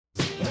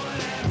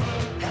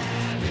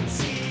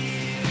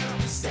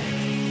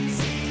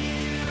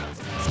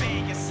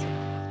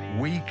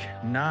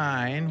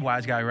9,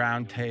 Wise Guy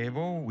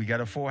Roundtable. We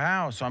got a full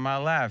house. On my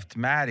left,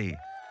 Maddie,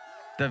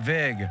 the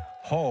Vig,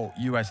 Holt,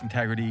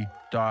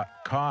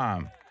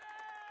 usintegrity.com.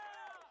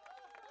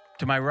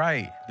 To my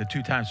right, the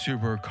two-time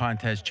Super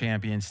Contest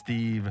champion,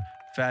 Steve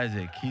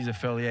Fezzik. He's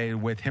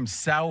affiliated with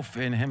himself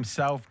and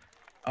himself.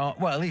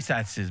 Well, at least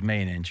that's his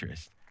main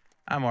interest.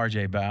 I'm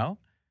RJ Bell.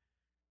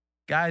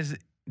 Guys,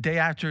 day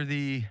after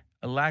the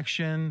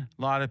election,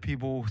 a lot of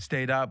people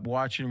stayed up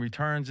watching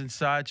returns and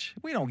such.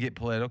 We don't get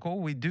political.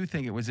 We do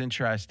think it was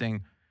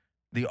interesting.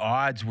 The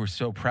odds were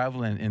so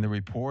prevalent in the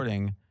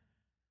reporting,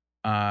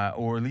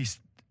 or at least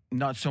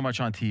not so much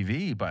on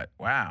TV, but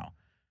wow,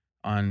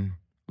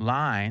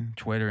 online,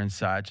 Twitter and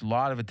such, a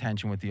lot of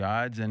attention with the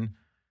odds. And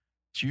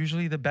it's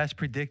usually the best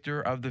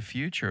predictor of the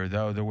future,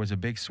 though there was a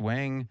big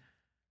swing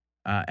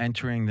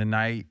entering the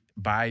night.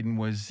 Biden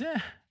was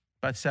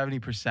about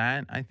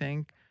 70%, I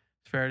think.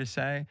 Fair to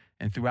say.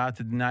 And throughout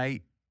the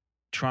night,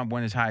 Trump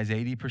went as high as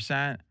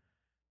 80%.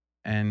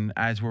 And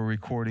as we're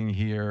recording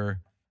here,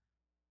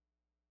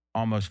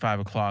 almost 5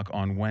 o'clock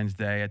on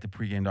Wednesday at the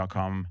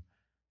pregame.com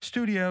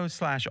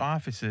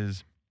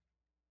studios/offices,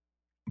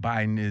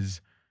 Biden is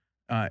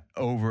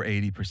over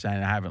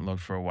 80%. I haven't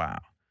looked for a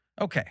while.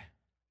 Okay.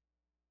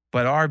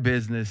 But our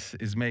business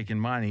is making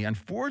money.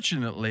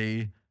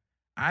 Unfortunately,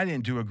 I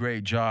didn't do a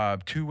great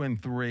job.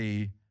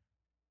 2-3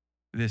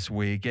 this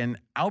week. And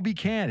I'll be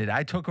candid,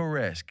 I took a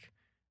risk.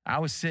 I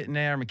was sitting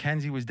there.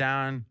 Mackenzie was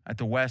down at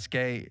the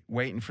Westgate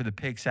waiting for the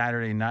pick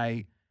Saturday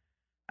night.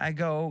 I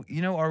go,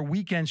 our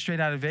weekend Straight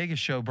Out of Vegas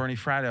show, Bernie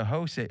Friday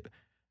hosts it.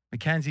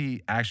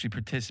 Mackenzie actually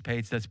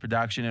participates. That's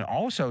production and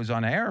also is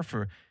on air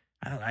for,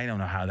 I don't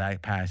know how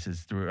that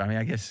passes through. I mean,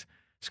 I guess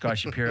Scott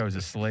Shapiro is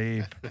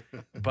asleep,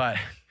 but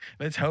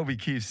let's hope he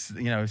keeps,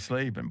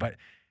 sleeping. But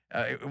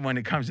when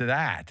it comes to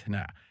that,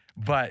 no.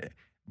 But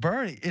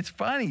Bernie, it's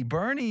funny.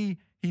 Bernie,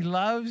 he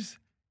loves,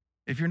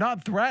 if you're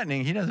not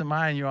threatening, he doesn't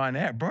mind you on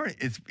air. Bernie,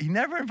 he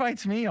never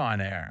invites me on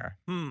air.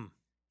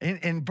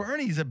 And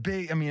Bernie's a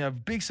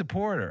big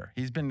supporter.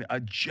 He's been a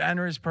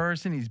generous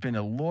person. He's been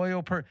a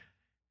loyal person.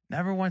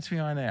 Never wants me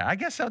on air. I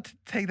guess I'll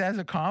take that as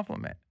a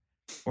compliment.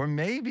 Or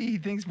maybe he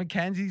thinks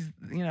Mackenzie's,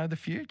 the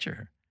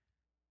future.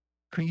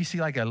 Couldn't you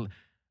see like a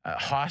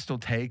hostile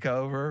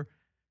takeover?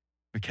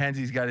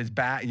 Mackenzie's got his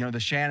back, the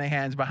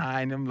Shanahan's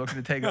behind him looking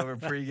to take over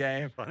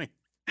pregame. Funny.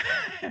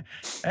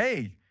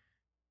 Hey,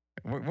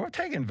 we'll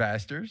take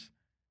investors,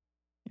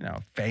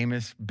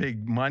 famous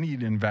big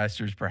moneyed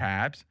investors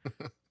perhaps.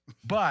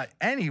 But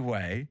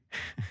anyway,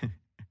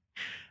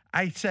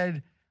 I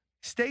said,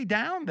 stay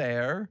down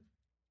there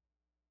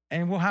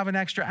and we'll have an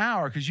extra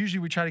hour because usually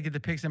we try to get the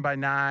picks in by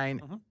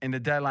 9 and the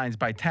deadline's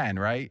by 10,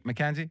 right,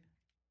 Mackenzie?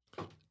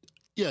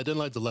 Yeah,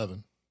 deadline's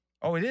 11.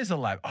 Oh, it is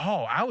 11.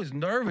 Oh, I was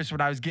nervous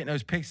when I was getting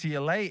those picks to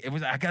you late.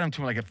 I got them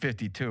to him like a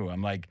 52.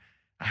 I'm like,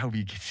 I hope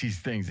he gets these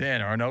things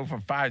in, or an 0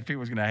 from 5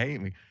 people's gonna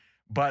hate me.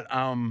 But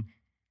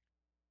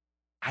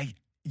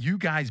you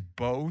guys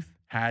both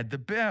had the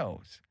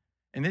Bills,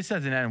 and this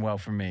doesn't end well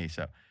for me.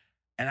 So,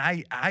 and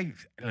I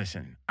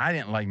listen. I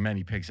didn't like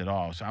many picks at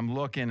all. So I'm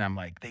looking. I'm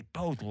like, they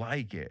both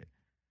like it,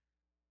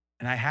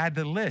 and I had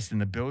the list,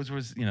 and the Bills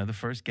was the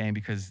first game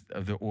because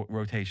of the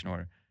rotation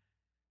order.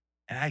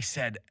 And I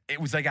said, it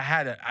was like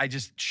I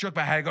just shook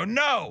my head and go,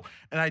 no.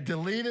 And I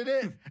deleted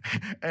it.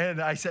 And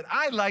I said,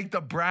 I like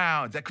the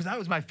Browns because that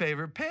was my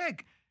favorite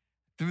pick.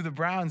 Threw the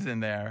Browns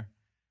in there.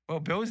 Well,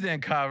 Bills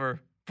didn't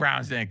cover.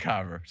 Browns didn't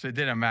cover. So it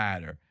didn't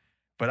matter.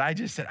 But I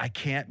just said, I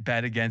can't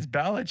bet against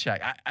Belichick.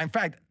 In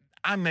fact,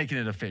 I'm making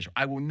it official.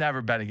 I will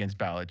never bet against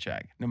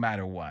Belichick, no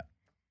matter what.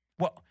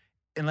 Well,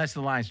 unless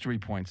the line's 3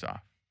 points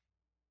off.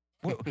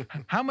 Well,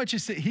 how much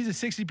is he's a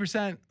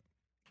 60%?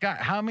 God,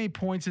 how many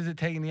points is it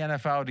taking the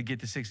NFL to get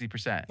to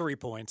 60%? 3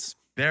 points.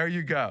 There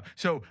you go.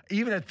 So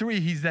even at 3,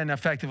 he's then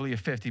effectively a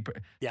 50.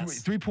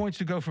 Yes. 3 points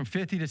to go from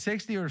 50 to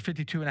 60 or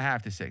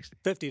 52.5 to 60?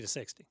 50 to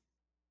 60.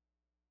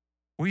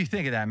 What do you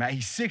think of that, Matt?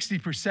 He's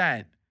 60%.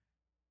 Do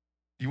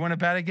you want to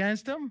bet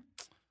against him?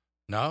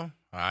 No,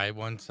 I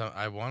won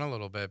a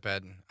little bit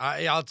betting.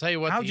 I'll tell you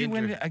what. How'd you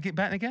win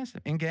betting against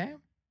him? In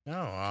game? No,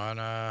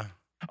 on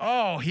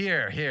Oh,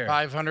 here.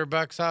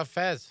 $500 off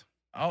Fez.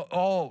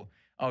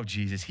 Oh,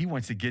 Jesus, he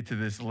wants to get to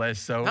this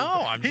list. So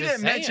no,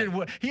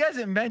 he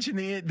hasn't mentioned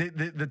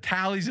the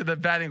tallies of the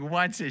betting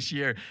once this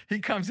year. He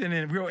comes in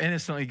and real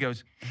innocently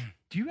goes,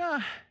 do you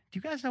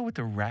guys know what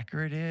the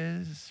record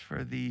is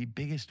for the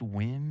biggest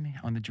win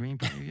on the Dream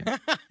Preview?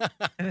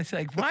 And it's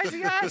like, why is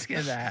he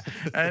asking that?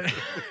 And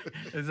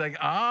it's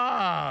like,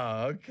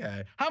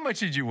 okay. How much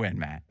did you win,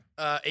 Matt?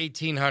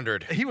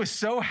 1,800. He was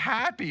so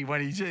happy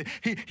when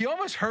he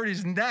almost hurt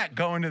his neck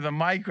going to the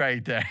mic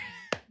right there.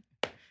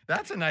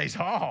 That's a nice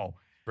haul.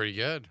 Pretty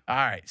good. All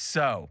right.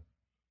 So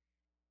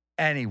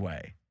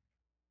anyway,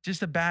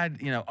 just a bad,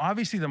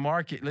 obviously the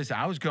market. Listen,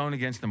 I was going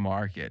against the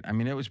market. I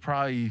mean, it was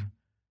probably,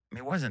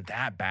 it wasn't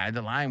that bad.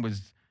 The line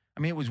was,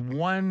 it was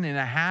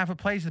 1.5 of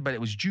places, but it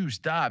was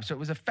juiced up. So it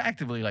was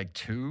effectively like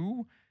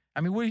 2.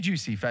 What did you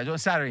see, Fez? On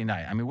Saturday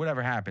night.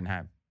 Whatever happened.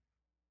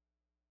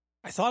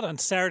 I thought on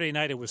Saturday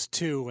night it was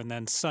 2, and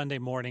then Sunday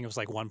morning it was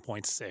like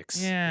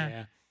 1.6.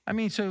 Yeah. I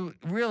mean, so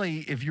really,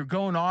 if you're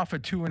going off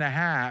at 2.5,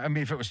 I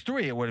mean, if it was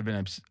 3, it would have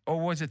been. Or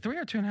was it 3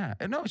 or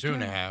 2.5? No, it was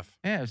 2.5.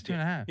 Yeah, it was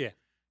 2.5. Yeah.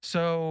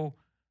 So,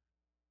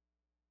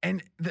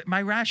 and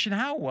my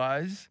rationale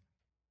was,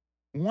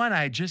 one,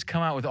 I had just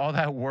come out with all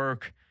that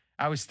work.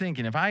 I was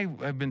thinking, if I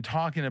have been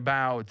talking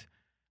about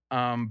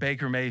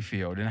Baker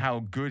Mayfield and how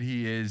good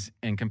he is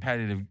in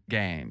competitive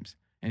games,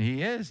 and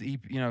he is,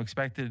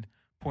 expected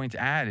points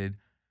added,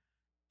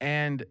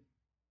 and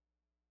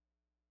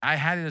I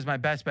had it as my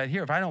best bet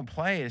here. If I don't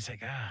play it, it's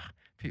like,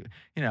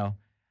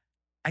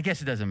 I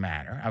guess it doesn't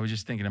matter. I was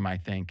just thinking of my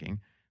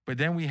thinking. But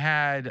then we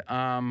had,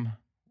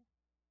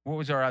 what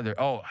was our other?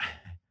 Oh,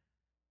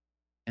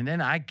 and then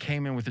I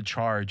came in with the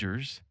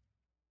Chargers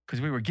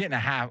because we were getting a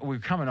half. We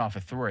were coming off a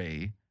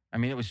 3. I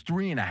mean, it was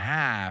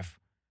 3.5,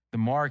 the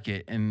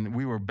market, and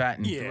we were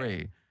batting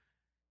 3.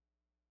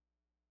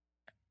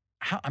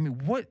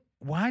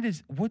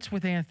 What's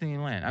with Anthony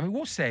Lynn? I mean,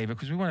 we'll save it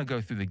because we want to go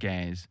through the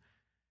games.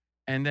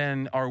 And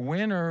then our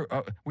winner,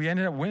 we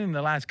ended up winning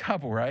the last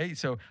couple, right?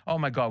 So, oh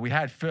my God, we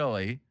had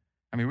Philly.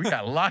 I mean, we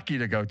got lucky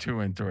to go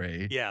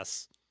 2-3.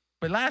 Yes.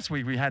 But last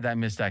week we had that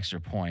missed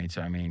extra point.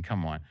 So, I mean,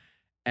 come on.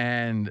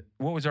 And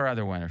what was our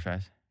other winner,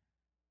 Fez?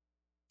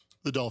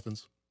 The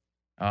Dolphins.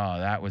 Oh,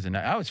 that was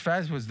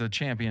Fez was the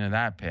champion of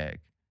that pick.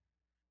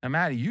 Now,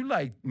 Maddie, you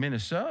like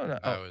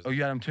Minnesota.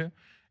 You had them too?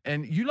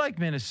 And you like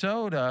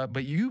Minnesota,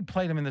 but you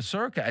played them in the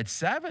circa at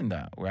 7,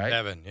 though, right?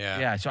 7, yeah.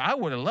 Yeah, so I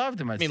would have loved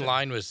them at 7.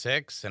 Line was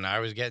 6, and I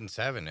was getting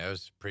 7. It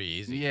was pretty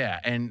easy. Yeah,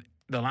 and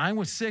the line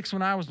was 6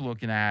 when I was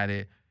looking at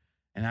it,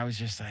 and I was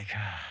just like,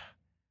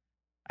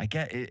 I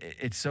get it.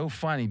 It's so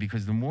funny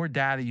because the more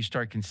data you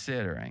start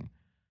considering,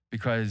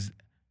 because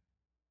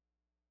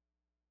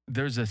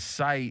there's a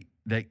site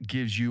that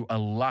gives you a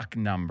luck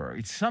number.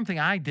 It's something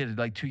I did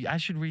like 2 years. I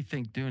should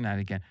rethink doing that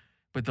again.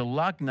 But the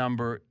luck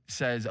number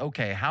says,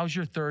 okay, how's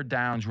your third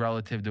downs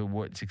relative to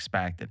what's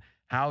expected?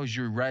 How's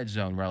your red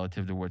zone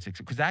relative to what's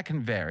expected? Because that can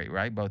vary,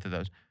 right? Both of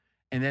those.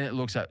 And then it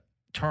looks at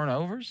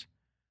turnovers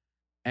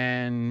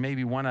and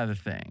maybe one other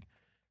thing.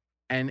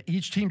 And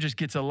each team just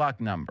gets a luck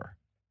number.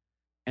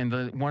 And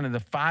one of the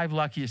 5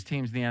 luckiest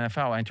teams in the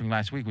NFL entering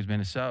last week was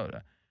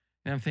Minnesota.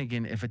 And I'm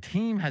thinking, if a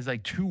team has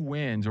like 2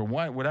 wins or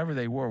one, whatever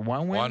they were,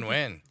 1 win. 1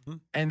 win.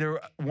 And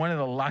they're one of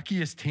the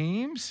luckiest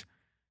teams,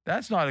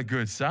 that's not a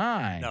good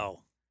sign. No.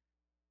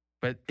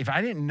 But if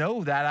I didn't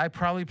know that, I'd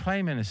probably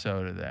play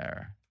Minnesota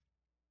there.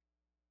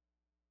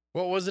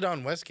 What was it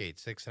on Westgate?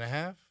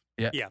 6.5?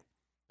 Yeah. Yeah.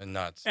 And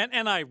nuts.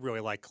 And I really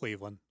like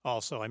Cleveland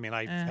also. I mean,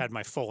 I had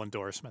my full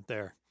endorsement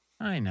there.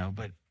 I know,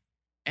 but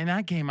in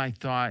that game I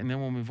thought, and then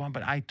we'll move on,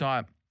 but I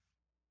thought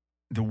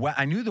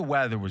I knew the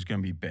weather was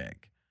going to be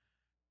big.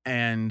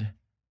 And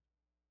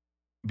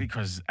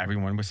because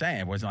everyone was saying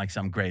it wasn't like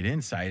some great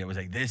insight. It was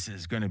like, this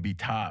is going to be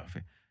tough.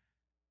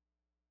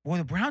 Well,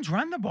 the Browns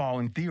run the ball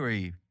in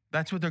theory.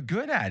 That's what they're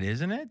good at,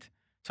 isn't it?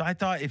 So I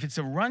thought if it's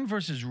a run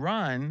versus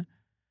run,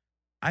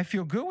 I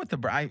feel good with the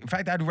Browns. In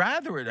fact, I'd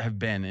rather it have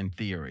been in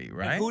theory,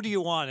 right? And who do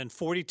you want in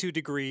 42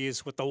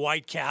 degrees with the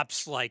white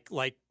caps like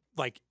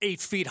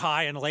 8 feet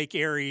high in Lake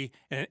Erie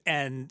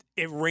and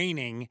it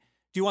raining?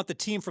 Do you want the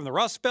team from the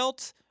Rust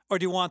Belt or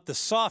do you want the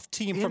soft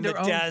team from the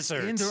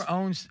desert? In their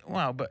own,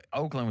 well, but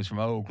Oakland was from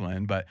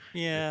Oakland, but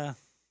yeah.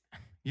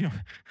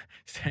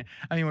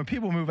 I mean, when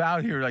people move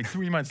out here like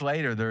 3 months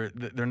later,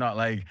 they're not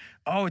like,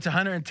 oh, it's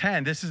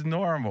 110. This is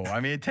normal.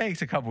 I mean, it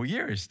takes a couple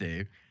years,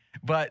 Steve.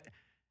 But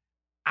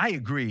I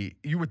agree.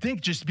 You would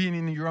think just being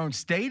in your own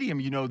stadium,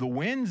 the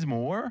wind's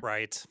more.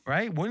 Right.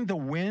 Right? Wouldn't the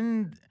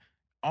wind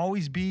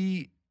always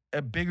be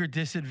a bigger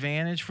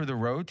disadvantage for the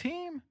road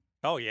team?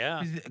 Oh,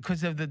 yeah.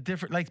 Because of the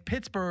different, like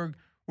Pittsburgh,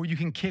 where you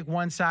can kick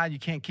one side, you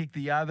can't kick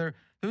the other.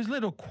 Those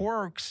little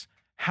quirks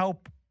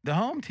help the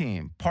home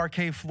team.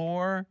 Parquet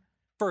floor.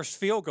 First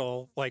field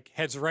goal,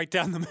 heads right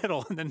down the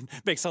middle and then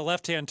makes a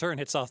left-hand turn,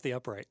 hits off the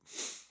upright.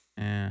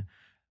 Yeah.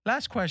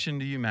 Last question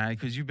to you, Matty,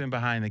 because you've been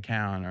behind the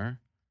counter.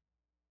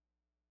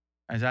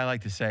 As I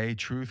like to say,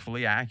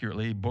 truthfully,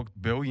 accurately,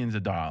 booked billions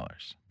of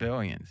dollars,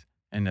 billions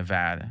in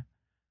Nevada.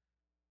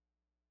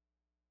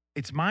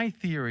 It's my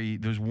theory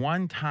there's 2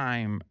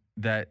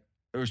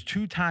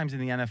 times in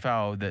the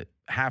NFL that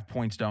half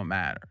points don't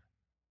matter.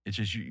 It's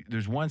just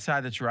there's one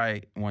side that's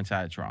right and one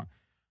side that's wrong.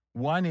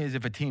 One is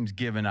if a team's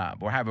given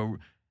up or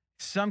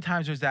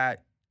sometimes there's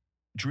that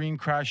dream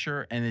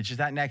crusher and it's just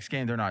that next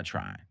game they're not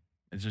trying.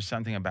 It's just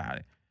something about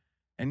it.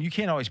 And you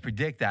can't always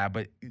predict that,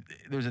 but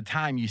there's a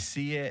time you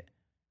see it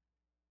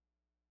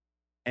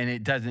and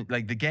it doesn't,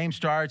 the game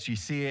starts, you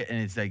see it and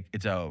it's like,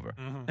 it's over.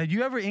 Mm-hmm. Now, do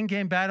you ever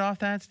in-game bet off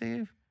that,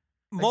 Steve?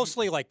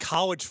 Mostly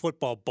college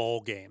football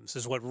bowl games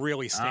is what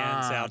really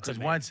stands out to me.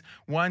 Because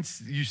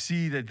once you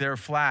see that they're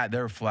flat,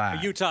 they're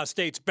flat. Utah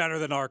State's better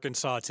than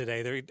Arkansas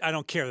today. I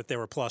don't care that they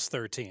were plus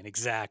 13.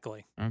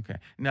 Exactly. Okay.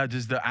 Now,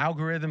 does the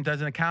algorithm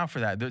doesn't account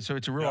for that? So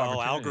it's a real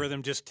opportunity.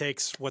 Algorithm just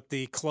takes what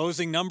the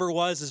closing number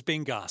was as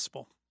being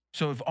gospel.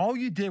 So if all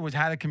you did was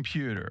had a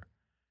computer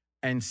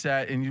and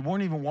said, and you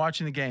weren't even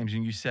watching the games,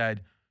 and you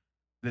said,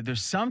 that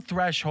there's some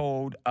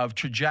threshold of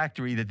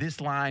trajectory that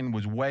this line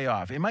was way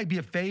off. It might be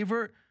a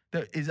favorite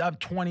that is up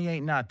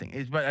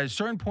 28-0. But at a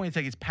certain point, it's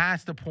like it's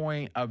past the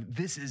point of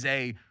this is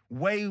a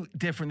way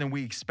different than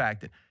we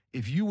expected.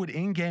 If you would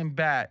in-game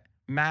bet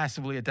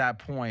massively at that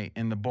point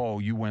in the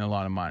bowl, you win a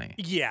lot of money.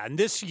 Yeah, and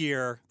this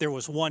year there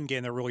was one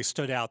game that really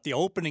stood out. The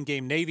opening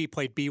game, Navy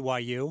played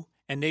BYU,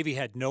 and Navy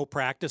had no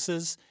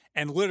practices.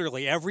 And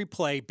literally every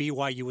play,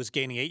 BYU was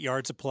gaining 8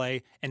 yards a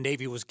play, and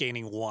Navy was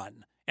gaining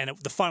 1. And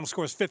the final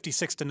score was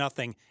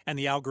 56-0, and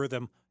the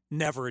algorithm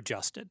never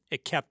adjusted.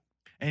 It kept.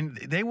 And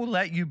they will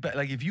let you bet,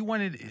 like if you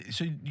wanted,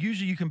 so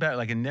usually you can bet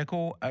like a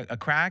nickel, a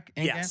crack.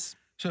 Yes.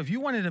 So if you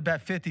wanted to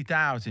bet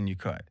 50,000, you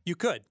could. You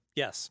could,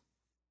 yes.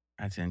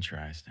 That's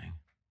interesting.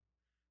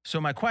 So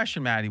my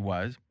question, Maddie,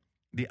 was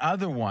the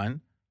other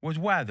one was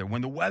weather.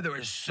 When the weather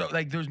is so,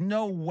 like, there's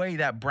no way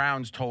that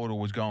Browns total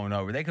was going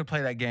over. They could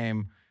play that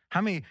game.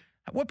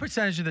 What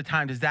percentage of the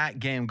time does that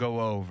game go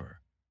over?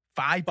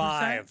 5%?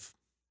 5.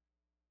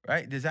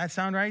 Right? Does that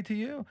sound right to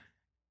you?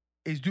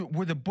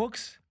 Were the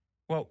books,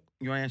 well,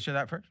 you want to answer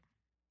that first?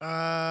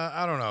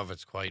 I don't know if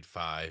it's quite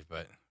 5,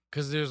 but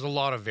because there's a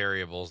lot of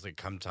variables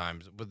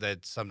that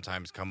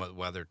sometimes come with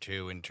weather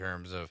too, in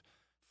terms of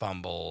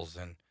fumbles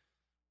and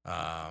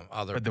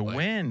other. But the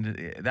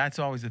wind, that's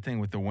always the thing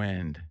with the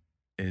wind,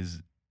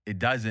 is it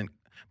doesn't,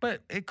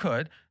 but it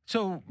could.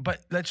 So,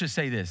 but let's just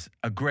say this: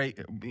 a great,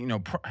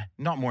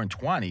 not more than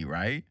 20,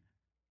 right?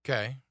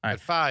 Okay, All right.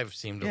 but 5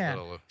 seemed a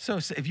little. So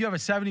if you have a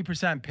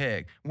 70%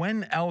 pick,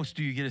 when else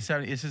do you get a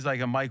 70? This is like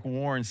a Mike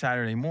Warren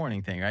Saturday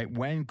morning thing, right?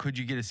 When could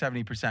you get a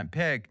 70%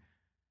 pick?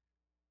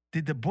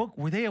 Did the book,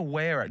 were they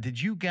aware? Did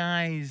you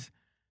guys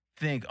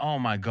think, oh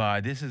my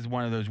God, this is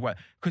one of those,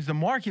 because the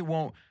market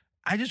won't,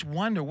 I just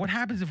wonder what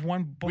happens if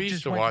one book We used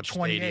just to went watch to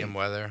 28? stadium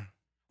weather.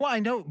 Well, I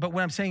know, but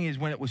what I'm saying is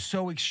when it was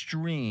so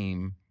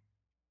extreme,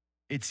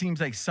 it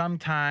seems like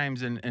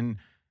sometimes, and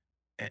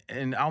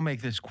I'll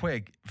make this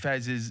quick,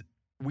 Fez, is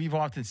we've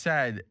often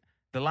said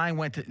the line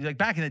went to, like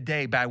back in the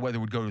day, bad weather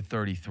would go to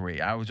 33.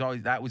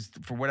 That was,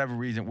 for whatever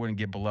reason, it wouldn't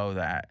get below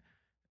that.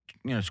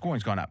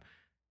 Scoring's gone up.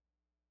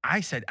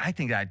 I said, I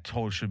think that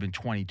total should have been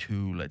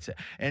 22, let's say.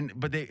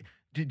 But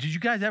did you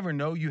guys ever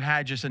know you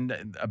had just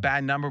a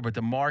bad number, but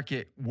the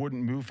market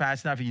wouldn't move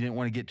fast enough and you didn't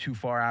want to get too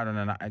far out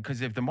on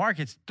because if the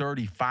market's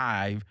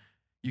 35,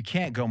 you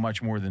can't go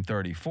much more than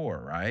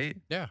 34, right?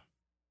 Yeah.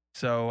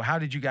 So how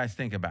did you guys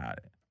think about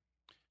it?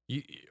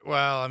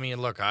 Well, I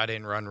mean, look, I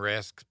didn't run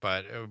risks,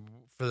 but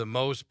for the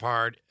most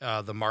part,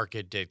 the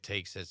market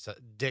dictates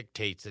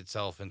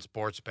itself in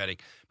sports betting.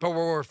 But what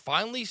we're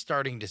finally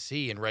starting to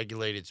see in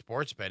regulated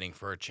sports betting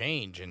for a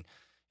change, and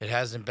it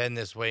hasn't been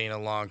this way in a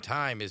long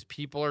time, is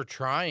people are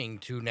trying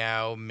to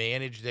now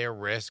manage their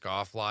risk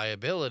off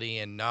liability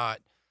and not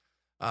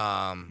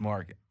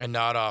Market. and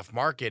not off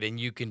market, and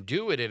you can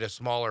do it at a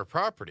smaller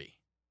property.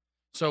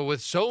 So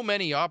with so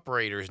many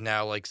operators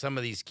now, like some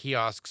of these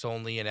kiosks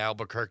only in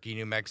Albuquerque,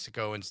 New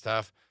Mexico and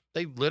stuff,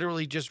 they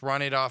literally just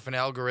run it off an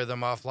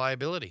algorithm off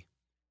liability.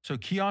 So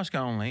kiosk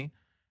only,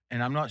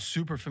 and I'm not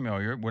super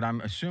familiar. What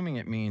I'm assuming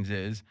it means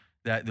is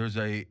that there's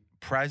a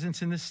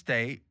presence in the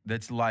state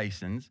that's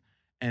licensed,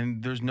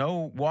 and there's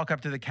no walk up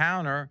to the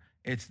counter.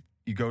 It's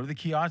you go to the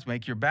kiosk,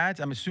 make your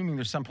bets. I'm assuming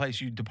there's some place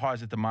you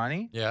deposit the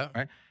money. Yeah.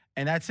 Right.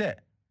 And that's it.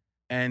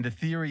 And the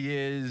theory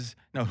is,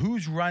 now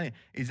who's running?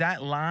 Is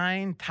that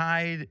line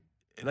tied,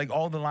 like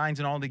all the lines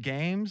in all the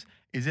games?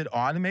 Is it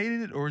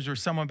automated, or is there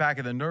someone back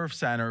at the Nerve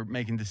Center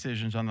making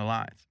decisions on the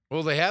lines?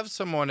 Well, they have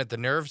someone at the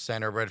Nerve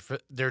Center,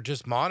 but they're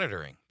just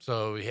monitoring.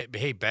 So,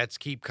 hey, bets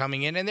keep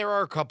coming in. And there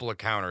are a couple of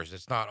counters.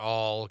 It's not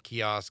all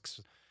kiosks.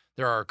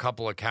 There are a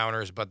couple of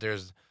counters, but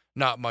there's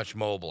not much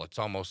mobile. It's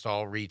almost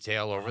all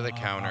retail over the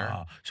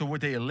counter. So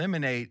what they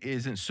eliminate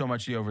isn't so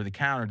much the over the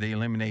counter; they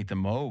eliminate the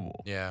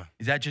mobile. Yeah.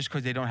 Is that just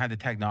because they don't have the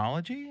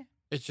technology?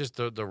 It's just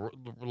the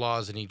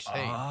laws in each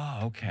state.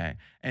 Oh, okay.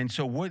 And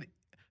so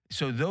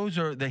so those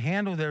are, the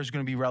handle there is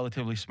going to be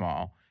relatively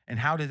small. And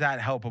how does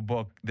that help a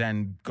book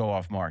then go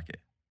off market?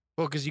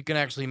 Well, because you can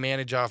actually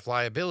manage off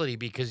liability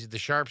because the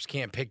sharps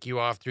can't pick you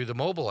off through the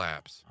mobile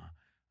apps.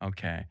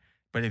 Okay.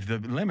 But if the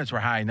limits were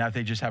high enough,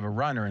 they just have a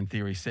runner in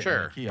theory sitting in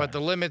Sure, the kiosk. but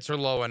the limits are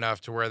low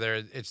enough to where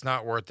it's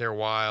not worth their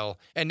while.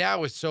 And now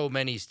with so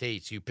many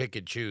states, you pick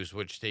and choose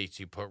which states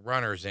you put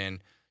runners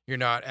in. You're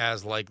not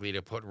as likely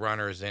to put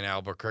runners in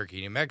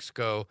Albuquerque, New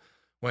Mexico,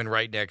 when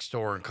right next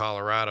door in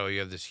Colorado, you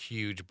have this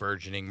huge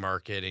burgeoning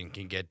market and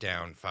can get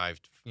down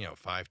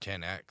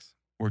 10x.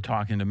 We're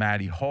talking to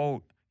Maddie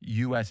Holt,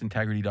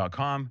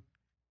 usintegrity.com.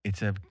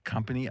 It's a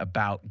company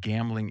about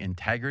gambling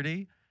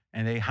integrity,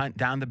 and they hunt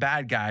down the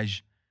bad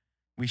guys.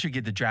 We should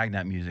get the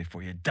Dragnet music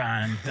for you.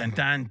 Dun, dun,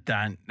 dun,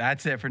 dun.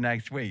 That's it for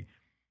next week.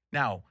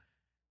 Now,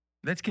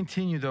 let's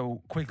continue,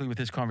 though, quickly with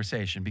this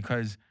conversation,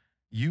 because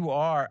you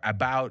are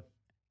about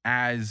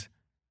as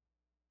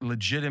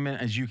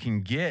legitimate as you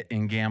can get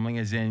in gambling,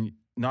 as in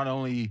not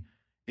only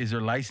is there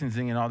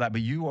licensing and all that,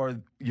 but you are,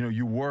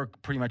 you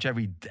work pretty much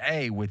every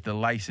day with the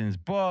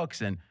licensed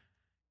books, and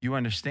you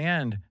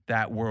understand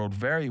that world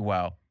very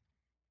well.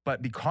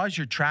 But because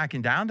you're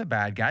tracking down the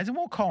bad guys, and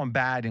we'll call them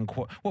bad in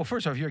quote. Well,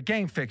 first off, if you're a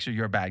game fixer,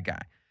 you're a bad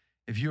guy.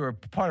 If you're a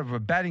part of a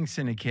betting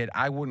syndicate,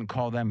 I wouldn't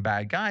call them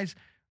bad guys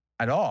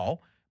at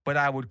all, but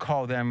I would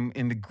call them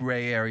in the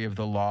gray area of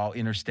the law,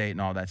 interstate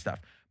and all that stuff.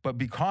 But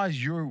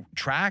because you're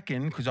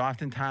tracking, because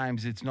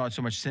oftentimes it's not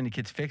so much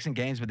syndicates fixing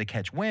games, but they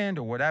catch wind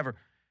or whatever,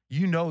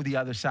 you know the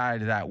other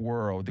side of that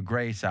world, the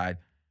gray side.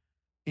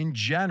 In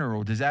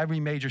general, does every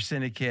major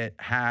syndicate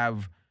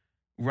have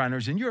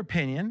runners, in your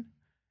opinion,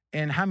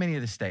 in how many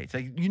of the states?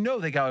 Like, you know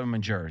they got them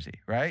in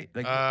Jersey, right?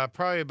 Like,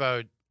 Probably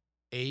about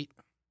 8.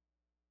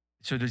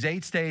 so there's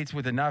 8 states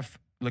with enough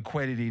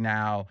liquidity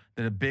now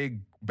that a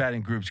big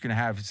betting group's going to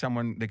have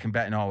someone that can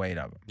bet in all 8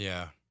 of them.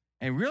 Yeah.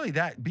 And really,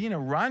 that being a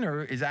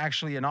runner is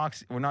actually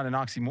not an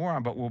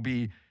oxymoron, but will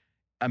be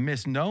a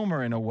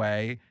misnomer in a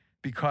way,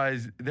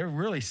 because they're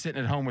really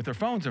sitting at home with their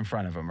phones in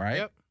front of them, right?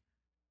 Yep.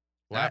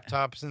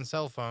 Laptops and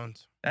cell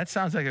phones. That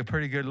sounds like a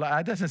pretty good.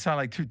 That doesn't sound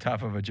like too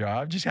tough of a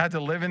job. Just have to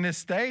live in this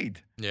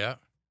state. Yeah.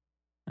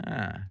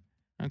 Ah,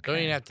 okay. Don't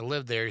even have to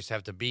live there. You just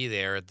have to be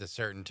there at the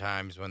certain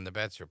times when the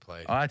bets are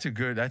played. Oh, that's a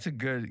good.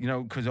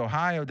 Because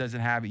Ohio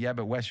doesn't have it yet,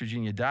 but West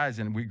Virginia does,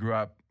 and we grew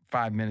up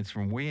 5 minutes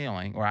from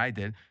Wheeling, or I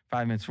did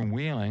 5 minutes from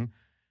Wheeling,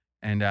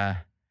 and yeah,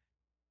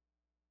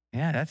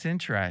 that's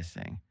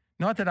interesting.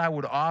 Not that I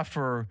would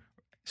offer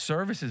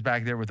services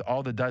back there with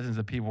all the dozens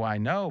of people I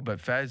know,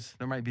 but Fez,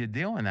 there might be a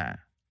deal in that.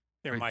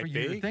 There for might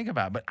you be. to think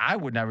about. But I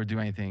would never do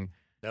anything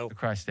Nope.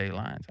 across state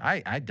lines.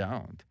 I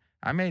don't.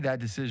 I made that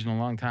decision a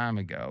long time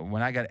ago.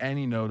 When I got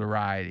any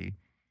notoriety,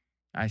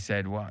 I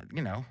said, well,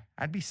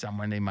 I'd be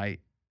someone they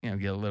might, get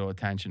a little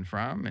attention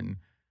from. And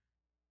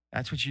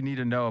that's what you need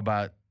to know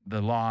about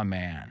the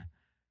lawman.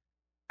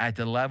 At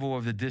the level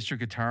of the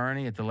district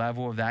attorney, at the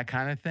level of that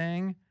kind of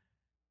thing,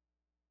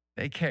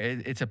 they care.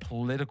 It's a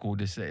political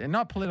decision.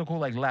 Not political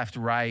like left,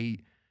 right.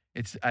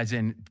 It's as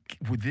in,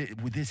 would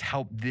this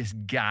help this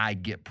guy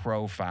get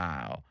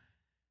profile?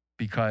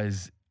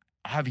 Because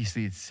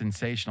obviously it's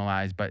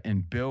sensationalized, but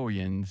in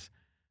billions,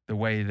 the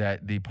way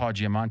that the Paul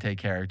Giamatti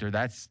character,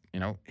 that's,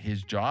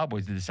 his job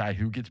was to decide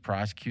who gets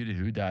prosecuted,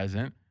 who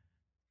doesn't.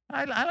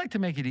 I like to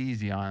make it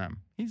easy on him.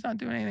 He's not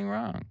doing anything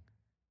wrong.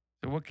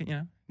 So what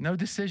can, no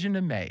decision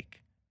to make.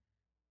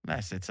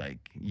 Unless it's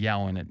like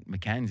yelling at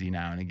Mackenzie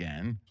now and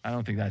again. I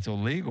don't think that's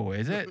illegal,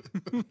 is it?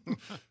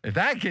 If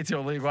that gets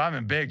illegal, I'm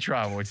in big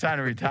trouble. It's time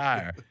to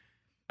retire.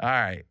 All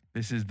right.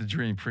 This is the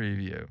Dream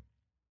Preview.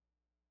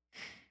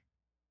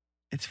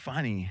 It's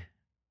funny.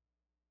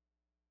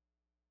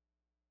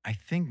 I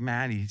think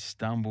Maddie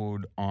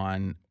stumbled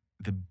on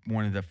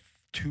one of the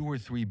 2 or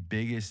 3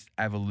 biggest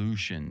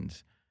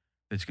evolutions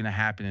that's going to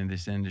happen in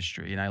this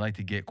industry. And I like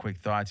to get quick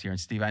thoughts here. And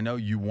Steve, I know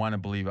you want to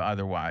believe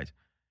otherwise.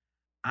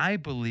 I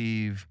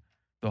believe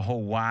the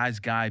whole wise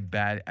guy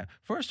bad.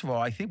 First of all,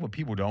 I think what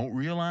people don't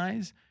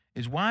realize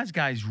is wise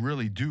guys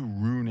really do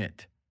ruin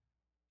it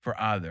for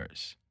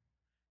others.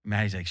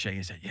 Maddie's like shaking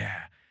his head,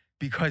 yeah.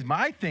 Because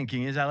my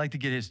thinking is, I like to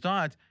get his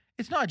thoughts.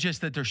 It's not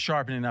just that they're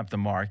sharpening up the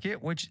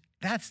market, which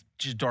that's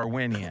just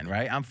Darwinian,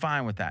 right? I'm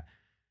fine with that.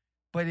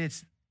 But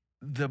it's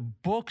the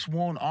books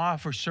won't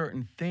offer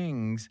certain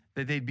things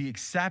that they'd be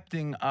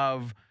accepting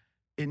of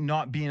it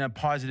not being a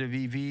positive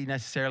EV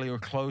necessarily or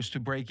close to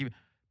break even,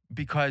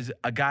 because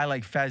a guy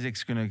like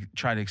Fezzik's going to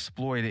try to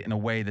exploit it in a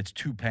way that's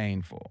too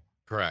painful.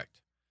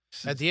 Correct.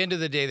 At the end of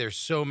the day, there's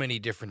so many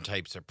different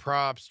types of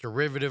props,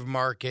 derivative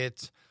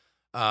markets,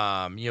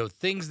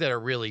 things that are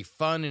really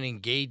fun and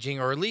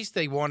engaging, or at least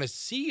they want to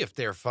see if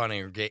they're fun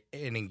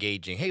and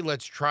engaging. Hey,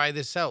 let's try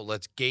this out.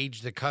 Let's gauge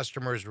the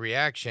customer's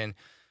reaction.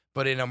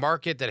 But in a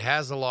market that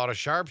has a lot of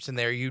sharps in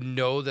there,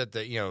 that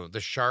the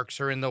sharks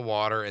are in the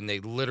water and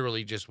they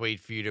literally just wait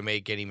for you to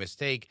make any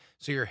mistake.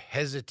 So you're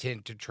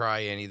hesitant to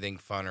try anything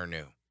fun or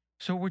new.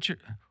 So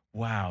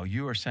wow,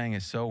 you are saying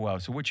it so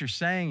well. So what you're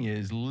saying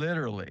is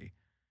literally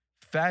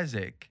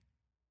Fezzik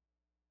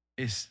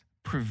is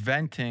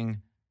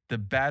preventing the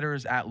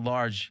bettors at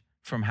large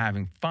from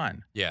having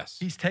fun. Yes.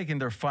 He's taking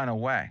their fun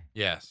away.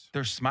 Yes.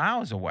 Their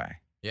smiles away.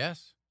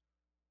 Yes.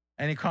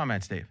 Any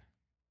comments, Steve?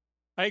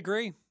 I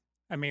agree.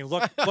 I mean,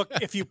 look,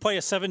 if you play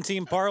a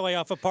 17 parlay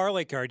off a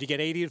parlay card, you get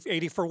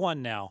 80 for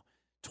 1 now.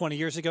 20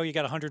 years ago, you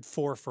got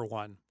 104 for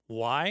 1.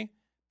 Why?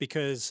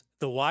 Because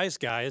the wise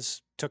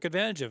guys took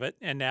advantage of it,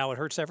 and now it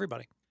hurts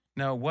everybody.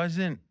 No,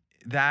 wasn't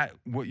that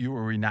what you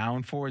were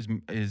renowned for,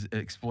 is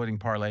exploiting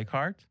parlay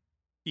cards?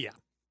 Yeah.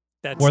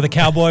 That's Wore the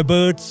cowboy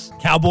boots,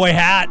 cowboy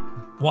hat,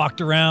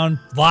 walked around.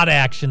 A lot of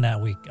action that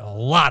week. A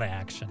lot of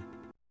action.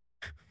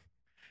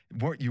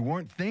 You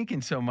weren't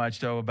thinking so much,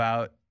 though,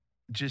 about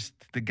just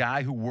the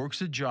guy who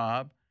works a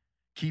job,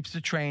 keeps the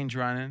trains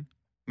running,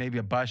 maybe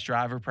a bus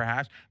driver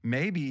perhaps,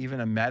 maybe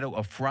even a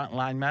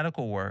frontline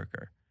medical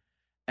worker.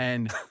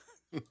 And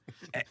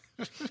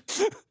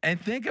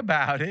and think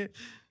about it,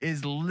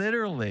 is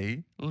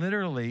literally,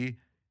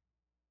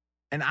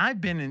 and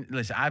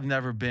I've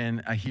never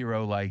been a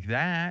hero like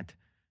that,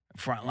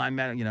 frontline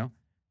medical,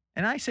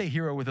 and I say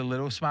hero with a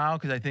little smile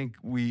because I think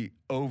we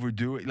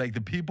overdo it. Like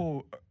the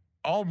people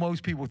all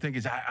most people think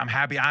is, I'm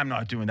happy I'm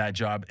not doing that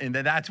job. And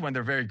then that's when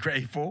they're very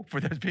grateful for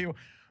those people.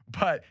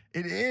 But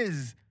it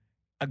is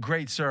a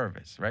great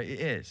service, right? It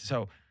is.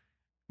 So,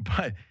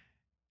 but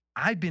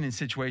I've been in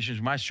situations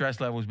where my stress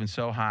level has been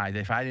so high that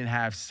if I didn't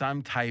have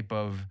some type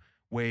of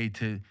way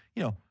to,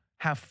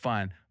 have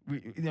fun,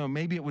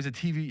 maybe it was a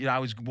TV, I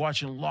was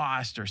watching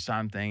Lost or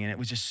something, and it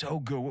was just so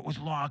good. What was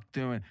Locke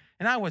doing?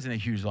 And I wasn't a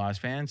huge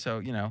Lost fan,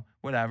 so,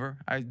 whatever.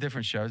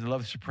 Different shows. I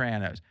love The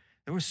Sopranos.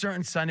 There were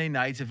certain Sunday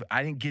nights, if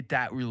I didn't get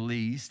that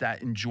release,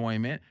 that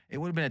enjoyment, it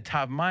would have been a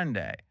tough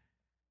Monday.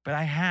 But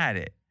I had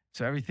it,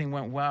 so everything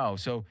went well.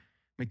 So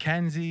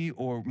Mackenzie,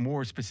 or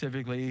more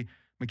specifically,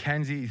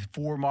 Mackenzie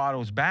 4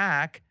 models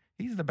back,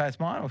 he's the best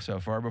model so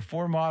far, but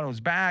 4 models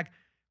back,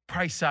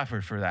 Price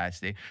suffered for that,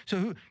 Steve.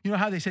 So,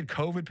 how they said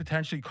COVID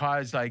potentially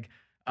caused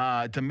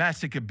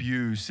domestic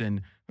abuse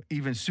and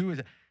even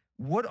suicide?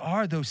 What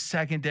are those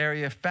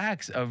secondary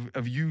effects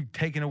of you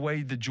taking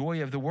away the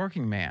joy of the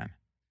working man?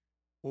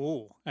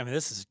 Oh,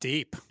 this is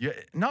deep. Yeah,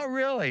 not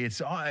really.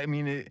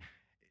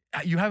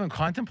 You haven't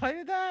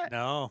contemplated that?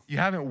 No. You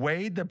haven't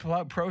weighed the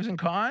pros and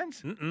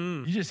cons?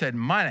 Mm-mm. You just said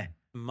money.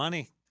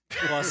 Money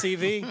plus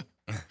EV.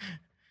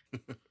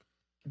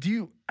 Do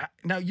you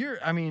now?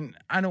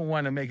 I don't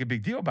want to make a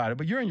big deal about it,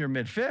 but you're in your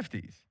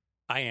mid-50s.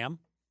 I am.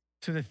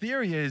 So the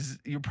theory is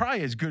you're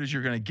probably as good as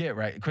you're going to get,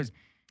 right? Because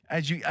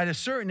at a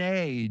certain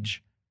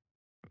age,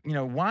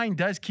 wine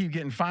does keep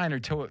getting finer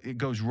till it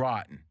goes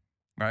rotten,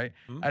 right?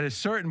 Mm-hmm. At a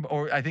certain,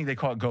 or I think they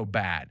call it go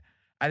bad.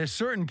 At a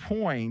certain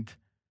point,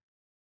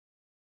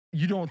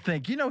 you don't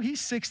think, he's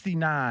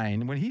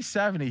 69. When he's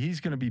 70, he's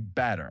going to be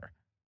better.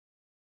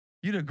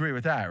 You'd agree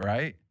with that,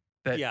 right?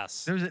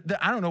 Yes.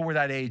 I don't know where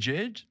that age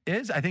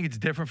is. I think it's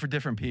different for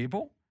different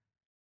people.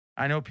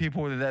 I know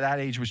people that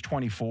age was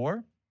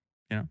 24.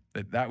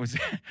 That was,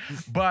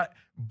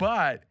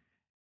 but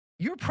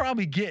you're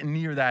probably getting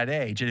near that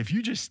age. And if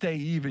you just stay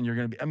even, you're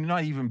going to be,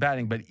 not even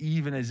betting, but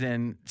even as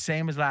in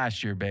same as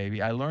last year,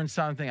 baby. I learned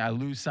something, I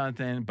lose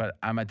something, but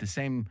I'm at the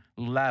same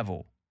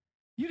level.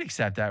 You'd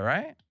accept that,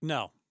 right?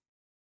 No.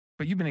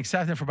 But you've been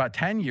accepting for about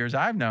 10 years.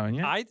 I've known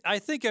you. I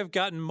think I've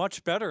gotten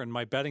much better in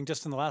my betting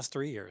just in the last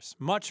 3 years.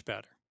 Much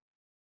better.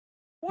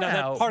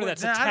 Now, part of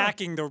that's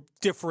attacking the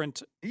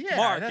different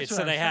markets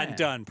that I hadn't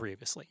done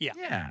previously. Yeah.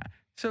 Yeah.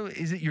 So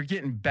is it you're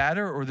getting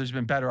better, or there's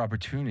been better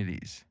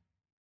opportunities?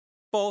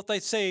 Both.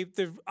 I'd say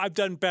I've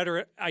done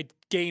better at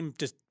game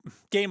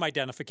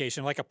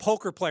identification, like a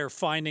poker player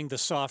finding the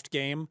soft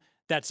game.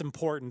 That's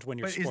important when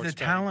you're sports betting. Is the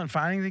talent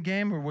finding the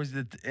game, or was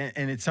it,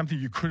 and it's something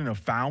you couldn't have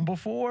found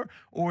before,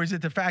 or is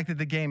it the fact that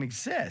the game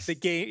exists?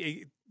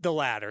 The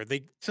latter.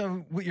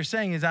 So what you're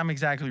saying is I'm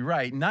exactly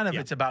right. None of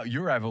it's about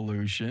your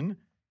evolution.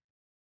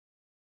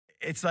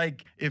 It's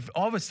like if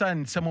all of a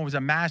sudden someone was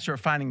a master of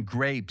finding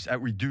grapes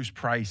at reduced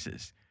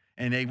prices,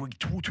 and they were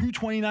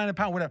 $2.29 a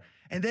pound, whatever.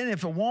 And then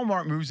if a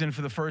Walmart moves in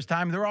for the first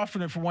time, they're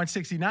offering it for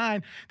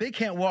 $1.69. They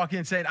can't walk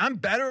in saying, "I'm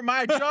better at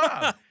my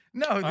job."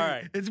 No,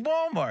 it's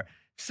Walmart.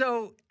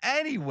 So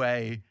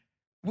anyway,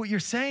 what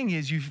you're saying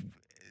is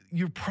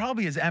you're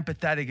probably as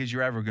empathetic as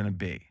you're ever going to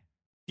be.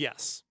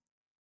 Yes.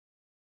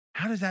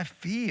 How does that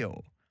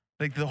feel?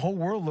 Like the whole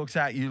world looks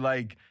at you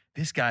like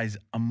this guy's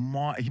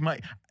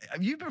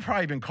you've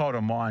probably been called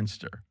a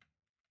monster.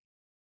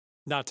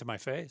 Not to my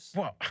face.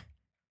 Well,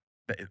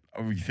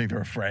 you think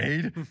they're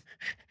afraid?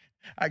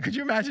 Could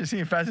you imagine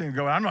seeing Fessenden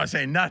going, "I'm not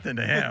saying nothing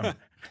to him"?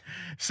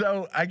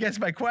 So I guess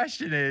my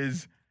question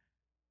is,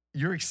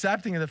 you're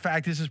accepting of the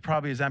fact this is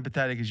probably as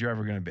empathetic as you're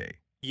ever going to be.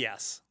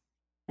 Yes.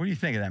 What do you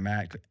think of that,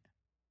 Matt?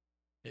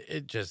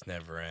 It just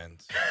never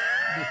ends.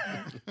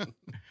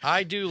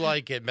 I do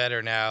like it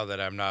better now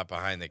that I'm not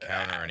behind the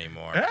counter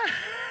anymore.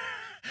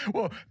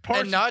 Well,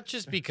 and not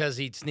just because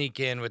he'd sneak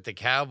in with the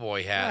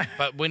cowboy hat,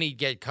 but when he'd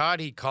get caught,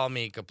 he'd call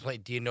me and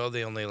complain, "Do you know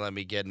they only let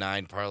me get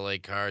 9 parlay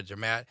cards?" Or,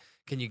 "Matt,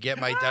 can you get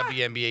my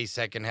WNBA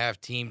second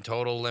half team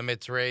total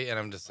limits rate?" And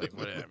I'm just like,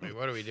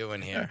 what are we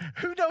doing here?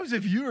 Who knows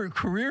if your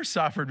career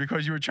suffered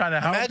because you were trying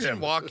to help him? Imagine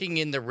walking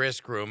in the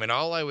risk room, and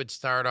all I would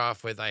start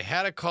off with, I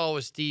had a call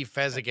with Steve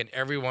Fezzik, and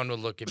everyone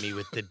would look at me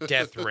with the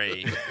death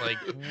ray. Like,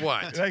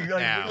 what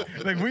now?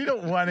 Like, we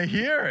don't want to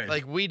hear it.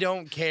 Like, we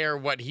don't care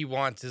what he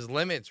wants his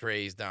limits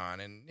raised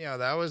on. And,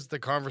 that was the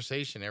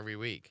conversation every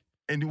week.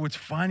 And what's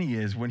funny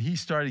is when he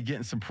started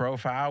getting some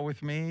profile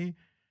with me,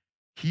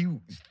 he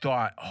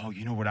thought, "Oh,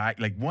 you know what I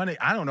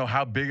don't know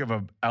how big of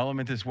an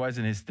element this was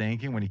in his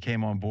thinking when he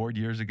came on board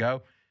years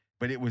ago,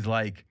 but it was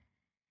like,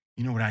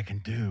 you know what I can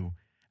do?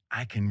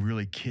 I can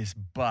really kiss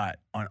butt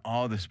on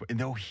all this, and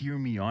they'll hear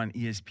me on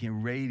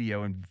ESPN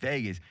radio in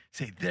Vegas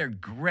say they're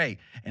great,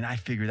 and I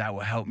figure that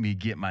will help me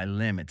get my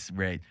limits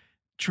raised."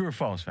 True or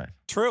false, Fez?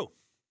 True.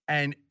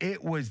 And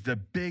it was the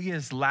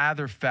biggest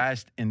lather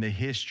fest in the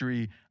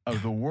history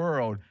of the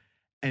world.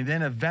 And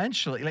then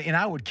eventually, and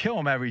I would kill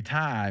him every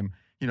time,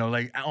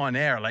 like on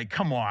air, like,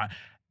 come on.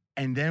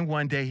 And then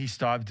one day he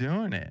stopped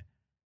doing it.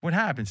 What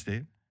happened,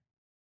 Steve?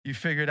 You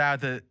figured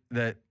out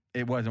that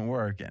it wasn't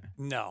working.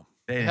 No.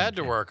 It had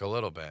to work a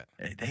little bit.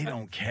 They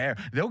don't care.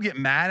 They'll get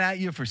mad at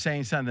you for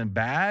saying something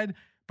bad,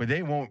 but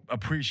they won't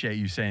appreciate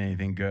you saying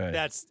anything good.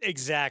 That's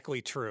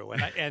exactly true.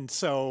 And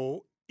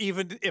so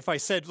even if I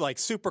said like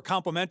super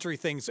complimentary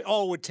things,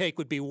 all it would take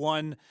would be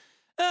one,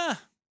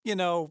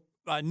 neutral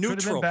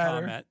better.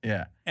 comment.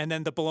 Yeah. And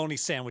then the bologna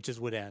sandwiches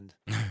would end.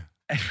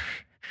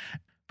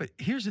 But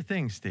here's the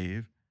thing,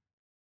 Steve.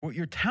 What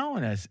you're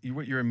telling us,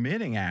 what you're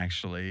admitting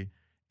actually,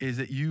 is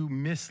that you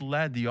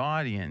misled the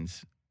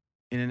audience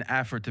in an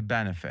effort to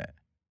benefit.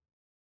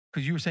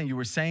 Because you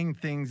were saying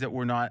things that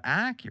were not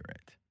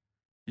accurate.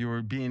 You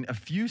were being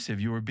effusive.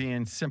 You were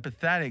being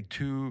sympathetic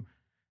to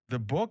the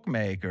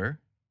bookmaker.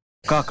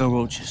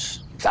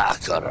 Cockroaches.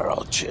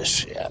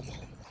 Cockroaches, yeah.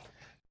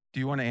 Do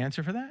you want to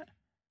answer for that?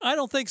 I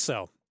don't think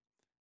so.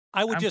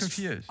 I'm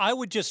confused. I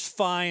would just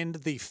find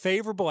the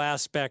favorable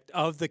aspect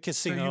of the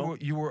casino. So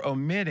you were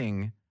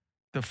omitting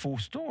the full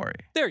story.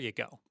 There you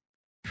go.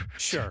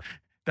 Sure.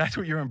 That's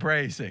what you're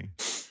embracing.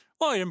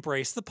 Well, I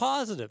embrace the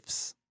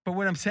positives. But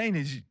what I'm saying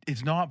is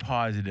it's not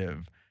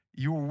positive.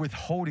 You were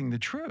withholding the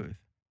truth.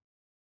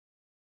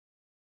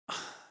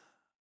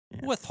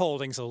 Yeah.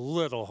 Withholding's a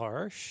little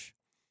harsh.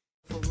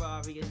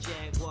 Ferrari or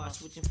Jaguar,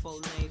 switching 4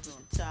 lanes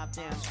with the top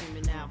down,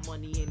 screaming out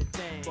money ain't a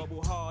thing.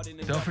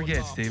 Don't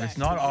forget, Steve, it's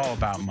not all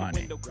about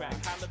money.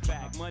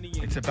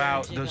 It's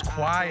about those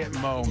quiet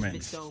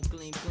moments.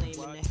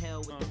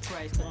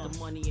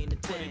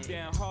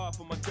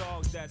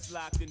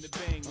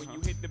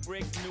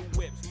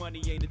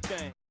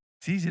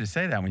 It's easy to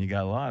say that when you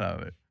got a lot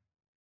of it.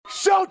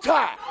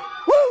 Showtime!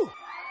 Woo!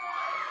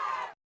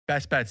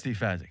 Best bet, Steve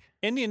Fezzik.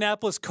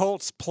 Indianapolis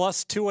Colts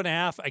plus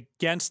 2.5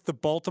 against the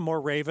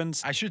Baltimore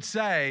Ravens. I should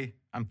say,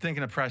 I'm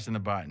thinking of pressing the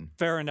button.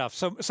 Fair enough.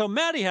 So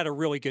Maddie had a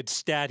really good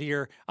stat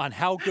here on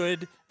how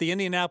good the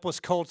Indianapolis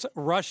Colts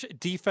rush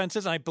defense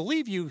is. And I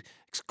believe you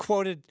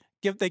quoted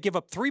they give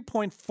up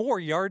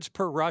 3.4 yards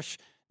per rush,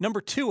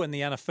 number 2 in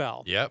the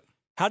NFL. Yep.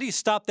 How do you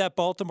stop that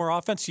Baltimore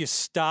offense? You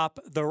stop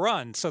the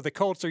run. So the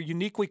Colts are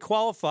uniquely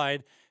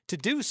qualified to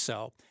do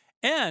so.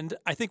 And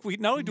I think we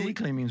know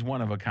uniquely means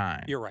one of a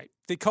kind. You're right.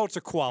 The Colts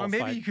are qualified.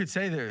 Well, maybe you could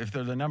say that if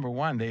they're the number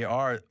one, they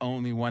are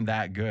only one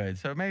that good.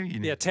 So maybe you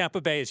need. Yeah, Tampa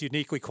Bay is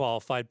uniquely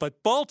qualified,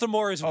 but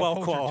Baltimore is well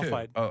Colts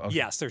qualified. Oh, okay.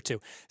 Yes, they're 2.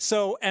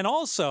 So, and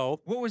also,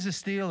 what was the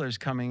Steelers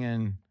coming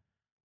in?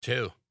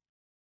 2.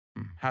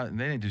 How they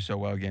didn't do so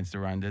well against the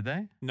run, did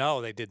they?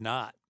 No, they did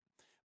not.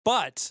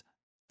 But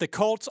the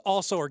Colts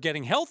also are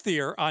getting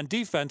healthier on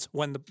defense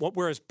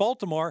whereas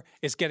Baltimore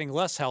is getting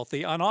less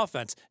healthy on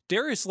offense.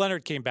 Darius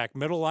Leonard came back,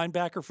 middle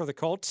linebacker for the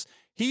Colts.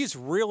 He's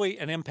really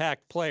an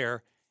impact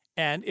player.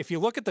 And if you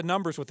look at the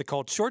numbers with the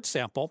Colts short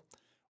sample,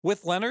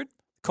 with Leonard,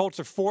 Colts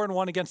are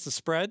 4-1 against the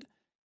spread.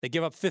 They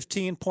give up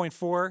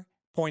 15.4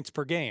 points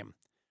per game.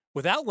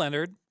 Without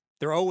Leonard,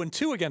 they're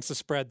 0-2 against the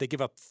spread. They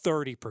give up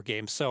 30 per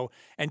game. So,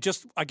 and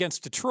just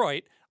against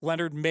Detroit,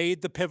 Leonard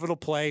made the pivotal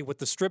play with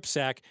the strip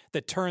sack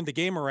that turned the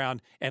game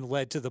around and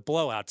led to the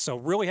blowout. So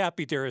really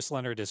happy Darius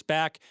Leonard is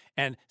back.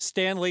 And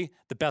Stanley,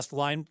 the best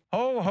line.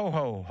 Ho.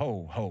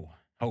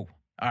 All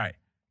right.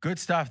 Good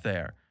stuff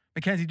there.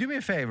 Mackenzie, do me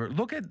a favor.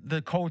 Look at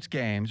the Colts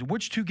games.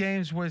 Which 2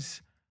 games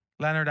was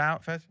Leonard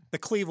out, Fez? The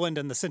Cleveland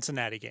and the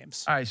Cincinnati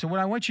games. All right. So what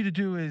I want you to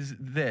do is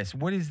this.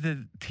 What is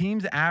the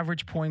team's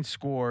average points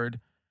scored?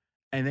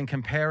 And then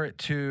compare it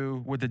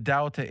to what the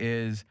delta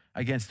is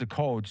against the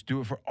Colts.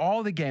 Do it for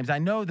all the games. I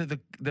know that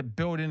the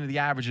build into the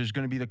average is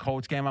going to be the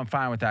Colts game. I'm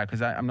fine with that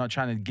because I'm not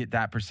trying to get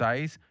that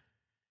precise.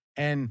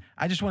 And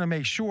I just want to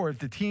make sure if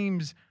the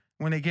teams,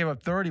 when they gave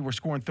up 30, were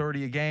scoring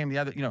 30 a game, the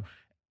other,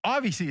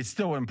 obviously it's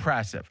still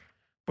impressive.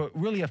 But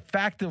really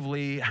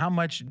effectively, how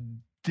much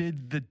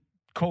did the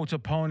Colts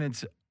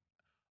opponents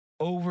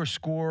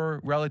overscore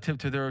relative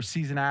to their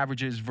season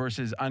averages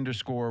versus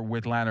underscore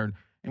with Leonard?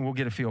 And we'll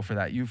get a feel for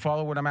that. You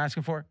follow what I'm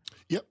asking for?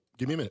 Yep.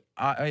 Give me a minute.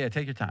 Yeah,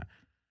 take your time.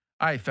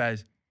 All right,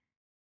 Fez.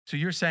 So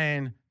you're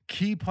saying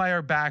key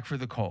player back for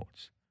the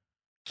Colts,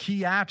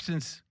 key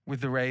absence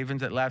with the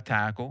Ravens at left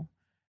tackle,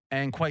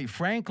 and quite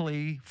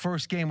frankly,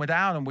 first game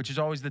without him, which is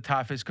always the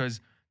toughest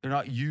because they're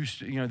not used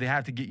to, they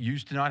have to get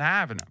used to not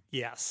having him.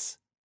 Yes.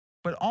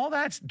 But all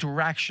that's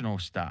directional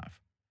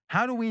stuff.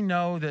 How do we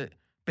know that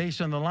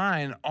based on the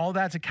line, all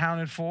that's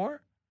accounted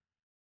for?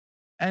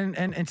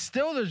 And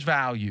still there's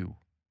value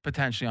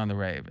potentially on the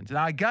Ravens.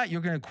 Now, you're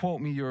going to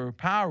quote me your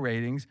power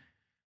ratings.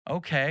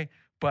 Okay,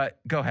 but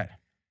go ahead.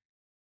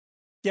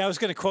 Yeah, I was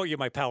going to quote you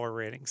my power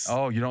ratings.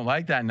 Oh, you don't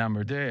like that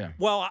number, do you?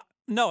 Well,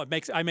 no,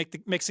 makes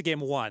the game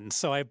 1.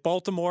 So I have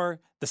Baltimore,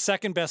 the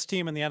second best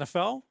team in the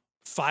NFL,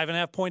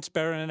 5.5 points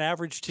better than an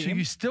average team. So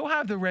you still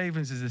have the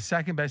Ravens as the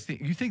second best team.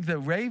 You think the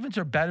Ravens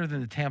are better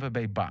than the Tampa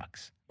Bay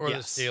Bucks? Or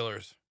Yes. the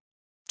Steelers?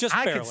 Just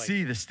I barely. could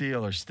see the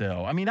Steelers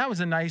still. I mean, that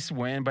was a nice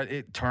win, but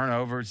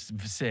turnovers,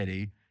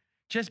 city.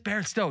 Just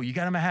barely still. You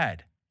got them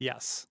ahead.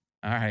 Yes,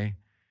 All right.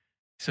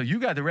 So you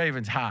got the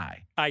Ravens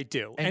high. I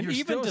do. And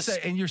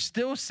you're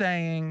still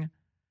saying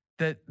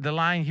that the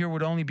line here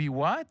would only be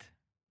what?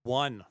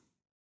 1.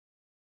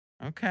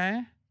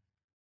 Okay.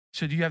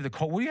 So do you have the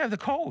Colts? What do you have the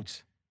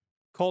Colts?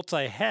 Colts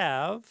I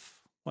have,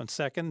 1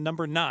 second,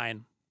 number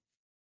 9.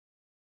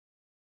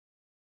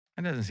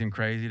 That doesn't seem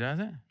crazy, does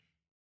it?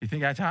 You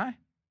think that's high?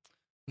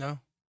 No.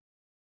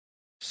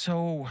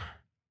 So,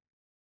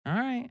 all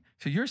right.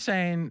 So you're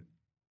saying,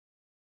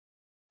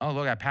 oh,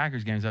 look, that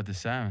Packers game's up to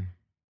 7.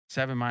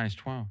 7 minus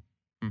 12.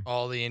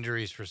 All the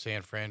injuries for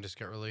San Fran just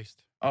got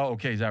released. Oh,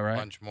 okay. Is that A right?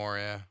 bunch more,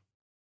 yeah.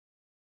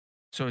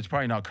 So it's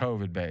probably not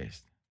COVID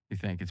based. You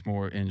think it's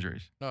more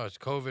injuries? No, it's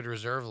COVID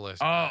reserve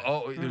list.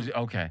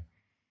 Okay.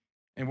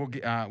 And we'll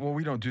get, well,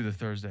 we don't do the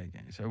Thursday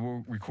game, so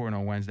we'll record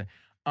on Wednesday.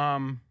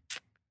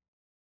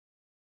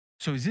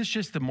 So is this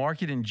just the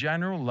market in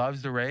general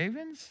loves the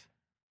Ravens?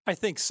 I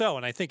think so,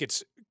 and I think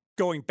it's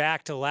going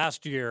back to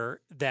last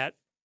year, that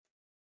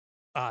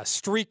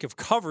streak of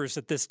covers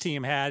that this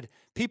team had.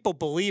 People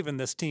believe in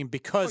this team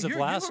because of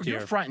last year.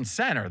 You're front and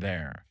center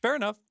there. Fair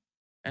enough.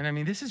 And I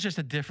mean, this is just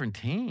a different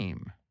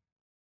team.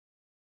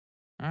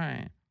 All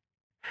right.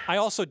 I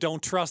also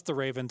don't trust the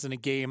Ravens in a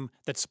game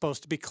that's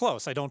supposed to be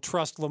close. I don't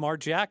trust Lamar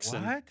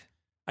Jackson. What?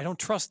 I don't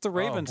trust the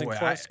Ravens in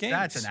close games.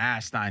 That's an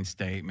asinine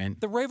statement.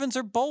 The Ravens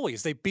are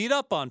bullies. They beat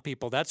up on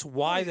people. That's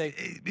why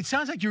they. It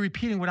sounds like you're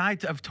repeating what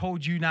I've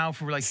told you now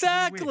for like 3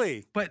 Exactly.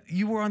 weeks. But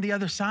you were on the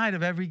other side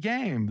of every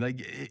game.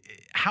 Like,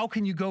 how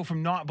can you go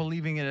from not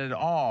believing it at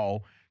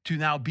all to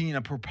now being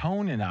a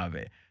proponent of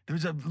it?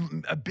 There's a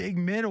big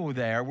middle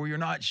there where you're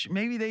not.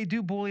 Maybe they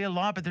do bully a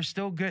lot, but they're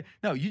still good.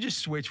 No, you just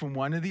switch from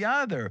one to the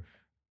other.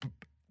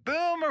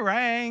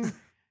 Boomerang.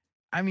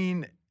 I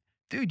mean,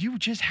 dude, you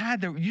just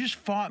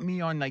fought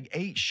me on like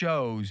 8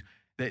 shows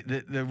that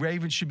the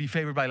Ravens should be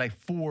favored by like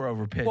 4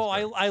 over Pittsburgh.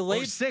 Well, I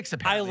laid or 6 I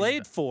apparently.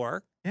 laid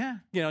 4. Yeah.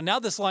 Now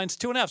this line's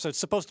 2.5, so it's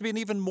supposed to be an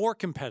even more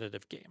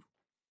competitive game.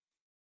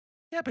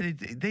 Yeah, but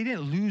they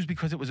didn't lose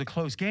because it was a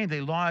close game.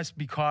 They lost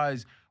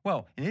because,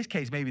 well, in this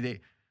case, maybe they.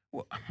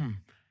 Well,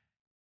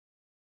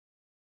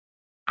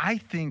 I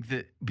think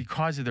that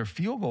because of their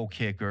field goal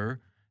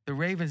kicker, the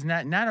Ravens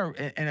and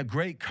a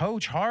great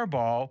coach,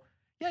 Harbaugh.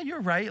 Yeah,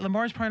 you're right.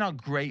 Lamar's probably not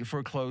great for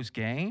a close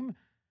game,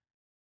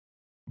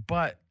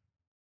 but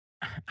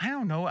I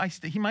don't know.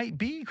 He might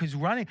be because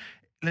running.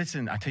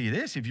 Listen, I tell you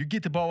this: if you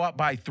get the ball up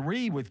by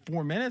 3 with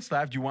 4 minutes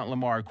left, you want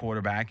Lamar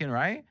quarterbacking,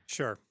 right?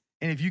 Sure.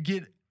 And if you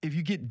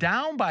get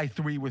down by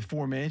 3 with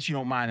 4 minutes, you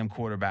don't mind him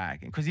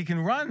quarterbacking because he can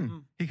run. Mm-hmm.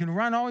 He can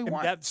run all he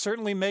wants. That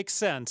certainly makes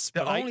sense.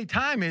 The only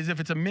time is if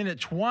it's a minute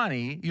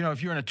 20.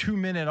 If you're in a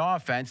 2-minute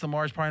offense,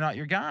 Lamar's probably not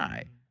your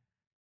guy.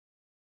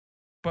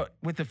 But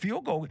with the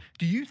field goal,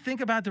 do you think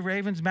about the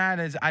Ravens, Matt,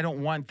 as I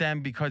don't want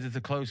them because it's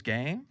a close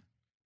game?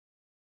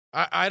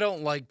 I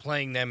don't like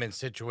playing them in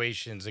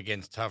situations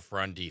against tough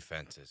run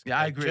defenses. Yeah,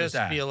 I agree with that.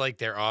 I just feel like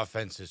their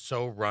offense is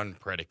so run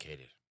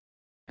predicated.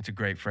 That's a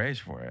great phrase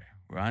for it.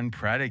 Run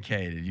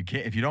predicated. You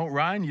can't, if you don't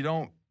run, you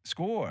don't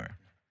score.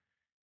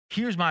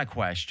 Here's my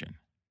question.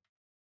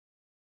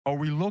 Are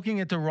we looking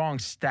at the wrong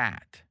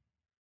stat?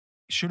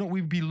 Shouldn't we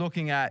be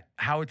looking at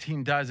how a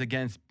team does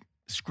against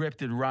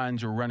scripted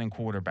runs or running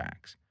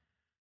quarterbacks?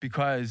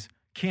 Because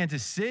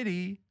Kansas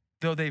City,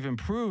 though they've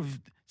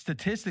improved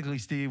statistically,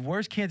 Steve,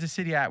 where's Kansas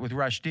City at with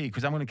rush D?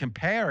 Because I'm going to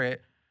compare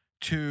it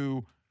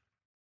to,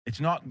 it's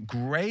not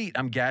great,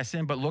 I'm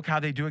guessing, but look how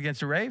they do against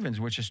the Ravens,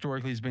 which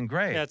historically has been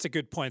great. Yeah, that's a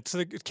good point.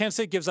 So Kansas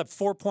City gives up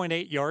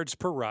 4.8 yards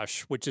per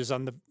rush, which is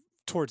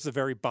towards the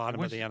very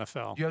bottom of the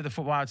NFL. Do you have the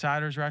Football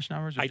Outsiders rush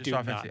numbers? Or I just do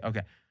offensive?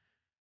 not.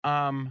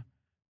 Okay.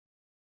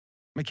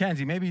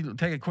 Mackenzie, maybe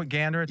take a quick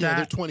gander at Yeah,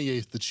 that. they're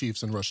 28th, the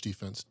Chiefs, in rush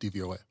defense,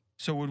 DVOA.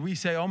 So would we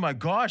say, oh my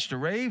gosh, the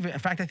Ravens? In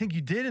fact, I think you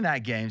did in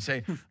that game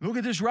say, look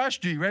at this rush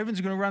D. Ravens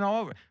are going to run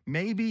all over.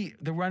 Maybe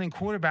the running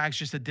quarterback's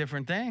just a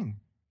different thing.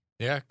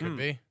 Yeah, could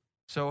be.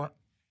 So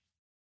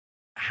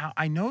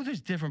I know there's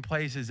different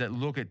places that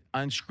look at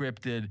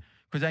unscripted,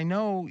 because I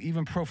know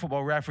even Pro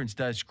Football Reference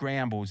does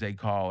scrambles, they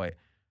call it,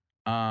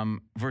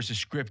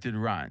 versus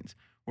scripted runs,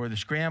 where the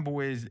scramble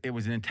it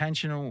was an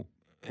intention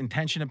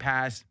to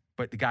pass,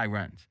 but the guy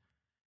runs.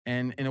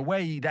 And in a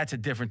way, that's a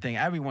different thing.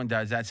 Everyone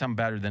does that, some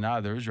better than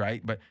others,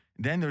 right? But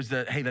then there's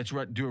hey, let's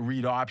do a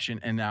read option,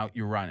 and now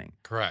you're running.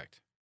 Correct.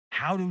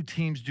 How do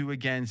teams do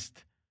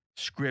against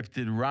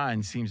scripted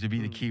runs seems to be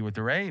the key with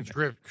the Ravens.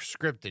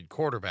 Scripted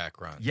quarterback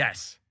runs.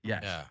 Yes.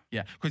 Yeah.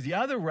 Because the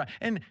other run,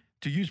 and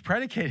to use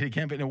predicated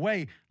again, but in a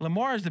way,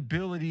 Lamar's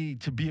ability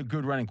to be a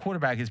good running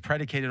quarterback is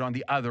predicated on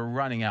the other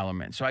running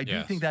element. So I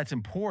do think that's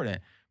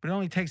important, but it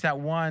only takes that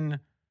one,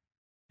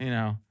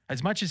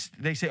 as much as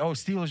they say, oh,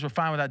 Steelers were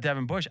fine without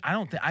Devin Bush.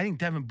 I think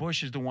Devin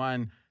Bush is the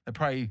one that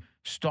probably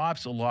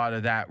stops a lot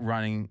of that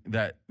running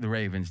that the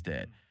Ravens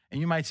did. And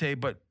you might say,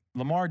 but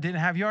Lamar didn't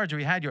have yards, or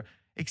he had yards,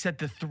 except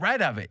the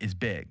threat of it is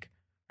big.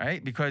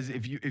 Right? Because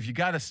if you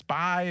got a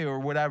spy or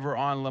whatever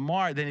on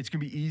Lamar, then it's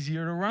going to be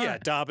easier to run. Yeah,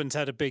 Dobbins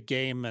had a big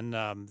game,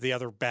 and the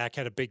other back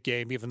had a big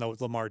game, even though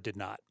Lamar did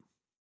not.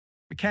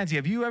 Mackenzie,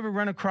 have you ever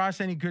run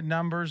across any good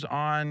numbers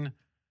on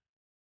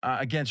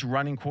against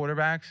running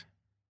quarterbacks?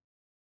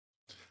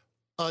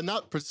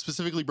 Not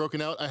specifically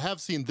broken out. I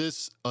have seen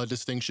this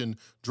distinction: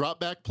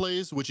 drop back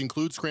plays, which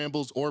include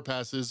scrambles or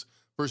passes,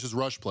 versus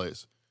rush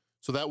plays.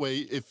 So that way,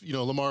 if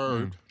Lamar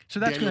or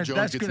Daniel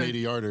Jones gets an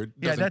 80-yarder, it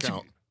doesn't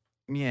count.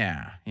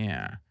 Yeah.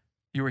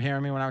 You were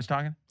hearing me when I was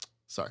talking?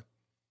 Sorry.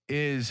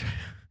 Is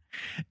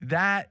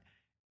that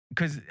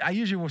because I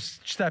usually will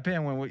step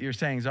in when what you're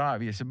saying is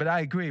obvious, but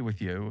I agree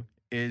with you,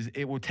 is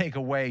it will take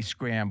away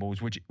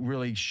scrambles, which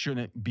really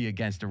shouldn't be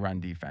against the run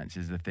defense,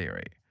 is the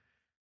theory.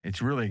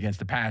 It's really against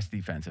the pass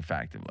defense,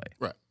 effectively.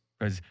 Right.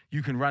 Because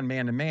you can run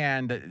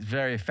man-to-man that's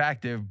very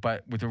effective,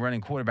 but with a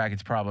running quarterback,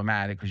 it's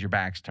problematic because your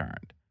back's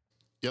turned.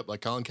 Yep,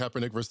 like Colin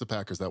Kaepernick versus the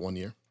Packers that one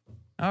year.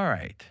 All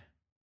right.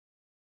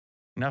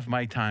 Enough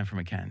mic time for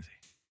McKenzie.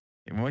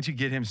 And once you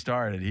get him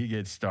started, he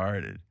gets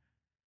started.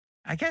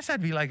 I guess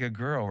I'd be like a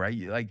girl, right?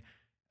 Like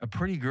a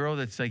pretty girl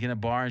that's like in a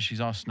bar and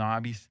she's all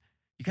snobby.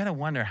 You got to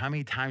wonder how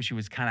many times she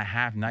was kind of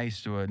half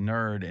nice to a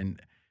nerd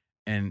and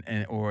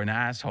or an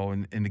asshole,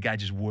 and the guy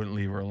just wouldn't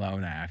leave her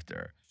alone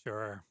after.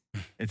 Sure.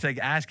 It's like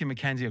asking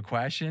McKenzie a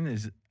question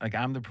is like,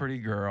 I'm the pretty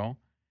girl,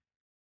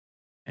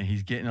 and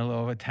he's getting a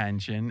little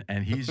attention,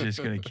 and he's just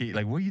going to keep,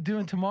 like, what are you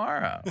doing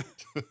tomorrow?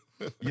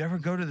 You ever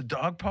go to the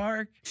dog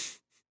park?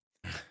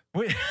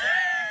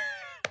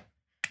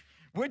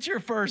 What's your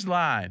first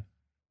line?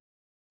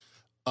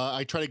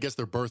 I try to guess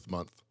their birth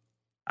month.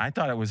 I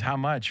thought it was how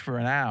much for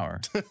an hour.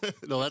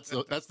 No, that's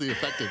the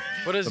effective.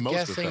 What is the most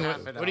guessing?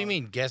 effective. What do you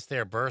mean guess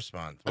their birth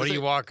month? What do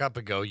you walk up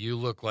and go, you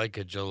look like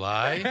a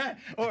July?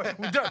 Or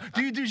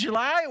do you do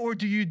July or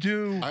do you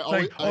do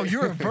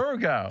you're a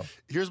Virgo?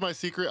 Here's my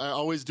secret. I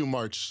always do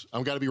March.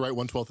 I've got to be right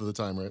 1/12 of the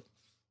time, right?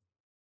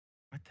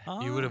 What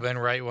the? You would have been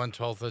right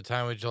 1/12 of the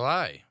time with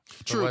July.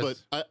 True,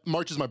 but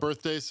March is my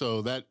birthday,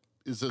 so that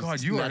is a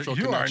natural you are a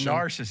connection.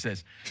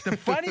 narcissist. The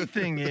funny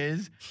thing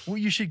is, what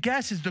you should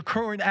guess is the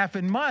current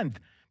effing month.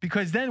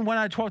 Because then 1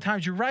 out of 12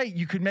 times you're right,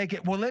 you could make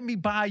it, well, let me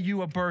buy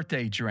you a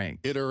birthday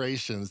drink.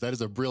 Iterations. That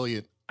is a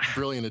brilliant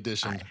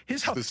addition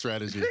to the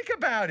strategy. Think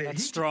about it.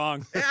 That's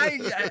strong.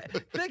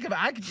 Think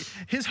about it.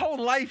 His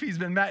whole life he's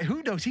been married.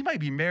 Who knows? He might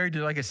be married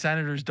to like a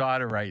senator's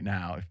daughter right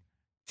now.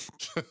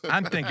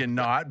 I'm thinking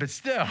not, but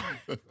still.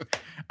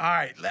 All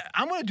right.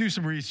 I'm going to do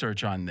some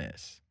research on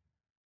this.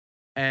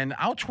 And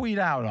I'll tweet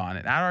out on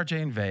it. At RJ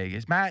in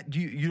Vegas. Matt,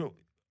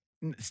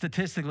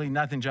 statistically,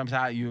 nothing jumps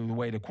out at you the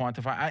way to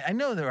quantify. I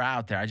know they're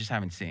out there. I just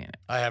haven't seen it.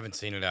 I haven't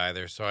seen it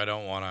either, so I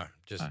don't want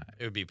to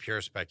it would be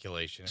pure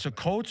speculation. So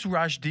Colts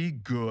rush D,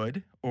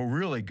 good or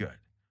really good.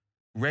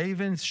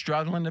 Ravens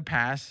struggling to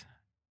pass.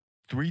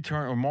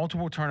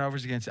 Multiple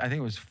turnovers against, I think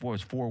it was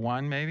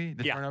 4-1 maybe?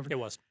 Turnover? It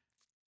was.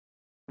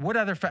 What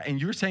other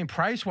and you're saying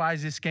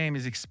price-wise this game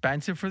is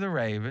expensive for the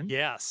Ravens?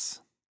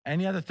 Yes.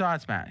 Any other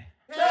thoughts, Matty?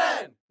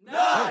 10,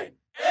 9,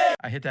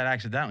 I hit that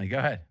accidentally. Go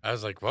ahead. I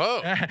was like,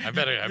 whoa, I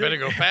better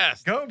go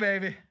fast. Go,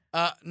 baby.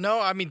 No,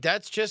 I mean,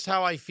 that's just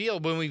how I feel.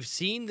 When we've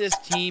seen this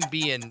team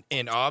be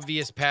in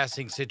obvious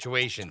passing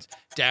situations,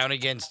 down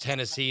against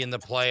Tennessee in the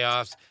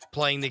playoffs,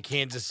 playing the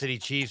Kansas City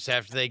Chiefs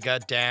after they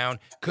got down,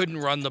 couldn't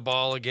run the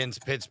ball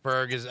against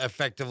Pittsburgh as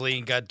effectively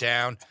and got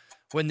down.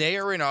 When they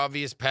are in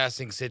obvious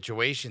passing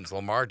situations,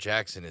 Lamar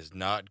Jackson is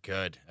not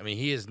good. I mean,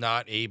 he is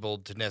not able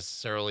to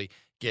necessarily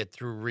get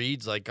through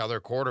reads like other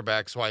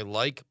quarterbacks. So I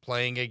like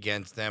playing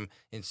against them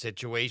in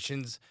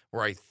situations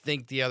where I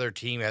think the other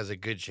team has a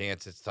good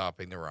chance at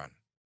stopping the run.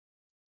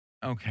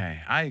 Okay,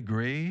 I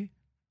agree.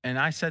 And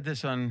I said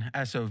this on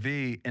SOV,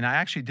 and I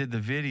actually did the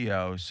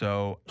video.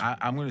 So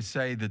I'm going to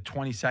say the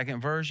 20-second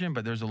version,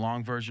 but there's a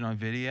long version on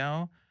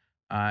video.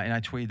 And I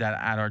tweeted that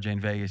at RJ in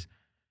Vegas.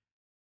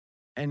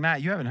 And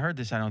Matt, you haven't heard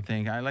this, I don't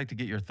think. I'd like to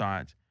get your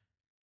thoughts.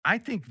 I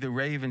think the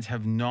Ravens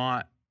have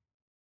not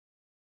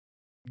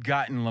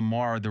gotten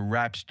Lamar the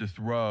reps to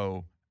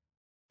throw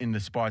in the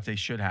spots they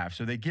should have.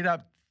 So they get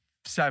up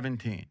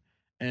 17.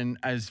 And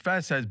as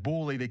Fez says,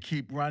 bully, they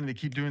keep running, they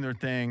keep doing their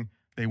thing,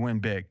 they win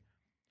big.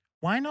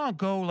 Why not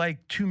go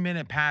like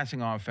 2-minute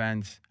passing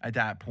offense at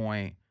that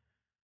point?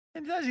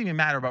 It doesn't even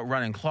matter about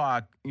running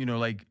clock,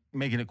 like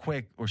making it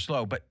quick or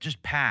slow, but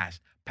just pass,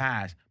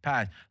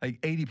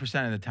 like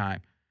 80% of the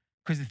time.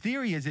 Because the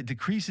theory is it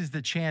decreases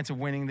the chance of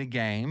winning the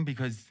game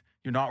because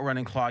you're not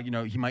running clock.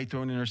 He might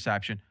throw an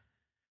interception.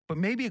 But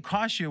maybe it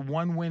costs you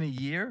 1 win a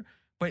year.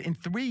 But in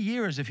 3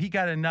 years, if he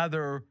got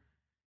another,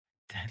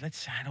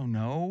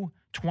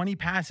 20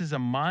 passes a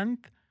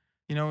month,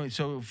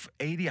 so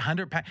 80,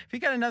 100, if he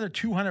got another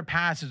 200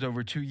 passes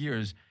over 2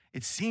 years,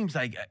 it seems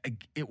like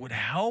it would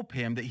help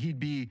him that he'd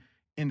be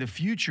in the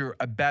future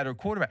a better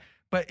quarterback.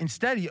 But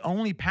instead, he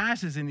only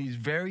passes in these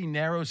very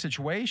narrow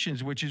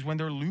situations, which is when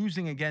they're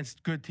losing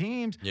against good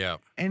teams. Yeah.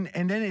 And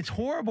then it's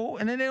horrible.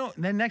 And then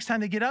then next time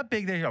they get up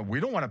big, they go, we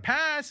don't want to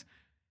pass.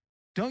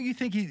 Don't you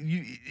think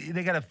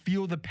they got to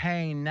feel the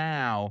pain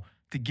now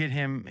to get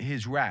him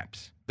his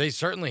reps? They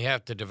certainly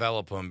have to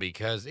develop him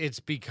because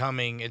it's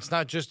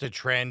not just a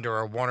trend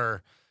or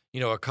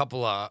a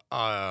couple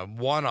of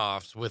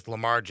one-offs with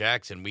Lamar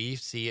Jackson. We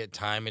see it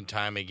time and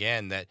time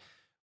again that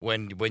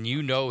when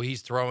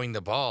he's throwing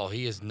the ball,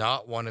 he is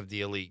not one of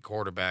the elite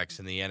quarterbacks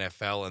in the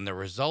NFL, and the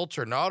results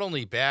are not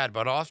only bad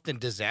but often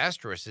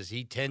disastrous as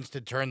he tends to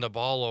turn the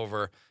ball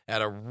over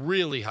at a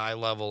really high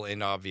level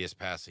in obvious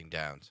passing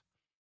downs.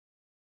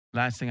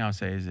 Last thing I'll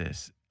say is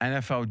this.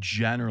 NFL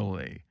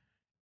generally,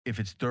 if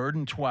it's 3rd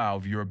and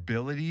 12, your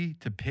ability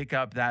to pick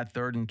up that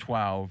 3rd and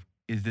 12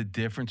 is the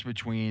difference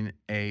between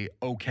a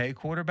okay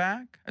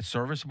quarterback, a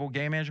serviceable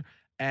game manager,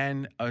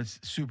 and a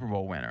Super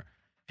Bowl winner.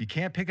 If you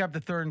can't pick up the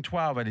 3rd and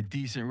 12 at a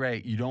decent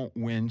rate, you don't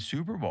win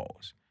Super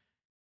Bowls.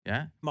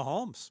 Yeah?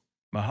 Mahomes,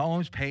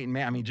 Peyton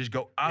Manning. I mean, just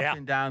go up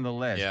and down the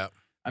list. Yeah.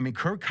 I mean,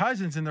 Kirk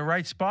Cousins in the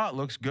right spot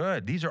looks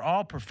good. These are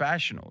all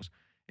professionals.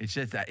 It's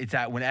just that it's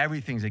that when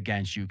everything's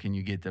against you, can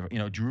you get the,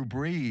 Drew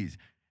Brees.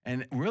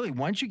 And really,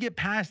 once you get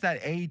past that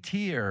A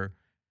tier,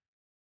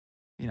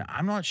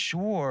 I'm not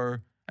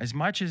sure. As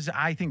much as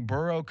I think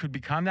Burrow could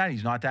become that,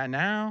 he's not that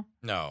now.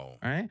 No.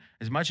 Right?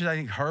 As much as I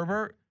think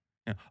Herbert.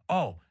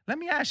 Oh, let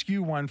me ask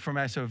you one from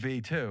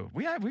SOV too.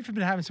 We've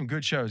been having some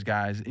good shows,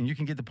 guys, and you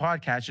can get the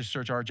podcast. Just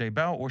search RJ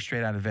Bell or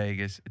Straight Out of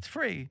Vegas. It's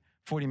free,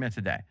 40 minutes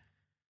a day.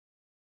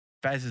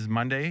 Fez is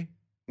Monday,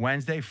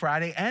 Wednesday,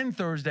 Friday, and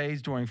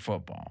Thursdays during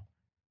football.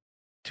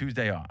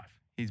 Tuesday off.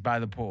 He's by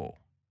the pool.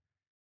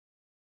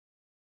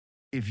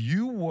 If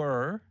you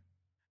were,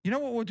 you know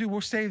what we'll do?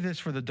 We'll save this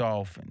for the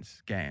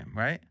Dolphins game,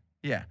 right?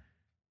 Yeah.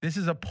 This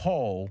is a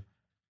poll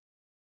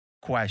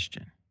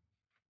question.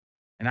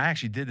 And I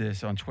actually did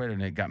this on Twitter,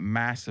 and it got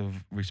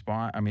massive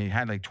response. I mean, it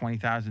had like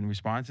 20,000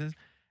 responses,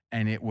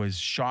 and it was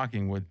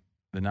shocking what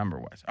the number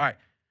was. All right.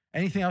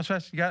 Anything else,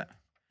 Fez? You got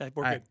it?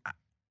 We're good.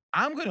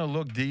 I'm going to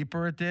look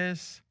deeper at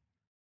this,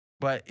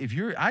 but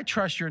I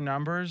trust your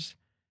numbers.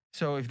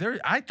 So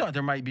I thought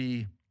there might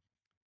be,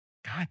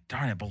 God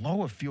darn it,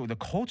 below a field. The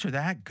Colts are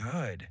that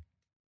good.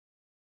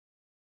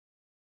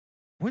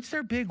 What's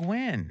their big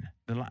win?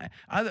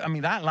 I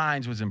mean, that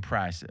Lions was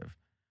impressive,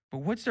 but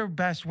what's their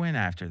best win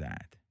after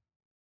that?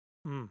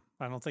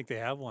 I don't think they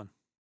have one.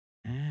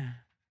 Yeah,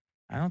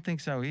 I don't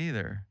think so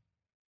either.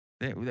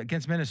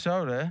 Against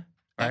Minnesota,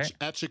 right?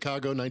 At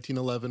Chicago,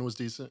 1911 was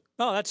decent.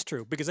 Oh, that's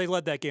true, because they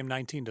led that game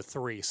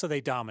 19-3, so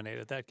they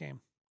dominated that game.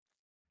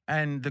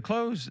 And the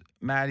close,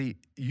 Maddie,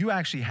 you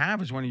actually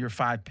have as one of your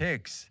 5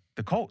 picks,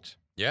 the Colts.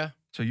 Yeah.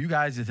 So you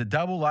guys, it's a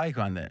double like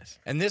on this.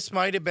 And this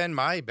might have been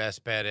my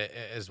best bet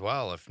as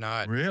well, if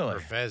not really for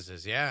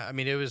Fez's. Yeah. I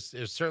mean, it was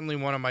certainly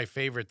one of my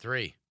favorite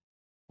 3.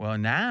 Well,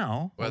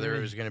 now. Whether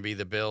it was going to be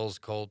the Bills,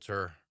 Colts,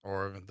 or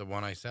the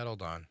one I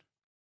settled on.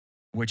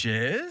 Which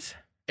is?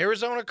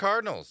 Arizona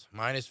Cardinals,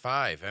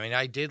 -5. I mean,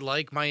 I did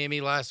like Miami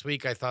last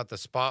week. I thought the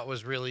spot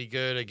was really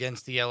good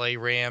against the LA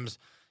Rams.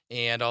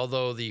 And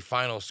although the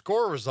final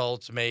score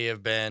results may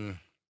have been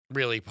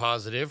really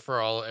positive for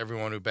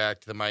everyone who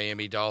backed the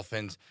Miami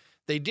Dolphins,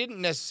 they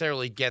didn't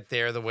necessarily get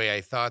there the way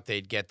I thought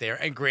they'd get there.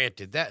 And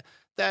granted, that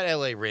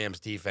LA Rams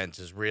defense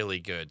is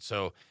really good.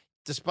 So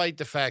despite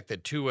the fact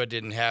that Tua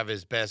didn't have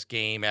his best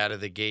game out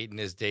of the gate in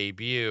his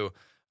debut,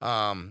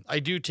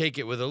 I do take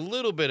it with a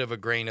little bit of a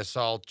grain of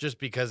salt, just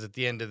because at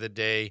the end of the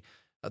day,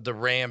 the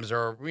Rams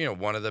are,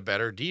 one of the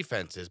better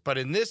defenses. But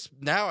in this,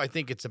 now I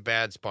think it's a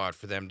bad spot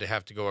for them to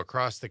have to go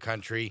across the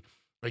country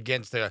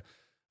against a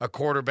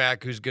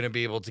quarterback who's going to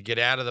be able to get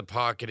out of the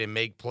pocket and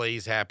make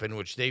plays happen,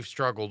 which they've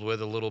struggled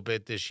with a little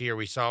bit this year.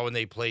 We saw when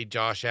they played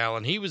Josh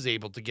Allen, he was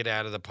able to get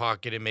out of the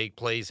pocket and make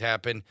plays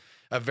happen.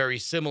 A very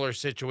similar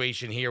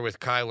situation here with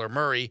Kyler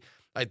Murray.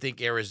 I think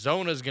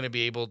Arizona's going to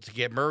be able to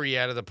get Murray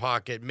out of the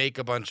pocket, make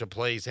a bunch of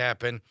plays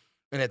happen.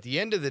 And at the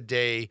end of the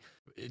day,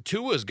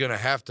 Tua's going to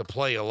have to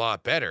play a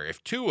lot better.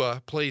 If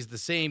Tua plays the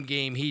same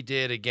game he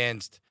did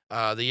against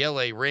the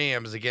LA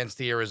Rams against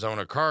the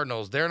Arizona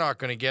Cardinals, they're not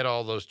going to get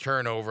all those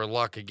turnover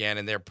luck again,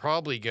 and they're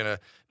probably going to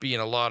be in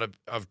a lot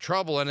of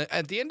trouble. And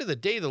at the end of the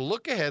day, the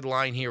look-ahead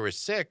line here is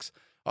 6.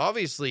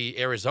 Obviously,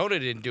 Arizona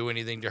didn't do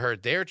anything to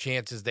hurt their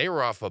chances. They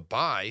were off a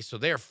bye, so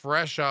they're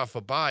fresh off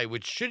a bye,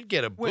 which should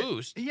get a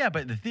boost. Yeah,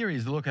 but the theory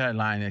is the look-ahead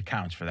line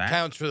accounts for that.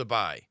 Counts for the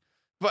bye.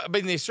 But I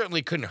mean, they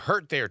certainly couldn't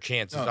hurt their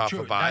chances off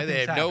a bye.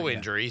 They had no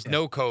injuries,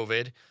 no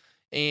COVID.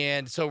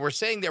 And so we're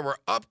saying that we're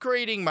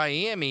upgrading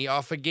Miami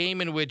off a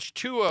game in which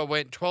Tua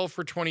went 12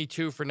 for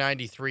 22 for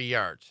 93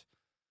 yards.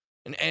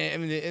 And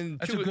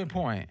that's a good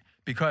point,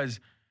 because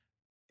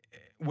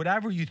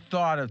whatever you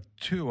thought of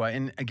Tua,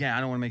 and again,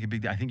 I don't want to make a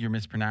big deal. I think you're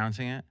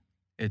mispronouncing it.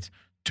 It's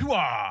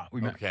Tua.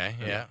 Okay,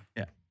 yeah.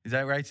 Yeah. Is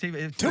that right, Steve?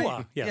 It's Tua,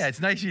 nice. yes. Yeah, it's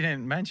nice you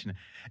didn't mention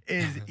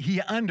it. He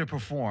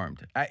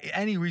underperformed.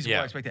 Any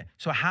reasonable expectation.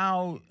 So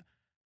how,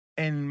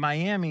 in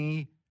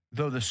Miami,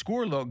 though the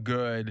score looked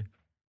good,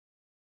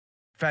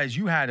 Fez,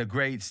 you had a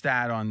great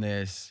stat on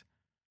this.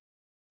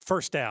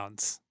 First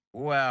downs.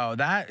 Well,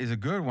 that is a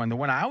good one. The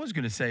one I was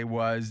going to say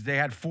was they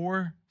had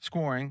 4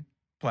 scoring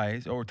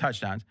plays or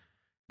touchdowns.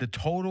 The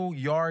total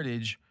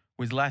yardage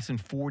was less than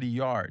 40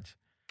 yards.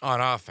 On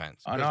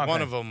offense.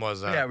 One of them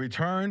was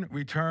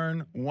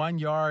return 1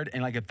 yard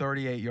and like a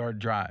 38-yard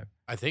drive.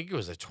 I think it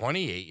was a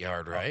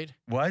 28-yard, right?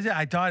 Was it?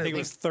 I thought it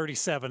was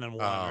 37 and 1,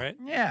 right?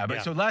 Yeah,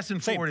 but so less than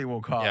 40,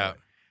 we'll call it.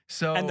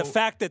 So, and the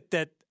fact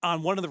that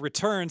on one of the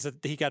returns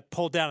that he got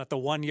pulled down at the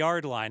 1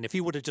 yard line, if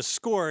he would have just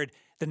scored,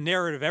 the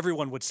narrative,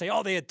 everyone would say,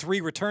 oh, they had 3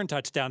 return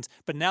touchdowns.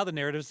 But now the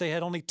narrative is they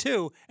had only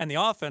 2, and the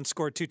offense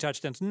scored 2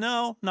 touchdowns.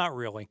 No, not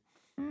really.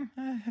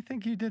 I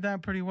think you did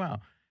that pretty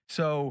well.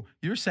 So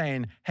you're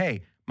saying,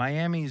 hey,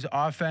 Miami's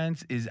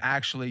offense is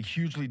actually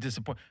hugely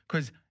disappointing,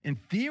 because in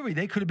theory,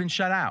 they could have been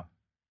shut out.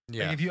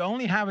 Yeah. Like if you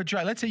only have a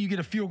drive, let's say you get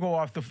a field goal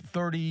off the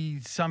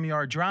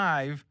 30-some-yard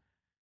drive,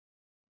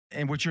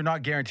 and which you're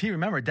not guaranteed.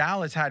 Remember,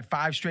 Dallas had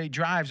 5 straight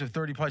drives of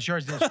 30-plus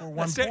yards. They scored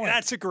 1 point.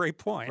 That's a great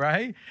point.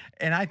 Right?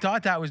 And I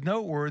thought that was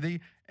noteworthy.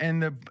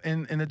 And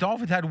the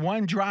Dolphins had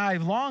 1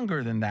 drive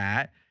longer than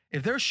that.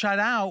 If they're shut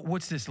out,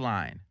 what's this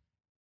line?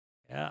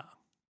 Yeah.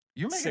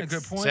 You're making a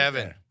good point.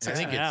 7. There. I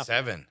think it's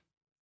 7.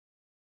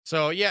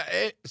 So,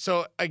 yeah.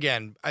 So,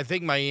 again, I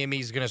think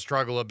Miami's going to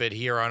struggle a bit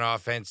here on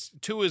offense.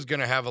 Tua is going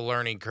to have a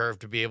learning curve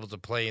to be able to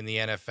play in the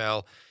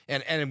NFL.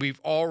 And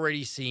we've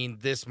already seen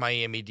this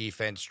Miami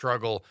defense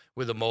struggle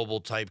with a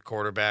mobile-type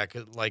quarterback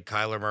like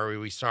Kyler Murray.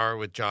 We saw it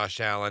with Josh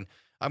Allen.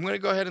 I'm going to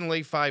go ahead and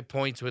lay 5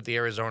 points with the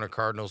Arizona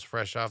Cardinals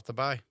fresh off the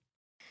bye.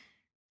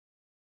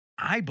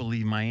 I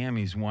believe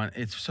Miami's won.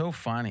 It's so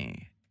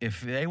funny.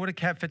 If they would have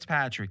kept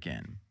Fitzpatrick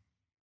in,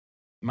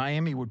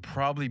 Miami would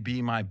probably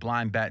be my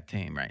blind bet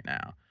team right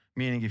now.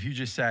 Meaning if you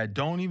just said,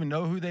 don't even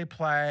know who they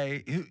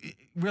play,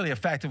 really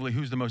effectively,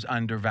 who's the most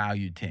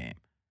undervalued team?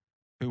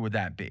 Who would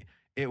that be?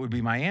 It would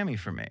be Miami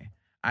for me.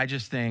 I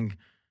just think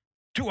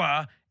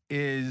Tua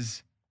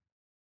is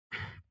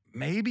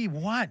maybe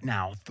what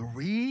now?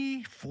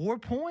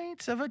 3-4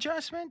 points of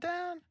adjustment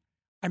down?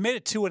 I made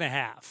it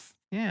 2.5.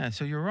 Yeah,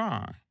 so you're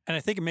wrong. And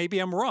I think maybe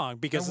I'm wrong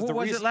because what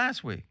was it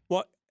last week?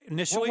 What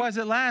initially? What was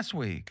it last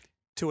week?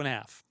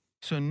 2.5.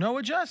 So no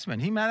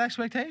adjustment. He met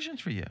expectations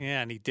for you.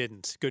 Yeah, and he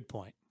didn't. Good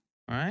point.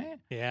 Right?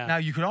 Yeah. Now,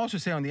 you could also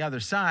say on the other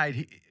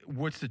side,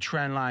 what's the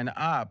trend line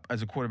up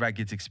as a quarterback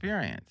gets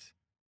experience?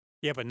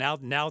 Yeah, but now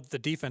the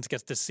defense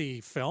gets to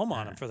see film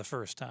on him for the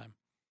first time.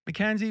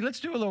 Mackenzie, let's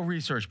do a little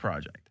research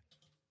project.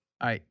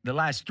 All right, the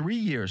last 3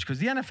 years, because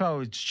the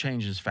NFL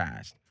changes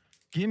fast.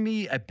 Give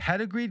me a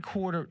pedigreed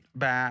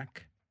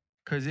quarterback,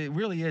 because it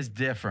really is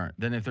different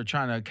than if they're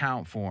trying to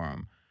account for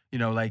him. You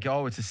know, like,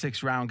 oh, it's a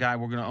 6th-round guy.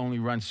 We're going to only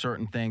run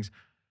certain things.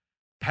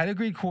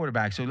 Pedigreed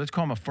quarterback, so let's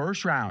call him a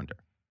first-rounder.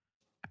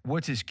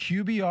 What's his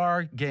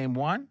QBR game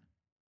 1,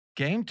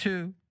 game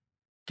 2,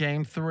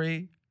 game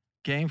 3,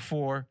 game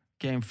 4,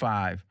 game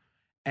 5?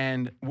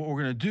 And what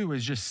we're going to do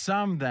is just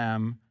sum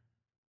them.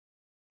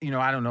 You know,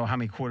 I don't know how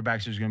many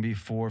quarterbacks there's going to be,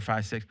 4,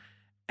 5, 6.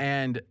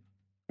 And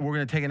we're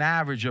going to take an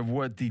average of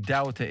what the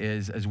delta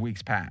is as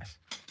weeks pass.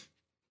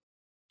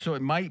 So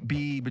it might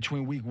be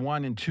between week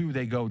 1 and 2,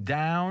 they go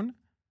down.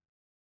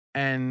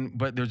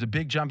 But there's a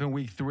big jump in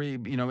week 3.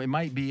 You know, it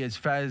might be, as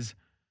Fez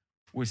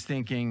was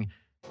thinking,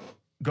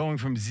 going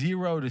from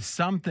 0 to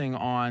something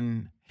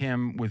on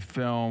him with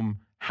film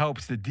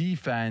helps the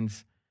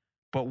defense.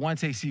 But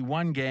once they see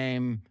one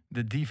game,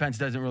 the defense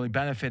doesn't really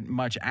benefit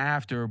much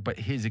after, but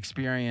his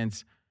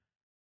experience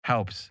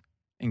helps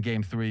in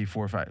game 3,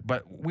 4, 5.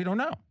 But we don't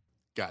know.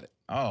 Got it.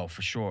 Oh,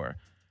 for sure.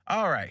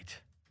 All right.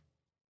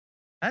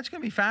 That's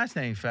going to be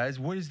fascinating, Fez.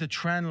 What is the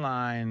trend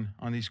line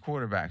on these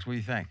quarterbacks? What do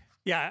you think?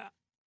 Yeah,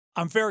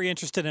 I'm very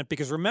interested in it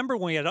because remember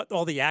when we had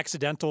all the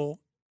accidental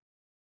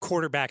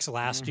quarterbacks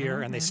last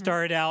year, and they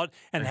started out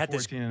and like had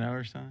 14-0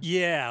 or something?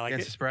 Yeah, like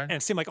against the spread? And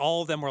it seemed like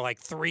all of them were like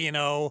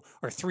 3-0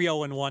 or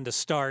 3-0-1 to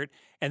start,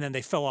 and then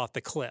they fell off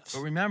the cliffs.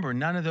 But remember,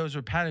 none of those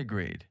are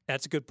pedigreed.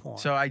 That's a good point.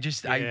 So I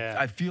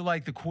feel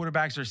like the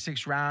quarterbacks are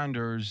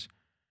 6th-rounders.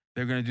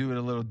 They're going to do it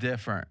a little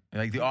different,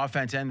 like the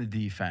offense and the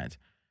defense.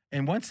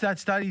 And once that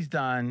study's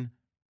done,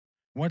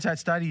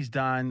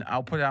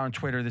 I'll put it out on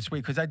Twitter this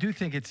week because I do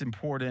think it's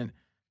important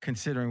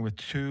considering with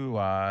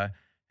Tua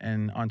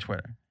and on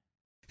Twitter.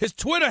 His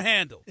Twitter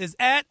handle is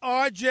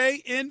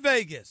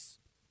 @RJInVegas.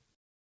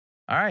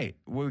 All right.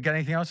 We got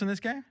anything else in this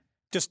game?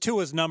 Just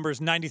Tua's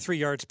numbers, 93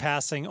 yards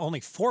passing, only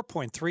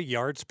 4.3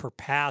 yards per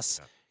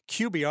pass.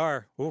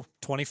 QBR,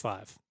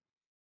 25.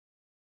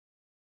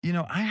 You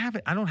know, I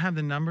don't have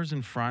the numbers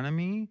in front of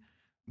me,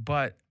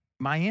 but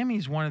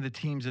Miami's one of the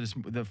teams that is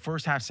the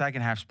first half,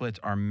 second half splits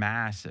are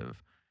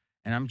massive.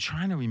 And I'm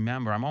trying to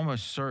remember. I'm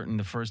almost certain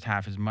the first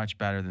half is much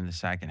better than the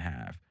second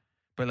half.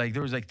 But like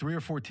there was like 3 or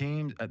 4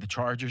 teams. The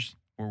Chargers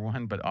were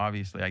one, but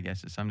obviously I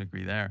guess to some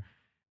degree there.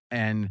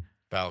 And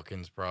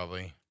Falcons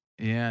probably.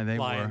 Yeah, they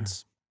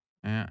Lions.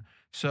 were. Yeah.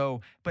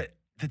 So, but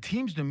the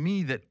teams to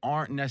me that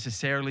aren't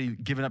necessarily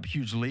giving up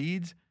huge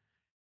leads,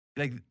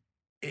 like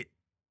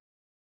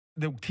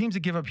the teams that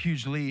give up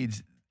huge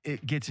leads,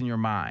 it gets in your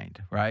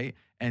mind, right?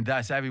 And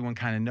thus everyone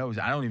kind of knows.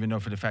 I don't even know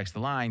if it affects the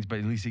lines, but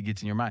at least it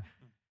gets in your mind.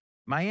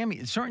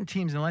 Miami, certain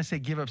teams, unless they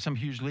give up some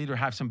huge lead or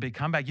have some big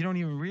comeback, you don't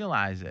even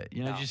realize it.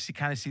 You know, just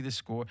kind of see the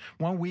score.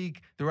 One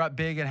week, they're up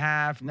big at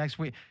half. Next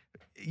week,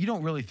 you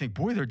don't really think,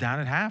 boy, they're down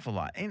at half a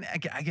lot. And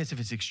I guess if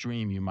it's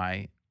extreme, you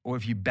might. Or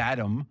if you bet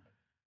them,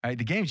 right?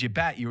 The games you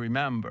bet, you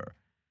remember.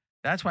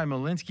 That's why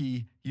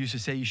Malinsky used to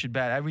say you should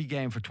bet every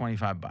game for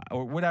 $25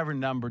 or whatever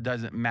number,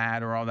 doesn't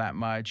matter all that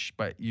much,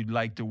 but you'd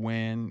like to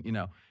win, you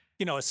know.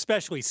 You know,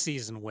 especially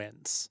season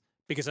wins,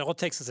 because all it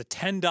takes is a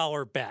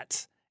 $10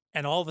 bet.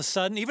 And all of a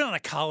sudden, even on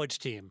a college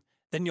team,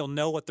 then you'll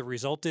know what the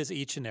result is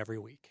each and every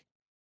week.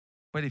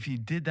 But if you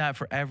did that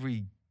for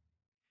every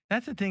 –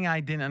 that's the thing I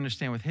didn't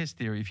understand with his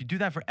theory. If you do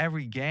that for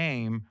every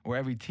game or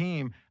every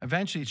team,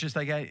 eventually it's just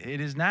like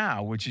it is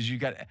now, which is you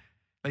got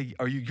Like,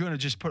 are you going to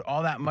just put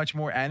all that much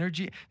more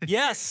energy?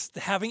 Yes,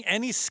 having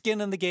any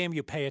skin in the game,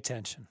 you pay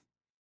attention.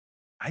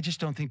 I just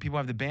don't think people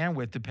have the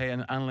bandwidth to pay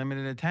an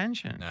unlimited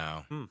attention.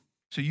 No.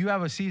 So you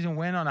have a season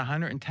win on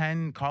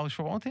 110 college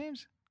football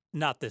teams?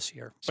 Not this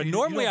year. So But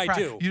normally I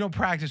do. You don't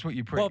practice what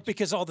you preach. Well,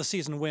 because all the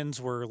season wins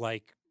were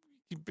like,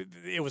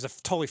 it was a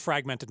totally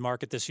fragmented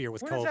market this year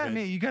with what COVID. does that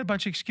mean? You got a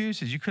bunch of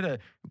excuses.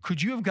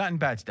 Could you have gotten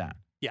bets down?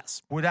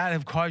 Yes. Would that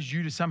have caused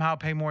you to somehow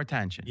pay more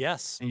attention?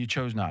 Yes. And you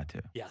chose not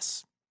to?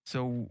 Yes.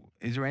 So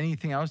is there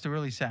anything else to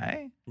really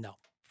say? No.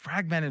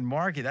 Fragmented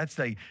market, that's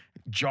like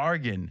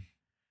jargon.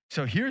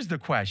 So here's the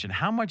question.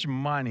 How much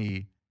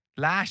money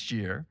last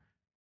year?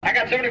 I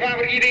got 75,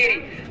 we'll give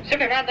 80.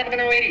 75, I'm going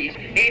to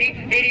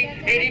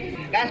 80s.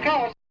 80. Last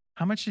call.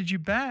 How much did you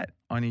bet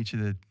on each of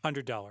the?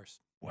 $100.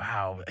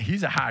 Wow,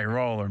 he's a high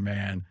roller,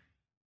 man.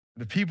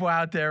 The people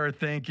out there are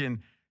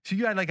thinking, so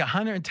you had like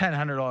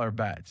 $110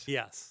 bets.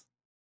 Yes.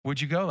 Would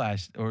you go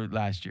last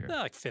year? No,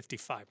 like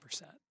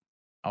 55%.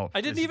 Oh,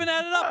 I didn't even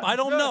add it up. I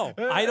don't know.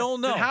 I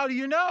don't know. Then how do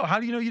you know? How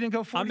do you know you didn't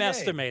go 48? I'm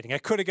estimating. I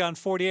could have gone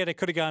 48. I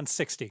could have gone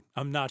 60.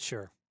 I'm not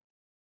sure.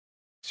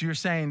 So you're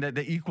saying that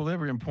the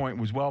equilibrium point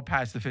was well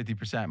past the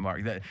 50%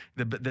 mark,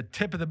 the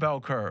tip of the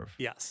bell curve.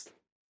 Yes.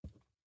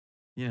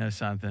 You know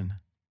something?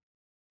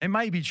 It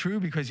might be true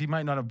because he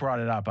might not have brought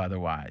it up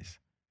otherwise.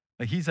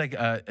 Like he's like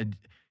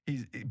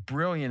he's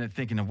brilliant at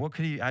thinking of what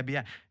could I be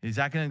at? Is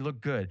that going to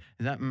look good?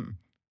 Is that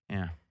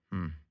yeah?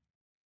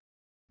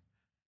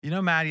 You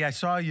know, Maddie, I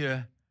saw you,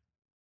 and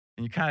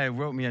you kind of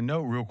wrote me a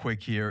note real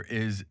quick here.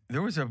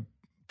 There was a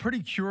pretty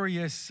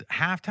curious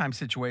halftime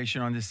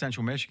situation on this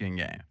Central Michigan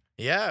game.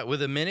 Yeah,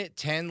 with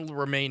 1:10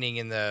 remaining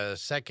in the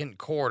second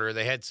quarter,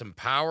 they had some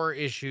power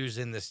issues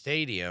in the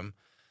stadium,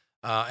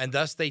 and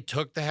thus they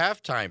took the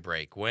halftime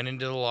break, went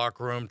into the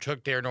locker room,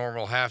 took their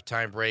normal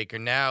halftime break,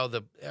 and now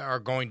are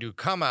going to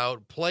come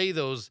out, play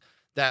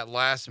that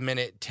last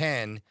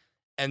 1:10,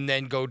 and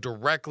then go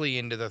directly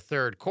into the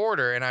third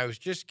quarter. And I was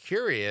just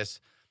curious,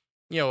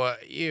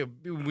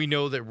 we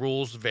know that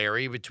rules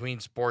vary between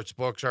sports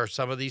books. Are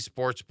some of these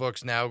sports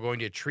books now going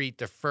to treat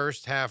the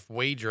first half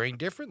wagering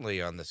differently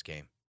on this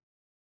game?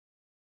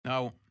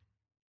 Now,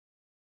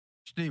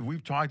 Steve,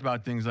 we've talked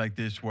about things like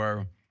this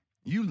where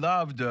you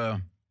love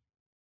to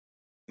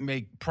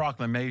make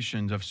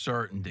proclamations of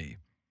certainty.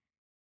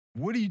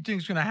 What do you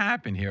think is going to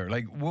happen here?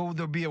 Like, will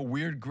there be a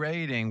weird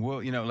grading?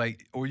 Or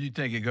you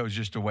think it goes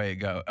just the way it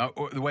goes,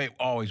 or the way it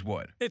always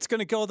would? It's going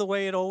to go the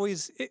way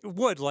it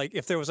would. Like,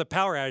 if there was a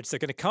power outage, they're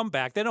going to come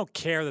back. They don't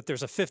care that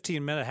there's a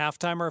 15-minute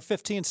halftime or a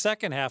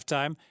 15-second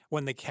halftime.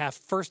 When the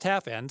first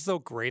half ends, they'll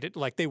grade it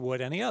like they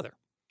would any other.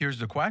 Here's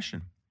the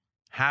question.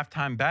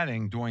 Halftime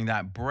betting during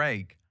that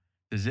break,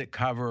 does it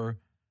cover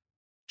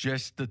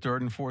just the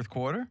third and fourth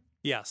quarter?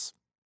 Yes.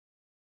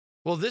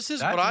 Well, this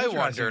is what I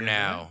wonder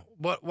now.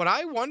 What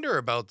I wonder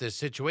about this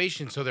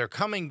situation, so they're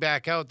coming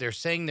back out, they're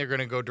saying they're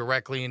going to go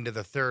directly into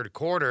the third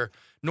quarter.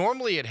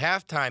 Normally at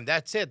halftime,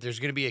 that's it. There's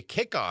going to be a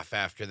kickoff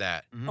after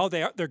that. Mm-hmm. Oh,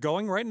 they're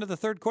going right into the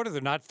third quarter?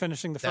 They're not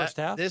finishing the first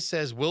half? This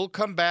says we'll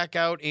come back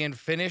out and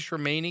finish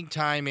remaining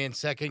time in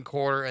second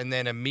quarter and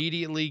then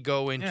immediately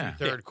go into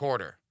third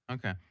quarter.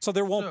 Okay. So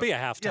there won't be a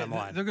halftime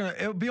line.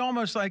 It'll be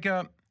almost like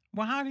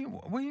what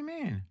do you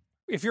mean?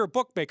 If you're a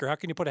bookmaker, how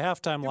can you put a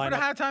halftime line? Put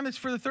a halftime, it's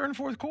for the third and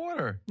fourth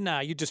quarter.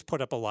 Nah, you just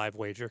put up a live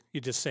wager. You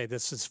just say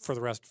this is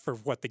for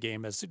what the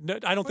game is. No,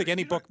 I don't think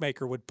any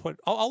bookmaker would put.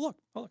 I'll look.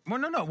 Well,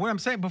 no. What I'm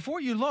saying, before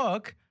you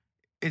look,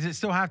 is it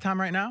still halftime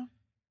right now,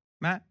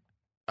 Matt?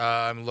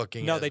 I'm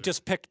looking. No, they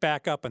just picked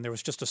back up, and there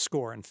was just a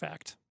score, in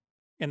fact,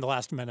 in the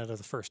last minute of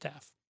the first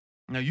half.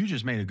 No, you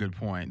just made a good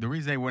point. The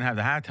reason they wouldn't have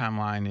the halftime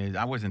line is,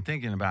 I wasn't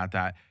thinking about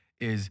that,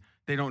 is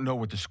they don't know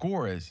what the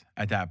score is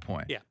at that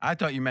point. Yeah. I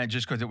thought you meant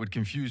just because it would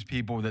confuse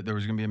people that there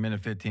was going to be a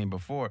minute 15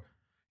 before.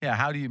 Yeah,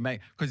 how do you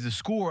make – because the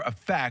score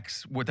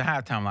affects what the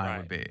halftime line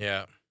would be.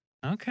 Yeah.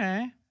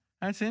 Okay.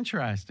 That's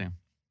interesting.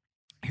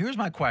 Here's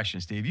my question,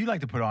 Steve. You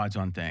like to put odds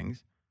on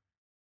things.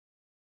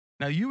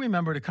 Now, you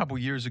remembered a couple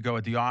years ago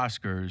at the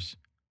Oscars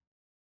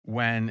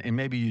when, and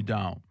maybe you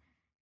don't,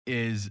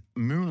 is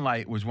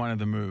Moonlight was one of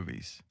the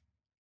movies.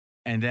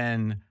 And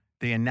then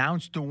they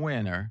announced the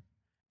winner,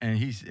 and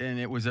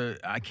it was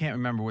I can't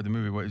remember what the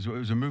movie was. It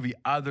was a movie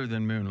other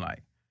than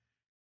Moonlight.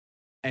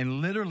 And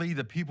literally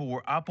the people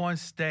were up on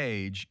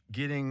stage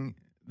getting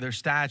their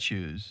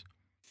statues,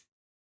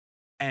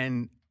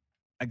 and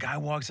a guy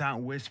walks out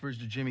and whispers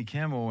to Jimmy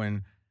Kimmel,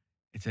 and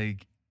it's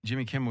like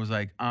Jimmy Kimmel was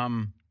like,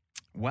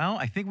 well,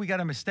 I think we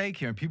got a mistake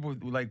here. And people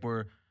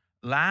were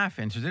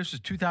laughing. So this was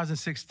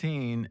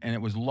 2016, and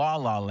it was La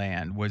La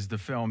Land was the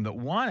film that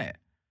won it.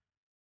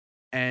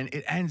 And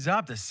it ends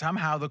up that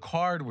somehow the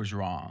card was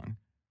wrong.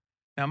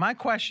 Now, my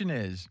question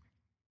is,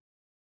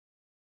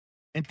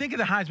 and think of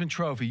the Heisman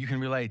Trophy, you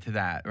can relate to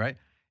that, right?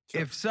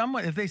 Sure.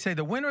 If they say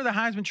the winner of the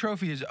Heisman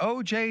Trophy is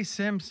O.J.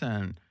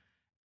 Simpson,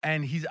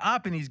 and he's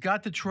up and he's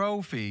got the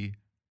trophy,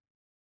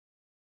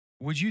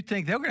 would you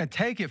think they're going to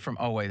take it from,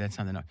 oh, wait, that's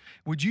something else.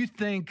 Would you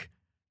think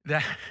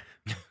that,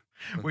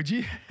 well,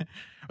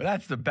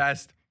 that's the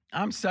best.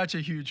 I'm such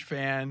a huge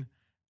fan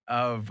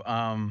of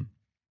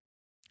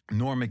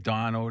Norm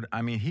Macdonald.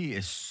 I mean, he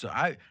is so,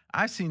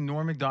 I've seen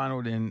Norm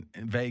Macdonald in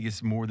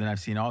Vegas more than I've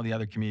seen all the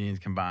other comedians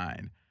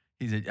combined.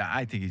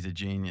 I think he's a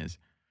genius.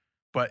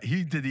 But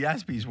he did the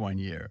ESPYs one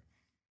year.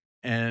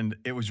 And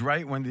it was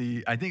right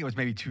when I think it was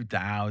maybe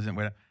 2000.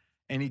 Whatever,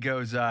 and he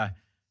goes,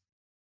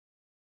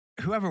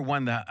 whoever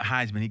won the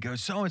Heisman, he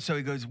goes, so-and-so.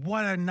 He goes,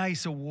 what a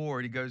nice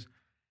award. He goes,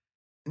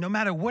 no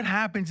matter what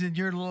happens in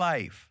your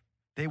life,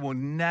 they will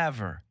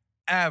never,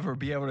 ever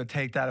be able to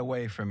take that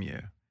away from you.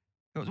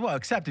 He goes, well,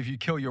 except if you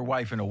kill your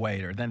wife and a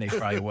waiter, then they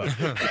probably will.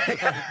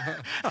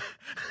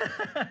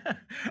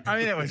 I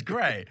mean, it was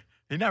great.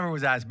 He never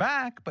was asked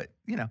back, but,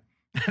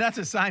 that's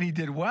a sign he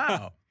did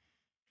well.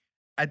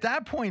 At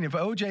that point, if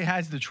OJ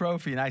has the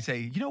trophy and I say,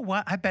 you know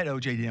what? I bet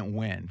OJ didn't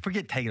win.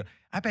 Forget taking it.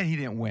 I bet he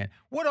didn't win.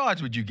 What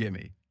odds would you give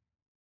me?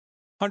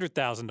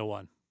 100,000 to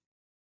 1.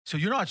 So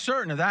you're not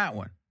certain of that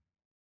one?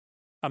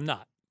 I'm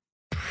not.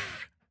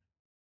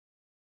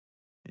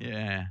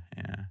 Yeah.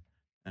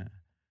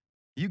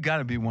 You got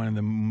to be one of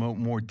the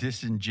more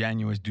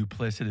disingenuous,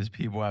 duplicitous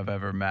people I've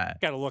ever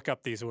met. Got to look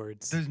up these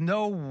words. There's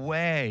no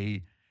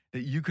way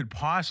that you could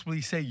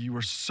possibly say you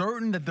were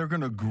certain that they're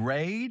going to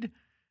grade,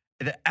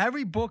 that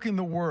every book in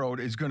the world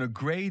is going to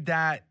grade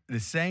that the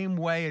same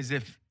way as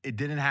if it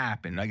didn't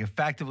happen. Like,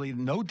 effectively,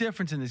 no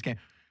difference in this game.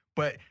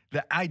 But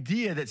the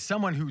idea that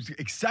someone who's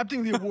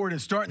accepting the award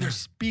and starting their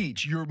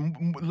speech, you're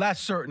less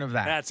certain of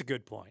that. That's a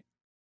good point.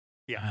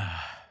 Yeah.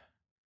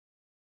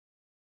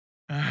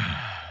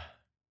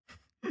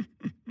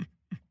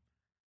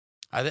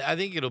 I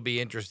think it'll be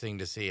interesting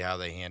to see how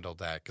they handle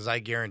that, because I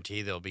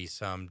guarantee there'll be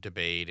some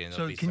debate. And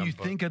so can you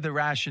think of the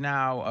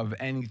rationale of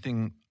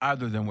anything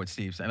other than what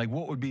Steve's saying? Like,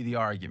 what would be the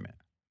argument?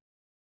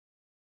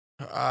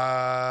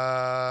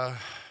 I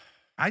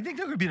think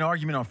there could be an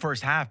argument on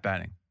first half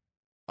betting.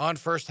 On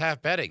first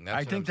half betting.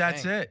 I think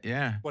that's it,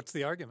 yeah. What's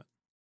the argument?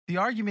 The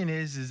argument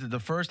is that the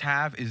first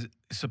half is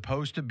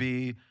supposed to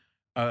be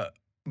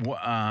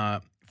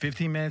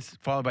 15 minutes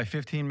followed by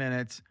 15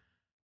 minutes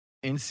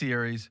in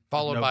series.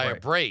 Followed by a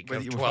break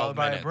of 12 followed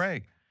by minutes. A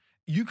break.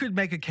 You could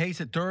make a case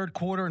that third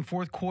quarter and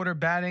fourth quarter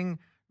betting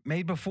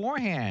made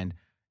beforehand.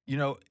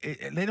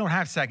 They don't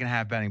have second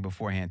half betting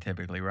beforehand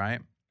typically,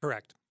 right?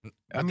 Correct.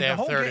 But they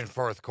have third and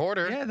fourth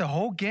quarter. Yeah, the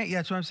whole game. Yeah,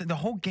 that's what I'm saying. The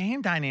whole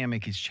game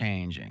dynamic is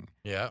changing.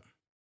 Yeah.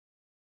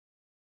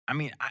 I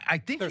mean, I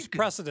think there's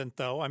precedent,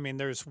 though. I mean,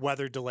 there's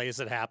weather delays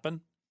that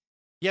happen.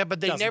 Yeah, but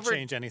they Doesn't never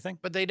change anything.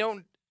 But they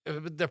don't.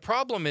 The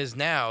problem is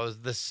now is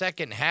the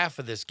second half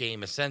of this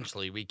game.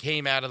 Essentially, we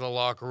came out of the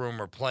locker room.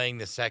 We're playing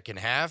the second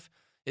half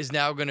is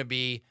now going to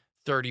be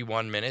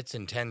 31 minutes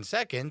and 10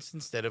 seconds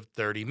instead of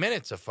 30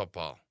 minutes of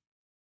football.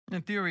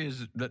 The theory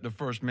is that the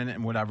first minute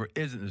and whatever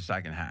isn't the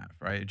second half,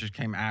 right? It just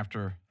came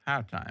after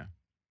halftime.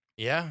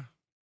 Yeah,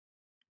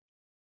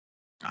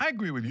 I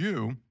agree with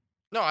you.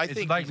 No, I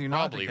think he's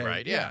probably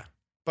right. Yeah.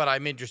 But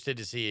I'm interested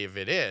to see if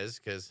it is,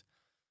 because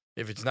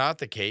if it's not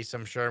the case,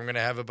 I'm sure I'm going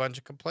to have a bunch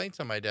of complaints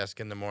on my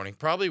desk in the morning.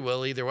 Probably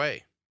will either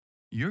way.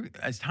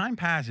 As time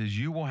passes,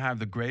 you will have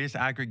the greatest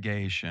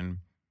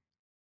aggregation.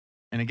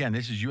 And again,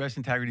 this is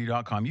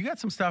usintegrity.com. You got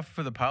some stuff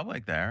for the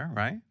public there,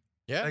 right?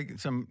 Yeah. Like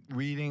some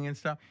reading and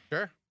stuff.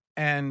 Sure.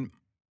 And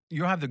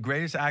you'll have the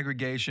greatest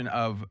aggregation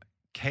of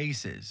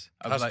cases.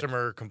 Of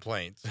customer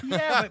complaints.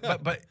 Yeah,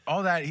 but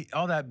all that,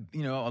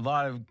 a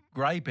lot of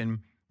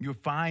griping, you'll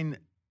find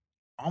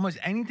almost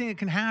anything that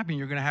can happen,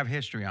 you're going to have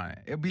history on it.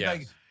 It'll be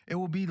it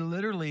will be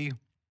literally,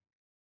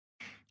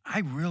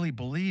 I really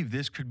believe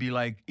this could be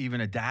like even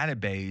a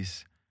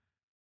database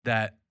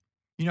that,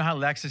 you know how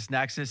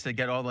LexisNexis, they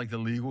get all like the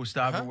legal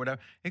stuff or whatever.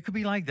 It could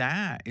be like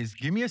that.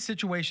 Give me a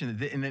situation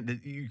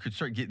that you could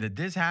start get that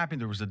this happened.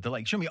 There was a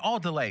delay. Show me all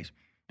delays.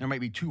 There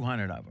might be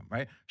 200 of them,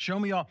 right? Show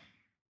me all.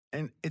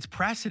 And it's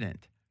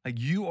precedent. Like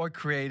you are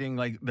creating,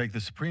 like the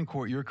Supreme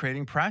Court, you're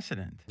creating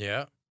precedent.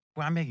 Yeah.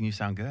 Well, I'm making you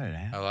sound good,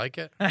 eh? I like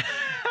it.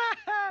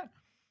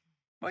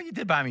 Well, you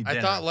did buy me dinner.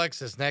 I thought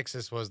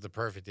LexisNexis was the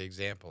perfect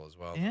example as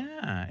well.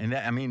 Yeah. And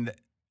that, I mean,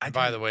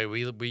 by the way,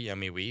 we use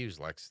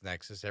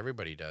LexisNexis.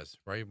 Everybody does,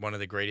 right? One of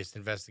the greatest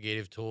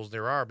investigative tools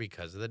there are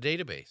because of the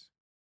database.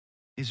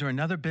 Is there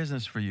another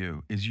business for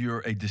you? Is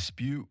you're a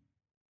dispute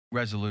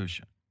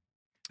resolution?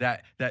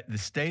 That the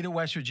state of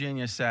West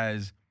Virginia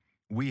says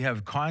we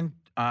have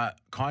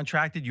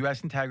contracted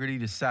U.S. Integrity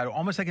to settle,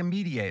 almost like a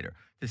mediator,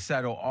 to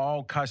settle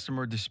all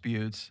customer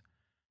disputes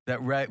that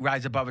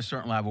rise above a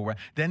certain level.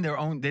 Then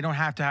they don't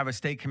have to have a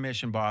state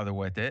commission bother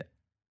with it.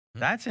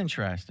 That's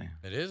interesting.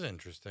 It is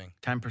interesting.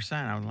 10%,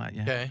 I would let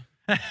you. Okay.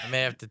 I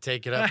may have to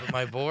take it up with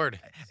my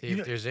board, see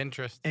if there's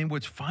interest. And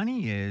what's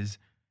funny is,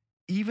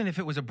 even if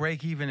it was a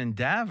break-even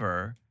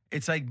endeavor,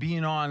 it's like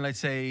being on, let's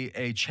say,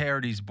 a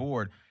charity's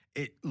board.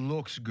 It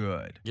looks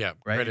good. Yeah,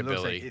 right?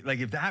 credibility. It looks like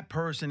if that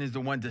person is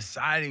the one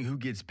deciding who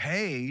gets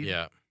paid.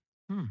 Yeah.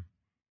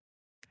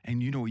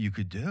 And you know what you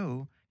could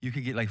do? You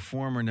could get like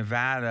former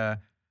Nevada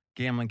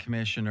gambling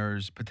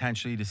commissioners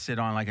potentially to sit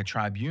on like a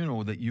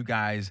tribunal that you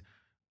guys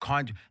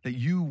that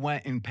you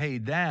went and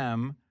paid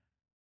them,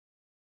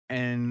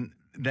 and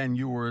then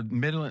you were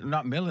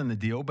not middling the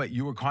deal, but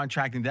you were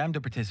contracting them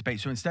to participate.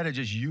 So instead of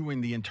just you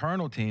and the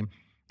internal team,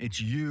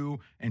 it's you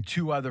and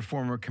 2 other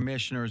former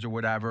commissioners or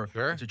whatever.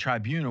 Sure. It's a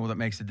tribunal that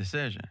makes the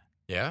decision.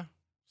 Yeah,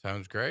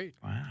 sounds great.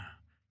 Wow.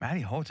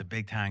 Matty Holt's a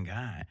big-time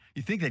guy.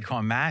 You think they'd call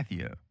him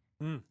Matthew.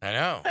 I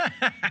know.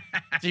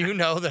 Do you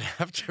know that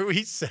after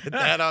we said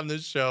that on the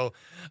show,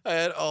 I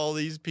had all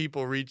these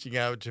people reaching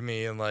out to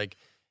me and like,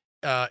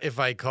 if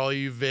I call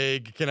you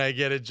Vig, can I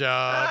get a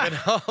job? And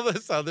all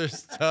this other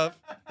stuff.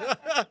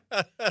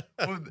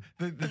 Well,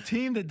 the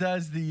team that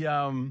does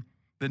the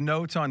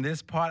notes on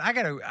this pod, I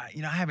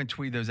haven't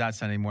tweeted those out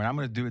Sunday morning. I'm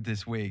going to do it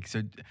this week.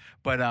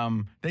 But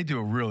they do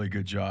a really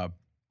good job.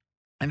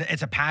 And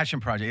it's a passion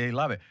project. They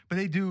love it. But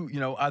they do,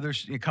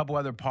 a couple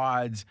other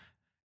pods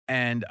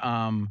and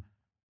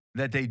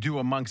that they do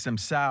amongst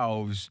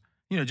themselves,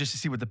 just to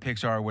see what the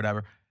picks are or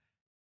whatever.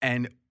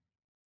 And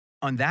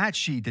on that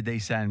sheet that they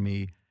send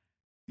me,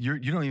 you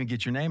don't even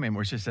get your name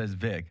anymore. It just says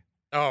Vig.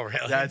 Oh,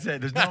 really? That's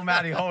it. There's no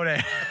Matty Holt.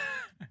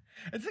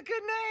 It's a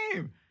good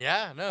name.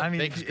 Yeah, no, I mean,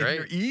 Vig's if great.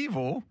 you're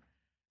evil,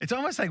 it's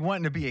almost like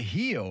wanting to be a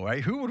heel,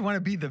 right? Who would want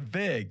to be the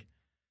Vig?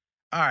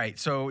 All right,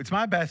 so it's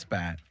my best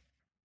bet.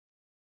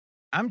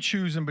 I'm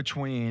choosing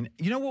between,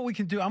 you know what we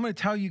can do? I'm going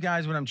to tell you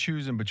guys what I'm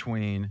choosing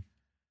between,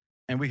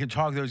 and we can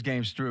talk those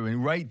games through.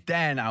 And right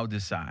then, I'll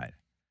decide.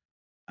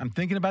 I'm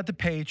thinking about the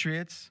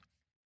Patriots.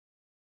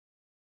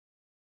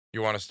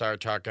 You want to start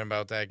talking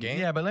about that game?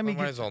 Yeah, but might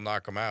as well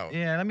knock them out.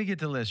 Yeah, let me get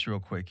the list real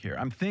quick here.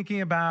 I'm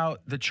thinking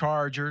about the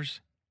Chargers,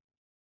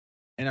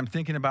 and I'm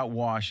thinking about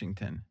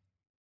Washington,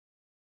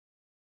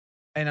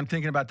 and I'm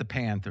thinking about the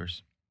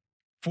Panthers.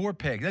 4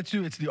 picks. Let's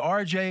do. It's the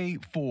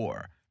RJ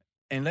 4.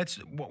 And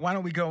why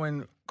don't we go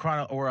in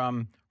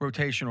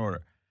rotation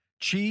order?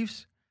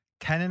 Chiefs,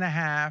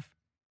 10.5,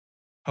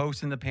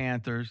 hosting the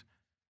Panthers.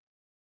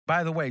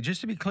 By the way,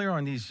 just to be clear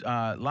on these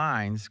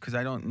lines, because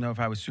I don't know if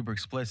I was super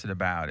explicit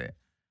about it.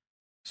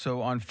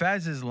 So on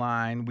Fez's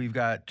line, we've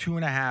got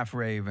 2.5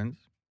 Ravens.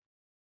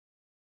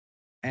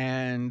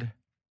 And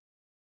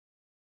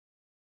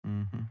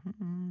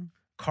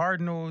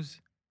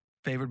Cardinals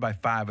favored by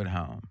 5 at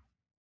home.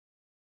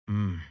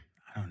 I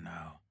don't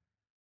know.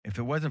 If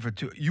it wasn't for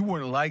Tua, you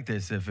wouldn't like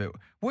this.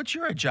 What's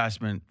your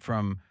adjustment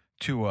from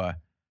Tua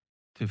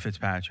to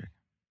Fitzpatrick?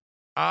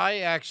 I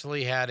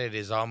actually had it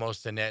as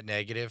almost a net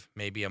negative,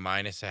 maybe a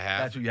 -0.5.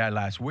 That's what you had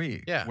last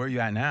week. Yeah. Where are you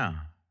at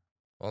now?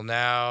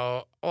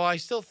 Well, I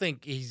still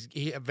think he's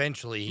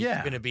eventually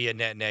going to be a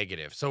net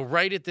negative. So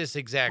right at this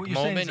exact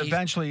moment,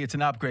 eventually it's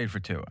an upgrade for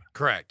Tua.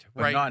 Correct.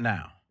 But right, not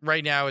now.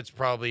 Right now, it's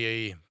probably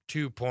a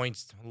 2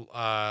 points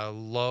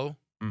low.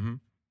 Mm-hmm.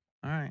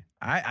 All right.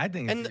 I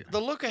think. And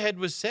the look ahead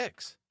was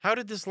 6. How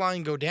did this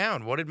line go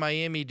down? What did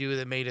Miami do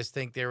that made us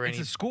think they were It's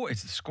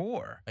the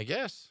score. I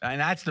guess.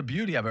 And that's the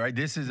beauty of it, right?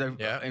 This is,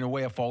 in a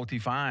way, a faulty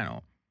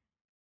final.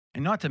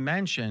 And not to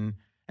mention,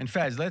 and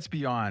Fez, let's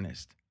be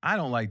honest. I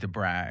don't like to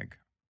brag.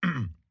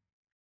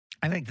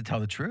 I think to tell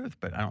the truth,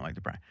 but I don't like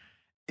to brag.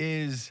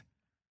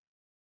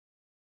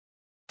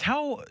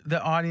 Tell the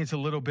audience a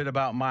little bit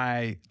about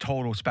my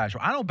total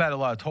special. I don't bet a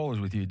lot of totals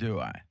with you, do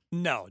I?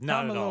 No, not at all.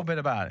 Tell them a little bit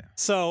about it.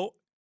 So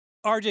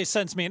RJ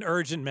sends me an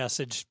urgent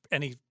message,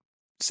 and he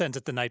sends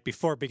it the night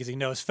before because he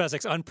knows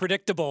Fezzik's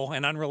unpredictable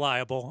and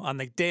unreliable on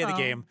the day of the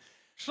game.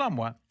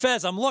 Somewhat.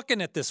 Fez, I'm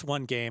looking at this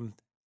one game.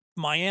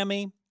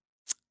 Miami,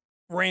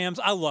 Rams,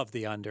 I love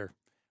the under.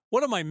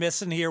 What am I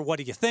missing here? What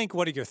do you think?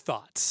 What are your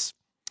thoughts?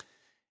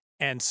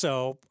 And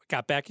so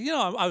got back,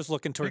 I was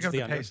looking towards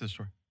the under.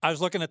 I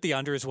was looking at the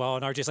under as well,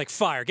 and RJ's like,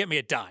 fire, get me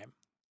a dime.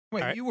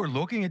 Wait, right? You were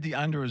looking at the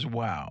under as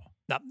well?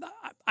 No,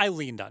 I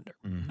leaned under.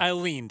 Mm-hmm. I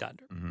leaned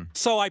under. Mm-hmm.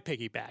 So I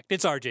piggybacked.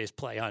 It's RJ's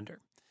play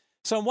under.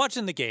 So I'm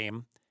watching the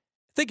game.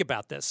 Think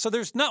about this. So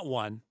there's not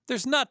 1,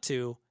 there's not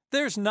 2,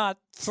 there's not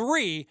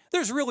 3,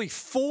 there's really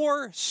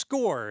 4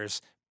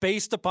 scores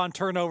based upon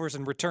turnovers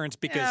and returns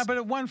because but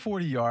at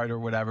 140-yard or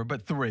whatever,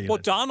 but 3. Well,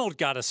 Donald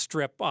got a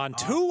strip on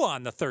 2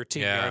 on the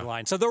 13-yard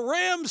line. So the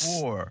Rams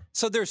 4.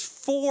 So there's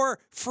 4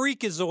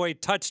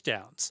 freakazoid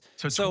touchdowns.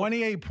 So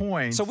 28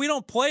 points. So we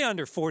don't play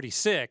under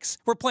 46.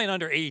 We're playing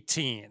under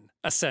 18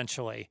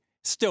 essentially.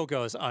 Still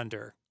goes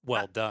under.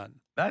 Well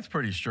done. That's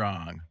pretty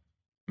strong,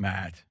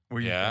 Matt.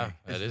 That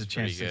is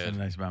pretty good. Something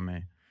nice about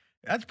me.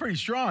 That's pretty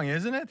strong,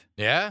 isn't it?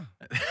 Yeah.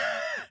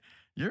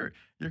 You're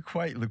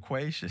quite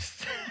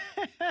loquacious.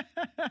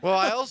 Well,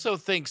 I also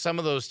think some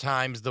of those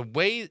times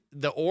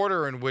the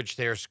order in which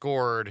they're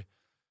scored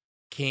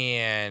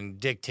can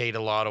dictate a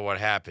lot of what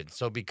happens.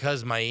 So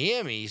because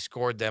Miami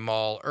scored them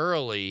all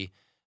early,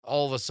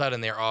 all of a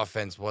sudden their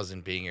offense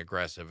wasn't being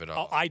aggressive at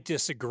all. I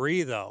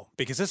disagree, though,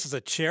 because this is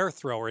a chair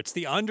thrower. It's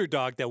the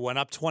underdog that went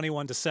up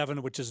 21-7,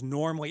 which is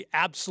normally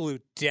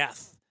absolute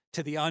death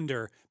to the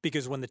under,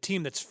 because when the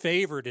team that's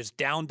favored is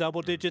down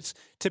double digits,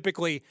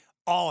 typically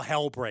all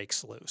hell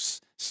breaks loose.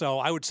 So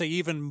I would say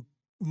even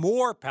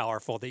more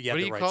powerful that you have What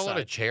do the you right call side.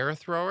 it? A chair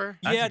thrower?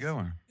 That's Yeah, a good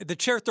one. the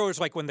chair thrower is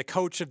like when the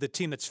coach of the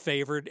team that's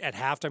favored at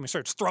halftime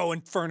starts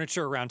throwing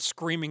furniture around,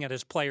 screaming at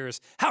his players,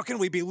 how can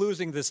we be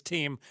losing this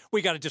team?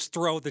 We got to just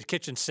throw the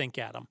kitchen sink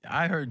at them.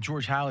 I heard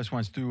George Halas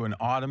once threw an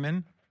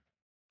ottoman.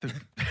 It's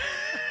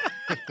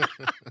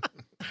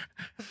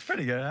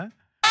pretty good, huh?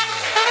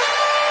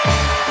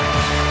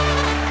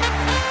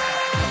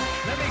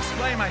 Let me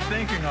explain my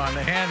thinking on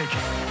the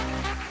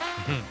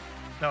handicap.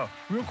 No,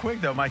 real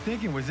quick, though, my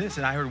thinking was this,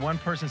 and I heard one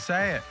person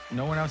say it.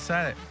 No one else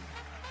said it.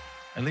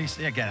 At least,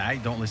 again, I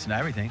don't listen to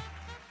everything.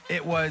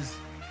 It was,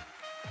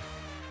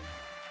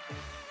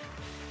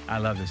 I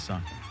love this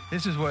song.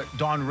 This is what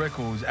Don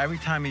Rickles, every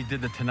time he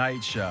did the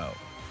Tonight Show,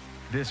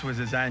 this was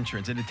his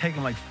entrance. It'd take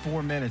him like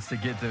 4 minutes to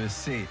get to his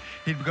seat.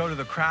 He'd go to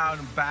the crowd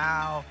and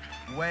bow,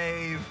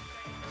 wave.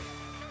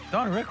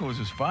 Don Rickles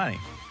was funny.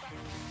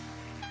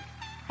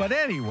 But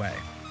anyway,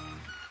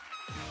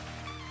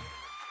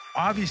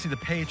 obviously the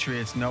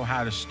Patriots know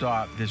how to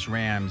stop this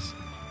Rams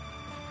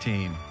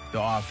team,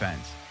 the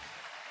offense.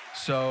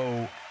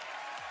 So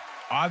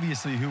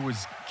obviously who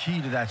was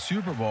key to that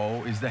Super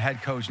Bowl is the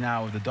head coach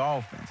now of the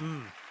Dolphins.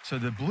 So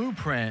the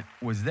blueprint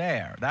was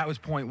there. That was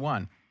point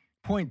one.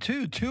 Point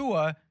two,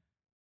 Tua,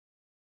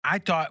 I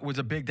thought was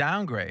a big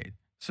downgrade.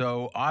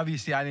 So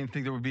obviously I didn't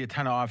think there would be a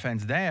ton of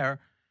offense there.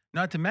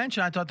 Not to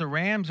mention, I thought the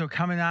Rams are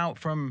coming out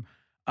from,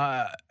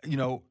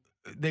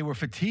 they were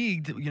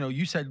fatigued. You know,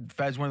 you said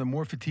Fez, one of the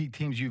more fatigued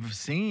teams you've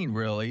seen,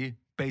 really,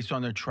 based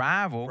on their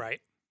travel.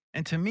 Right.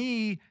 And to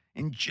me,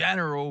 in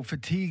general,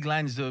 fatigue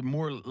lends to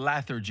more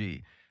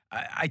lethargy.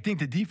 I think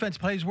the defense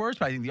plays worse,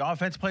 but I think the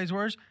offense plays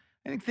worse.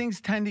 I think things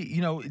tend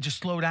to, just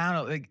slow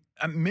down. Like,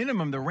 at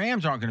minimum, the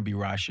Rams aren't going to be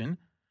rushing.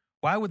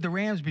 Why would the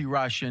Rams be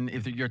rushing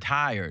if you're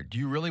tired? Do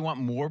you really want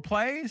more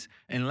plays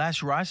and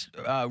less rest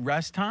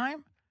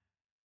time?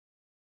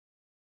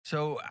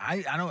 So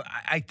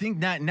I think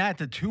not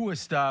the Tua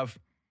stuff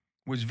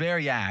was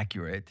very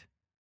accurate.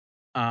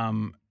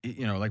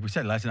 Like we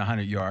said, less than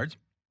 100 yards.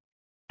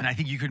 And I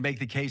think you could make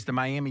the case the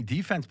Miami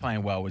defense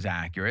playing well was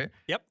accurate.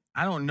 Yep.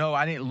 I don't know.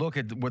 I didn't look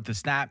at what the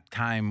snap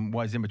time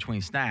was in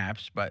between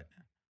snaps, but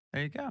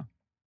there you go.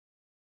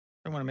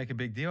 Don't want to make a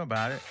big deal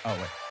about it. Oh,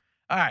 wait.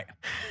 All right.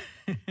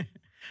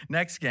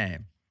 Next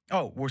game.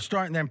 Oh, we're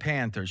starting them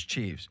Panthers,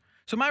 Chiefs.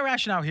 So my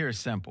rationale here is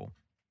simple.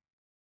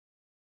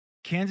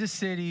 Kansas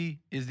City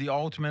is the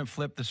ultimate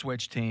flip the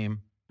switch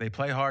team. They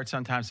play hard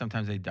sometimes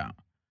they don't.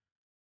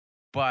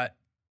 But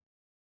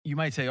you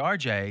might say,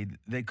 RJ,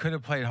 they could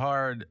have played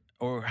hard,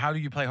 or how do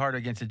you play hard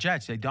against the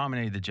Jets? They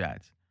dominated the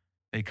Jets.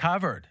 They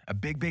covered a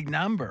big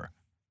number.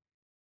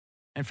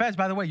 And Fez,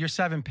 by the way, you're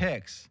 7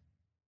 picks.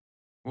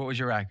 What was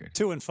your record?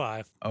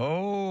 2-5.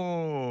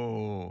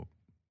 Oh.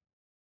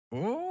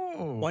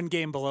 One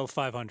game below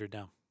 500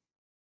 now.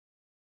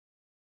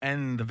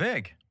 And the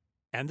VIG.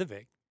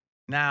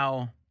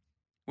 Now,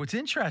 what's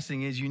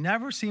interesting is you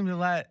never seem to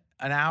let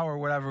an hour or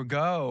whatever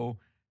go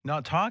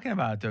not talking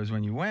about those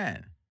when you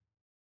win.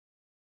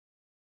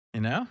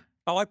 You know?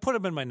 Oh, I put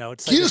them in my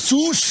notes. Guess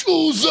who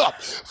shows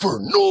up for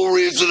no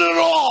reason at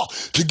all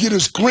to get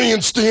his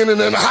grandstanding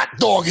and hot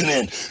dogging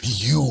in?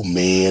 You,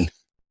 man.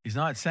 He's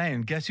not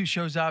saying, guess who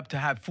shows up to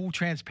have full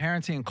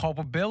transparency and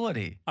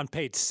culpability? On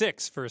page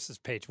 6 versus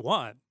page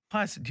 1.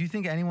 Plus, do you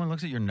think anyone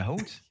looks at your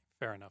notes?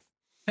 Fair enough.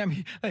 I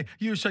mean, like,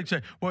 you just like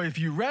say, well, if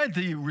you read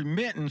the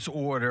remittance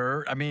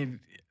order, I mean,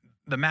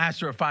 the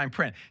master of fine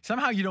print,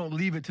 somehow you don't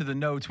leave it to the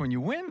notes when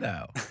you win,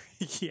 though.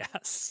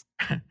 Yes.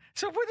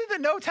 So what did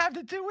the notes have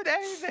to do with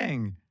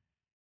anything?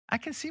 I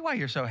can see why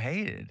you're so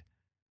hated.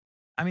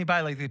 I mean,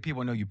 by like the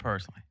people who know you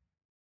personally.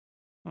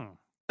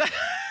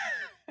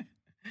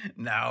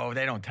 No,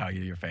 they don't tell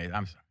you your face.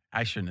 I'm sorry.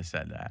 I shouldn't have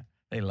said that.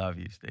 They love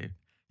you, Steve.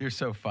 You're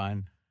so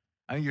fun.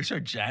 I mean, you're so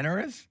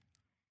generous.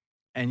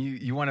 And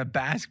you want to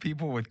bask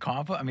people with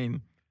compliment. I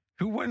mean,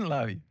 who wouldn't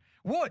love you?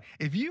 What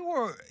if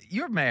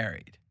you're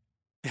married?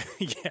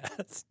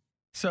 Yes.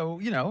 So,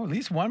 at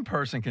least one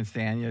person can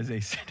stand you, as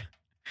they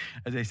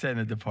said in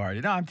The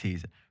Departed. No, I'm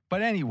teasing.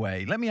 But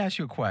anyway, let me ask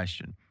you a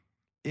question.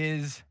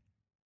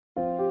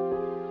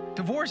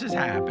 Divorces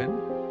happen.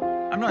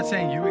 I'm not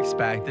saying you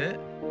expect it.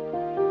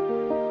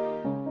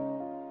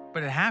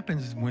 But it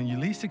happens when you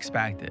least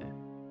expect it,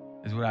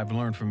 is what I've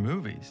learned from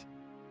movies.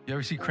 You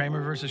ever see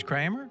Kramer versus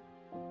Kramer?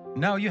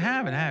 No, you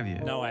haven't, have you?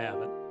 No, I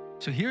haven't.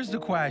 So here's the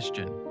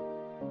question.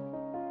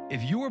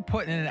 If you were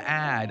putting an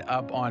ad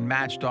up on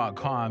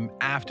Match.com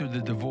after the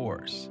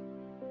divorce,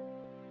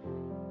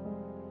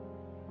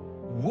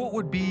 what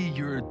would be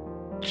your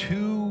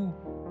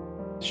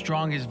 2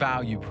 strongest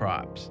value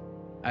props?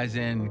 As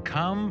in,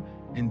 come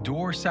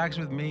endure sex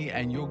with me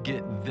and you'll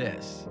get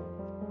this.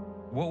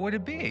 What would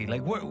it be?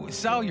 Like,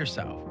 sell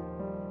yourself.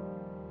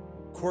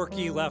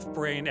 Quirky left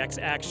brain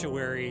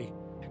ex-actuary.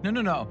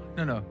 No.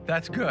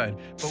 That's good.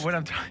 But what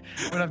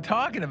I'm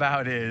talking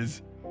about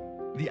is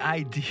the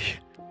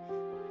idea.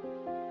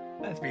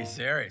 Let's be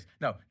serious.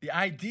 No, the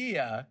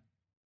idea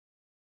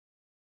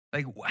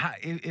Like,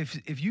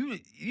 if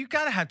you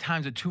got to have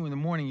times at 2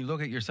 a.m. you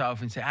look at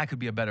yourself and say, I could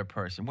be a better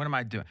person. What am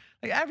I doing?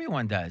 Like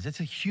everyone does. It's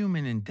a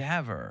human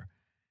endeavor.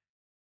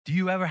 Do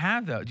you ever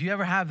have those? Do you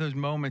ever have those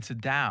moments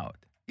of doubt?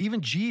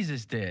 Even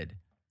Jesus did.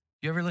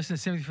 You ever listen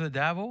to Sympathy for the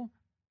Devil?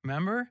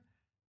 Remember?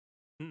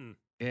 Mm.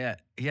 Yeah,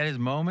 he had his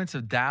moments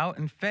of doubt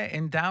and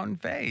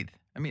faith.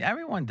 I mean,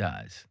 everyone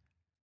does.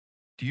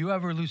 Do you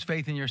ever lose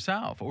faith in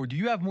yourself, or do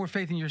you have more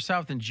faith in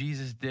yourself than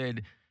Jesus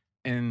did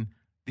in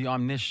the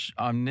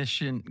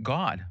omniscient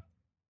God?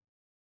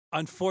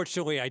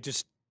 Unfortunately, I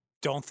just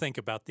don't think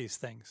about these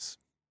things.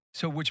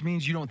 So, which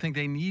means you don't think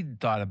they need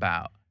thought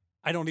about?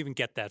 I don't even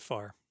get that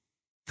far.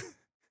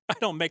 I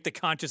don't make the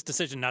conscious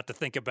decision not to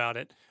think about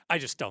it. I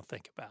just don't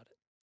think about it.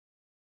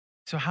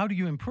 So how do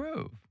you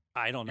improve?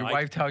 I don't know. Your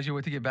wife tells you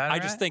what to get better at? I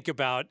just think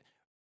about,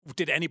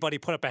 did anybody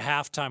put up a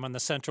halftime on the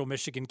Central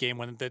Michigan game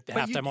when the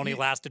halftime only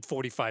lasted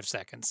 45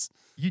 seconds?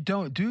 You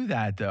don't do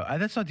that, though.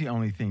 That's not the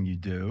only thing you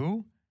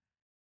do.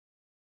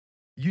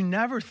 You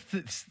never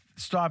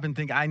stop and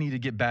think, I need to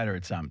get better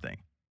at something.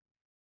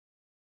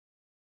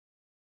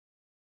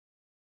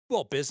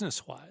 Well,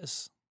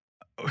 business-wise.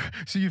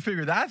 So you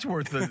figure that's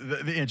worth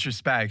the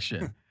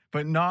introspection,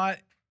 but not.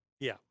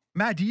 Yeah.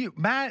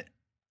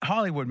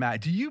 Hollywood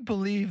Matt, do you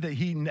believe that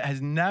he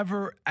has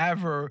never,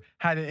 ever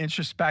had an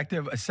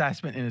introspective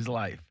assessment in his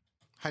life?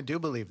 I do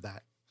believe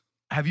that.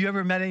 Have you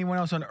ever met anyone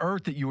else on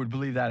earth that you would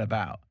believe that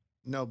about?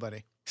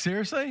 Nobody.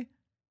 Seriously?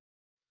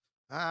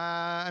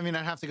 I mean,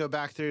 I'd have to go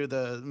back through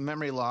the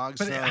memory logs.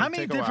 But how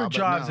many different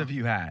jobs have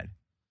you had?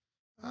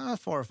 4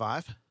 or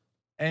 5.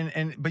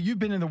 But you've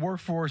been in the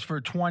workforce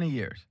for 20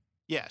 years.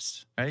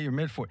 Yes. Right? You're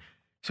mid-40s.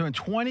 So in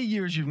 20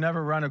 years, you've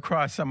never run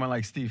across someone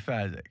like Steve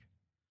Fezzik.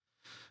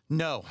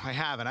 No, I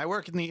haven't. I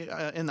work in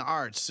the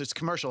arts. It's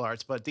commercial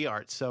arts, but the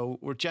arts. So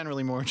we're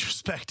generally more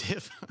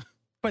introspective.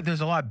 But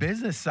there's a lot of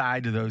business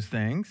side to those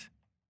things.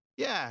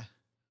 Yeah.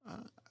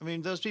 I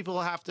mean, those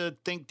people have to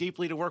think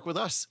deeply to work with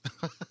us.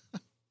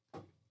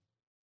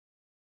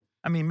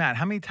 I mean, Matt,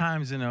 how many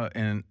times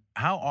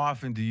how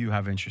often do you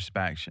have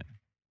introspection?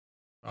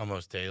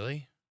 Almost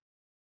daily.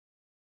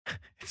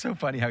 It's so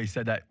funny how he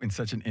said that in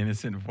such an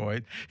innocent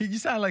voice. You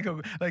sound like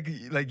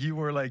you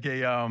were like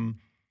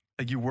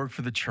you work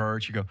for the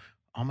church. You go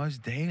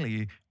almost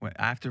daily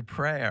after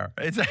prayer.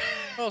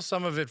 Well,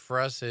 some of it for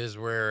us is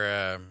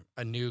we're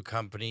a new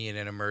company in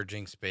an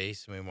emerging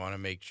space, and we want to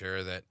make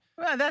sure that.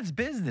 Well, that's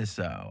business,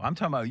 though. I'm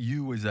talking about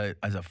you as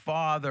a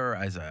father,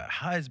 as a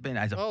husband,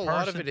 as a person. A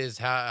lot of it is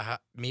how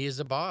me as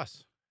a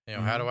boss. You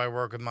know, how do I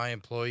work with my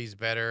employees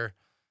better?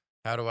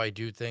 How do I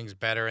do things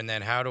better? And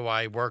then how do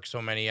I work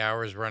so many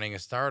hours running a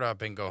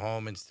startup and go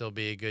home and still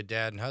be a good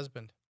dad and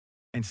husband?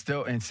 And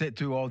sit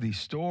through all these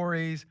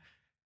stories.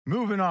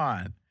 Moving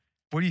on.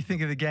 What do you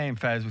think of the game,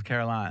 Fez, with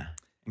Carolina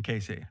and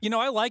KC? You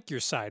know, I like your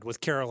side with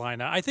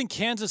Carolina. I think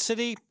Kansas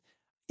City,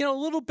 a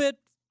little bit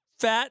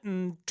fat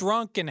and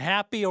drunk and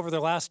happy over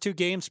their last 2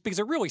 games because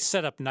it really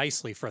set up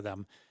nicely for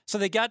them. So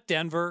they got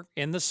Denver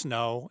in the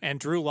snow, and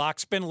Drew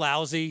Lock's been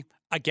lousy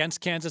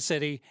against Kansas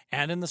City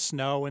and in the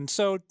snow. And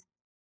so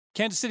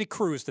Kansas City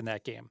cruised in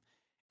that game.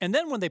 And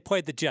then when they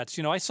played the Jets,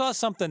 I saw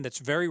something that's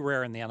very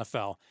rare in the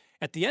NFL.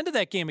 At the end of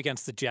that game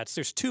against the Jets,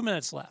 there's 2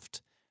 minutes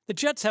left. The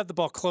Jets have the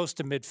ball close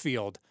to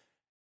midfield.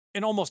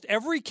 In almost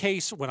every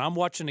case when I'm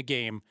watching a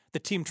game, the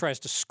team tries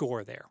to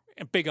score there.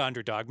 A big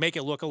underdog, make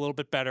it look a little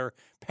bit better,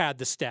 pad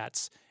the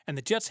stats. And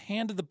the Jets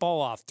handed the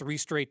ball off 3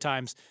 straight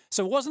times.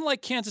 So it wasn't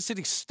like Kansas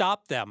City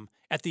stopped them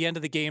at the end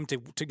of the game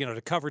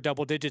to cover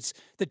double digits.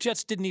 The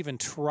Jets didn't even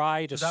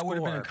try to score. That would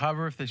have been a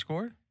cover if they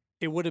scored?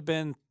 It would have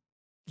been,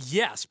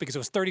 yes, because it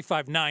was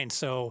 35-9,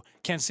 so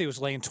Kansas City was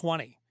laying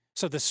 20.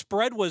 So the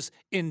spread was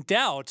in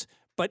doubt,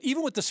 but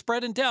even with the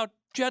spread in doubt,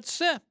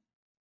 Jets,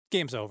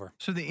 game's over.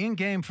 So the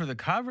in-game for the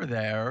cover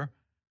there,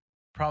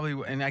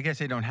 probably, and I guess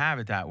they don't have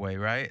it that way,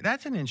 right?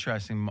 That's an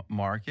interesting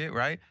market,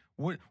 right?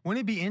 Wouldn't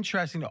it be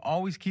interesting to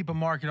always keep a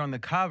market on the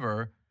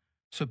cover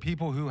so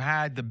people who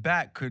had the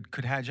bet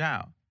could hedge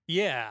out?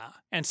 Yeah,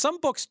 and some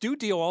books do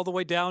deal all the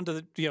way down to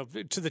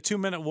the to the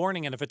 2-minute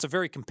warning, and if it's a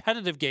very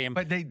competitive game,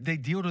 but they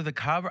deal to the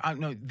cover.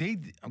 No,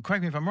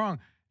 correct me if I'm wrong.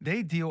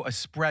 They deal a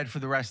spread for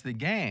the rest of the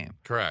game.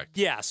 Correct.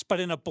 Yes, but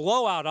in a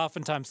blowout,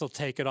 oftentimes they'll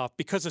take it off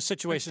because of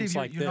situations Steve,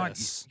 like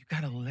this. You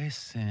got to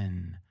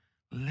listen.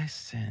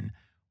 Listen.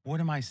 What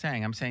am I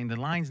saying? I'm saying the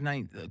line's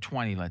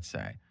 20, let's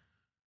say.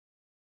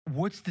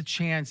 What's the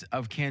chance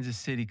of Kansas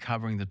City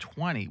covering the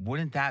 20?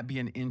 Wouldn't that be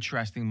an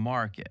interesting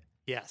market?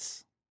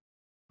 Yes.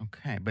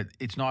 Okay, but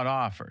it's not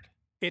offered.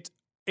 It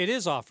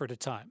is offered at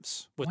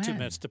times with When? 2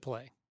 minutes to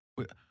play.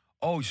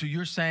 Oh, so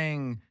you're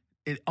saying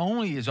it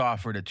only is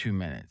offered at 2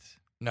 minutes?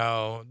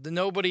 No,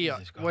 nobody.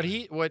 What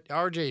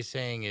RJ is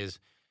saying is,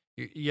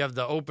 you have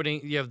the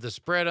opening, you have the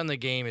spread on the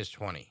game is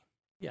 20.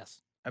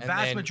 Yes, a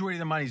vast majority of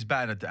the money's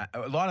bet at that.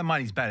 A lot of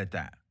money's bet at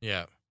that.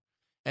 Yeah,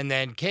 and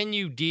then can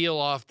you deal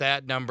off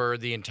that number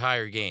the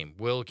entire game?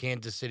 Will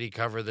Kansas City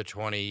cover the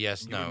 20?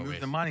 Yes, you no. Move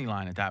the money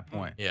line at that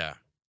point. Yeah.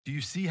 Do you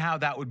see how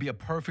that would be a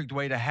perfect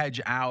way to hedge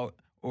out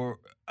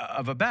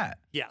of a bet?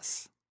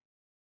 Yes.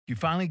 You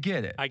finally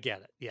get it. I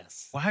get it.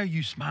 Yes. Why are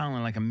you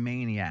smiling like a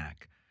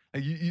maniac? I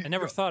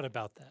never thought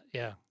about that.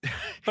 Yeah.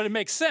 But it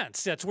makes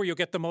sense. That's where you'll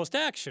get the most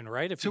action,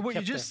 right? So what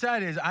you just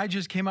said is I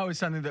just came out with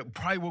something that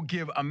probably will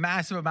give a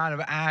massive amount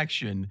of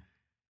action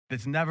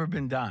that's never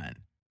been done.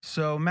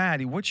 So,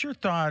 Maddie, what's your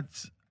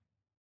thoughts?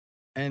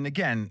 And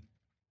again,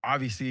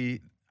 obviously,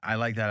 I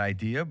like that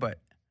idea, but,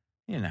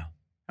 I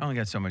only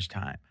got so much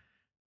time.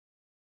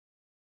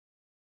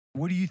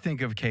 What do you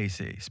think of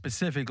KC,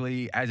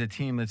 specifically as a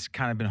team that's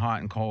kind of been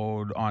hot and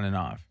cold on and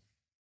off?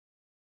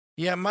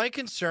 Yeah, my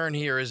concern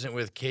here isn't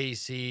with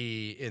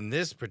KC in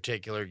this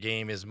particular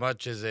game as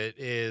much as it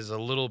is a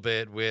little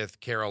bit with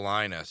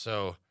Carolina.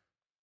 So,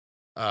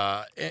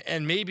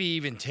 and maybe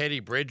even Teddy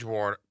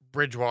Bridgewater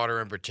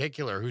in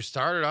particular, who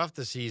started off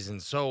the season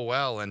so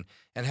well and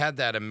had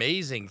that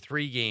amazing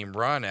 3-game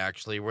run,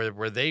 actually,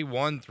 where they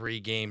won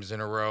 3 games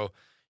in a row.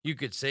 You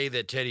could say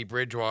that Teddy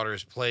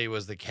Bridgewater's play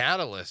was the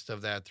catalyst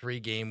of that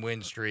 3-game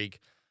win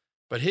streak.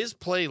 But his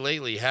play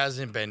lately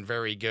hasn't been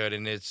very good,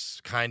 and it's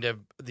kind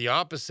of the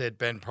opposite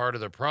been part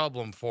of the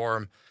problem for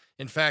him.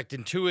 In fact,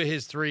 in 2 of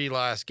his 3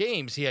 last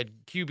games, he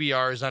had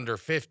QBRs under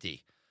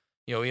 50.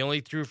 He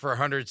only threw for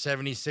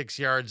 176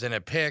 yards and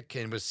a pick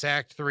and was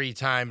sacked 3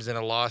 times in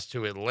a loss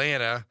to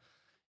Atlanta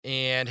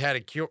and had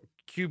a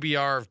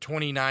QBR of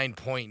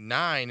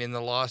 29.9 in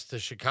the loss to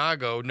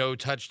Chicago. No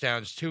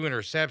touchdowns, 2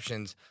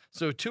 interceptions.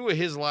 So 2 of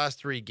his last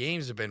 3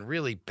 games have been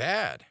really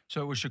bad.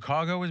 So it was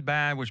Chicago was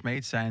bad, which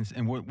made sense.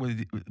 And what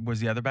was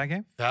the other bad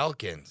game?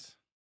 Falcons.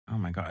 Oh,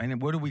 my God.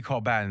 And what do we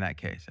call bad in that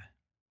case?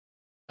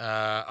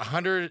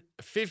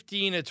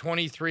 115 to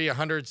 23,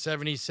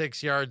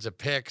 176 yards a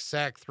pick,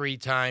 sacked 3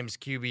 times,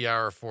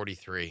 QBR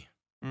 43.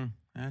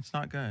 That's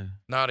not good.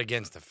 Not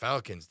against the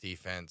Falcons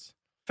defense.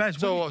 Fez,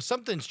 so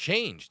something's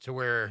changed to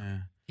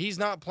where he's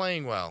not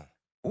playing well.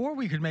 Or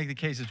we could make the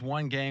case it's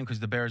one game because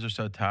the Bears are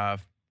so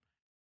tough.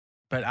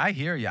 But I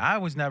hear you. I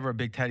was never a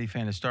big Teddy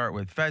fan to start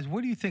with. Fez,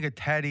 what do you think of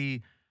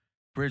Teddy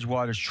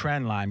Bridgewater's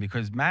trend line?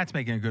 Because Matt's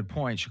making a good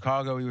point.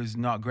 Chicago, he was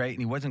not great, and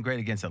he wasn't great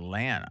against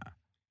Atlanta.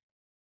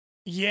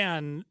 Yeah,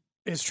 and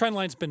his trend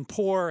line's been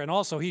poor, and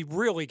also he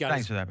really got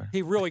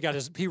he really got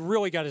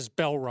his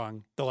bell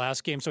rung the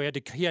last game. So he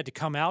had to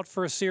come out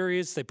for a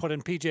series. They put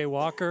in PJ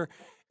Walker,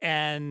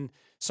 and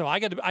so I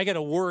got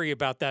to worry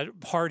about that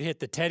hard hit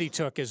that Teddy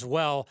took as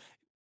well.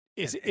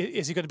 Is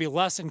he going to be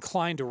less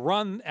inclined to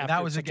run after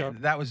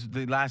that was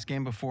the last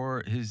game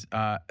before his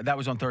that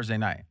was on Thursday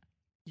night.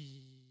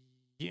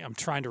 Yeah, I'm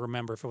trying to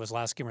remember if it was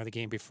last game or the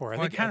game before. I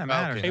think it kind of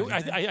matters.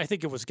 I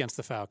think it was against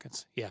the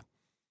Falcons. Yeah.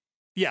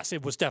 Yes,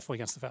 it was definitely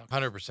against the Falcons.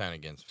 100%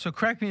 against. So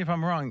correct me if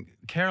I'm wrong.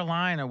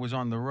 Carolina was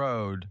on the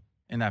road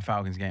in that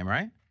Falcons game,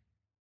 right?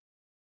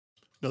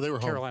 No, they were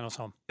home. Carolina's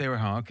home. They were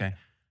home. Okay.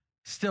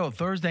 Still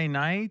Thursday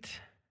night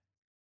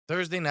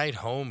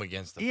home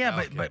against the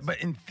Falcons. but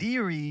in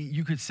theory,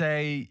 you could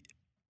say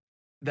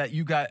that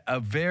you got a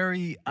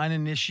very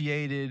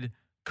uninitiated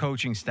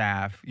coaching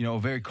staff, a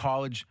very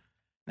college.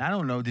 I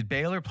don't know. Did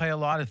Baylor play a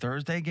lot of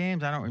Thursday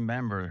games? I don't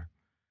remember.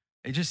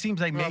 It just seems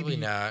like probably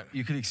maybe not.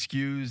 You could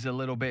excuse a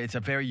little bit. It's a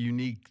very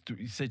unique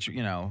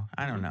situation,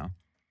 I don't know.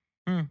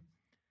 All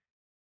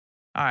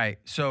right.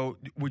 So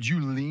would you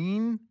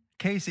lean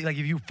Casey? Like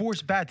if you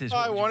force bet this,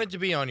 I wanted to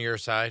be on your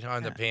side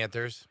on the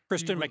Panthers.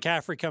 Christian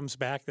McCaffrey comes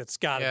back. That's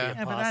got to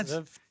be a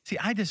positive. See,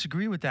 I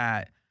disagree with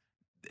that.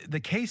 The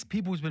case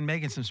people who's been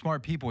making some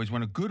smart people is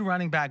when a good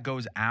running back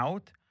goes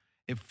out,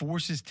 it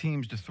forces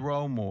teams to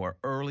throw more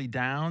early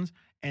downs,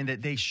 and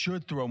that they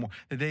should throw more.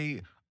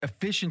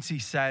 Efficiency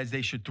says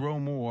they should throw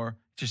more.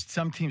 Just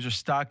some teams are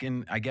stuck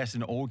in, I guess,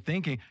 an old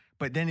thinking.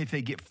 But then if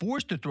they get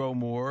forced to throw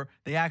more,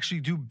 they actually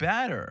do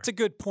better. It's a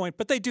good point.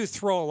 But they do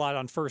throw a lot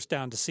on first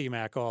down to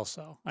C-Mac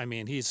also. I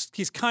mean, he's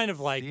kind of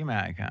like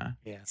C-Mac, huh?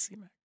 Yeah,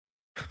 C-Mac.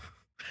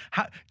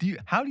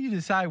 How do you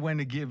decide when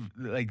to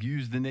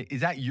use the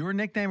is that your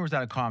nickname or is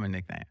that a common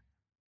nickname?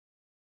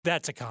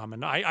 That's a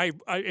common. I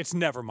it's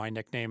never my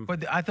nickname.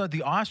 But I thought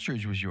the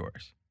ostrich was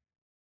yours.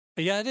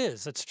 Yeah, it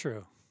is. That's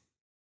true.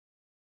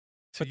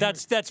 So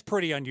but that's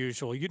pretty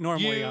unusual. You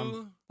normally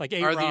like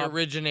are the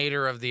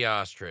originator of the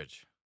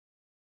ostrich.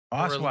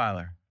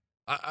 Osweiler.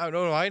 I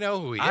don't know. I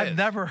know who he is. I've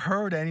never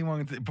heard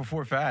anyone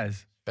before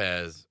Fez.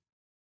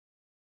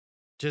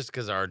 Just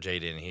because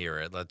RJ didn't hear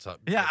it.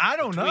 I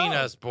don't know. Between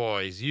us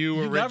boys, you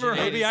originated.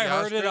 Maybe I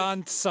heard it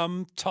on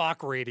some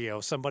talk radio.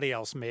 Somebody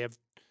else may have.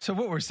 So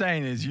what we're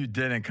saying is you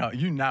didn't come.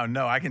 You now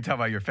know. I can tell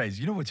by your face.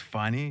 You know what's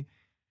funny?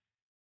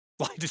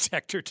 Lie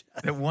detector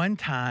test. That one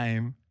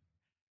time,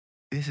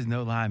 this is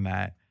no lie,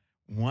 Matt.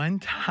 One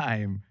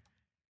time,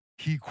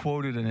 he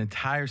quoted an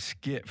entire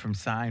skit from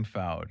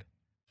Seinfeld.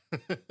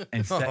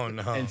 And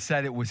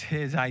said it was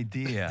his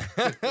idea.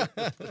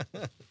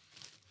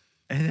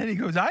 And then he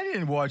goes, I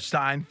didn't watch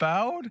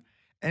Seinfeld.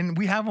 And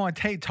we have him on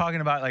tape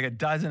talking about like a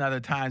dozen other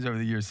times over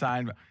the years,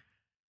 Seinfeld.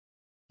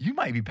 You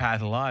might be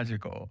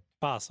pathological.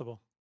 Possible.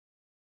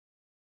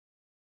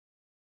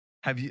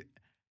 Do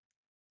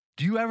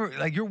you ever,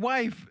 like your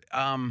wife,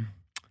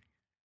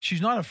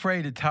 she's not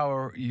afraid to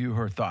tell you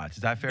her thoughts.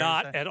 Is that fair?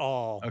 Not at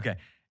all. Okay.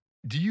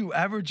 do you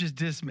ever just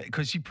dismiss?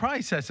 Because she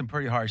probably says some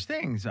pretty harsh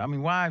things. I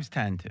mean, wives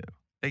tend to.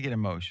 They get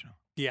emotional.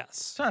 Yes.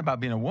 It's not about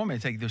being a woman.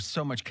 It's like there's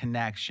so much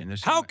connection.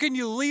 How can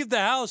you leave the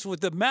house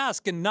with the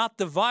mask and not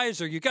the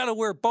visor? You got to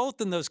wear both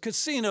in those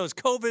casinos.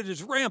 COVID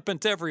is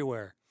rampant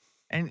everywhere.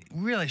 And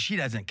really, she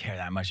doesn't care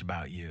that much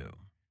about you.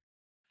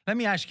 Let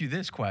me ask you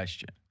this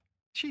question.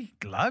 She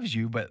loves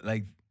you, but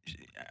like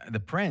the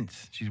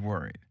prince, she's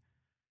worried.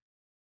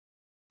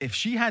 If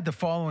she had the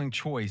following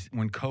choice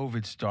when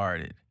COVID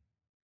started,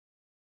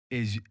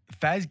 is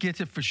Fez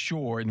gets it for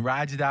sure and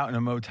rides it out in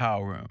a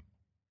motel room.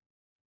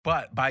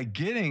 But by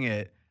getting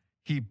it,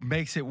 he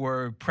makes it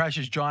where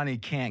Precious Johnny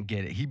can't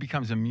get it. He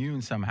becomes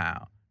immune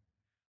somehow.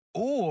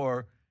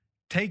 Or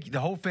the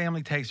whole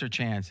family takes their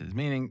chances,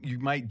 meaning you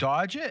might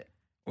dodge it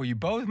or you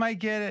both might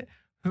get it.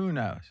 Who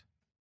knows?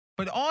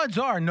 But odds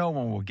are no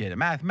one will get it.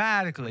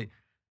 Mathematically,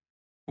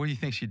 what do you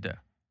think she'd do?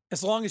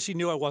 As long as she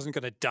knew I wasn't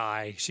going to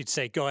die, she'd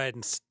say, go ahead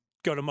and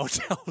go to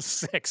Motel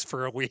 6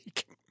 for a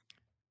week.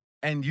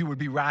 And you would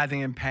be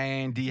writhing in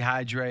pain,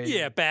 dehydrated.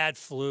 Yeah, bad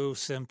flu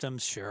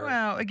symptoms, sure.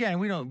 Well, again,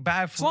 we don't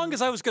bad flu. As long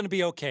as I was going to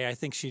be okay, I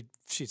think she'd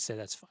say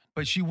that's fine.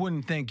 But she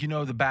wouldn't think,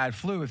 the bad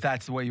flu if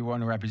that's the way you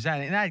want to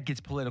represent it. And that gets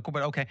political,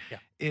 but okay. Yeah.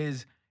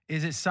 Is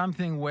it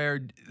something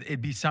where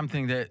it'd be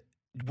something that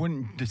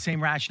wouldn't the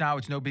same rationale,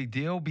 it's no big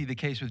deal, be the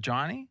case with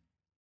Johnny?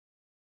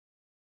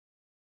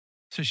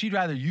 So she'd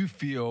rather you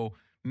feel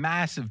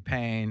massive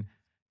pain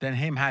than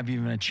him have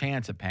even a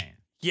chance of pain.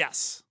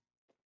 Yes.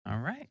 All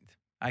right.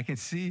 I can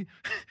see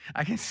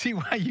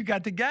why you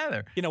got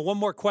together. One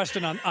more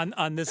question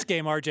on this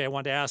game, RJ, I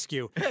wanted to ask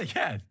you.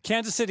 Yeah.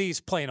 Kansas City's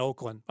playing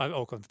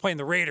playing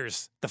the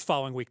Raiders the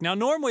following week. Now,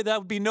 normally that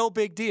would be no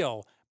big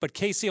deal, but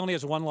KC only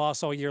has one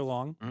loss all year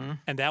long,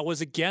 and that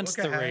was against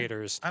the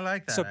Raiders. I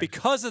like that. So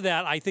because of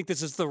that, I think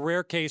this is the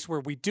rare case where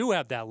we do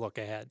have that look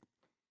ahead.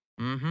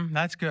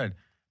 That's good.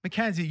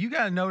 Mackenzie, you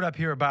got a note up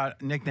here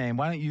about nickname.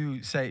 Why don't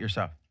you say it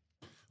yourself?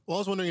 Well, I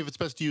was wondering if it's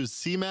best to use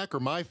CMAC or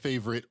my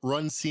favorite,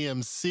 Run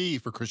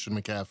CMC for Christian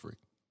McCaffrey.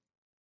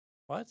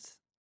 What?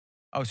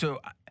 Oh,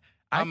 so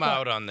I'm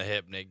out on the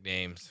hip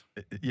nicknames.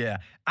 Yeah.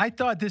 I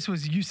thought this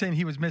was you saying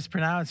he was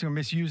mispronouncing or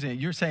misusing it.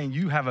 You're saying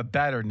you have a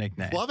better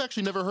nickname. Well, I've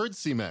actually never heard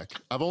CMAC.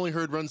 I've only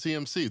heard Run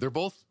CMC. They're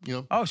both,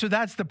 Oh, so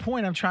that's the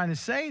point I'm trying to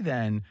say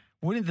then.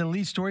 Wouldn't the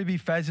lead story be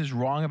Fez is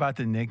wrong about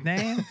the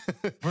nickname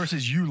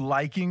versus you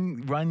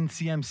liking Run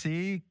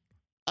CMC?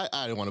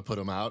 I don't want to put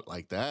him out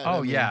like that.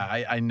 Oh,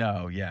 I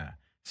know, yeah.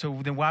 So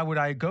then why would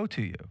I go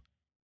to you?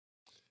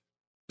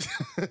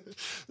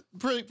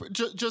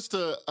 Just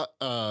to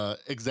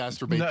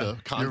exacerbate the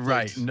conflict. You're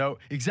right. No,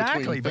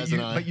 exactly.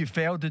 But you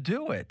failed to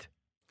do it.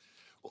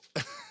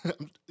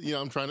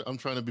 I'm trying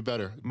to be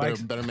better.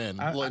 Better man.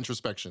 A little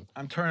introspection.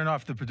 I'm turning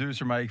off the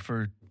producer mic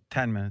for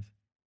 10 minutes.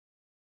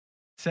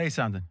 Say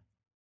something.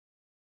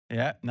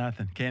 Yeah,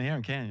 nothing. Can't hear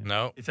him, can you?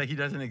 No. It's like he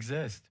doesn't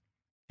exist.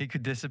 He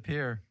could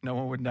disappear. No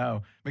one would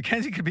know.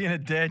 Mackenzie could be in a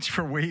ditch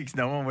for weeks.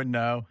 No one would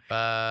know.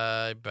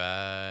 Bye.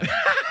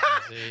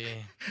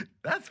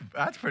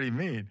 That's pretty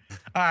mean.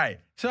 All right.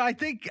 So I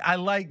think I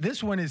like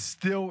this one is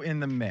still in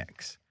the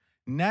mix.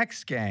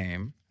 Next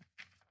game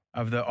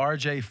of the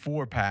RJ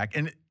 4-pack,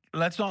 and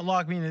let's not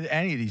lock me into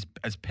any of these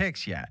as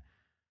picks yet.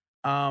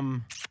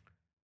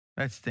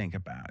 Let's think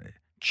about it.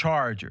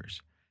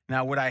 Chargers.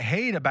 Now, what I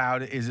hate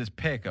about it is this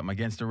pick 'em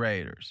against the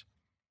Raiders.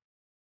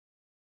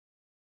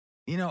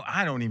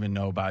 I don't even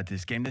know about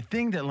this game. The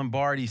thing that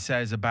Lombardi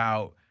says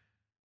about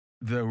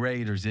the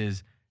Raiders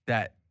is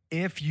that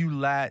if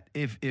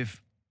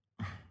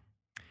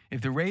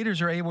the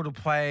Raiders are able to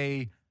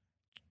play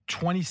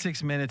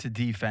 26 minutes of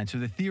defense, so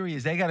the theory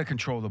is they got to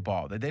control the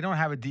ball. That they don't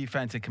have a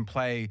defense that can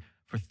play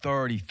for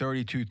 30,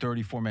 32,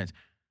 34 minutes.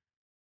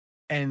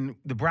 And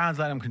the Browns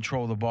let them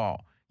control the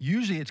ball.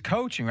 Usually it's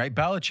coaching, right?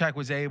 Belichick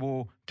was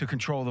able to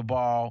control the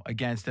ball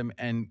against them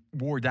and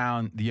wore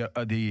down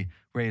the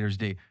Raiders'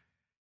 D.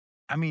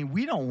 I mean,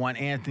 we don't want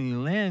Anthony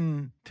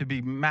Lynn to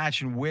be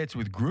matching wits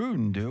with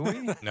Gruden, do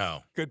we?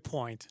 No. Good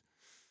point.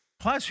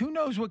 Plus, who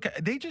knows what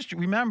they just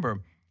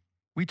remember.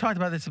 We talked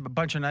about this a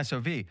bunch on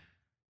SOV.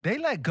 They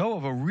let go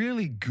of a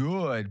really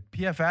good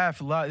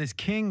PFF. This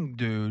King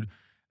dude,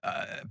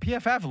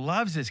 PFF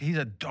loves this. He's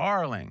a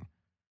darling,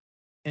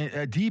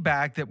 a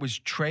D-back that was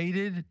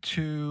traded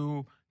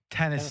to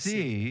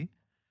Tennessee.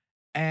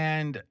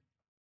 And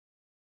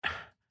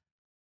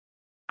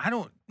I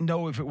don't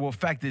know if it will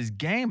affect this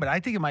game, but I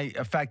think it might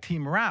affect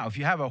team morale. If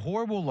you have a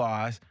horrible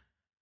loss,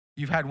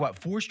 you've had,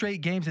 4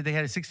 straight games that they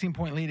had a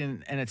 16-point lead,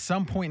 and at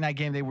some point in that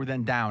game, they were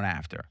then down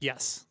after.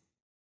 Yes.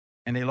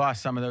 And they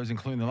lost some of those,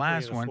 including the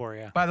last one. 4,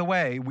 yeah. By the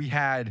way, we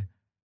had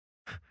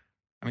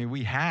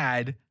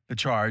the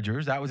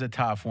Chargers. That was a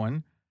tough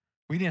one.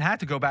 We didn't have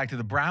to go back to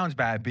the Browns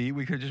bad beat.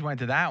 We could have just went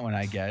to that one,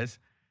 I guess.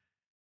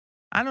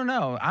 I don't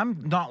know.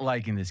 I'm not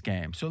liking this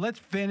game. So let's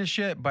finish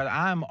it, but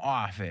I'm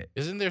off it.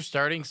 Isn't their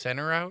starting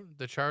center out,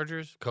 the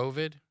Chargers?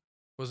 COVID?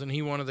 Wasn't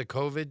he one of the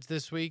COVIDs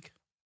this week?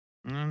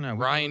 I don't know.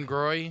 Ryan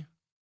Groy?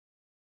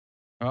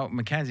 Oh,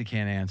 Mackenzie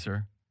can't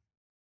answer.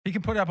 He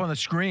can put it up on the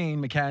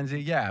screen,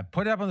 Mackenzie. Yeah,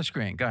 put it up on the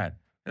screen. Go ahead.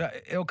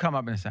 It'll come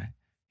up in a second.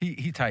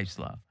 He types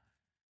slow.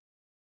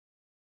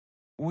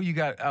 What you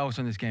got else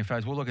in this game,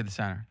 Fez? We'll look at the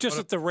center. Just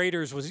that the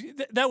Raiders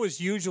that was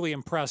hugely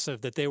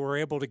impressive that they were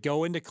able to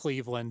go into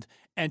Cleveland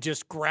and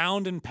just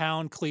ground and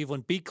pound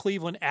Cleveland, beat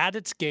Cleveland at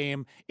its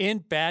game in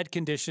bad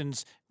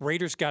conditions.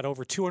 Raiders got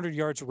over 200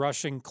 yards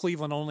rushing,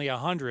 Cleveland only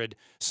 100.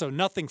 So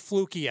nothing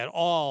fluky at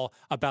all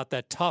about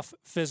that tough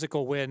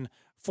physical win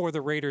for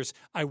the Raiders.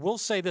 I will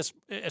say this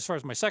as far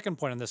as my second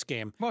point on this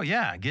game. Well,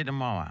 yeah, get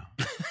them all out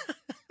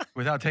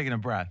without taking a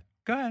breath.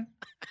 Go ahead.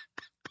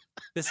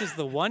 This is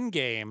the one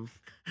game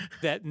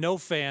that no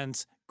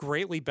fans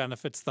greatly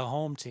benefits the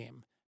home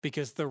team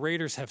because the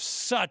Raiders have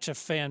such a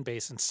fan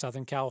base in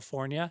Southern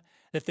California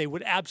that they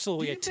would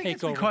absolutely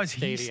take over the stadium. Because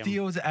he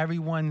steals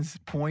everyone's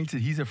points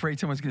and he's afraid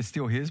someone's going to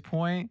steal his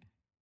point?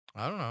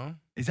 I don't know.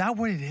 Is that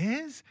what it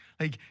is?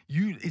 Like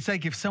it's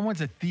like if someone's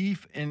a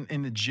thief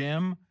in the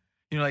gym,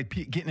 like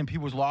getting in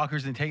people's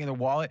lockers and taking their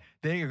wallet,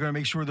 they are going to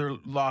make sure their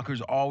locker's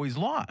always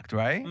locked,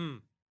 right?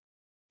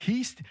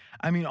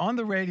 On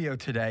the radio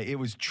today, it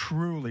was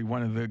truly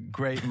one of the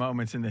great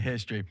moments in the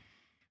history.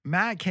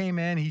 Matt came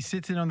in. He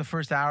sits in on the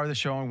first hour of the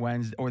show on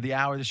Wednesday, or the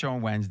hour of the show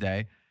on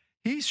Wednesday.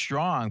 He's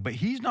strong, but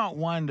he's not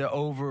one to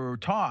over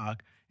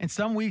talk. And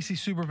some weeks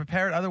he's super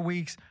prepared. Other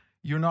weeks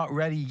you're not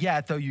ready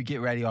yet, though you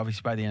get ready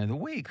obviously by the end of the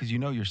week because you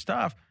know your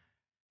stuff.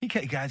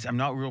 Guys, I'm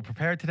not real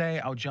prepared today.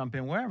 I'll jump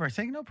in wherever. I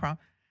say, no problem.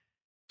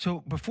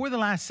 So before the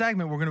last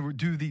segment, we're going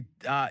to do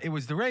it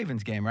was the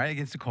Ravens game, right,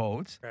 against the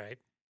Colts. Right.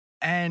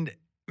 And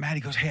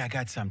Matty goes, hey, I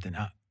got something.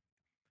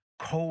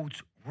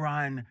 Colts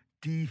run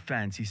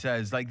defense, he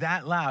says, like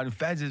that loud. And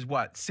Fez is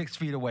 6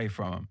 feet away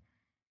from him.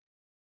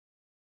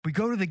 We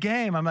go to the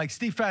game. I'm like,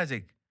 Steve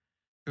Fezzik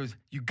goes,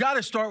 you got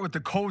to start with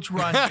the Colts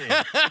run game.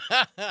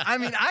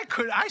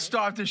 I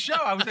stopped the show.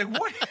 I was like,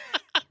 what?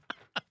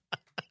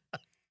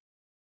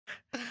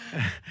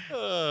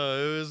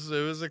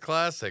 It was a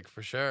classic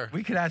for sure.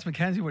 We could ask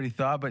Mackenzie what he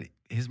thought, but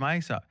his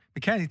mic's up.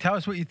 Mackenzie, tell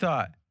us what you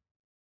thought.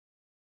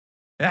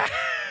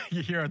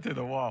 You hear him through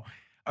the wall.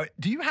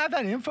 Do you have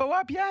that info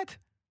up yet?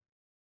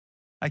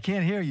 I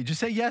can't hear you.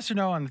 Just say yes or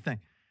no on the thing.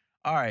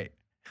 All right.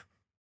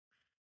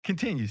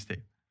 Continue,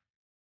 Steve.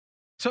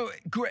 So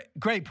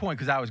great point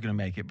because I was going to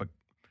make it, but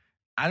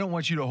I don't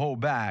want you to hold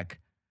back.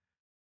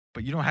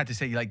 But you don't have to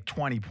say like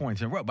 20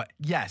 points in a row. But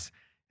yes.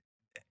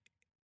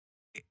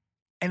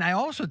 And I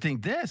also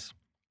think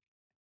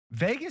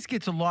Vegas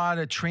gets a lot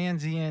of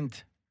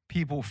transient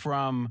people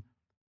from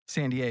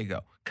San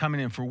Diego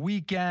coming in for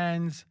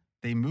weekends.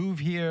 They move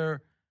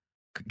here,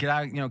 get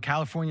out,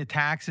 California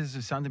taxes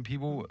is something a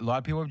lot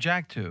of people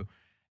object to.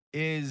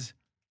 I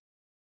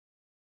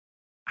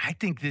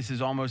think this is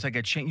almost like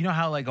a change. You know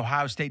how like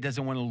Ohio State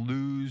doesn't want to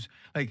lose,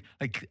 like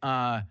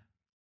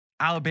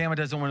Alabama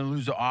doesn't want to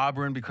lose to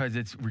Auburn because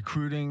it's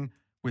recruiting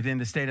within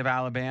the state of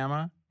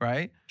Alabama,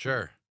 right?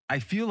 Sure. I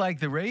feel like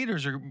the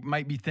Raiders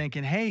might be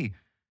thinking, hey,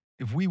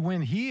 if we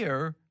win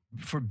here,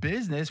 for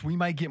business, we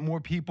might get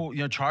more people,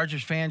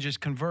 Chargers fans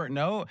just convert.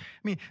 No,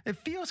 it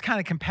feels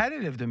kind of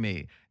competitive to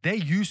me. They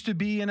used to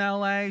be in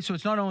LA, so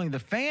it's not only the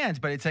fans,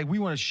 but it's like we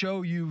want to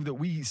show you that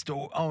we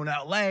still own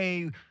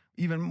LA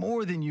even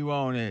more than you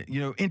own it.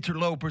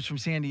 Interlopers from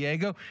San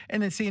Diego.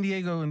 And then San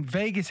Diego and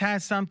Vegas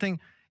has something.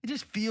 It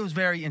just feels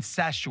very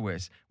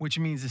incestuous, which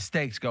means the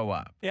stakes go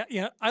up.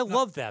 Yeah, I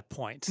love that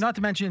point. Not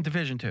to mention in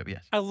Division II,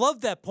 yes. I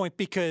love that point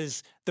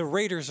because the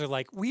Raiders are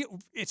like,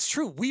 it's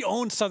true, we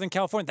own Southern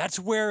California. That's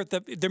where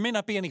there may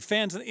not be any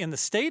fans in the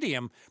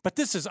stadium, but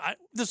this is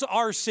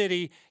our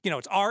city.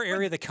 It's our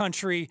area of the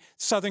country,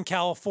 Southern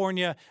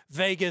California,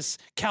 Vegas,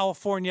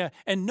 California,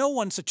 and no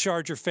one's a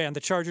Charger fan.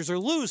 The Chargers are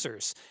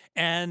losers.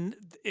 And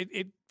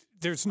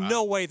there's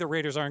no way the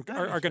Raiders are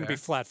going to be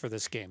flat for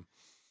this game.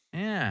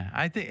 Yeah,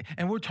 I think,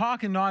 and we're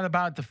talking not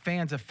about the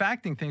fans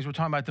affecting things. We're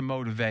talking about the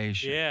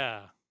motivation.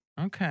 Yeah.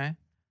 Okay.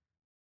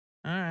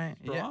 All right.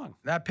 Wrong. Yeah,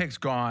 that pick's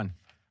gone.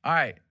 All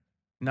right.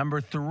 Number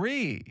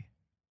 3,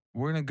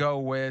 we're going to go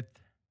with,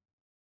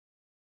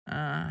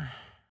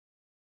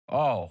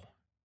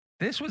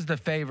 this was the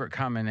favorite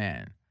coming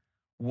in,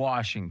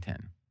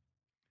 Washington.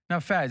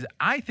 Now, Fez,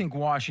 I think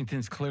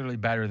Washington's clearly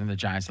better than the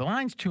Giants. The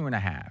line's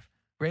 2.5.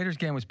 Raiders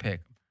game was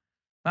picked.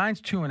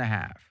 Line's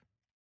 2.5.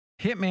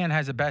 Hitman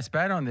has a best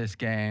bet on this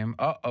game.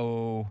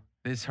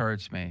 This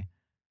hurts me.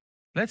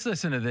 Let's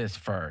listen to this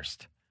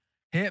first.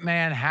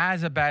 Hitman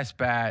has a best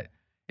bet.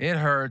 It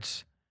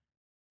hurts.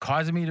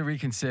 Causing me to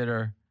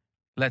reconsider.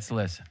 Let's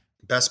listen.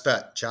 Best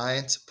bet,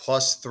 Giants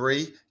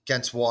 +3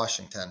 against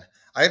Washington.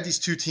 I have these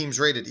two teams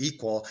rated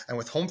equal, and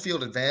with home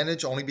field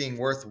advantage only being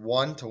worth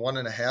 1 to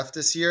 1.5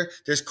 this year,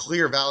 there's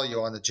clear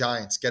value on the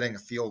Giants getting a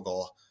field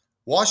goal.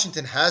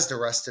 Washington has the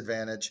rest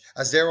advantage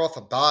as they're off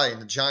a bye and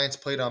the Giants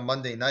played on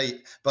Monday night,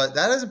 but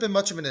that hasn't been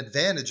much of an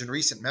advantage in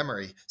recent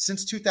memory.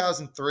 Since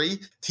 2003,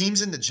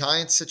 teams in the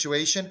Giants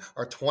situation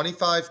are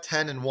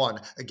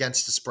 25-10-1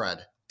 against the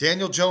spread.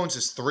 Daniel Jones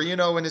is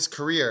 3-0 in his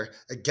career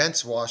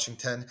against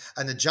Washington,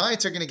 and the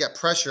Giants are going to get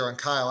pressure on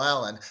Kyle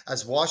Allen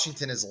as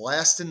Washington is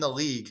last in the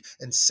league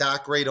in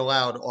sack rate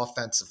allowed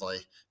offensively.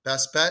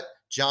 Best bet,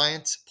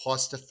 Giants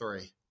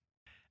 +3.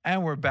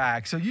 And we're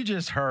back. So you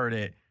just heard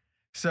it.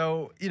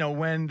 So,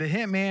 when the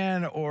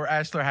Hitman or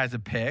Essler has a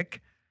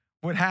pick,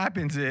 what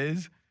happens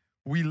is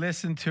we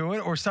listen to it,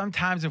 or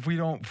sometimes if we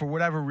don't, for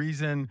whatever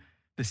reason,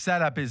 the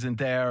setup isn't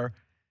there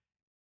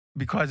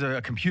because of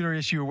a computer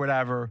issue or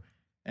whatever,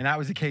 and that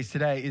was the case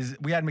today, is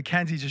we had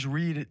Mackenzie just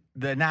read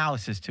the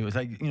analysis to us,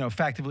 like,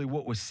 effectively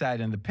what was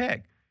said in the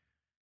pick.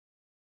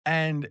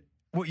 And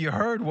what you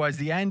heard was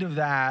the end of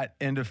that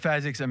into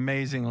Fezzik's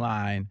amazing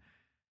line.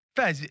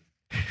 Fez,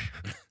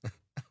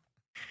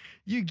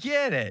 you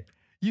get it.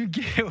 You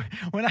get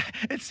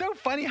it's so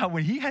funny how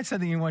when he has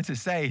something he wants to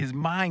say, his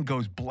mind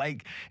goes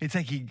blank. It's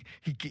like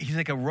he's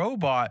like a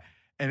robot,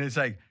 and it's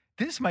like,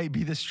 this might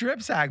be the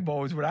strip sack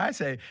bowl is what I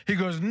say. He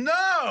goes,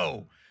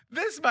 no,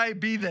 this might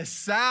be the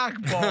sack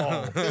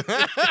bowl.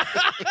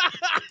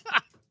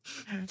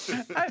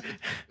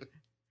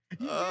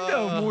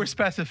 More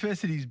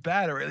specificity is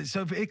better.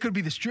 So if it could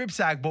be the strip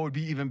sack bowl would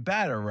be even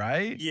better,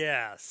 right?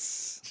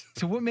 Yes.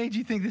 So what made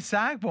you think the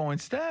sack bowl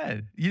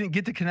instead? You didn't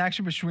get the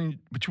connection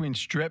between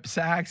strip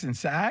sacks and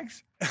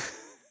sacks?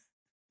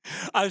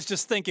 I was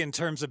just thinking in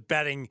terms of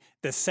betting,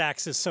 the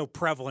sacks is so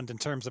prevalent in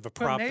terms of a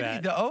prop bet.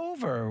 Maybe the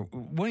over.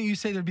 Wouldn't you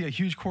say there'd be a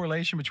huge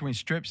correlation between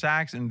strip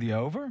sacks and the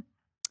over?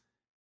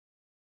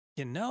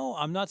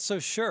 I'm not so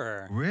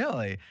sure.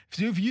 Really?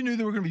 So if you knew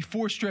there were going to be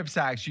 4 strip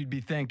sacks, you'd be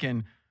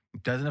thinking,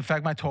 it doesn't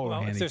affect my total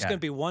handicap. If there's going to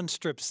be 1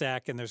 strip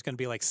sack and there's going to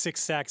be like 6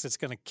 sacks, it's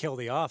going to kill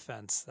the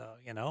offense, though,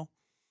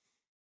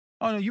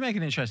 Oh, no, you make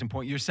an interesting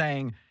point. You're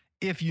saying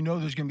if you know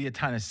there's going to be a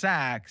ton of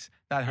sacks,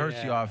 that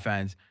hurts the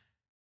offense.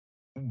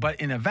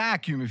 But in a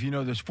vacuum, if you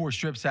know there's 4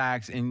 strip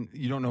sacks and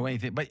you don't know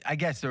anything, but I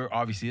guess there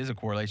obviously is a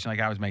correlation, like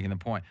I was making the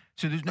point.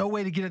 So there's no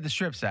way to get at the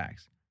strip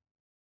sacks.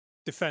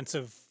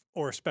 Defensive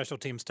or special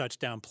teams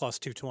touchdown plus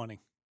 220.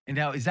 And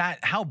now,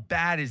 how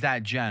bad is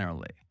that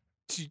generally?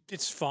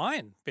 It's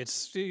fine.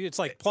 It's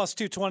like plus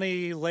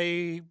 220,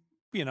 lay,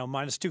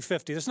 minus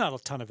 250. There's not a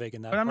ton of vig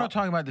in that. But I'm not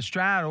talking about the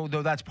straddle,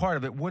 though that's part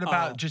of it. What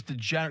about just the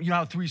general? You know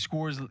how 3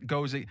 scores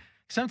goes?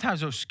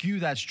 Sometimes they'll skew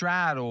that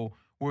straddle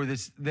where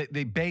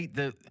they make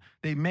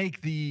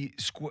the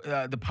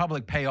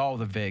public pay all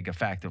the vig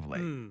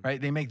effectively, right?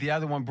 They make the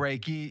other one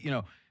break. Do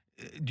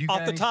you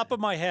off the top of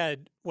my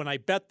head, when I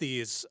bet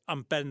these,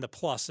 I'm betting the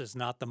pluses,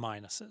 not the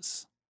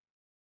minuses.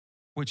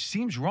 Which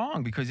seems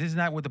wrong because isn't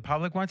that what the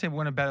public wants? They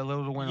want to bet a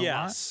little to win a lot.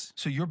 Yes.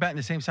 So you're betting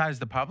the same side as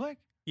the public?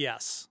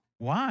 Yes.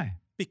 Why?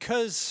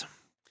 Because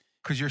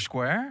you're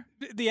square?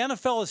 The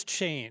NFL has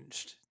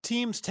changed.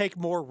 Teams take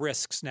more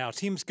risks now.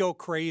 Teams go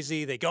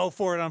crazy. They go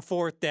for it on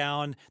 4th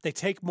down. They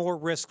take more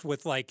risks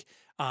with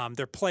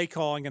their play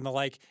calling and the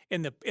like.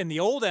 In the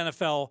old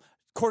NFL,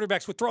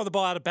 quarterbacks would throw the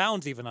ball out of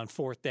bounds even on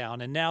 4th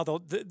down, and now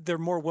they're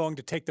more willing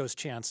to take those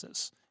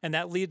chances, and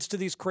that leads to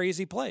these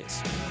crazy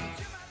plays.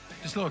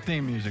 Just a little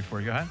theme music for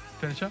you. Go ahead.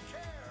 Finish up.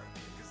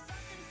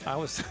 I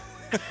was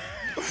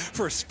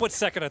for a split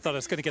second I thought I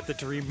was going to get the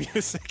dream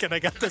music, and I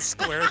got the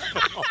square.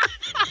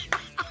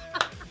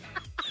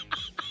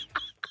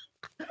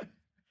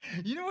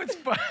 You know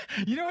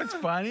what's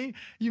funny?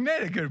 You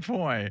made a good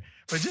point,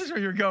 but just where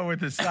you're going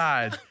with the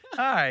sides.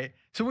 All right.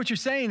 So what you're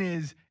saying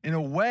is, in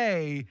a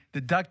way,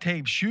 the duct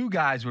tape shoe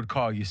guys would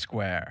call you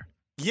square.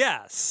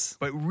 Yes.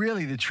 But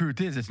really, the truth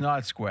is, it's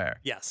not square.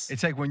 Yes.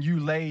 It's like when you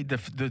laid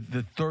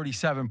the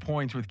 37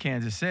 points with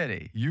Kansas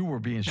City, you were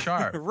being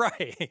sharp.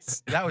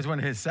 Right. That was one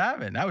of his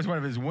 7. That was one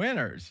of his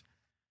winners.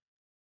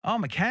 Oh,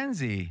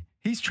 Mackenzie,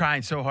 he's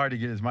trying so hard to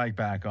get his mic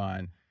back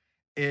on,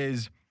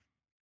 is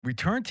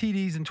return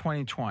TDs in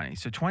 2020.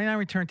 So 29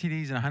 return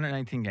TDs in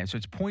 119 games. So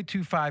it's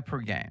 0.25 per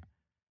game.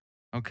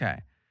 Okay.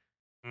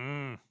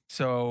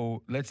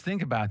 So let's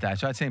think about that.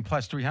 So I'd say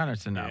plus 300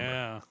 is the number.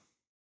 Yeah.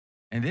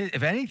 And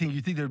if anything, you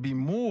think there'd be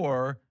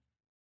more.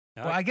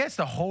 Well, I guess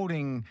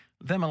them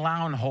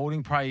allowing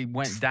holding probably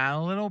went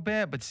down a little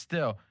bit, but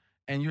still.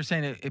 And you're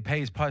saying it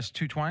pays plus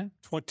 220?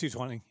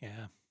 220, yeah.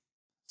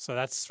 So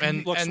looks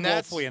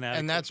woefully inadequate.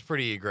 And that's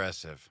pretty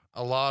aggressive.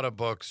 A lot of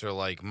books are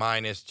like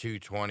minus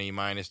 220,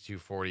 minus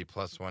 240,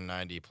 plus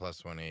 190,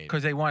 plus 180.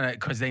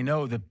 Because they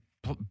know the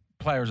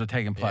players are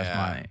taking plus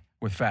money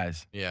with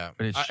Fez. Yeah.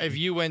 But if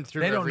you went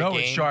through they don't every know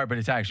game, it's sharp, but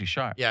it's actually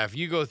sharp. Yeah, if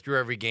you go through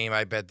every game,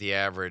 I bet the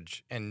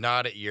average, and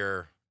not at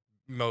your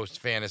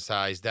most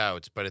fantasized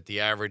outs, but at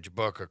the average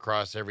book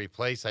across every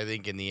place, I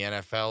think in the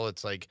NFL,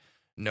 it's like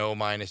no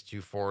minus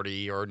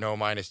 240 or no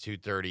minus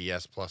 230,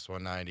 yes, plus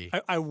 190.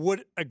 I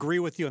would agree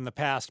with you in the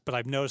past, but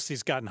I've noticed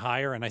he's gotten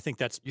higher, and I think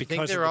that's because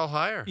think they're all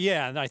higher?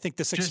 Yeah, and I think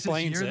this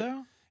explains this year, it.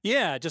 Though?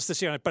 Yeah, just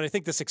this year. But I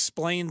think this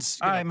explains.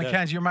 All right,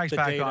 Mackenzie, your mic's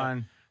back data.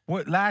 on.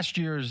 What last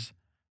year's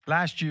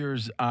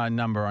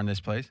number on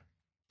this place?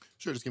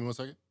 Sure, just give me 1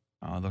 second.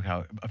 Oh, look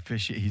how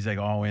official. He's like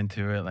all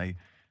into it. Like,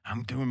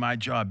 I'm doing my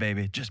job,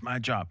 baby. Just my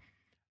job.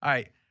 All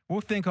right,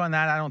 we'll think on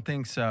that. I don't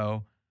think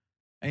so.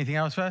 Anything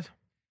else, Fez?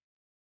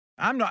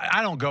 I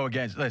don't go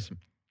against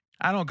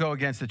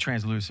the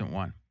translucent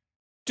one.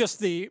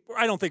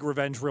 I don't think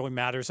revenge really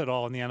matters at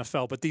all in the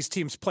NFL, but these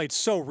teams played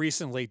so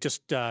recently,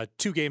 just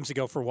 2 games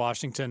ago for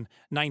Washington,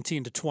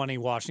 19-20,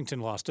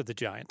 Washington lost to the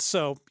Giants.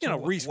 So,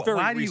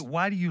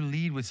 why do you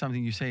lead with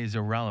something you say is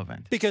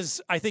irrelevant?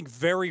 Because I think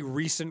very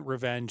recent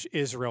revenge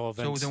is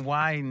relevant. So then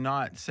why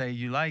not say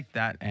you like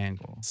that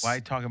angle? Why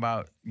talk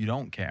about you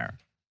don't care?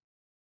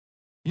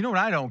 You know what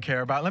I don't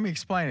care about? Let me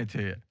explain it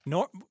to you.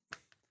 No.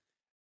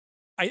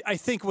 I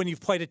think when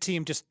you've played a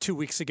team just 2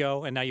 weeks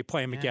ago and now you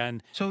play them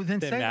again, so then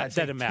say that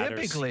it matters.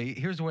 Typically,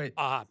 here's the way.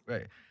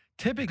 Right.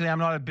 Typically, I'm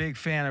not a big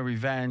fan of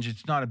revenge.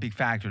 It's not a big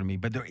factor to me.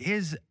 But there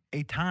is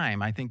a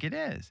time I think it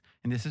is,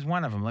 and this is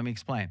one of them. Let me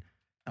explain.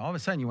 Now, all of a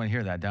sudden, you want to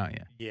hear that, don't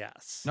you?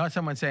 Yes. Not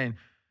someone saying,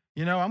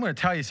 I'm going to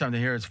tell you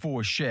something here. It's full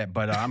of shit,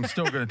 but I'm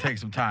still going to take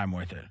some time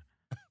with it.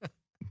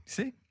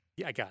 See?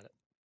 Yeah, I got it.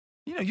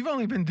 You've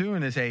only been doing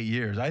this 8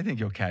 years. I think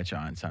you'll catch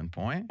on at some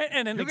point.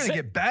 And you're going to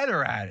get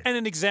better at it. And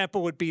an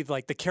example would be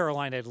like the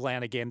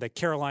Carolina-Atlanta game. The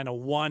Carolina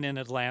won in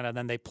Atlanta, and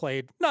then they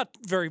played not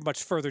very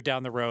much further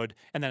down the road,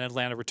 and then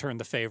Atlanta returned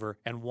the favor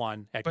and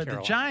won at Carolina.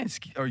 But the Giants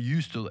are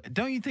used to –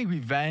 don't you think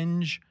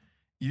revenge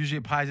usually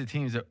applies to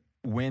teams that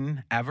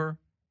win ever?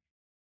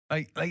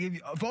 Like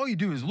if all you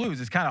do is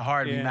lose, it's kind of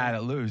hard to be mad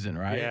at losing,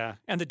 right? Yeah,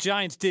 and the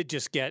Giants did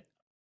just get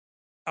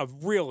a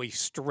really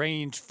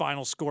strange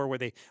final score where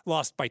they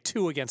lost by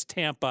 2 against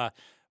Tampa,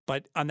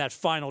 but on that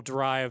final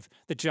drive,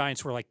 the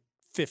Giants were like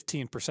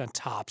 15%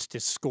 tops to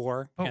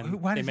score. Oh,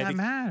 why does that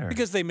matter?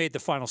 Because they made the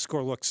final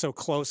score look so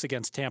close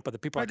against Tampa that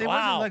people are like,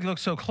 wow. It wasn't look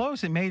so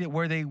close. It made it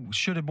where they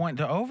should have went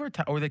to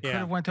overtime, or they could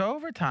have went to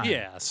overtime.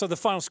 Yeah, so the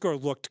final score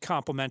looked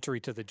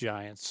complimentary to the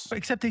Giants. But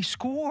except they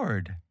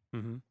scored,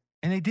 and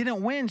they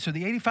didn't win, so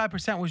the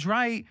 85% was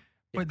right,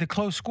 but the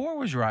close score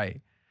was right.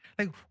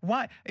 Like,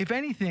 why? If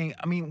anything,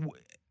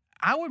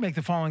 I would make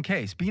the following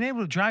case. Being able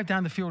to drive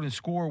down the field and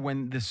score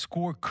when the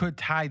score could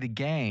tie the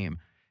game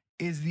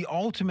is the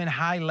ultimate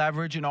high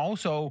leverage and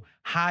also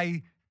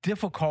high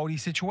difficulty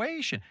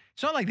situation.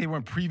 It's not like they were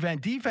in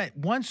prevent defense.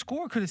 One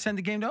score could have sent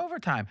the game to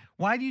overtime.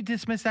 Why do you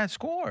dismiss that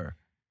score?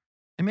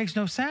 It makes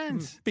no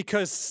sense.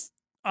 Because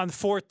on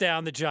 4th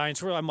down, the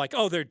Giants were, I'm like,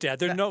 oh, they're dead.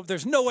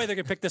 There's no way they're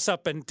going to pick this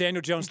up. And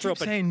Daniel Jones threw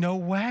up no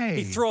way.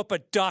 He threw up a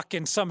duck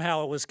and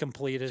somehow it was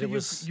completed.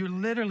 So you're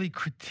literally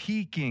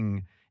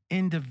critiquing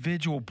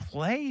individual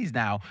plays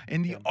now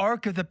in the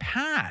arc of the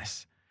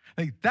pass.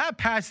 Like that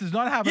pass does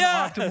not have an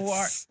optimal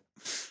arc.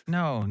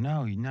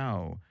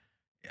 No.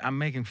 I'm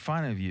making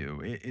fun of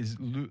you. It's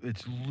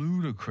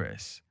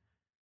ludicrous.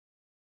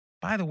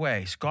 By the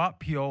way, Scott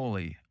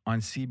Pioli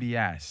on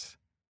CBS,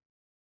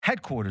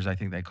 headquarters, I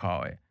think they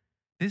call it.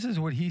 This is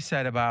what he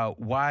said about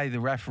why the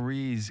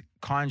referees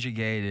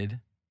congregated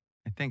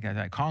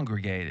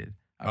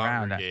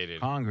around that.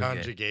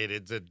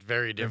 Conjugated's a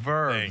very different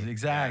verbs, thing.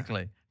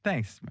 Exactly. Yeah.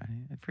 Thanks,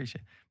 man. I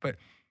appreciate it. But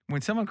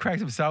when someone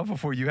cracks himself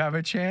before you have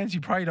a chance,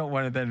 you probably don't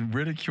want to then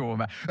ridicule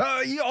him.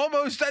 Oh, you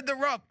almost said the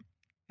rump.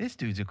 This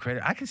dude's a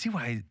critic. I can see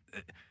why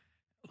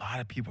a lot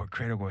of people are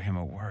critical of him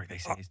at work. They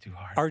say he's too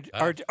hard.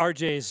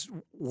 RJ's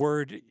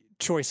word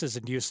choices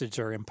and usage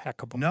are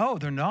impeccable. No,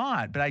 they're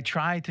not. But I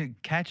try to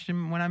catch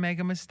them when I make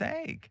a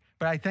mistake.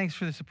 But thanks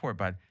for the support,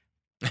 bud.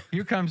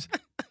 Here comes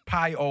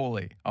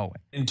Pioli. Oh,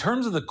 in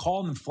terms of the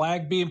call and the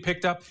flag being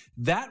picked up,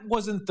 that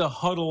wasn't the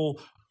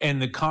huddle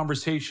and the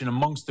conversation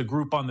amongst the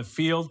group on the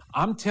field.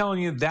 I'm telling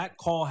you, that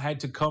call had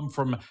to come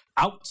from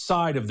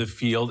outside of the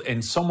field,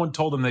 and someone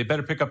told them they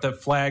better pick up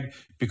that flag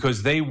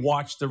because they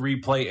watched the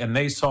replay and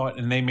they saw it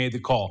and they made the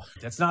call.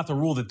 That's not the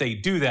rule that they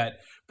do that,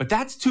 but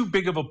that's too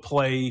big of a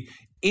play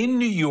in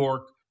New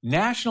York,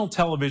 national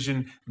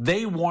television.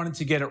 They wanted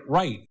to get it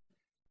right.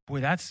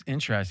 Boy, that's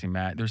interesting,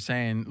 Matt. They're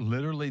saying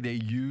literally they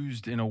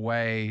used, in a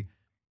way,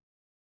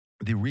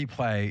 the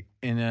replay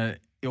in a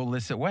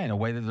illicit way, in a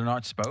way that they're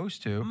not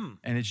supposed to.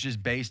 And it's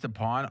just based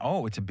upon,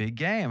 it's a big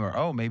game,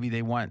 or, maybe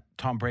they want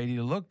Tom Brady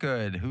to look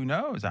good. Who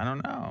knows? I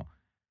don't know.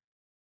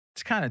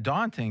 It's kind of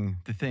daunting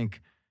to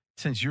think,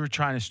 since you're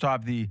trying to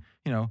stop the,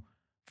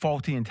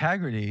 faulty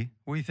integrity.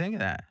 What do you think of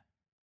that?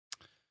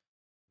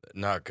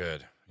 Not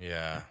good.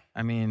 Yeah.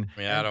 I mean,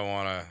 I don't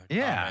want to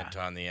comment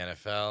on the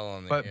NFL.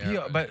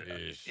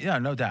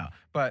 And no doubt.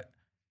 But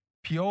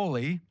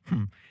Pioli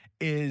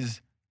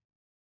is,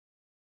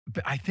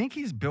 I think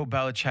he's Bill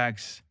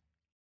Belichick's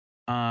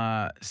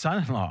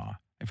son-in-law,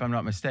 if I'm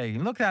not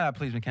mistaken. Look that up,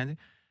 please, Mackenzie.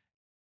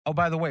 Oh,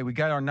 by the way, we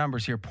got our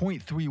numbers here,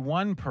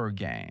 0.31 per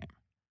game.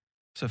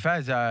 So,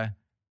 Fez,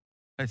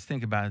 let's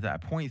think about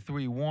that.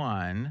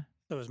 0.31.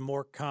 That was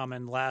more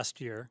common last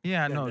year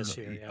than this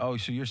year. Yeah. Oh,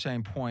 so you're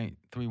saying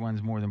 0.31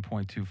 is more than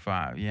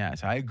 0.25.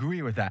 Yes, I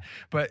agree with that.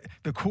 But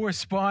the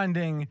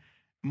corresponding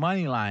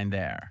money line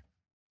there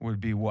would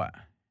be what?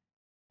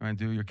 You want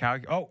to do your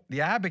calculation? Oh,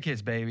 the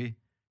Abacus, baby.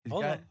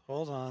 Hold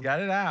on.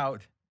 Got it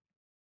out.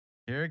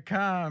 Here it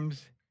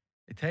comes.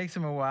 It takes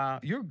him a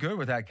while. You're good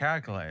with that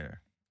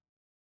calculator.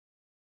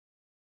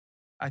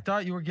 I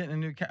thought you were getting a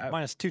new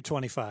minus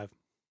 225.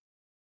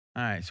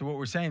 All right. So what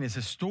we're saying is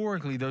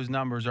historically those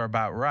numbers are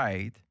about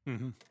right.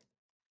 Mm-hmm.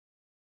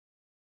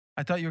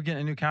 I thought you were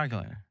getting a new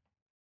calculator.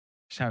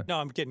 No,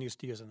 I'm getting used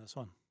to using this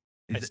one.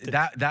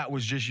 That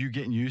was just you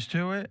getting used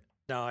to it?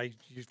 No,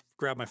 you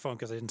grabbed my phone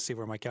because I didn't see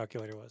where my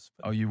calculator was.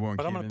 But, you weren't.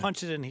 But I'm going to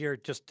punch it in here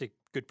just to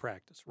good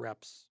practice,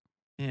 reps.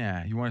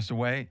 Yeah. You want us to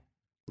wait?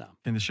 No.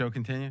 Can the show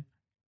continue?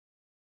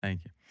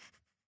 Thank you.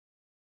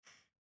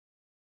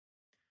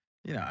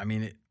 You know, I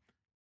mean, it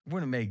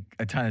wouldn't make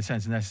a ton of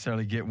sense to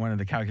necessarily get one of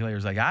the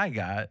calculators like I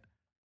got.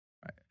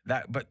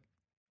 But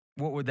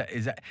what would that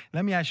is that?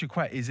 Let me ask you a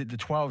question. Is it the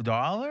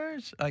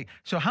 $12? Like,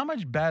 so how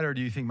much better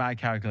do you think my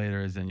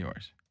calculator is than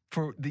yours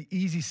for the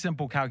easy,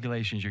 simple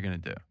calculations you're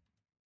going to do?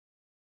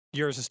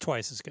 Yours is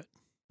twice as good.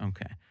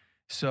 Okay.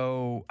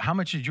 So how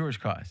much did yours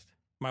cost?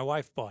 My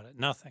wife bought it.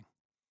 Nothing.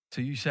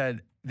 So you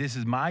said, this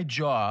is my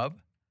job.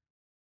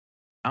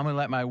 I'm going to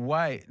let my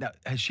wife. Now,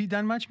 has she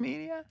done much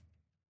media?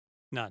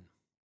 None.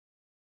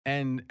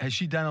 And has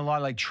she done a lot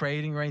of like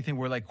trading or anything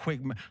where like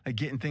quick, like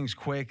getting things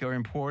quick or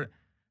important?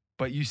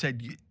 But you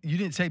said you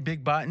didn't say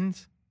big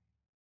buttons?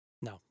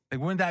 No.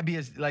 Like, wouldn't that be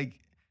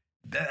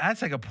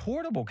that's like a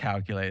portable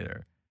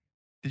calculator.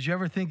 Did you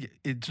ever think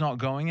it's not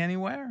going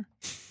anywhere?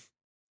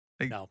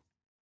 Like, no.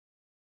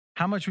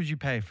 How much would you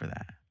pay for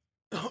that?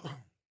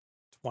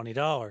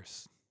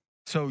 $20.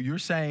 So you're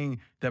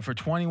saying that for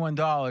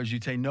 $21,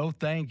 you'd say, no,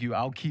 thank you.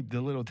 I'll keep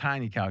the little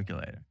tiny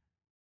calculator.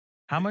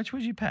 How much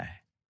would you pay?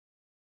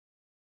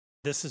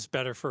 This is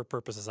better for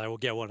purposes. I will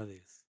get one of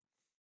these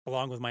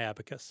along with my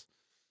abacus.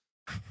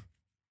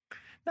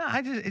 No,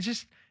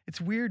 it's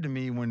weird to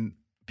me when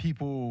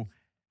people,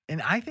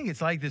 and I think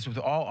it's like this with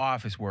all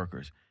office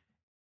workers.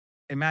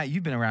 And Matt,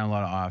 you've been around a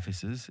lot of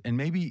offices, and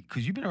maybe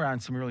because you've been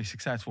around some really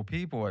successful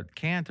people at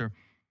Cantor,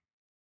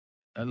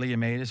 Leah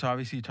Matus,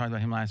 obviously, you talked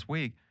about him last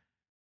week.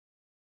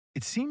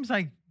 It seems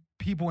like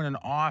people in an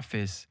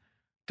office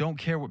don't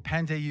care what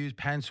pens they use,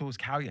 pencils,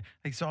 calculators,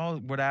 like it's all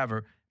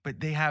whatever, but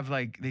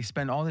they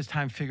spend all this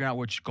time figuring out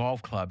which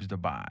golf clubs to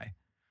buy.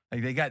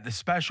 Like they got the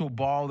special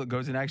ball that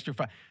goes an extra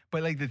 $5,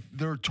 but like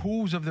their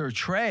tools of their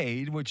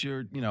trade, which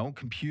are,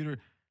 computer,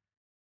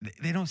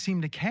 they don't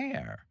seem to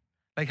care.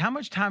 Like how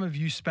much time have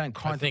you spent?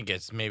 I think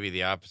it's maybe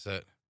the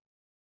opposite.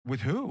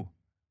 With who?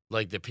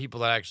 Like the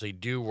people that actually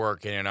do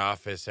work in an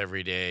office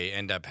every day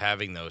end up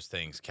having those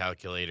things,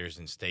 calculators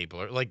and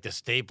stapler. Like the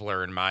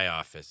stapler in my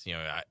office,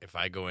 if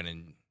I go in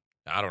and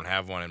I don't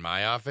have one in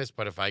my office,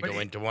 but if I go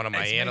into one of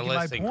my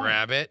analysts and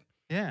grab it,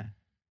 yeah,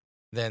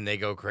 then they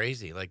go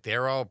crazy. Like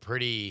they're all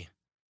pretty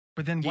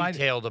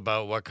detailed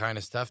about what kind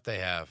of stuff they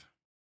have.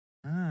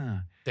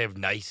 Ah. They have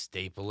nice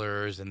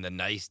staplers and the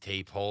nice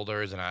tape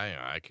holders, and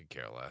I could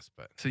care less.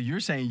 But so you're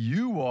saying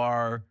you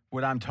are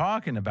what I'm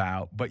talking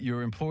about, but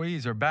your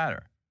employees are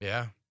better.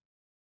 Yeah.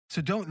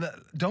 So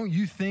don't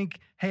you think,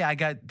 hey, I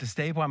got the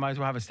staple, I might as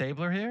well have a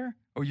stapler here?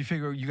 Or you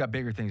figure you got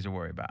bigger things to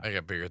worry about? I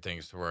got bigger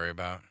things to worry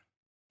about.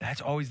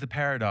 That's always the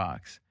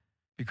paradox.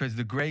 Because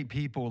the great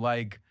people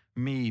like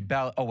me,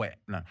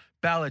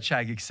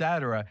 Belichick,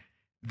 etc.,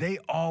 they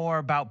all are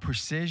about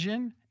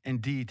precision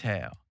and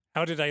detail.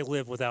 How did I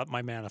live without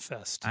my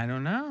manifest? I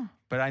don't know.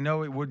 But I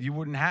know you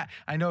wouldn't have.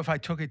 I know if I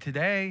took it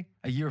today,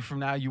 a year from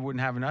now, you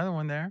wouldn't have another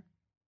one there.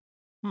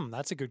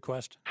 That's a good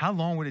question. How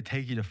long would it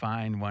take you to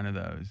find one of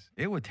those?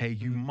 It would take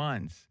you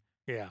months.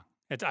 Yeah.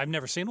 I've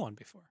never seen one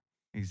before.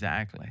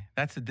 Exactly.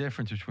 That's the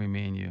difference between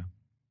me and you.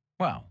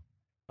 Well.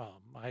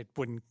 I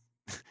wouldn't.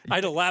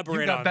 I'd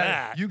elaborate on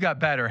that. You got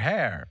better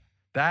hair.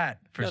 That,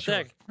 for sure.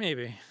 That,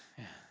 maybe.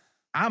 Yeah.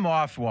 I'm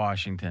off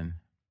Washington.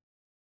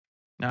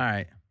 All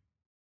right.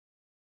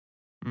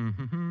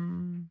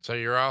 So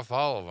you're off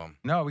all of them?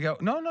 No,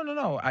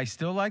 No. I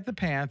still like the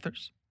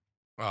Panthers.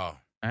 Oh. All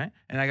right.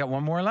 And I got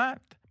one more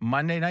left.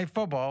 Monday Night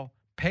Football.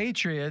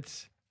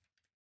 Patriots.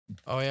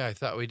 Oh, yeah. I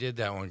thought we did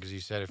that one because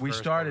you said it we first.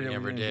 Started we it.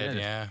 Never did.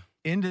 Yeah.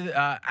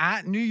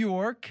 At New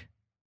York,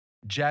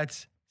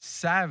 Jets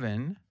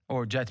 7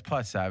 or Jets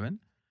 +7.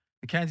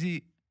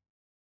 Mackenzie.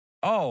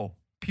 Oh,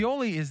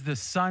 Pioli is the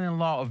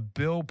son-in-law of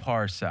Bill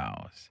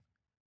Parcells.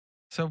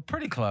 So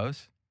pretty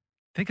close.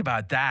 Think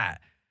about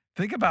that.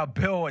 Think about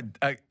Bill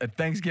at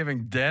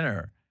Thanksgiving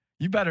dinner.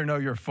 You better know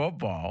your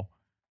football.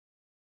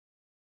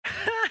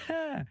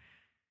 All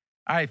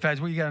right, Fez,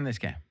 what you got in this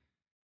game?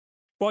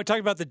 Well, I talked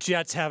about the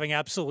Jets having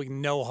absolutely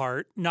no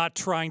heart, not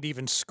trying to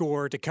even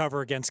score to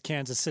cover against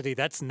Kansas City.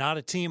 That's not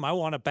a team I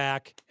want to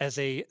back as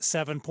a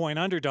 7-point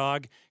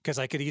underdog because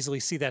I could easily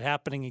see that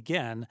happening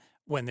again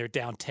when they're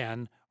down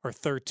 10 or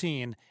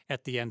 13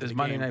 at the end of the game.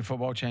 Does Monday Night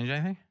Football change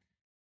anything?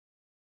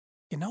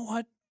 You know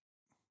what?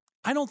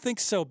 I don't think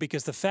so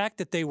because the fact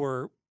that they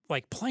were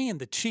like playing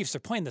the Chiefs,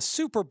 they're playing the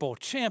Super Bowl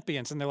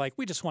champions, and they're like,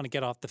 we just want to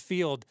get off the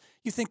field.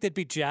 You think they'd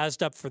be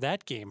jazzed up for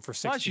that game for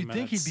 60 minutes? Plus, you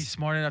think he'd be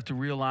smart enough to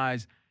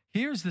realize,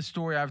 here's the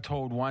story I've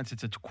told once.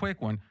 It's a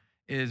quick one,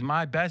 is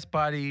my best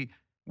buddy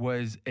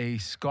was a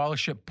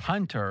scholarship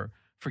punter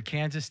for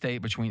Kansas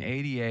State between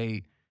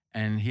 88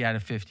 and he had a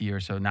 50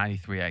 year, so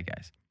 93, I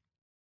guess.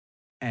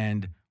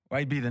 And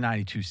it'd be the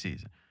 92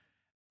 season.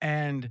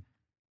 And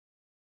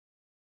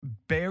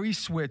Barry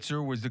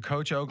Switzer was the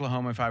coach of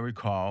Oklahoma, if I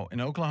recall.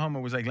 And Oklahoma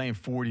was like laying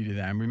 40 to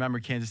them. Remember,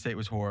 Kansas State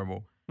was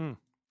horrible.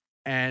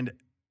 And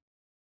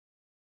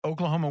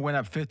Oklahoma went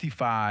up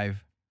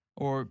 55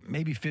 or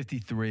maybe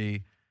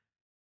 53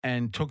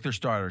 and took their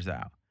starters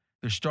out.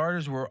 Their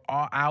starters were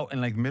all out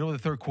in like middle of the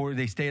third quarter.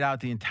 They stayed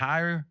out the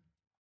entire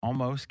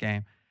almost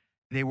game.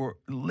 They were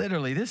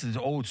literally, this is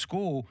old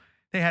school.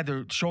 They had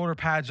their shoulder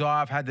pads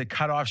off, had the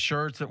cut off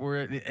shirts that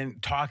were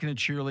and talking to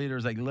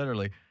cheerleaders, like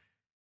literally.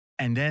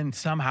 And then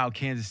somehow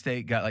Kansas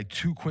State got like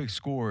 2 quick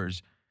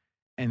scores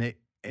and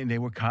they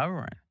were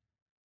covering.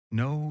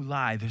 No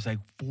lie. There's like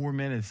 4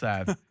 minutes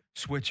left.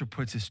 Switzer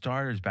puts his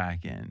starters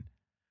back in.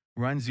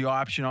 Runs the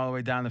option all the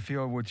way down the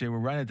field, which they were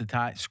running at the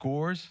time.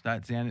 Scores.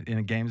 That's the end. And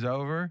the game's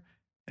over.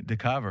 To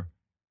cover.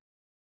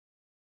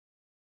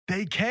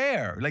 They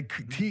care. Like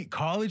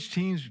college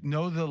teams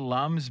know the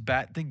alums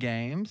bet the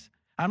games.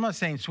 I'm not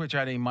saying Switzer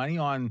had any money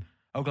on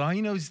Oklahoma.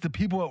 He knows the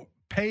people that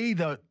pay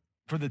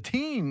for the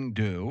team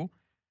do.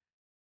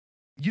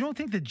 You don't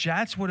think the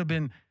Jets would have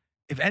been,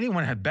 if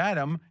anyone had bet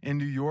them in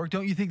New York,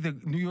 don't you think the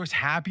New York's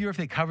happier if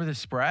they cover the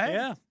spread?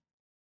 Yeah.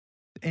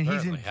 And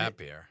certainly he's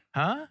happier.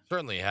 Huh?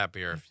 Certainly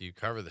happier if you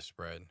cover the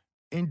spread.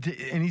 And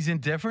he's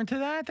indifferent to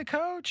that, the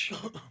coach?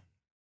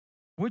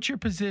 What's your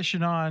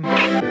position on?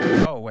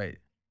 Oh, wait.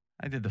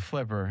 I did the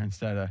flipper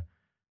instead of.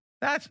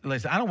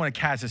 Listen, I don't want to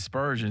cast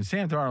aspersions.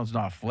 Sam Darnold's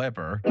not a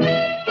flipper.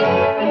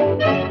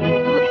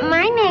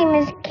 My name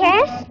is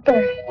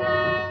Casper.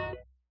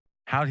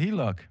 How'd he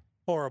look?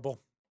 Horrible.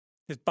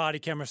 His body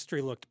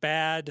chemistry looked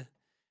bad.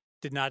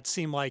 Did not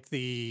seem like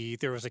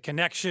there was a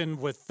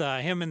connection with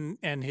him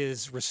and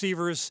his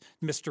receivers.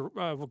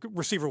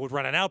 Receiver would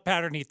run an out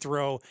pattern. He'd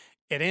throw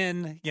it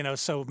in,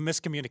 so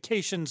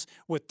miscommunications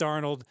with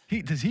Darnold.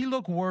 Does he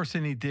look worse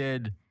than he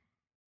did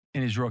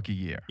in his rookie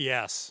year?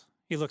 Yes.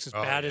 He looks as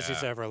bad as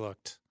he's ever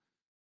looked.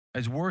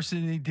 As worse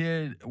than he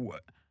did?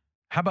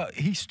 How about,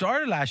 he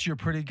started last year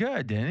pretty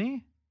good, didn't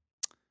he?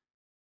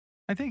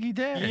 I think he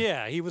did.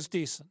 Yeah, he was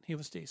decent.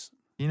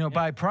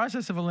 By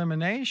process of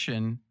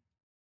elimination,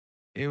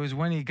 it was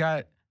when he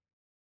got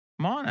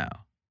mono.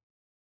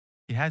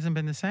 He hasn't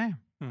been the same.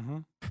 Mm-hmm.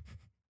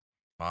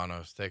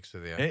 Mono sticks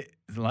with you.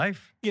 It's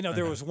life.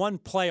 There was one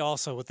play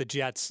also with the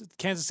Jets.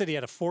 Kansas City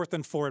had a 4th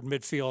and 4 at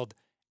midfield,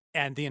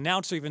 and the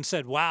announcer even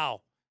said,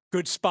 "Wow,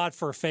 good spot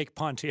for a fake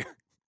punt here."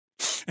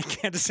 And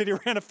Kansas City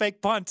ran a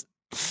fake punt,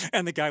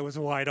 and the guy was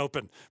wide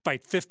open by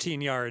 15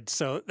 yards.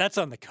 So that's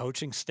on the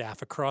coaching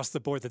staff across the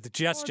board that the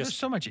Jets There's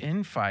so much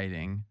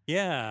infighting.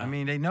 Yeah. I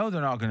mean, they know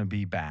they're not going to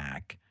be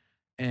back.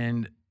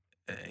 And,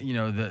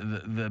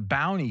 the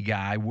bounty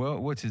guy,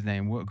 what's his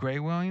name? Greg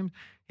Williams?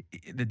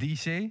 The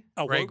DC?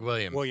 Oh, Greg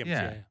Williams.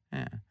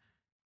 Yeah.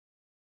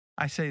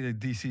 I say the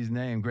DC's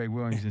name, Greg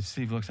Williams, and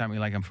Steve looks at me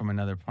like I'm from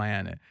another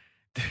planet.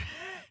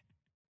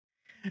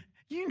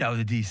 You know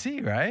the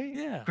DC, right?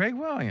 Yeah. Greg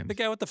Williams. The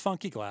guy with the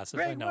funky glasses.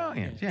 Greg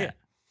Williams, yeah.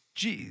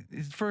 G,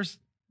 his first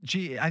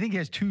G, I think he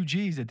has 2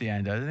 G's at the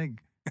end. I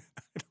think.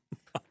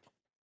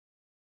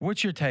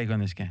 What's your take on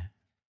this game?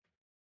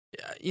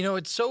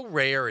 It's so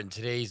rare in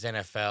today's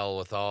NFL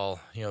with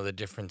all, the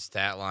different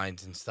stat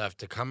lines and stuff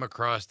to come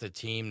across the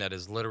team that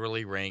is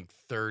literally ranked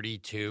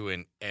 32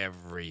 in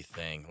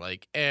everything,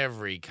 like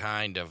every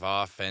kind of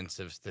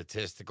offensive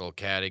statistical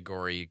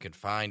category you could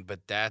find.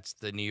 But that's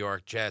the New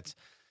York Jets.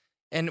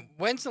 And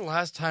when's the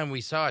last time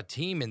we saw a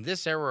team in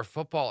this era of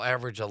football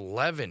average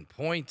 11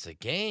 points a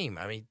game?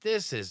 I mean,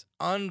 this is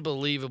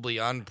unbelievably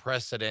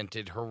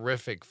unprecedented,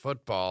 horrific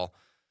football.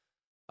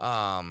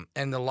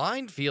 And the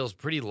line feels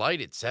pretty light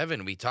at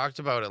 7. We talked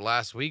about it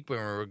last week when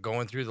we were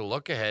going through the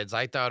look-aheads.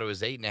 I thought it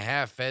was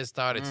 8.5. Fez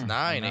thought it's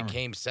 9. It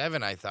came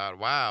 7. I thought,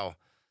 wow.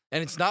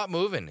 And it's not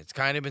moving. It's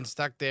kind of been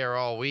stuck there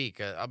all week.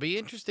 I'll be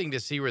interesting to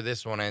see where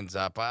this one ends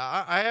up.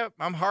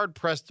 I'm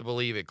hard-pressed to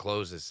believe it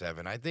closes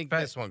 7. I think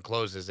this one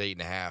closes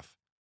 8.5.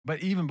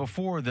 But even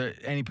before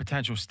any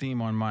potential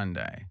steam on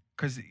Monday,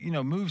 because,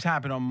 moves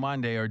happen on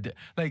Monday, or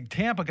like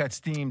Tampa got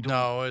steamed.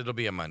 No, it'll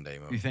be a Monday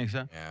move. You think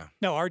so? Yeah.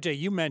 No, RJ,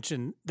 you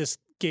mentioned this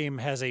game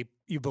has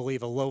you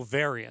believe, a low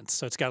variance.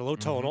 So it's got a low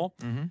total.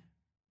 Mm-hmm.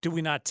 Do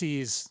we not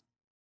tease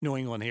New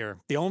England here?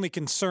 The only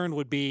concern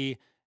would be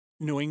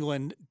New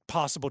England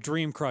possible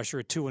dream crusher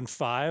at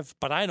 2-5,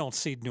 but I don't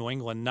see New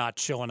England not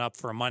showing up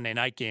for a Monday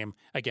night game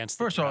against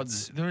the First of all,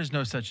 Jets. there is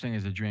no such thing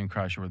as a dream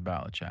crusher with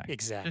Belichick.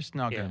 Exactly. Just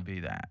not going to be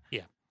that.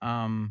 Yeah.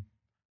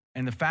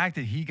 And the fact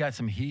that he got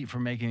some heat for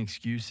making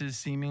excuses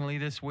seemingly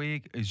this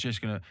week is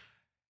just going to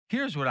 –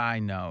 here's what I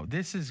know.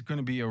 This is going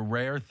to be a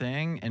rare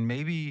thing, and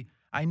maybe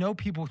 – I know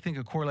people think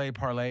of correlated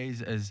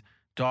parlays as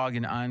dog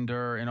and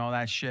under and all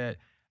that shit.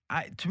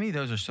 To me,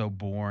 those are so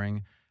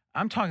boring.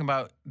 I'm talking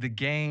about the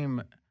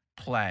game –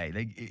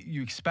 play.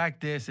 You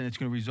expect this and it's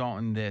going to result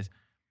in this.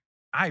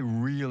 I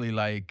really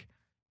like,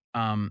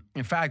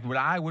 in fact, what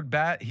I would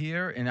bet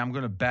here, and I'm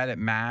going to bet it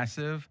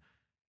massive,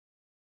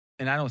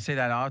 and I don't say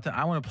that often,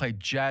 I want to play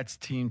Jets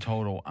team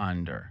total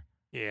under.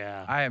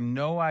 Yeah. I have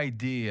no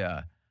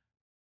idea.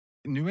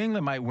 New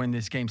England might win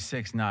this game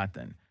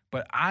 6-0,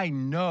 but I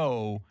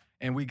know,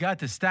 and we got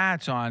the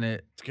stats on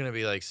it. It's going to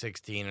be like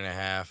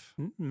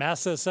 16.5. Math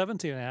says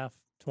 17.5.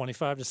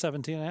 25 to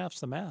 17.5 is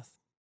the math.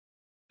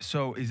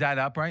 So is that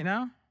up right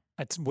now?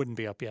 It wouldn't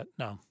be up yet,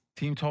 no.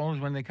 Team totals,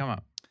 when they come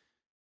up?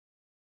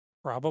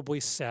 Probably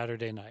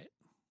Saturday night.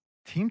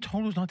 Team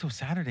totals not till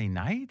Saturday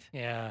night?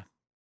 Yeah.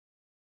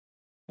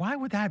 Why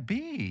would that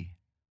be?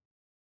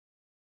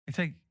 It's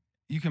like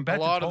you can bet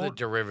a lot of the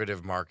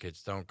derivative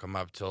markets don't come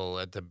up till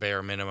at the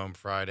bare minimum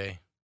Friday.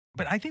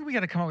 But I think we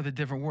got to come up with a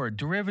different word.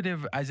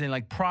 Derivative, as in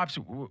like props,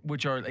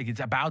 which are like it's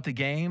about the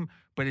game,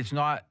 but it's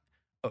not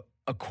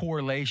a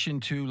correlation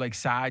to like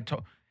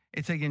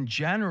it's like in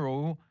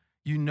general,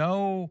 we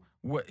know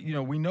what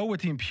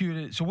the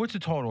imputed. So what's the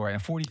total right now?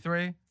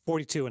 43?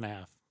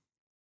 42.5.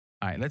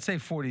 All right, let's say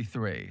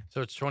 43.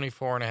 So it's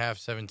 24.5,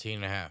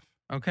 17.5.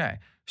 Okay.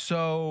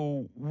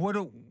 So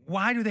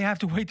why do they have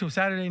to wait till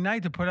Saturday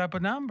night to put up a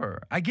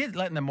number? I get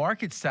letting the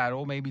market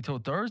settle maybe till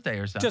Thursday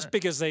or something. Just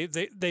because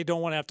they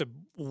don't want to have to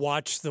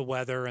watch the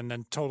weather and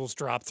then totals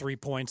drop 3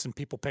 points and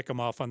people pick them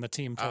off on the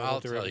team total I'll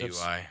derivatives.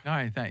 tell you why.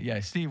 All right, yeah,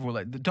 Steve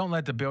will don't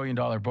let the $1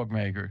 billion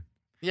bookmaker.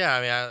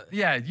 Yeah, I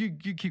mean,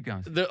 you keep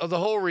going. The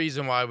whole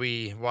reason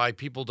why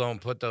people don't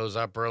put those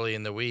up early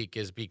in the week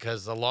is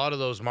because a lot of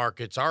those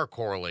markets are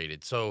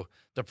correlated. So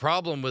the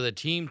problem with a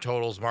team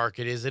totals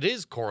market is it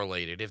is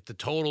correlated. If the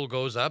total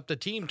goes up, the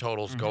team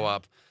totals go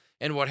up.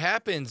 And what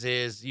happens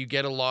is you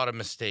get a lot of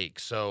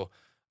mistakes. So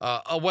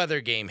a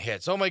weather game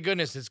hits. Oh, my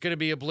goodness, it's going to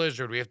be a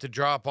blizzard. We have to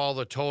drop all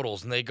the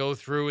totals. And they go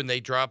through and they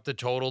drop the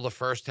total, the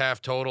first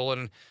half total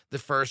and the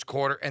first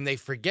quarter, and they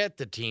forget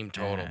the team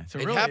total. Yeah, so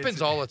it really,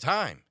 happens all the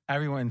time.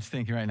 Everyone's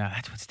thinking right now,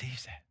 that's what Steve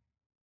said.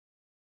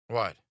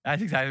 What?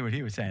 That's exactly what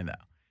he was saying,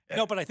 though.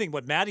 No, but I think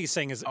what Maddie's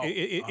saying is Go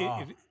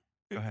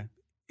ahead.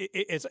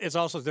 It's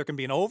also there can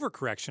be an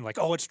overcorrection, like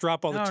it's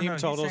drop all the team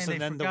totals, and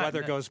then the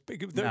weather goes.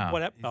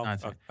 Yeah,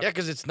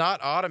 because it's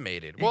not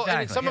automated. Well,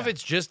 and some of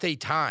it's just a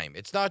time.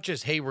 It's not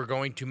just hey, we're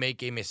going to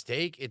make a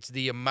mistake. It's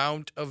the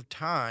amount of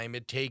time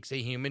it takes a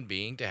human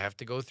being to have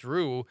to go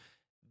through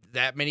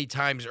that many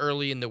times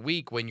early in the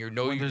week when you're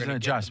going to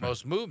get the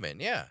most movement.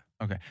 Yeah.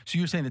 Okay, so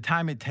you're saying the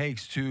time it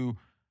takes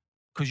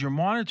because you're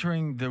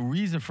monitoring the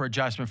reason for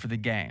adjustment for the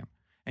game.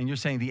 And you're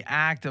saying the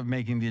act of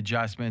making the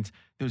adjustments,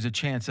 there's a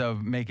chance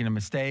of making a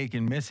mistake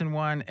and missing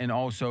one, and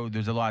also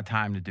there's a lot of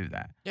time to do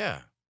that. Yeah.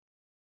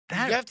 You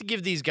have to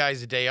give these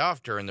guys a day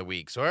off during the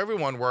week. So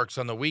everyone works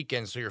on the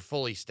weekend so you're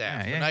fully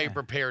staffed. So now you're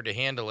prepared to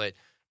handle it.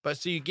 But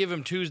so you give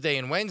them Tuesday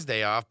and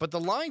Wednesday off, but the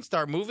lines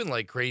start moving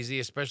like crazy,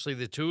 especially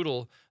the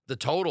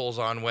totals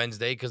on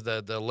Wednesday because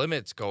the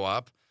limits go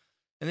up.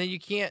 And then you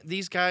can't,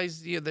 these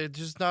guys, there's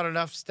just not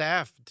enough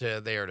staff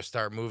there to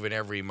start moving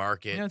every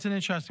market. It's an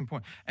interesting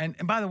point. And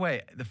by the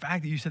way, the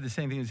fact that you said the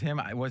same thing as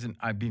him,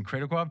 I'm being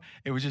critical of.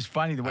 It was just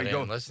funny the way you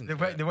go.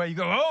 The way you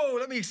go,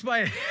 let me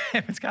explain.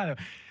 It's kind of,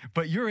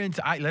 but you're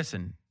into,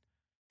 listen,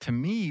 to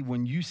me,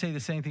 when you say the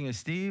same thing as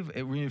Steve,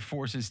 it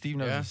reinforces Steve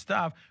knows his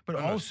stuff, but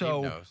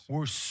also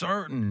we're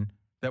certain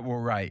that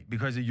we're right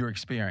because of your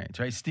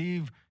experience, right?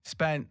 Steve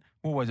spent,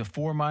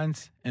 4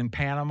 months in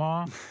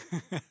Panama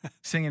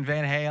singing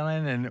Van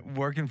Halen and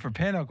working for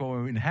Pinnacle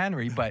and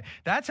Henry. But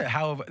that's a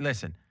hell of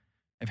listen,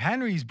 if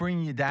Henry's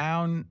bringing you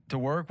down to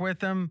work with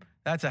him,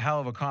 that's a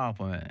hell of a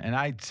compliment. And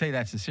I say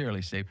that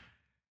sincerely, Steve.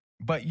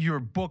 But your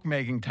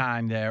bookmaking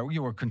time there,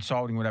 you were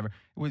consulting, whatever,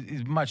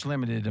 is much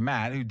limited to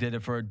Matt, who did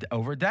it for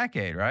over a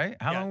decade, right?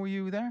 How long were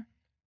you there?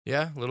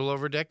 Yeah, a little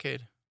over a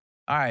decade.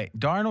 All right.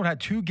 Darnold had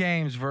 2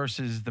 games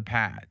versus the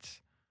Pats.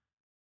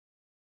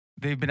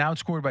 They've been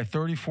outscored by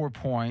 34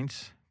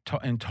 points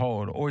in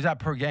total. Or is that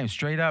per game?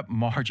 Straight up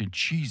margin.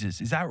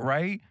 Jesus. Is that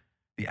right?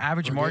 The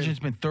average margin's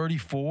been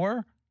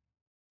 34?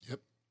 Yep.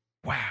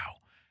 Wow.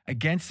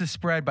 Against the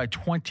spread by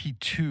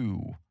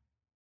 22.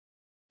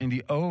 And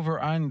the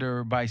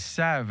over-under by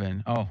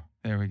 7. Oh,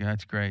 there we go.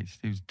 That's great.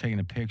 Steve's taking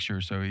a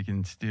picture so he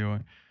can steal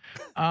it.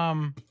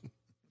 The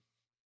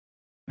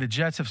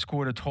Jets have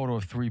scored a total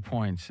of 3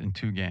 points in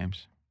 2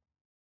 games.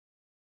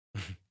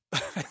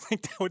 I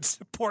think that would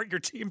support your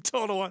team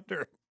total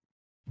under.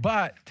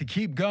 But to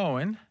keep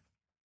going,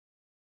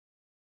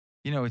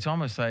 it's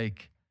almost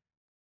like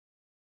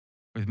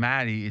with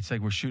Maddie, it's like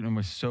we're shooting him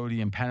with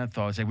sodium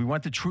pentothal. It's like we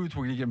want the truth.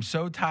 We're going to get him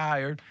so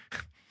tired.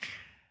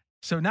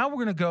 So now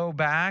we're going to go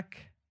back.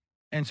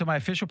 And so my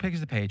official pick is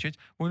the Patriots.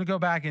 We're going to go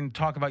back and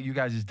talk about you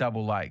guys'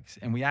 double likes.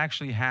 And we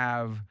actually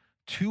have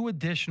 2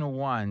 additional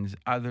ones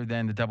other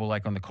than the double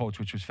like on the Colts,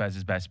 which was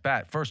Fez's best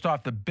bet. First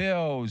off, the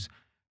Bills.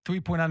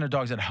 3-point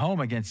underdogs at home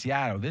against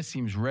Seattle. This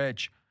seems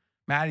rich.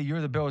 Matty, you're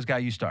the Bills guy.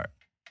 You start.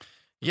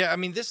 Yeah, I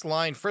mean, this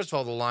line, first of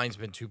all, the line's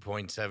been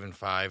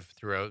 2.75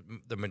 throughout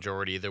the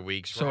majority of the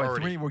weeks. So at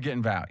 3, we're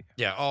getting value.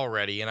 Yeah,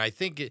 already. And I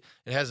think it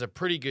has a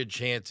pretty good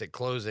chance at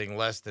closing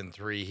less than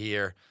 3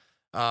 here.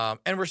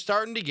 And we're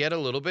starting to get a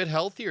little bit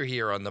healthier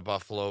here on the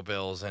Buffalo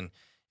Bills. And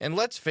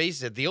let's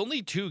face it, the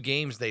only 2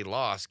 games they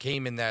lost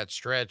came in that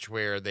stretch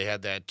where they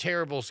had that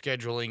terrible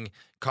scheduling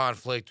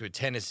conflict with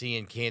Tennessee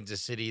and Kansas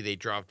City. They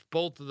dropped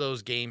both of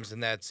those games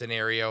in that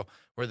scenario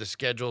where the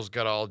schedules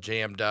got all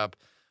jammed up.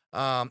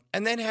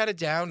 And then had a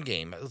down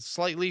game, a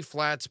slightly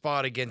flat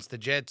spot against the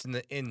Jets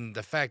in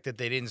the fact that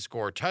they didn't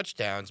score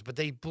touchdowns, but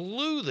they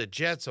blew the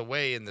Jets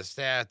away in the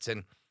stats.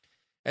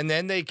 And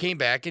then they came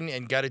back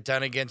and got it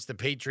done against the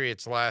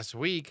Patriots last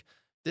week.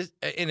 This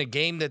in a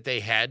game that they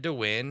had to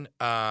win.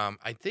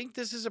 I think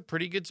this is a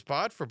pretty good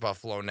spot for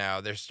Buffalo now.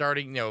 They're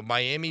starting,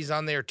 Miami's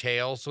on their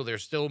tail, so they're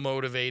still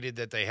motivated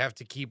that they have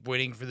to keep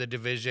winning for the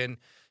division.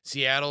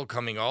 Seattle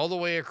coming all the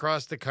way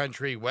across the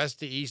country, west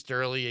to east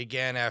early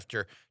again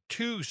after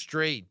 2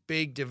 straight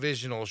big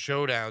divisional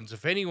showdowns.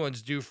 If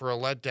anyone's due for a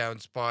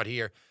letdown spot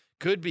here,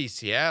 could be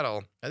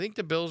Seattle. I think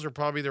the Bills are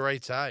probably the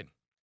right side.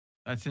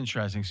 That's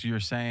interesting. So you're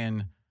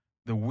saying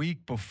the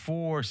week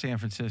before San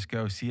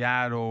Francisco,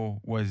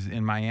 Seattle was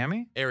in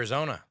Miami?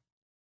 Arizona.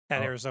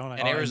 At Arizona.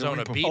 And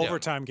Arizona beat them.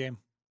 Overtime game.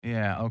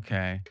 Yeah,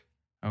 okay,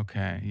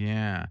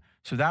 yeah.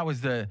 So that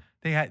was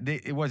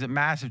it wasn't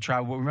massive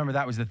travel. But remember,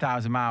 that was the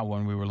 1,000-mile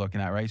one we were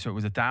looking at, right? So it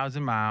was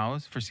 1,000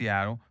 miles for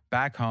Seattle,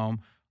 back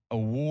home, a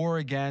war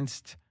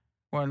against,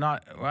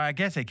 I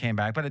guess they came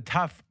back, but a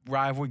tough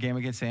rivalry game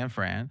against San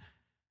Fran,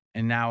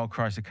 and now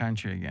across the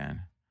country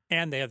again.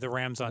 And they have the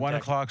Rams on 1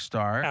 deck o'clock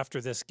start after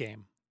this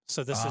game.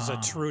 So this is a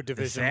true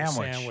divisional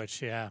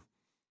sandwich, yeah.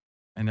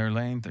 And they're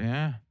laying,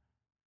 yeah.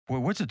 Boy,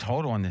 what's the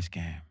total on this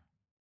game?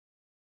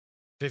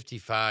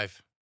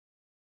 55.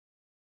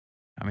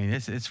 I mean,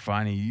 it's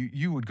funny.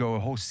 You would go a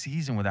whole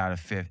season without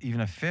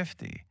even a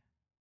 50,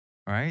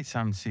 right?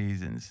 Some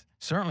seasons.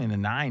 Certainly in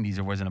the 90s,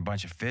 there wasn't a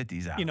bunch of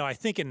 50s out. I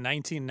think in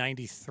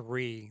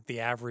 1993, the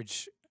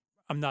average,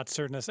 I'm not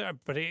certain,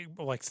 but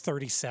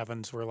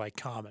 37s were like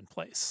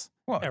commonplace.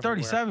 Well, everywhere.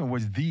 37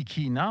 was the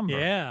key number.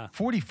 Yeah.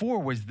 44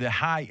 was the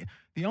high.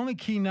 The only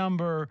key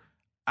number,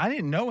 I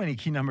didn't know any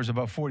key numbers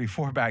above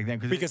 44 back then.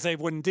 Because they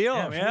wouldn't deal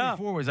them,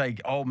 44 was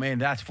like, oh, man,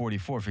 that's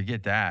 44.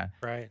 Forget that.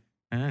 Right.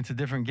 And it's a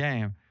different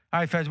game. All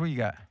right, Fez, what you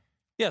got?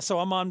 Yeah, so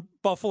I'm on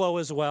Buffalo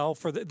as well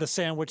for the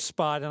sandwich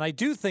spot. And I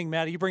do think,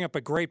 Matty, you bring up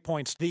a great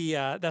point.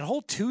 That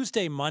whole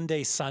Tuesday,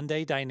 Monday,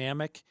 Sunday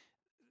dynamic,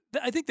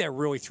 I think that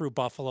really threw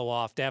Buffalo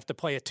off. They have to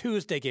play a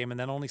Tuesday game and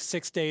then only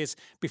 6 days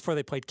before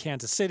they played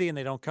Kansas City and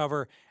they don't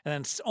cover, and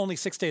then only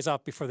 6 days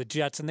off before the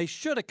Jets, and they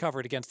should have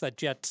covered against that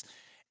Jets.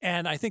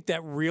 And I think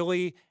that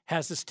really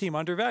has this team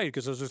undervalued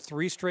because those are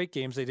 3 straight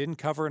games they didn't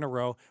cover in a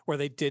row where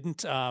they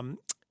didn't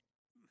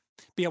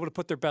be able to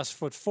put their best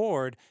foot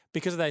forward.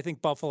 Because of that, I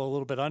think Buffalo a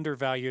little bit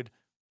undervalued.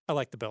 I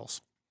like the Bills.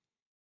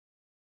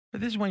 But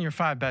this is one of your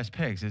 5 best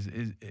picks.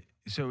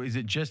 So is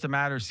it just a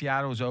matter of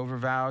Seattle's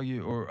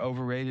overvalued or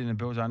overrated and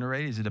Bills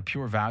underrated? Is it a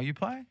pure value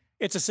play?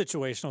 It's a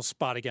situational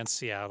spot against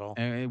Seattle.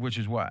 Which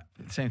is what?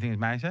 Same thing as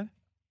Matty said?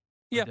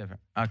 Yeah.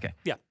 Different. Okay.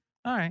 Yeah.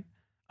 All right.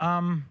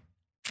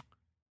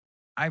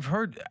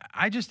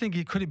 I just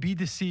think could it be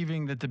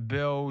deceiving that the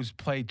Bills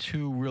play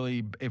 2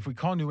 really, if we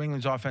call New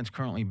England's offense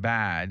currently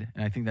bad,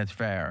 and I think that's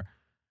fair,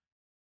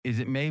 is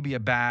it maybe a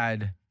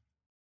bad,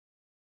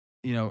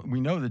 we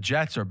know the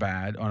Jets are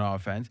bad on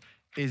offense.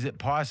 Is it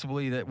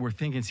possibly that we're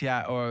thinking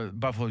Seattle or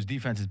Buffalo's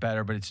defense is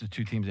better, but it's the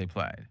 2 teams they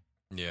played?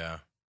 Yeah.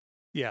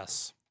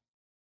 Yes.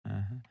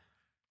 Uh-huh.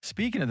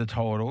 Speaking of the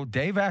total,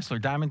 Dave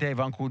Essler, Diamond Dave,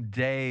 Uncle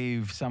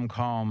Dave, some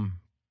call him,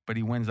 but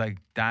he wins like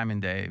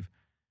Diamond Dave.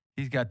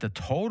 He's got the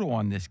total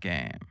on this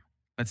game.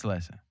 Let's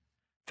listen.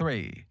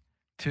 3,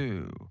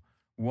 2,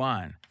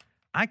 1.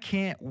 I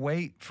can't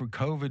wait for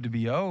COVID to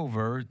be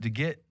over to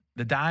get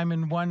the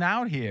Diamond one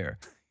out here.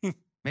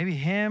 Maybe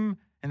him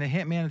and the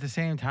Hitman at the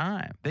same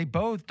time. They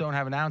both don't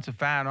have an ounce of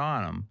fat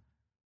on them.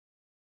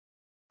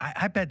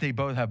 I bet they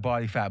both have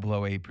body fat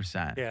below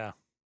 8%. Yeah.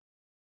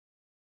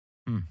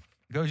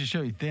 Goes to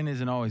show you, thin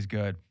isn't always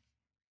good.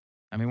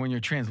 I mean, when you're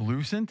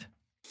translucent,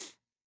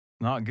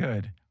 not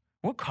good.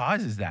 What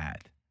causes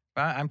that?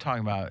 I'm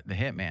talking about the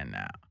Hitman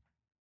now.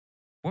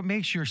 What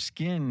makes your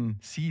skin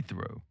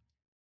see-through?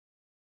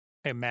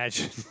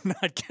 Imagine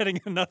not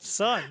getting enough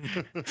sun.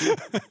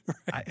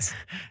 Right.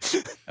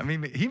 I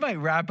mean, he might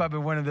wrap up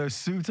in one of those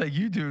suits like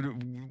you do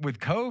with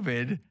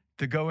COVID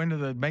to go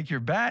into make your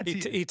bets.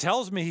 He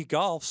tells me he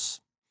golfs.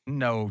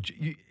 No,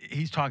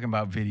 he's talking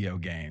about video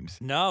games.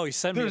 No, he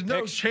sent me a picture.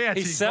 There's no chance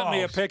he sent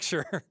me a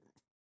picture.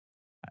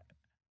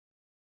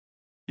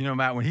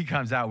 Matt, when he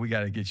comes out, we got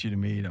to get you to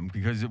meet him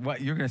because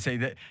what you're going to say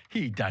that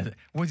he doesn't.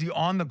 Was he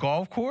on the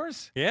golf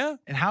course? Yeah.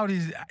 And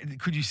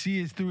could you see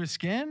it through his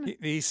skin?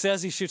 He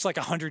says he shoots like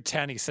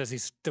 110. He says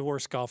he's the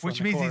worst golfer.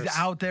 Which means he's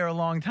out there a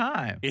long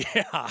time.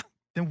 Yeah.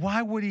 Then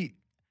why would he?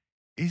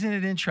 Isn't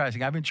it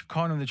interesting? I've been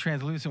calling him the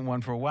translucent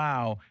one for a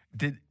while.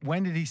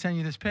 When did he send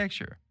you this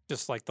picture?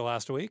 Just like the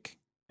last week.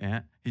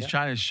 Yeah. He's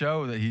trying to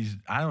show that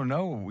I don't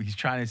know. He's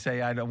trying to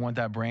say, I don't want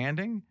that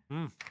branding.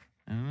 I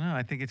don't know.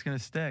 I think it's going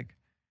to stick.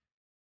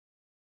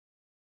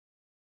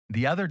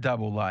 The other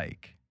double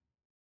like.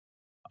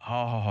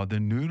 Oh,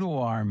 the noodle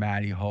arm,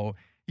 Matty Holt.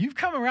 You've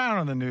come around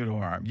on the noodle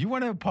arm. You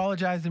want to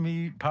apologize to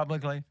me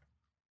publicly?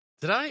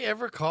 Did I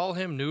ever call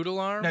him noodle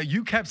arm? No,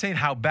 you kept saying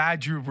how bad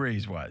Drew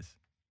Brees was.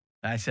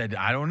 And I said,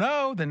 I don't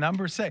know. The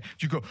numbers say.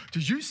 You go,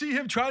 did you see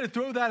him try to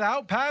throw that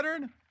out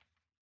pattern?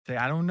 Say,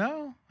 I don't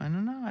know. I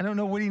don't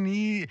know what he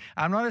needs.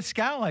 I'm not a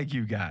scout like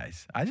you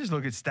guys. I just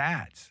look at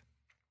stats.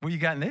 What you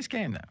got in this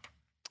game, though?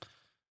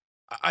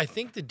 I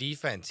think the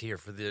defense here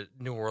for the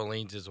New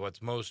Orleans is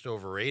what's most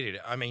overrated.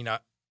 I mean,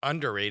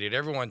 underrated.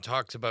 Everyone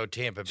talks about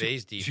Tampa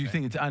Bay's defense. So you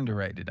think it's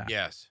underrated?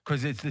 Yes.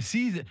 Because it's the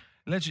season.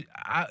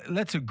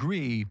 let's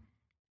agree.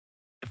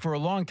 For a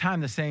long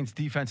time, the Saints'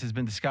 defense has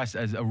been discussed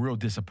as a real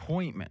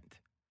disappointment.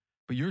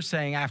 But you're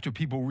saying after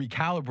people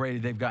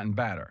recalibrated, they've gotten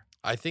better.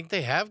 I think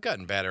they have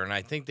gotten better, and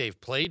I think they've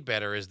played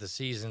better as the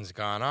season's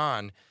gone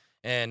on.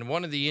 And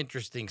one of the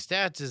interesting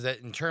stats is that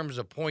in terms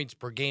of points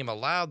per game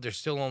allowed, they're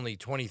still only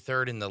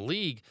 23rd in the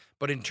league.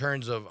 But in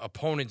terms of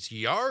opponents'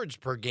 yards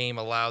per game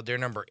allowed, they're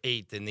number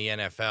 8th in the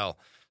NFL.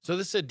 So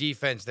this is a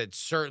defense that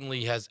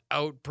certainly has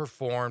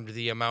outperformed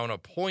the amount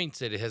of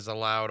points it has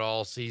allowed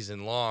all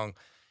season long.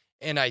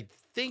 And I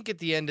think at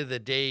the end of the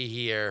day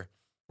here,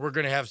 we're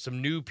going to have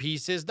some new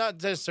pieces,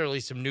 not necessarily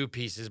some new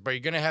pieces, but you're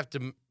going to have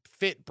to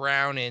fit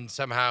Brown in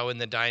somehow in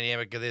the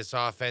dynamic of this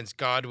offense.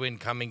 Godwin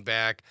coming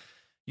back.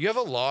 You have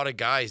a lot of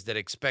guys that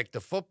expect the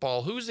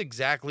football. Who's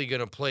exactly going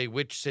to play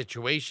which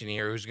situation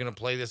here? Who's going to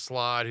play the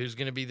slot? Who's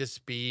going to be the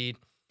speed?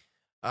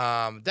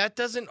 That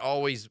doesn't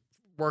always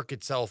work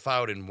itself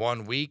out in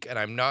 1 week, and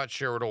I'm not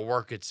sure it'll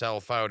work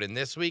itself out in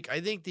this week.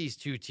 I think these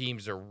two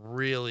teams are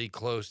really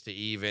close to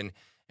even.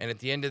 And at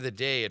the end of the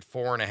day, at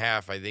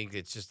 4.5, I think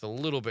it's just a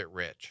little bit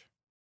rich.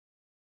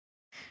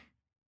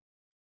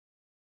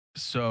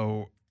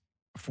 So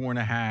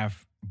 4.5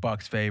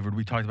 Bucks favored.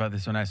 We talked about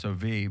this on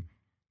SOV.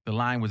 The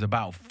line was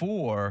about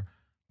 4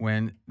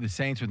 when the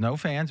Saints with no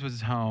fans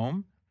was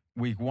home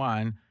week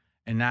 1.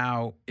 And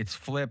now it's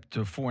flipped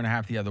to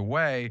 4.5 the other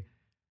way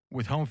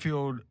with home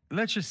field.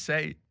 Let's just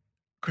say,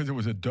 because it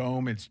was a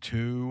dome, it's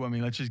 2. I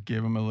mean, let's just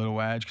give them a little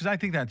edge because I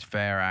think that's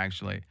fair,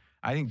 actually.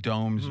 I think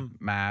domes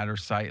matter,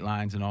 sight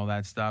lines, and all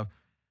that stuff.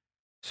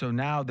 So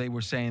now they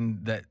were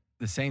saying that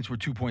the Saints were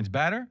 2 points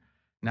better.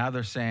 Now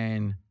they're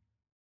saying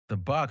the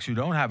Bucks, who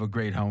don't have a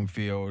great home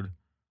field,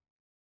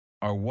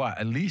 are what?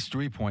 At least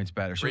 3 points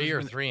better. So 3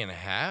 or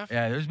 3.5?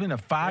 Yeah, there's been a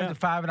 5 to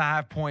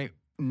 5.5 point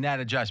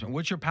net adjustment.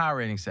 What's your power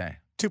rating say?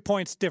 2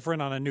 points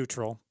different on a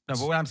neutral. No,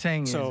 but what I'm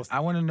saying is I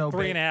want to know.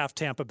 3.5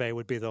 Tampa Bay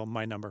would be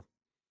my number.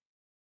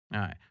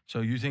 All right.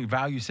 So you think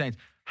value Saints.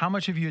 How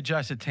much have you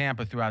adjusted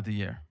Tampa throughout the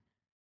year?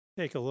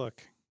 Take a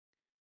look.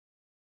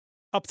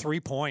 Up 3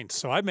 points.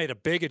 So I made a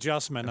big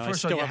adjustment. And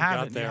First of all, you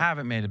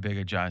haven't made a big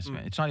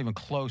adjustment. It's not even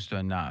close to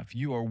enough.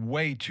 You are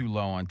way too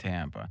low on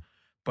Tampa.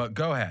 But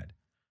go ahead.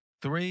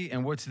 3,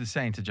 and what's the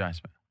Saints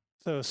adjustment?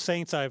 So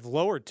Saints, I've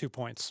lowered 2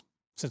 points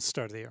since the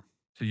start of the year.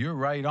 So you're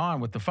right on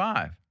with the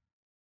 5.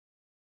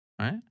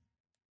 Right?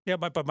 Yeah,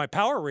 but my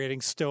power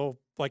ratings still,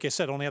 like I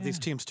said, only have these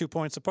teams 2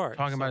 points apart.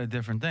 Talking about a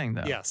different thing,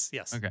 though. Yes.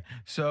 Okay.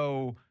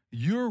 So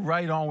you're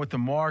right on with the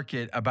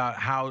market about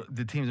how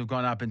the teams have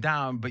gone up and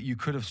down, but you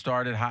could have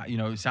started high. You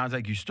know, it sounds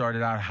like you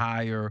started out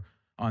higher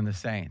on the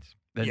Saints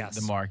than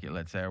the market,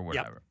 let's say, or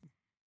whatever.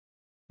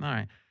 Yep. All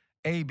right.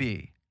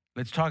 AB,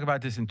 let's talk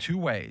about this in 2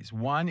 ways.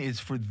 One is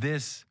for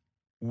this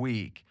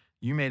week.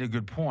 You made a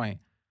good point.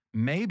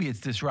 Maybe it's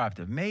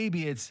disruptive.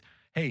 Maybe it's,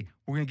 hey,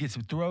 we're going to get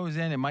some throws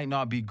in. It might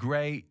not be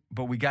great,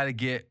 but we got to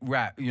get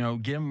get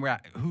them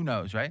wrapped. Who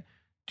knows, right?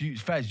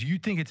 Fez, do you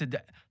think it's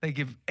like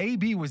if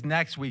AB was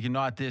next week and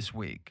not this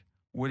week,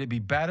 would it be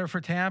better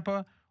for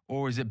Tampa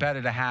or is it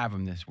better to have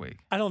him this week?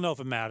 I don't know if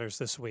it matters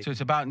this week. So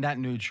it's about net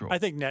neutral. I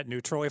think net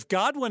neutral. If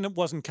Godwin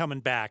wasn't coming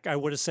back, I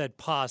would have said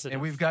positive.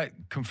 And we've got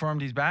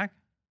confirmed he's back?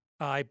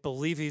 I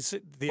believe he's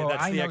that's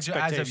the expectation.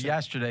 As of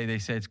yesterday, they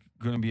said it's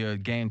going to be a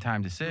game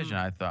time decision,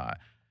 I thought.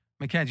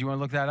 Mackenzie, you want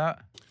to look that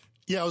up?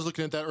 Yeah, I was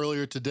looking at that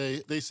earlier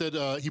today. They said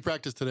he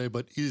practiced today,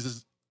 but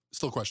he's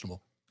still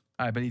questionable.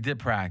 All right, but he did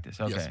practice.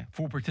 Okay. Yes.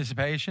 Full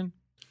participation?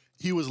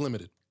 He was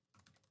limited.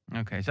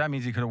 Okay, so that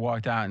means he could have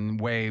walked out and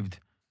waved.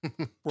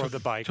 Rode the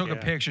bike. Took a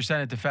picture,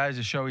 sent it to Fez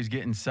to show he's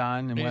getting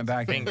sun, and went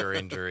back. Finger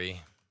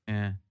injury.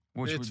 Yeah.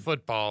 It's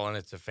football, and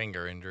it's a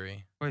finger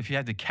injury. Well, if you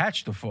had to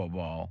catch the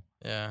football.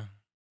 Yeah.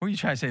 What are you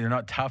trying to say? They're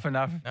not tough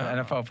enough for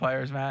NFL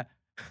players, Matt?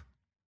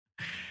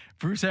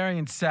 Bruce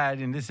Arians said,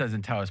 and this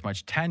doesn't tell us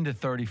much, 10 to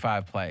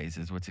 35 plays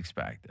is what's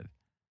expected.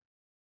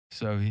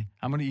 So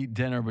I'm going to eat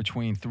dinner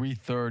between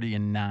 3:30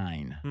 and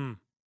 9.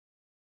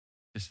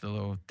 Just a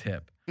little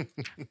tip.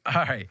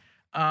 All right.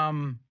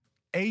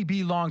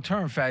 AB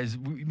long-term, Fez,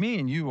 me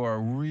and you are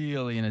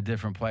really in a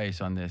different place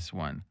on this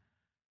one.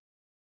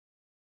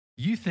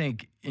 You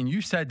think, and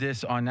you said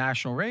this on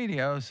national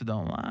radio, so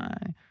don't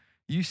lie.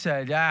 You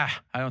said, I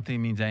don't think it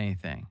means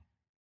anything.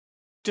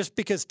 Just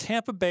because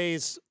Tampa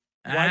Bay's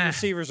wide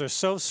receivers are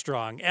so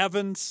strong.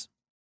 Evans,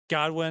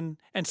 Godwin,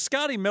 and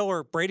Scotty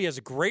Miller, Brady has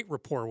a great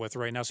rapport with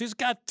right now. So he's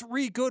got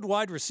 3 good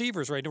wide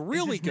receivers right now.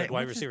 Really good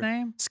wide receivers. What's his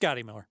name?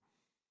 Scotty Miller.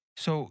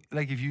 So,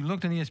 like, if you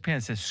looked on ESPN,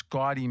 it says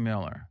Scotty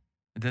Miller.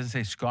 It doesn't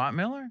say Scott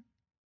Miller?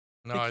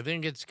 No, I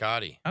think it's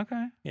Scotty.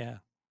 Okay. Yeah.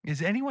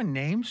 Is anyone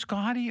named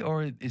Scotty,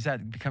 or is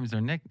that becomes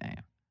their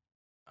nickname?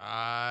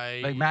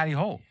 Like Matty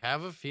Holt.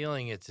 Have a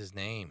feeling it's his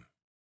name.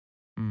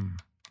 All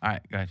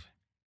right, gotcha.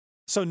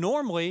 So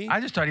normally,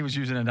 I just thought he was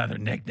using another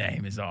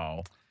nickname is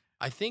all.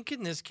 I think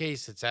in this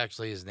case, it's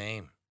actually his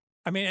name.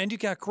 I mean, and you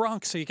got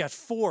Gronk, so you got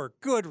 4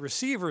 good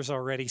receivers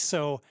already.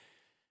 So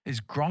is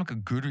Gronk a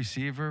good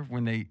receiver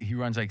when he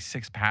runs like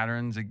 6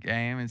 patterns a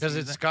game? Because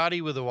it's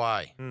Scotty with a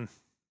Y.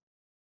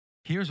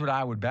 Here's what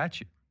I would bet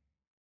you.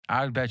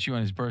 I would bet you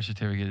on his birth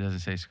certificate it doesn't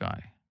say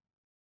Scotty.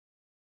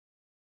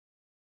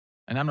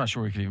 And I'm not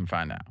sure we could even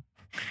find out.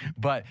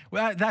 But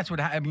that's what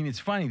I mean. It's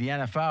funny. The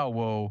NFL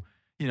will,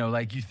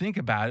 like you think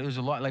about it, there's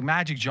a lot like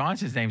Magic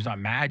Johnson's name's not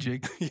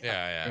Magic.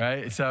 Yeah.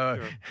 Right. So,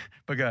 sure.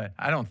 But go ahead.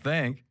 I don't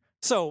think.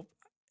 So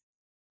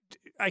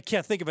I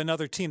can't think of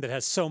another team that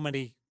has so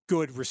many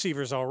good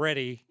receivers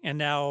already. And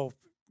now.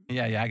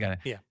 Yeah, I got it.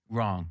 Yeah.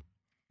 Wrong.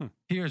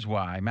 Here's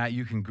why. Matt,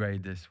 you can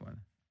grade this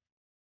one.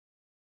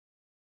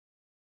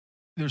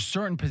 There's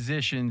certain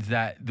positions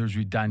that there's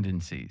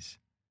redundancies.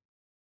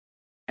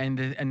 And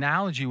the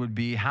analogy would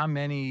be how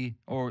many,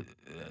 or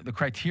the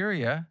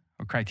criteria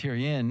or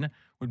criterion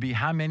would be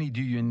how many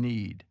do you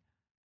need?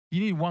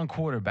 You need one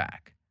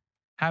quarterback.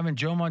 Having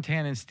Joe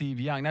Montana and Steve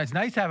Young. Now, it's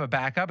nice to have a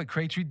backup. It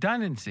creates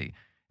redundancy.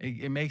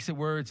 It makes it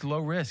where it's low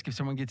risk if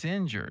someone gets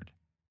injured.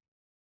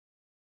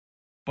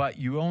 But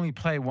you only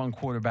play one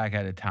quarterback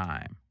at a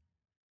time.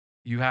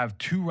 You have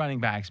two running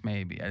backs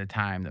maybe at a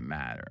time that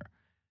matter.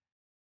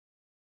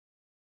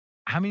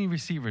 How many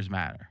receivers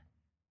matter?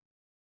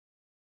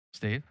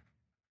 Steve?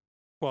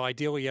 Well,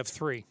 ideally you have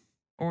 3.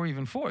 Or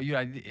even 4.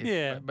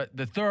 Yeah. But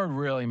the third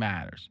really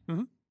matters.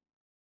 Mm-hmm.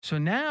 So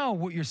now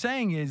what you're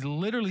saying is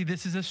literally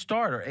this is a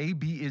starter.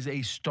 AB is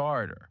a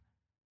starter.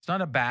 It's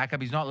not a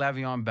backup. He's not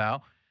Le'Veon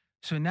Bell.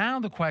 So now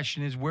the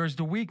question is, where's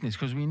the weakness?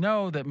 Because we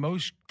know that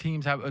most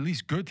teams have, at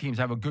least good teams,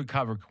 have a good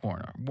cover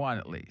corner, one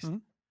at least. Mm-hmm.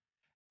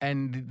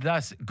 And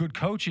thus, good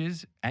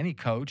coaches, any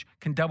coach,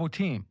 can double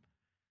team.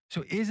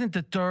 So isn't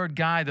the third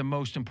guy the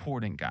most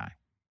important guy?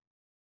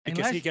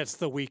 Because he gets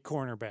the weak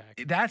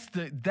cornerback.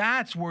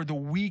 That's where the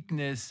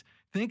weakness,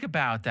 think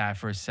about that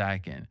for a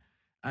second.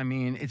 I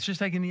mean, it's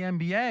just like in the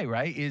NBA,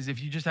 right? Is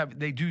if you just have,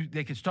 they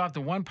can stop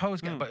the one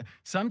post guy, but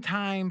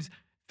sometimes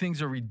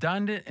things are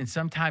redundant and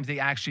sometimes they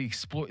actually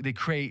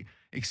create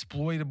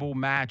exploitable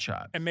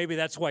matchups. And maybe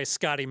that's why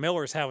Scotty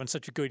Miller's having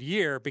such a good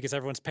year, because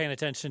everyone's paying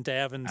attention to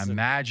Evans.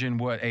 Imagine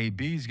what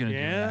AB's going to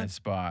do in that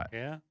spot.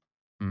 Yeah.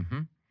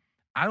 Mm-hmm.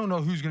 I don't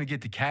know who's going to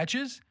get the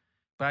catches,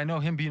 but I know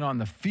him being on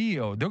the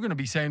field, they're going to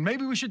be saying,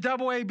 maybe we should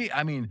double AB.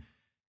 I mean,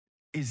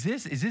 is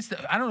this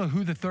I don't know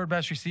who the third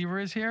best receiver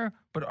is here,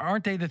 but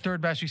aren't they the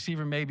third best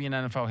receiver maybe in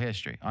NFL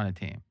history on a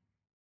team?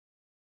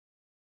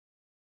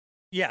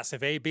 Yes,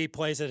 if AB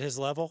plays at his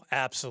level,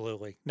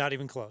 absolutely. Not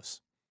even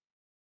close.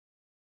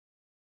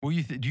 Well,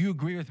 do you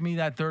agree with me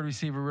that third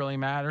receiver really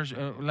matters?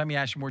 Let me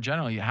ask you more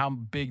generally, how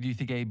big do you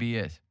think AB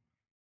is?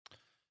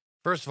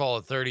 First of all,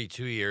 at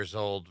 32 years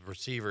old,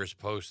 receivers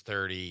post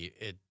 30,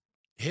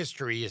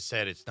 history has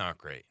said it's not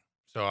great.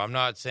 So I'm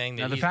not saying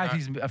that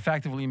he's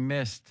effectively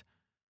missed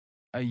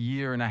a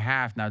year and a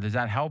half now, does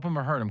that help him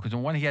or hurt him? Because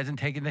on one, he hasn't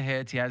taken the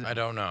hits. I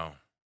don't know.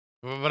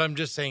 But I'm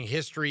just saying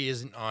history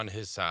isn't on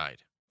his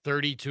side.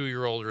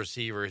 32-year-old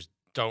receivers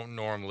don't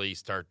normally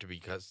start to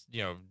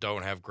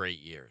don't have great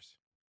years.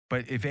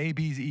 But if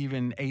AB's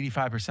even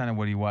 85% of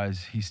what he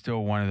was, he's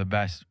still one of the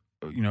best,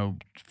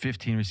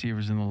 15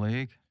 receivers in the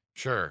league.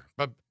 Sure.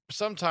 But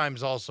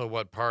sometimes also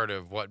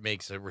what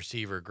makes a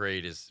receiver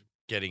great is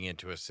getting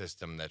into a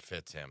system that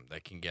fits him,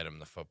 that can get him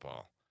the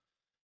football.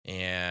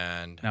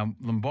 And now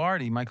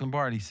Mike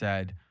Lombardi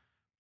said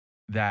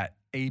that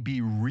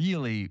AB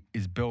really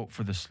is built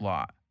for the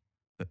slot.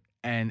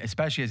 And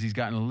especially as he's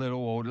gotten a little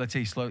old, let's say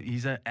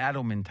he's an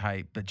Edelman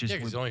type, but just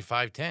he's only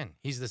 5'10".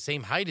 He's the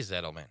same height as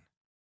Edelman.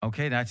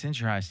 Okay, that's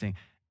interesting.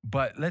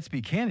 But let's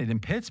be candid. In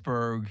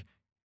Pittsburgh,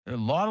 a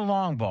lot of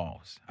long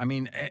balls. I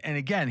mean, and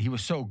again, he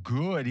was so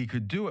good he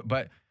could do it,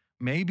 but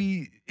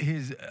maybe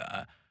his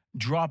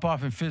drop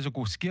off in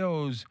physical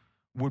skills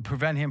would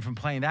prevent him from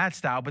playing that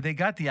style, but they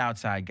got the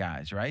outside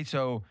guys, right?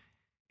 So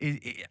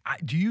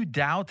do you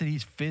doubt that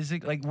he's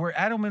physical, like where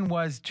Edelman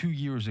was 2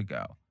 years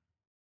ago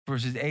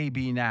versus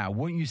AB now?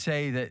 Wouldn't you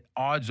say that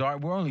odds are,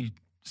 we're only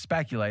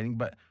speculating,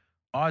 but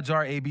odds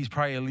are AB's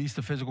probably at least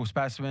a physical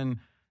specimen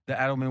that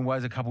Edelman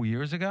was a couple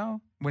years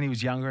ago when he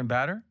was younger and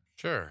better?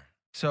 Sure.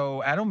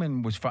 So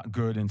Edelman was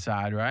good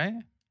inside, right?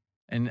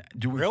 And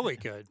really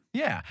good?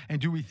 Yeah. And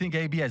do we think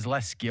AB has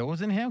less skills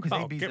than him? Because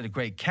AB's a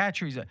great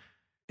catcher.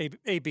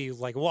 AB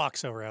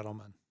walks over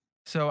Edelman.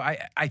 So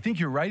I think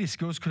you're right. His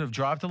skills could have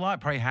dropped a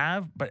lot, probably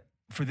have, but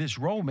for this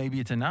role, maybe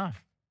it's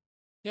enough.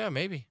 Yeah,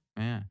 maybe.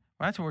 Yeah.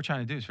 Well, that's what we're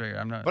trying to do is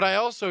figure. But I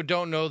also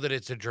don't know that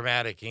it's a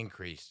dramatic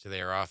increase to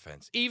their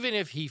offense, even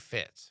if he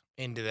fits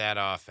into that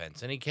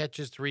offense and he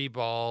catches 3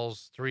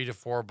 to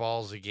 4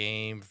 balls a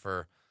game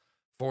for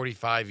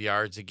 45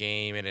 yards a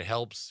game, and it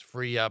helps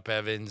free up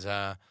Evans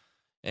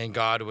and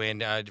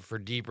Godwin for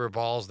deeper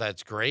balls.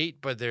 That's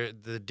great. But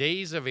the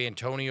days of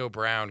Antonio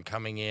Brown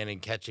coming in and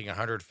catching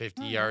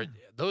 150 yards,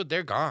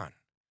 they're gone.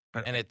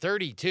 And at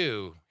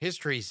 32,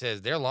 history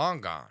says they're long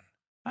gone.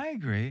 I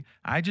agree.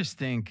 I just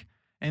think,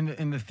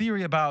 and the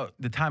theory about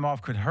the time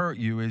off could hurt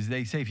you is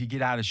they say if you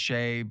get out of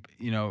shape,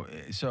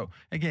 so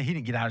again, he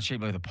didn't get out of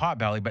shape like the pot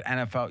belly, but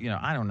NFL,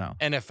 I don't know.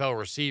 NFL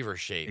receiver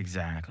shape.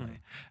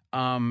 Exactly.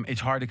 It's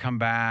hard to come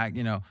back,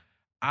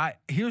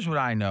 here's what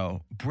I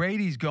know.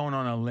 Brady's going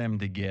on a limb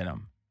to get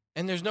him.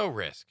 And there's no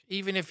risk.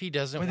 Even if he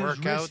doesn't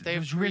work out,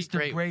 there's risk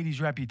to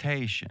Brady's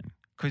reputation.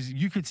 because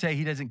you could say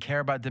he doesn't care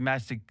about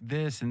domestic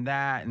this and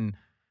that, and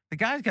the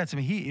guy's got some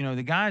heat. You know,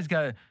 the guy's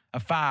got a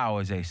foul,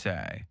 as they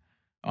say,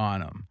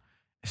 on him.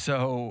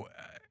 So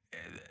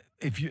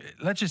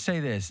let's just say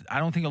this, I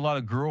don't think a lot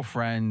of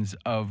girlfriends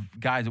of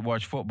guys that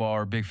watch football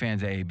are big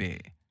fans of AB.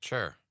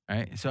 Sure.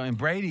 Right? So, and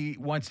Brady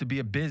wants to be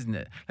a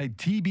business. Like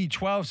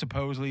TB12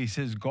 supposedly is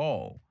his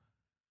goal.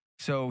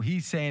 So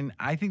he's saying,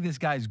 I think this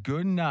guy's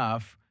good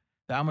enough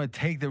that I'm going to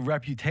take the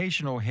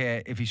reputational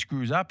hit if he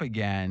screws up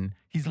again.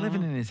 He's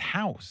living in his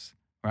house,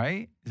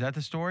 right? Is that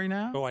the story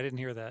now? Oh, I didn't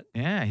hear that.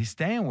 Yeah, he's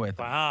staying with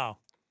him. Wow.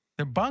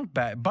 They're bunk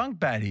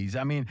buddies.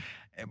 I mean,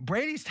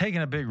 Brady's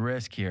taking a big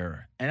risk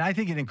here. And I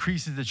think it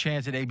increases the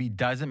chance that AB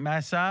doesn't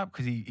mess up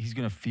because he's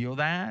going to feel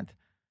that.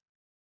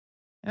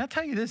 And I'll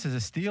tell you this as a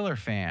Steeler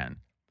fan,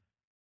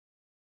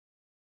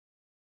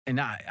 and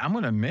I'm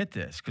going to admit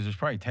this because there's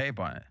probably tape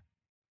on it.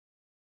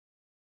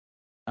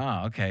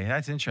 Oh, okay.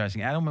 That's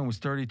interesting. Edelman was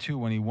 32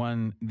 when he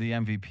won the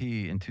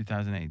MVP in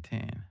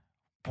 2018.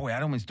 Boy,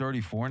 Edelman's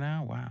 34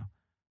 now? Wow.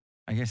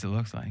 I guess it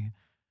looks like it.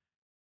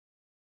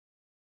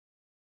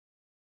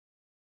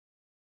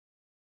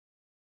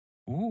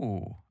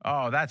 Ooh.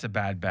 Oh, that's a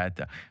bad bet,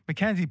 though.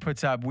 Mackenzie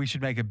puts up, we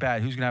should make a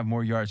bet. Who's going to have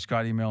more yards,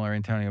 Scotty Miller or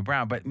Antonio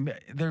Brown? But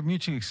they're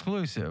mutually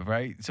exclusive,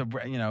 right? So,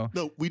 you know.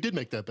 No, we did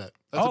make that bet.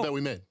 That's a bet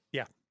we made.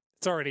 Yeah.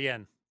 It's already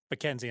in.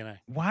 Mackenzie and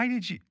I. Why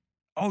did you?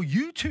 Oh,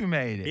 you two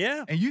made it.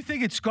 Yeah. And you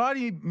think it's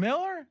Scotty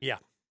Miller? Yeah.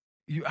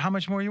 How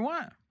much more you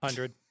want?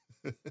 100.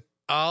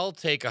 I'll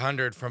take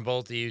 100 from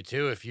both of you,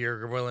 too, if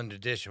you're willing to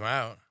dish them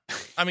out.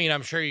 I mean,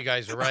 I'm sure you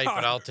guys are right,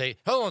 but I'll take...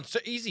 Hold on. So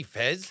easy,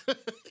 Fez.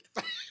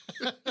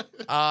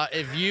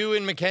 If you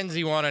and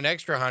Mackenzie want an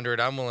extra 100,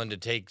 I'm willing to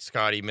take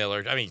Scotty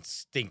Miller. I mean,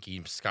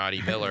 stinky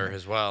Scotty Miller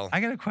as well. I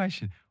got a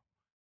question.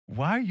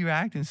 Why are you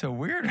acting so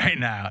weird right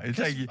now? It's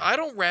like I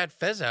don't rat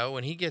Fez out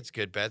when he gets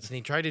good bets, and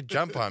he tried to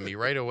jump on me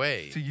right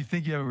away. So you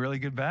think you have a really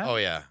good bet? Oh,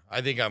 yeah. I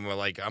think I'm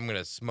going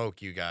to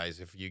smoke you guys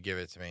if you give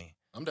it to me.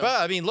 I'm done.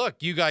 But, I mean, look,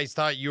 you guys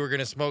thought you were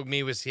going to smoke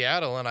me with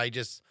Seattle, and I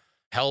just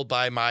held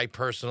by my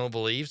personal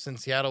beliefs, and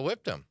Seattle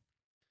whipped them.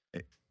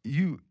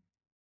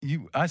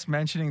 Us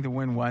mentioning the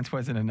win once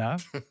wasn't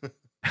enough? All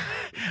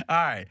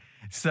right.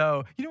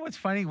 So, you know what's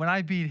funny? When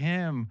I beat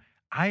him,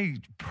 I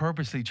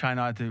purposely try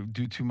not to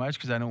do too much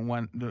because I don't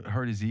want to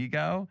hurt his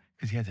ego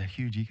because he has a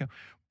huge ego.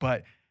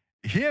 But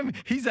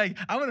he's like,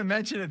 I'm going to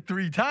mention it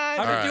 3 times.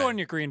 How did you do on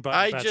your green button?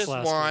 I just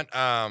want,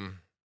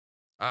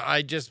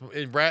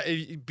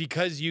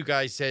 because you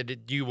guys said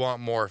you want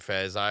more,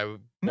 Fez, I wanted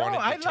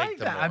to take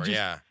them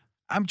more.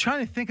 I'm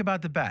trying to think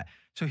about the bet.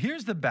 So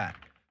here's the bet.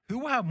 Who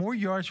will have more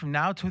yards from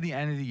now to the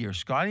end of the year,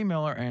 Scotty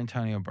Miller or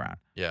Antonio Brown?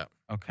 Yeah.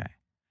 Okay.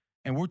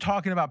 And we're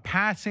talking about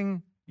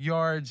passing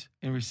yards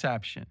and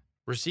reception.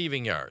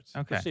 Receiving yards.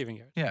 Okay. Receiving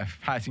yards. Yeah,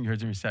 passing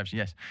yards and reception,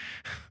 yes.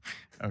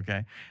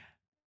 Okay.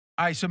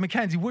 All right, so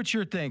Mackenzie, what's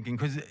your thinking?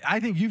 Because I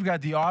think you've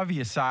got the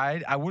obvious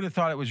side. I would have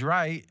thought it was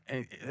right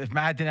if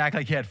Matt didn't act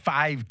like he had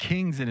 5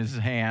 kings in his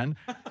hand.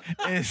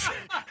 If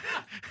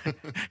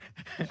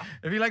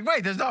you're like,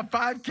 wait, there's not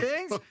 5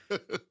 kings?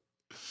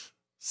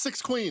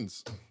 6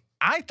 queens.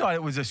 I thought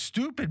it was a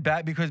stupid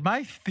bet because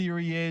my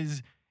theory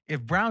is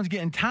if Brown's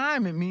getting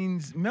time, it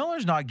means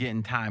Miller's not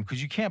getting time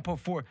because you can't put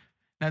 4.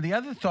 Now, the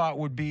other thought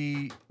would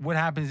be what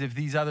happens if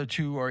these other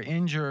 2 are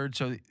injured,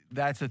 so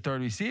that's the 3rd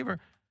receiver.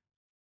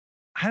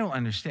 I don't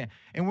understand.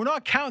 And we're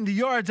not counting the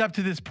yards up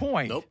to this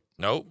point.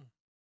 Nope.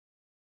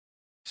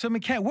 So,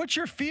 what's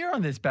your fear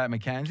on this bet,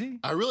 Mackenzie?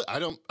 I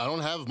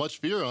don't have much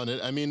fear on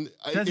it. I mean,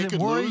 does it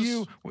worry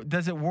you?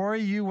 Does it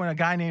worry you when a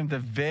guy named the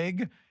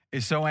Vig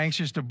is so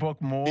anxious to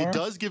book more? It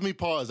does give me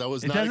pause. I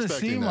was not expecting that. It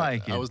doesn't seem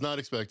like it. I was not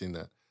expecting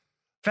that.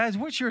 Faz,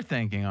 what's your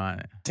thinking on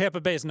it? Tampa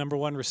Bay's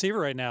 #1 receiver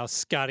right now,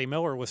 Scotty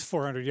Miller, with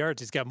 400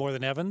 yards. He's got more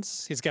than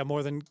Evans. He's got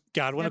more than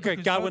Godwin. Yeah,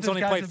 okay, Godwin's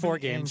only played 4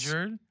 games.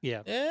 Injured.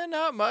 Yeah.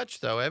 Not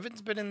much, though.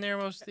 Evans been in there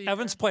most of the year.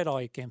 Evans played all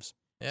 8 games.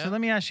 Yeah. So let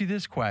me ask you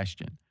this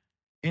question.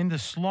 In the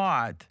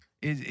slot,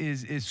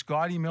 is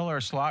Scotty Miller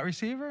a slot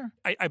receiver?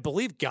 I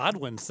believe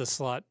Godwin's the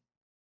slot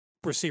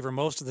receiver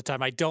most of the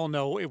time. I don't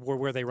know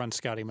where they run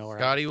Scotty Miller.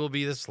 Scotty will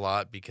be the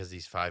slot because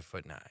he's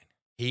 5'9".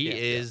 He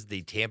is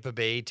the Tampa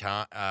Bay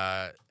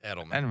Edelman.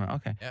 Edelman,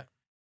 okay. Yeah.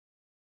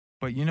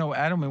 But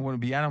Edelman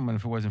wouldn't be Edelman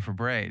if it wasn't for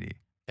Brady.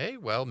 Hey,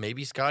 well,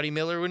 maybe Scotty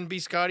Miller wouldn't be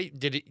Scotty.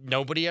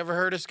 Nobody ever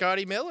heard of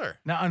Scotty Miller?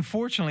 Now,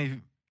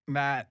 unfortunately,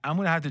 Matt, I'm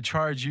going to have to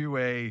charge you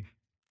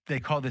they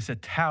call this a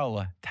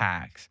towel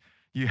tax.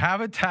 You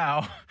have a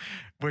towel,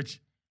 which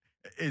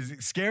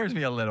scares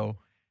me a little.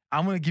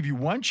 I'm going to give you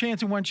one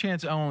chance and one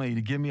chance only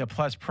to give me a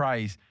plus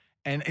price.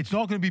 And it's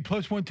not going to be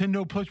plus 110,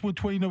 no, plus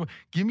 120, no.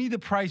 Give me the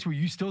price where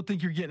you still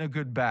think you're getting a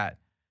good bet.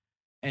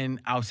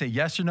 And I'll say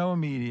yes or no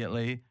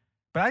immediately.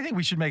 But I think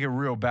we should make a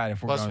real bet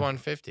if we're plus going.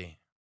 150.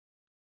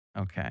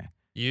 Okay.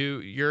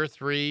 Your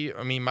 3,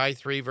 my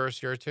 3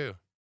 versus your 2.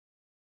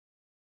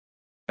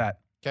 Bet.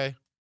 Okay.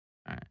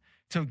 All right.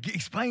 So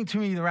explain to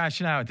me the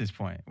rationale at this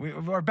point.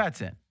 Our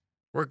bet's in.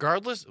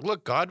 Regardless,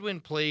 look,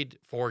 Godwin played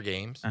 4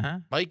 games. Uh-huh.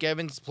 Mike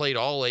Evans played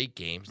all 8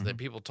 games. Then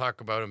people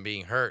talk about him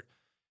being hurt.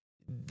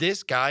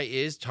 this guy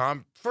is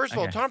Tom. First of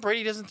all, Tom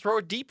Brady doesn't throw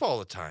it deep all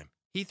the time.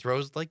 He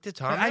throws like the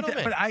Tom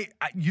Middleman.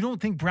 But you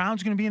don't think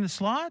Brown's going to be in the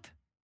slot?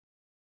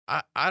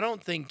 I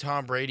don't think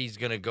Tom Brady's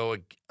going to go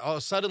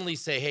suddenly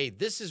say, hey,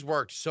 this has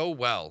worked so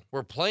well.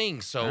 We're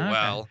playing so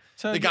well.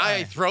 So the guy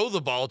I throw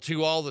the ball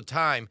to all the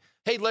time,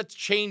 hey, let's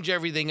change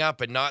everything up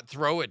and not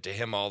throw it to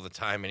him all the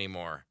time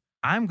anymore.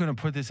 I'm going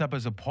to put this up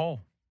as a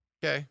poll.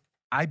 Okay.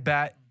 I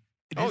bet.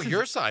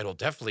 Your side will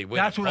definitely win.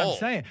 That's what I'm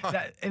saying.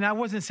 And I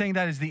wasn't saying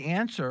that is the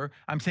answer.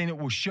 I'm saying it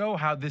will show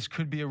how this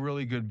could be a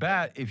really good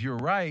bet if you're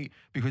right,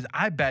 because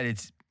I bet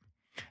it's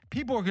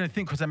people are going to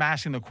think, because I'm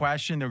asking the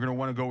question, they're going to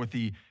want to go with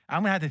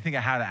I'm going to have to think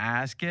of how to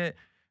ask it.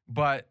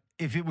 But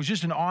if it was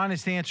just an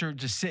honest answer,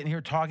 just sitting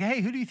here talking,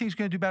 hey, who do you think is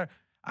going to do better?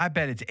 I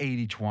bet it's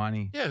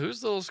 80-20. Yeah,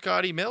 who's little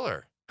Scotty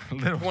Miller?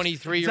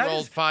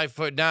 23-year-old,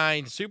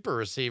 5'9" super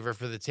receiver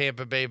for the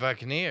Tampa Bay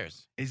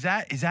Buccaneers. Is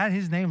that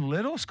his name,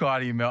 Little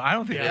Scotty Miller? I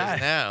don't think that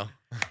is now.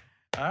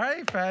 All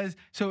right, Fez.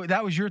 So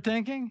that was your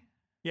thinking?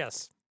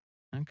 Yes.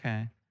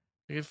 Okay.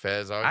 Look at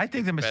Fez. I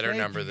think the mistake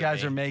you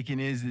guys are making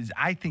is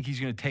I think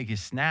he's going to take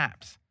his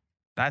snaps.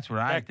 That's what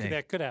I think.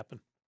 That could happen.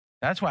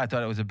 That's why I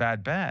thought it was a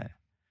bad bet.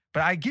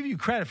 But I give you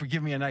credit for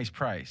giving me a nice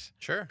price.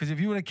 Sure. Because if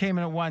you would have came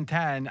in at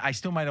 110, I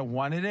still might have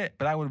wanted it,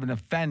 but I would have been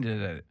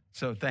offended at it.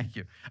 So thank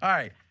you. All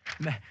right.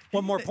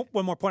 One more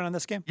point on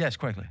this game. Yes,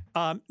 quickly.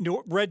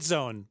 Red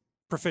zone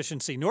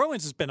proficiency. New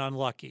Orleans has been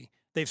unlucky.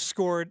 They've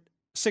scored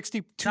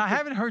 62. Now, I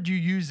haven't heard you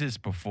use this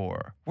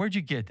before. Where'd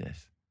you get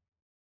this?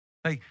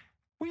 Like,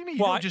 what do you mean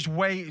you don't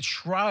just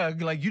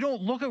shrug? Like, you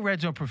don't look at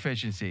red zone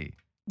proficiency.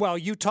 Well,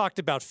 you talked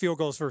about field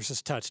goals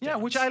versus touchdowns. Yeah,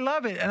 which I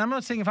love it. And I'm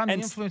not saying if I'm the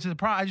influence of the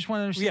product, I just want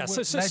to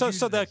understand. Yeah,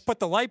 so that put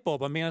the light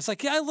bulb on me. And it's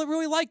like, yeah, I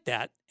really like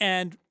that.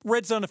 And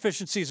red zone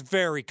efficiency is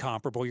very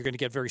comparable. You're going to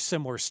get very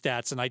similar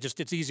stats. And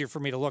it's easier for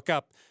me to look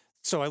up.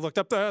 So I looked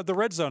up the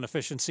red zone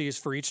efficiencies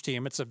for each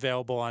team. It's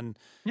available on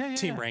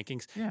team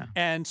rankings. Yeah.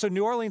 And so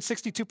New Orleans,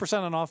 62%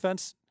 on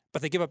offense,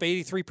 but they give up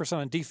 83%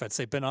 on defense.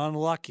 They've been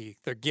unlucky.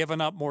 They're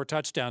giving up more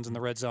touchdowns in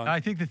the red zone.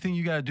 I think the thing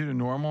you got to do to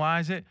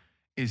normalize it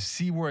is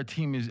see where a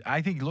team is.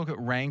 I think look at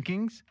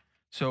rankings.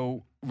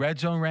 So red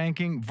zone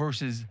ranking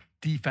versus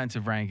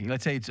defensive ranking.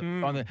 Let's say it's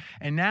on the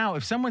 – and now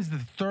if someone's the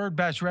third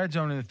best red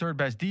zone and the third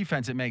best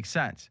defense, it makes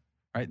sense,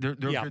 right? They're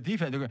good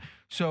defense.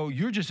 So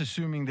you're just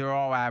assuming they're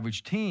all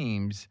average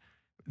teams.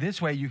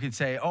 This way you could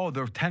say, oh,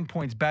 they're 10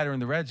 points better in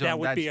the red zone. That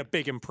would be a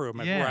big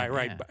improvement. Yeah,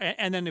 right. Yeah.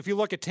 And then if you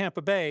look at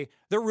Tampa Bay,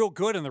 they're real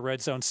good in the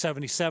red zone,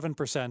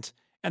 77%.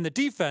 And the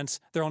defense,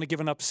 they're only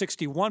giving up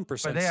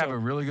 61%. But they have a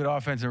really good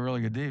offense and a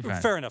really good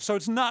defense. Fair enough. So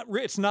it's not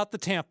the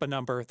Tampa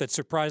number that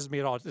surprised me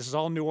at all. This is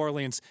all New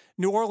Orleans.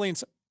 New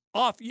Orleans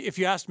off. If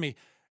you asked me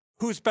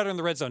who's better in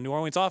the red zone, New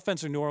Orleans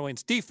offense or New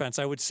Orleans defense,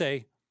 I would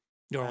say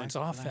New Orleans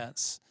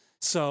offense.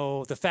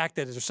 So the fact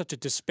that there's such a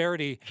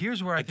disparity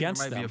here's where I think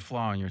there might be a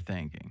flaw in your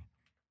thinking.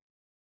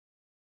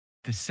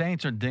 The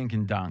Saints are dink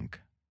and dunk,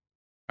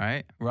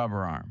 right?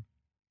 Rubber arm,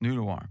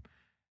 noodle arm.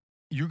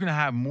 You're going to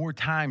have more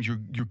times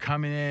you're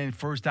coming in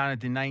first down at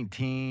the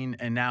 19,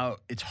 and now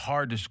it's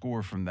hard to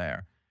score from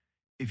there.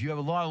 If you have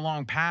a lot of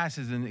long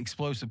passes and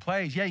explosive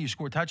plays, you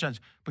score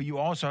touchdowns, but you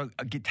also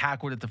get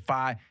tackled at the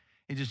 5.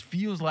 It just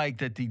feels like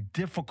that the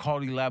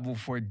difficulty level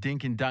for a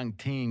dink and dunk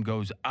team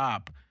goes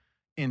up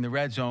in the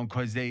red zone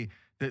because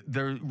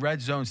their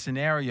red zone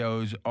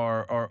scenarios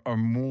are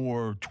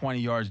more 20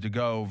 yards to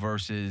go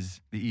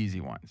versus the easy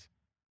ones.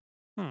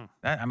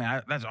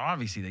 That's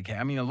obviously the case.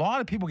 I mean, a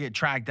lot of people get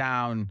tracked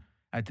down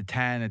at the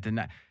 10, at the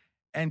 9.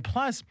 And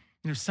plus,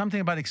 there's something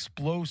about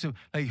explosive.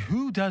 Like,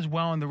 who does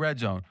well in the red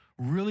zone?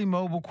 Really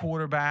mobile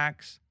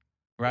quarterbacks,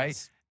 right?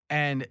 Yes.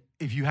 And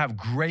if you have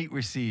great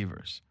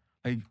receivers,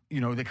 like,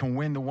 that can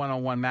win the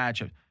one-on-one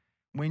matchup.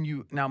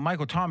 Now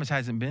Michael Thomas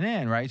hasn't been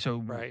in, right? So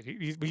right,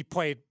 he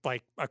played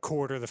like a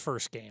quarter of the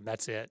first game.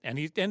 That's it, and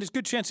there's a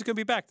good chance he's going to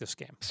be back this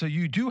game. So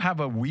you do have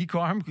a weak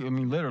arm. I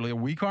mean, literally a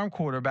weak arm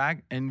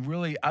quarterback, and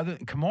really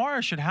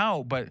Kamara should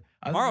help, but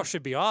Kamara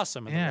should be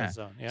awesome in the red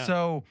zone. Yeah.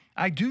 So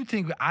I do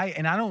think I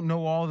don't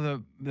know all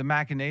the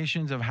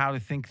machinations of how to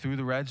think through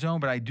the red zone,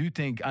 but I do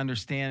think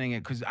understanding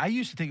it, because I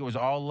used to think it was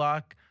all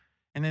luck,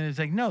 and then it's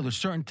like no, there's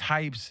certain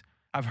types.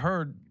 I've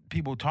heard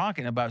people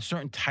talking about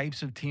certain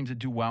types of teams that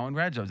do well in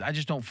red zones. I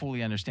just don't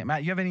fully understand.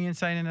 Matt, you have any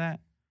insight into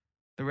that?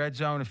 The red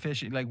zone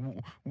efficient, like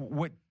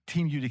what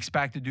team you'd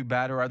expect to do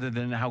better other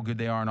than how good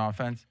they are on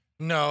offense?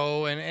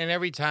 No, and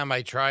every time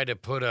I try to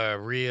put a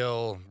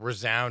real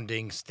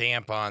resounding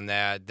stamp on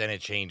that, then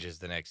it changes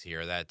the next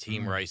year. That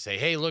team where I say,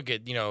 hey, look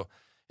at,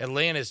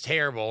 Atlanta's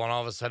terrible, and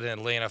all of a sudden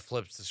Atlanta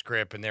flips the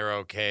script and they're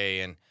okay.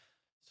 And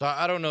so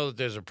I don't know that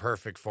there's a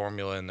perfect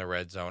formula in the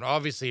red zone.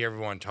 Obviously,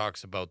 everyone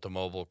talks about the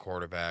mobile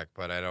quarterback,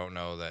 but I don't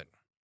know that.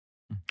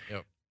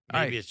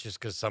 Maybe it's just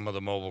because some of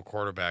the mobile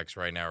quarterbacks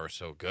right now are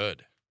so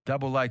good.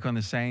 Double like on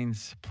the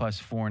Saints,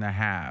 plus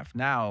 4.5.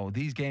 Now,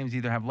 these games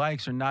either have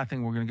likes or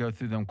nothing. We're going to go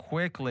through them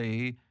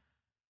quickly.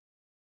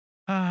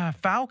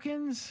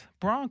 Falcons,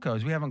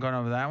 Broncos. We haven't gone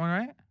over that one,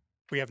 right?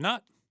 We have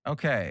not.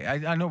 Okay.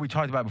 I know we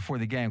talked about it before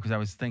the game because I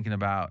was thinking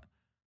about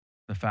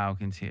the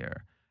Falcons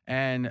here.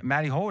 And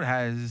Matty Holt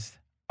has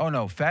Oh,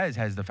 no, Fez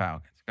has the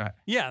Falcons. Go ahead.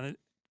 Yeah, the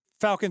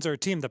Falcons are a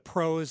team the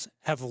pros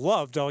have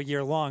loved all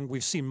year long.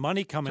 We've seen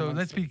money come in. So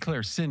let's be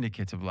clear,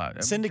 syndicates have loved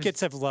it.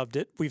 Syndicates have loved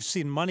it. We've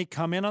seen money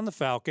come in on the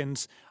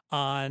Falcons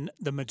on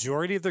the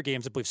majority of their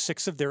games. I believe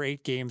 6 of their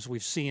 8 games,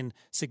 we've seen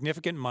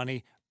significant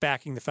money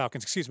backing the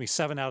Falcons.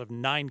 7 out of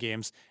 9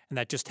 games, and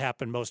that just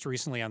happened most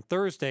recently on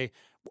Thursday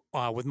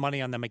with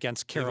money on them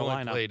against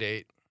Carolina. They've only played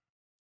 8.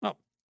 Oh,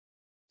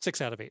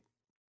 6 out of 8.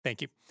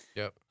 Thank you.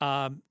 Yep.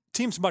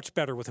 Team's much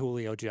better with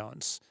Julio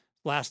Jones.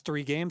 Last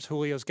 3 games,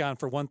 Julio's gone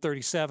for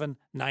 137,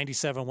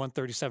 97,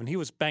 137. He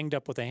was banged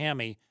up with a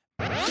hammy.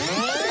 All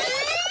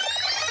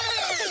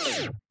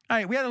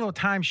right, we had a little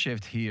time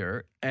shift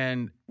here,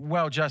 and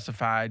well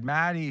justified.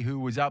 Maddie, who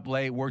was up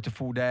late, worked a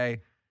full day.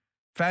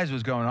 Fez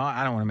was going on.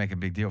 I don't want to make a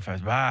big deal, Fez.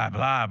 Blah,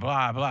 blah,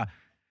 blah, blah.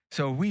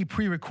 So we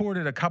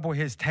pre-recorded a couple of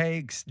his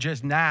takes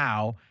just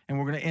now, and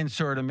we're going to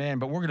insert them in,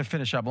 but we're going to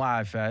finish up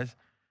live, Fez.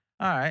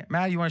 All right.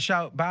 Maddie, you want to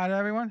shout bye to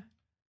everyone?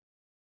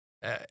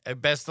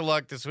 Best of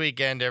luck this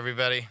weekend,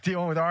 everybody.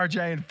 Dealing with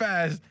RJ and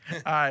Fez.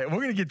 All right, we're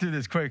gonna get through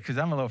this quick because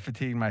I'm a little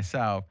fatigued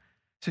myself.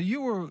 So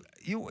you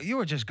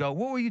were just What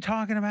were you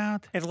talking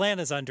about?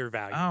 Atlanta's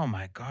undervalued. Oh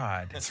my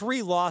God!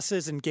 3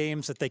 losses in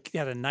games that they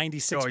had a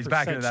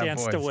 96%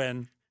 chance to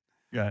win.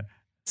 Yeah.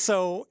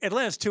 So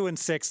Atlanta's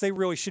 2-6. They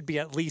really should be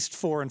at least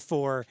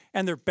 4-4,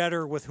 and they're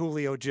better with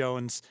Julio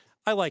Jones.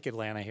 I like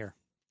Atlanta here.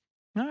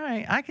 All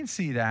right, I can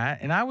see that,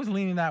 and I was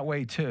leaning that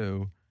way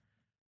too.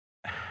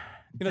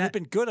 They've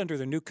been good under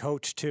their new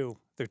coach too.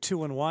 They're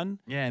 2-1.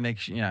 Yeah, and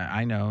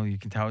I know. You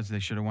can tell they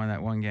should have won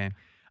that one game.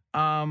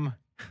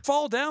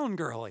 Fall down,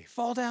 Gurley.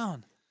 Fall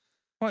down.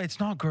 Well,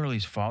 it's not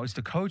Gurley's fault. It's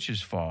the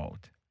coach's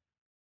fault.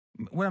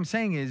 What I'm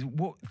saying is,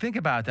 think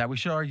about that. We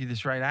should argue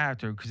this right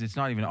after because it's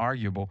not even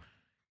arguable.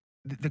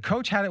 The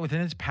coach had it within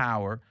his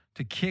power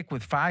to kick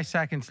with 5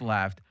 seconds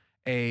left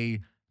a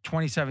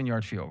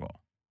 27-yard field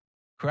goal.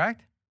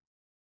 Correct?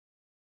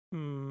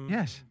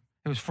 Yes.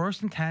 It was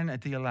 1st and 10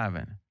 at the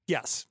 11.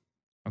 Yes.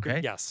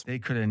 Okay. Yes. They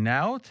could have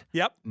knelt.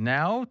 Yep.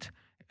 Knelt.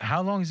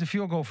 How long is the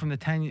field goal from the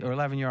 10 or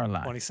 11-yard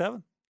line?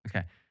 27.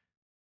 Okay.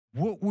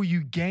 What were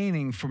you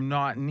gaining from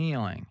not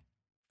kneeling?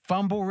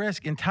 Fumble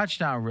risk and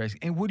touchdown risk.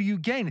 And what do you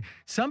gain?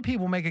 Some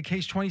people make a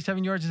case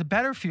 27 yards is a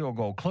better field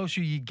goal.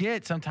 Closer you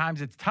get,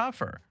 sometimes it's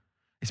tougher,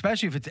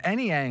 especially if it's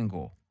any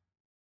angle.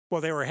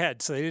 Well, they were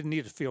ahead, so they didn't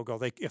need a field goal.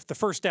 If the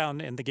first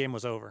down and the game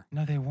was over.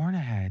 No, they weren't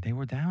ahead. They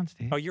were down,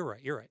 Steve. Oh, you're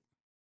right. You're right.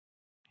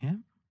 Yeah.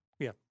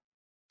 Yeah.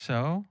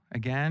 So,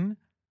 again,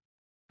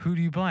 who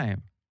do you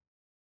blame?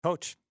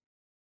 Coach.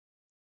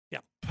 Yeah.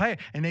 Play.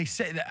 And they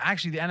say that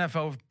actually the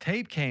NFL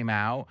tape came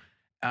out.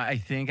 I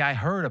think I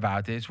heard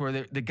about this where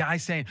the guy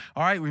saying,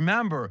 all right,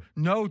 remember,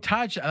 no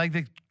touch, like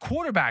the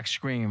quarterback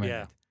screaming.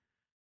 Yeah.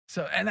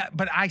 So,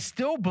 but I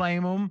still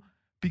blame him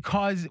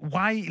because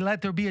why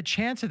let there be a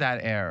chance of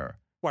that error?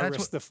 Why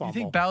risk the fumble?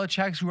 You think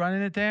Belichick's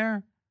running it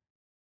there?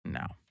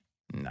 No.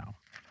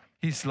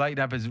 He's lighting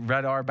up his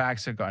red Auerbach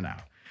cigar now.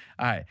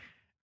 All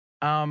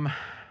right.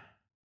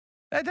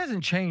 That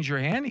doesn't change your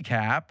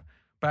handicap,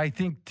 but I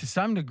think to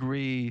some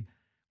degree,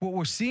 what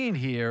we're seeing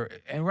here,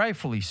 and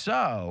rightfully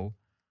so,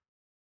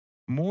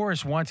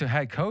 Morris wants a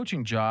head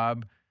coaching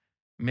job.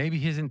 Maybe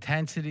his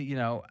intensity,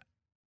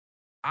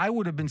 I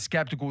would have been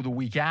skeptical the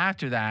week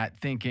after that,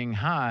 thinking,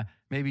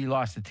 maybe he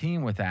lost the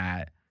team with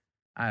that.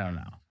 I don't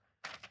know.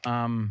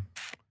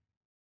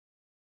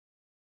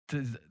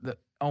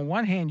 On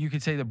one hand, you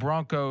could say the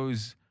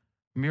Broncos'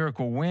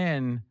 miracle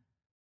win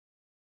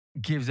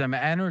gives them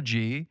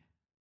energy.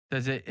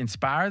 Does it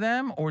inspire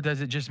them, or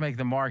does it just make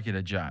the market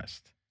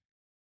adjust?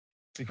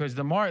 Because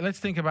let's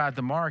think about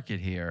the market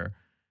here.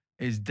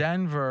 Is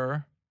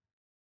Denver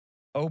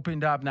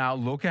opened up now?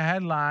 Look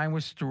ahead line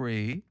was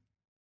 3.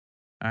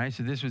 All right,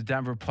 so this was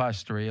Denver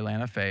 +3,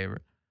 Atlanta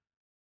favorite.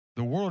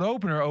 The world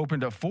opener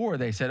opened at 4.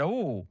 They said,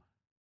 oh,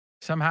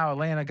 somehow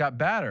Atlanta got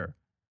better.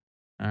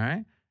 All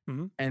right,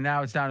 and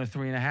now it's down to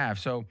 3.5.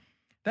 So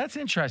that's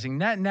interesting.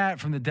 Net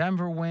from the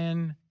Denver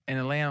win in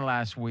Atlanta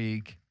last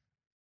week.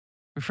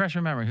 Refresh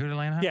your memory. Who did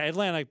Atlanta have? Yeah,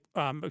 Atlanta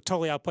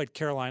totally outplayed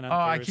Carolina. Oh,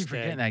 I keep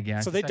forgetting that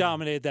game. So they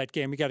dominated that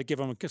game. We got to give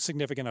them a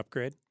significant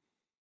upgrade.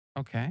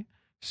 Okay.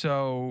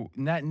 So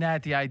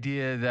net, the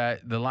idea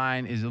that the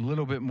line is a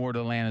little bit more to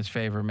Atlanta's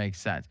favor makes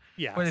sense.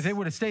 Yeah. But if it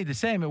would have stayed the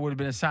same, it would have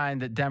been a sign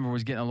that Denver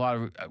was getting a lot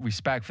of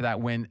respect for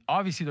that win.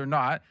 Obviously, they're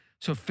not.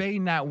 So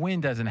fading that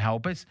win doesn't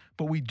help us.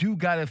 But we do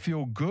got to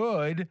feel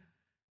good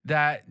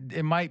that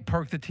it might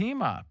perk the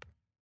team up.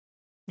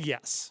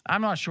 Yes.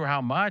 I'm not sure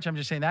how much. I'm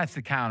just saying that's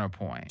the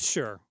counterpoint.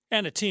 Sure.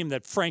 And a team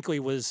that, frankly,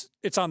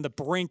 it's on the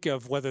brink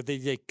of whether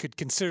they could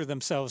consider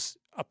themselves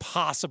a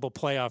possible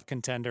playoff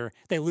contender.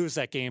 They lose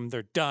that game,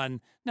 they're done.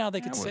 Now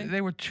they could say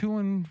they were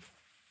 2-4.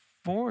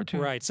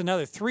 Right. So now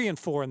they're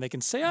 3-4, and they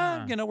can say,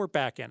 we're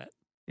back in it.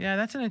 Yeah,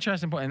 that's an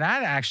interesting point. And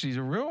that actually is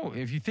a real,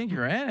 if you think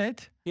you're in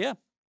it. Yeah.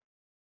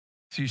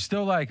 So you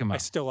still like them? I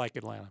still like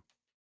Atlanta.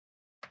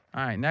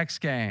 All right, next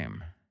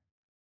game.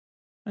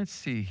 Let's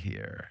see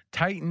here.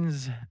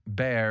 Titans,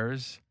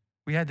 Bears.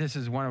 We had this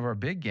as one of our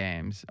big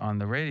games on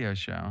the radio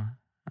show.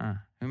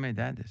 Who made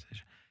that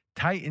decision?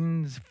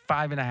 Titans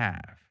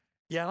 5.5.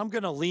 Yeah, I'm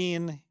going to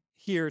lean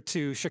here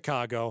to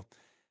Chicago.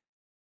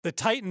 The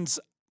Titans,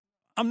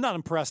 I'm not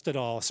impressed at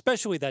all,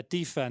 especially that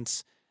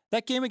defense.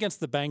 That game against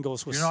the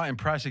Bengals was... You're not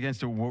impressed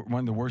against one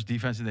of the worst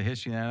defenses in the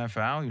history of the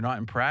NFL? You're not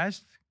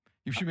impressed?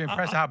 You should be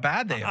impressed how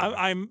bad they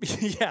are.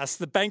 Yes,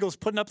 the Bengals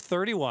putting up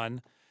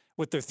 31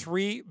 with their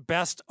 3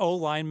 best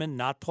O-linemen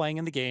not playing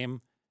in the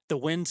game. The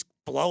wind's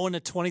blowing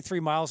at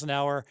 23 miles an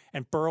hour,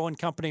 and Burrow and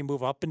company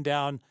move up and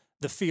down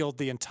the field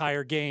the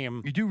entire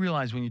game. You do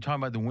realize when you talk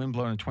about the wind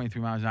blowing at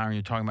 23 miles an hour and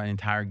you're talking about an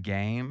entire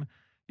game,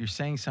 you're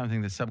saying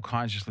something that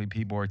subconsciously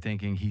people are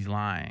thinking he's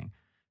lying.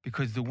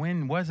 Because the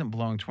wind wasn't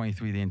blowing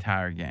 23 the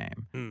entire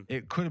game.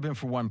 It could have been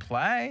for one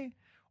play,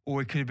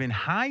 or it could have been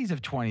highs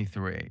of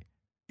 23.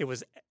 It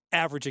was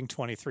averaging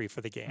 23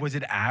 for the game. Was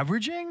it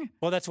averaging?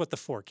 Well, that's what the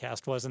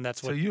forecast was, and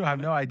that's what... So you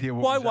have no idea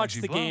what Well, was I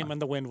watched the blowing. game, and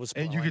the wind was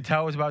blowing. And you could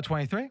tell it was about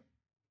 23?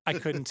 I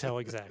couldn't tell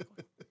exactly.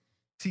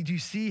 See, do you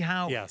see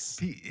how... Yes.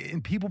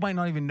 And people might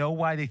not even know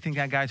why they think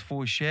that guy's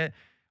full of shit,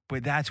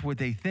 but that's what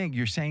they think.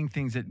 You're saying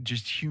things that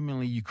just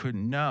humanly you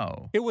couldn't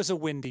know. It was a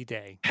windy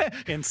day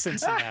in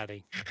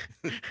Cincinnati.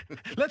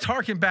 Let's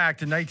harken back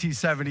to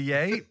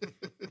 1978.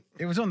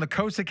 It was on the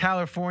coast of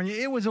California.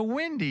 It was a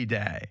windy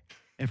day.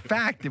 In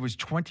fact, it was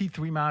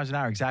 23 miles an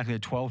hour exactly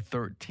at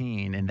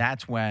 12:13, and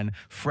that's when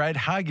Fred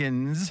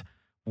Huggins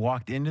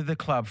walked into the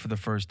club for the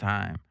first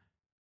time.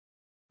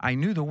 I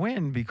knew the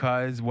wind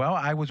because, well,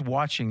 I was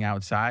watching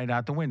outside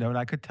out the window, and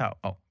I could tell.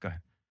 Oh, go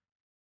ahead.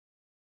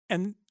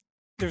 And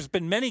there's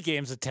been many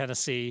games at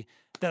Tennessee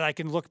that I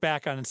can look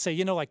back on and say,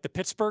 you know, like the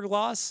Pittsburgh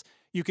loss,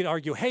 you could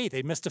argue, hey,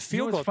 they missed a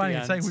field goal It's funny. at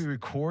It's the end. like we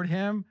record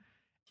him,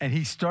 and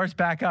he starts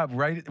back up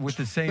right with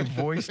the same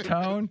voice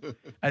tone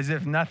as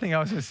if nothing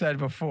else was said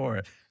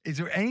before. Is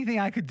there anything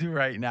I could do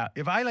right now?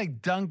 If I,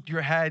 like, dunked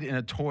your head in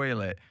a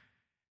toilet.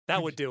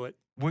 That would do it.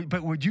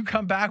 But would you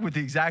come back with the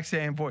exact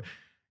same voice?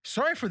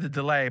 Sorry for the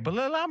delay, but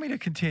allow me to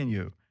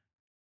continue.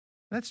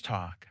 Let's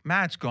talk.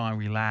 Matt's gone.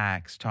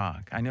 Relax.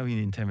 Talk. I know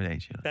he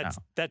intimidates you.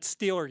 That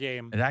Steeler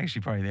game. It's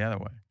actually probably the other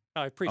way.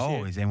 I appreciate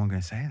it. Oh, is anyone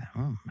going to say that?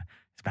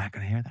 Is Matt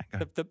going to hear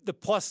that? The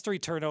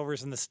 +3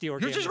 turnovers in the Steeler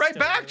game. You're just right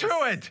back to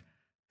it.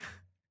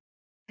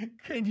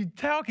 Can you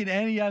talk in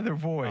any other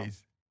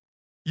voice?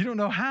 You don't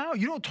know how?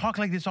 You don't talk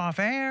like this off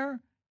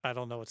air? I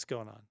don't know what's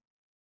going on.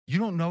 You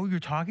don't know you're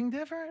talking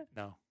different?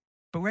 No.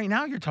 But right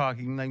now you're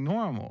talking like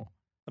normal.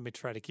 Let me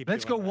try to keep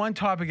Let's go one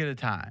topic at a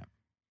time.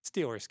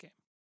 Steelers game.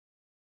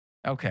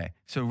 Okay.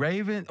 So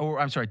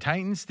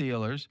Titans,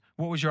 Steelers.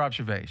 What was your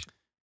observation?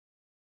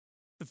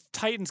 The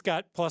Titans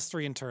got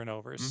 +3 in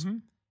turnovers,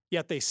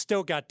 yet they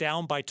still got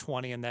down by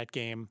 20 in that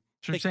game.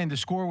 So you're saying the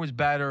score was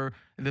better.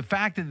 The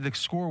fact that the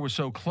score was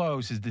so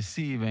close is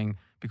deceiving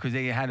because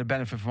they had a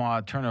benefit from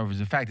all turnovers.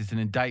 In fact, it's an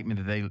indictment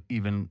that they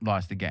even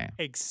lost the game.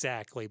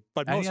 Exactly.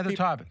 But Any other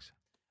topics?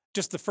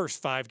 Just the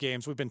first 5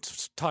 games. We've been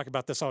talking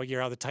about this all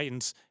year, how the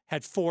Titans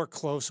had 4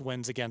 close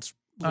wins against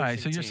losing All right,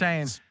 so you're teams.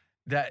 saying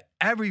that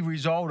every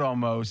result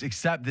almost,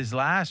 except this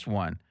last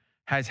one,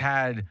 has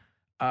had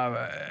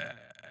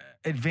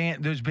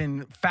there's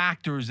been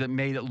factors that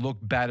made it look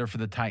better for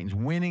the Titans.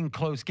 Winning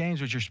close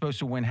games, which you're supposed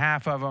to win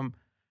half of them,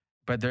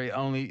 but they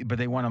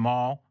won them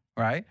all,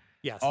 right?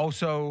 Yes.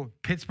 Also,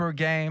 Pittsburgh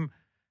game,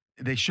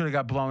 they should have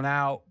got blown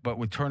out, but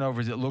with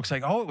turnovers, it looks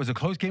like, it was a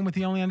close game with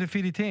the only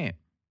undefeated team.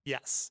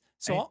 Yes.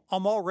 So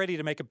I'm all ready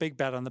to make a big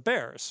bet on the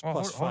Bears. Well,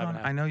 hold on.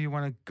 I know you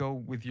want to go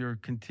with your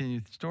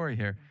continued story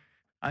here.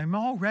 I'm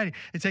all ready.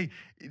 It's like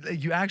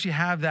you actually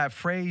have that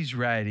phrase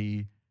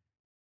ready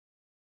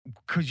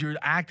because you're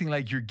acting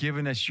like you're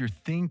giving us your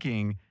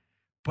thinking,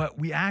 but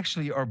we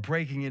actually are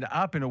breaking it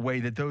up in a way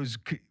that those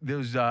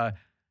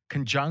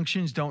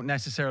conjunctions don't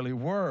necessarily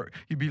work.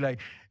 You'd be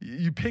like,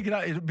 you pick it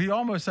up. It'd be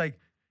almost like,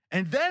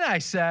 and then I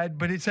said,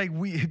 but it's like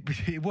you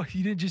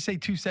didn't just say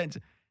 2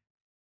 sentences.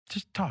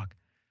 Just talk.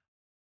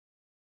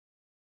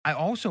 I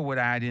also would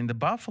add in the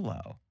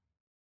Buffalo,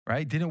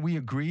 right? Didn't we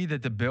agree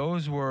that the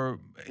Bills were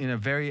in a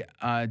very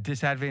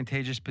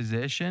disadvantageous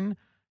position,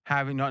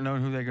 having not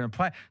known who they're going to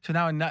play? So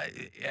now,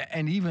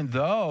 and even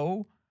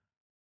though,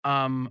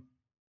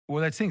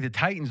 let's think the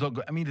Titans look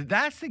good. I mean,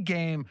 that's the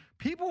game.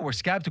 People were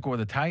skeptical of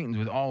the Titans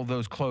with all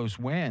those close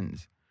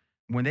wins.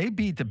 When they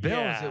beat the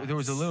Bills, there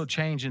was a little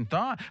change in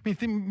thought. I mean,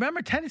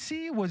 remember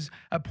Tennessee was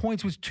at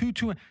points was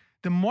 2-2.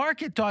 The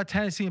market thought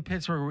Tennessee and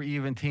Pittsburgh were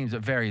even teams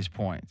at various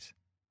points.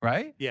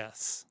 Right?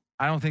 Yes.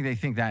 I don't think they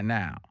think that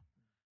now.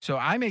 So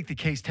I make the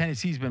case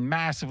Tennessee's been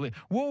massively.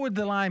 What would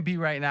the line be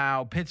right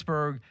now?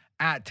 Pittsburgh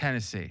at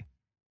Tennessee.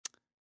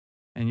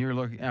 And you're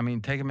looking,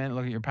 take a minute,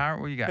 look at your power.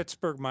 What do you got?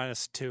 Pittsburgh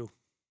 -2.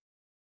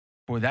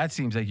 Boy, that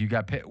seems like you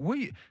got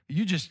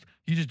you just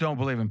don't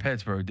believe in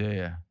Pittsburgh, do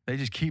you? They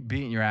just keep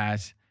beating your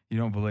ass. You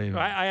don't believe it.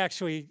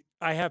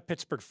 I have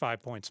Pittsburgh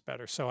 5 points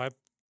better.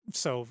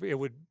 So it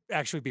would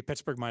actually be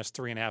Pittsburgh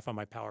 -3.5 on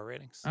my power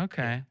ratings.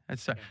 Okay.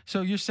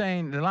 So you're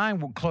saying the line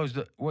will close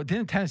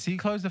didn't Tennessee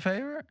close the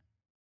favorite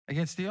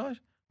against Steelers?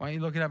 Why don't you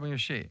look it up on your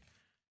sheet?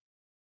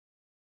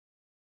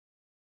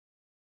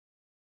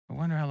 I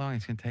wonder how long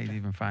it's going to take to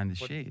even find the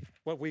sheet.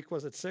 What week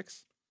was it?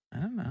 6? I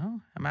don't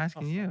know. I'm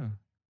asking you.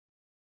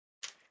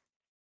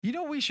 You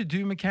know what we should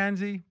do,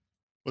 Mackenzie?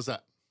 What's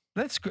that?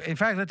 In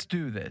fact, let's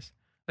do this.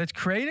 Let's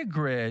create a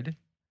grid,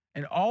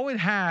 and all it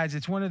has,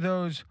 it's one of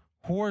those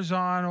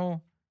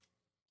horizontal.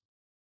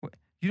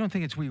 You don't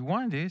think it's week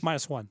 1, do you?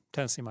 -1.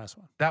 Tennessee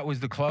 -1. That was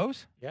the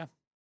close? Yeah.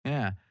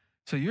 Yeah.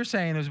 So you're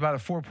saying there's about a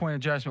 4-point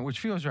adjustment, which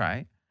feels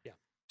right. Yeah.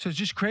 So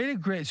just create a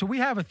grid. So we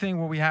have a thing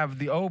where we have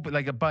the open,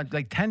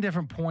 like 10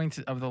 different points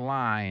of the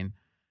line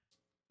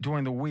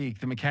during the week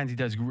that Mackenzie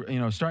does,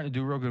 starting to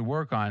do real good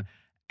work on.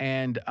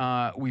 And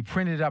we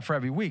print it up for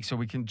every week so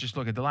we can just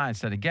look at the line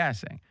instead of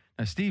guessing.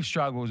 Now, Steve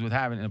struggles with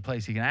having it in a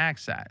place he can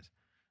access.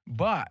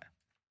 But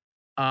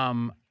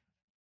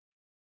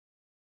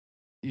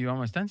you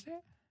almost done, Steve?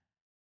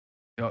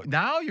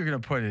 Now you're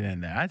going to put it in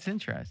there. That's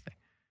interesting.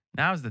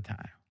 Now's the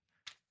time.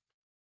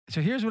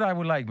 So here's what I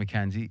would like,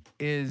 Mackenzie,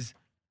 is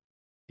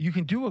you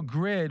can do a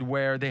grid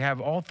where they have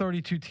all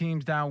 32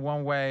 teams down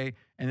one way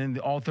and then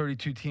all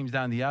 32 teams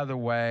down the other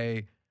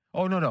way.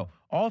 Oh, no.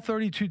 All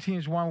 32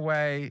 teams one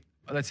way,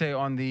 let's say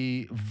on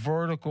the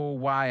vertical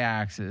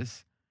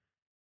y-axis,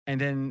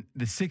 and then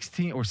the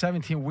 16 or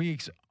 17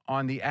 weeks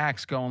on the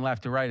X going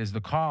left to right as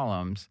the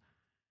columns.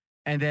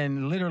 And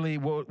then literally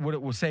what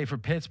it will say for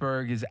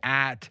Pittsburgh is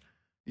at,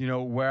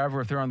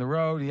 wherever, if they're on the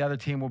road, the other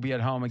team will be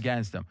at home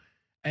against them.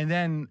 And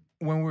then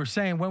when we're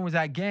saying when was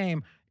that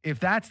game, if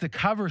that's the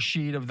cover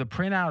sheet of the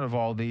printout of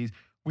all these,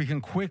 we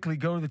can quickly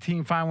go to the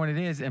team, find when it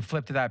is, and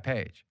flip to that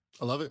page.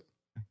 I love it.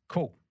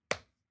 Cool.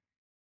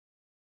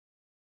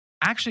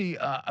 Actually,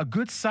 a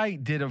good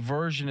site did a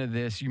version of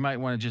this you might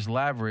want to just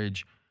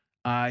leverage.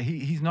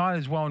 He's not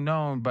as well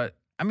known, but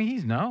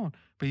he's known,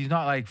 but he's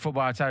not like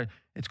Football Outsider.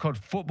 It's called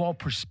Football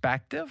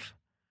Perspective,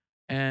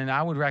 and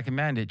I would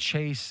recommend it.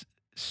 Chase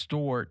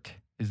Stewart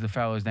is the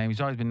fellow's name.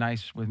 He's always been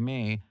nice with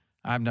me.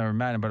 I've never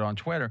met him, but on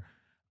Twitter.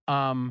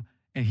 And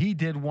he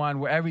did one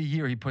where every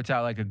year he puts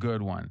out like a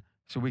good one,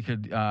 so we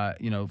could,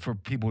 for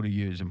people to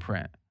use and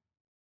print.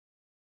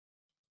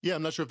 Yeah,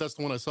 I'm not sure if that's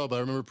the one I saw, but I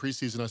remember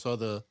preseason I saw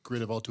the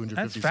grid of all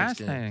 256 That's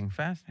games.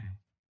 Fascinating.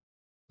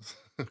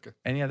 Okay.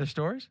 Any other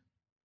stories?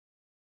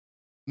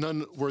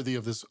 None worthy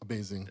of this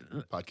amazing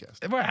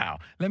podcast. Wow.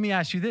 Let me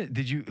ask you this.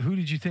 Who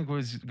did you think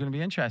was going to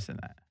be interested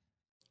in that?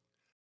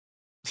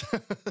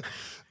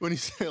 When you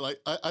say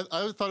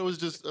I thought it was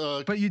just.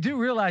 But you do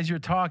realize you're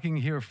talking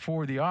here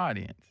for the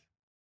audience.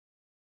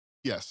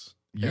 Yes.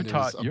 You're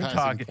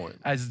talking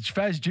point. As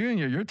Fez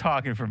Jr., you're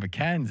talking for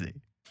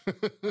Mackenzie.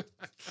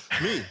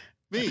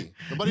 Me.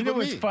 Nobody but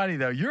what's me. funny,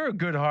 though? You're a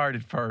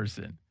good-hearted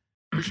person.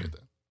 Appreciate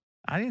that.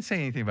 I didn't say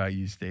anything about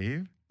you,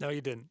 Steve. No,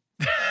 you didn't.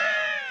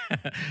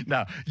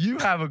 No, you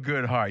have a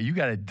good heart. You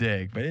got to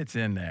dig, but it's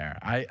in there.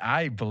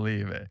 I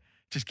believe it.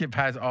 Just get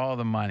past all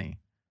the money.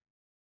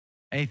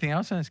 Anything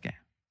else in this game?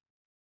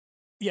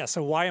 Yeah,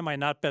 so why am I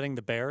not betting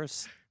the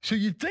Bears? So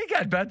you think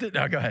I'd bet that?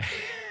 No, go ahead.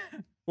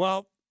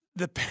 Well,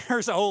 the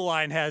Bears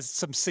O-line has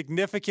some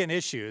significant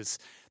issues.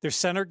 Their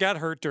center got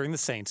hurt during the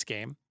Saints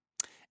game.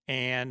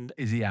 And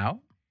is he out?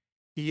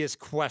 He is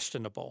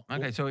questionable.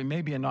 Okay, so it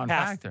may be a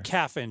non-factor.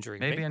 Calf injury.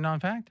 Maybe a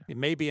non-factor. It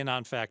may be a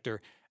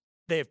non-factor.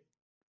 They have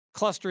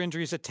cluster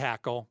injuries at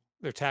tackle.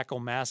 Their tackle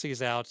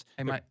Massey's out.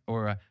 In the mic?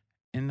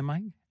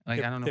 I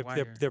don't know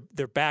why.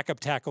 Their backup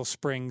tackle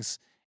Springs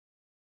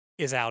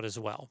is out as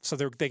well. So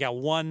they got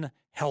one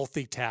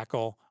healthy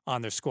tackle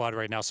on their squad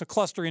right now. So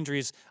cluster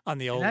injuries on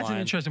the O-line. That's an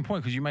interesting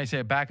point because you might say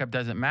a backup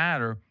doesn't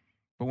matter.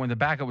 But when the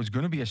backup was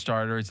going to be a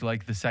starter, it's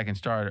like the second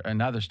starter,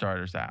 another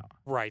starter's out.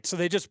 Right. So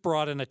they just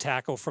brought in a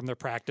tackle from their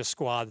practice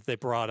squad that they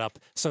brought up.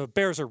 So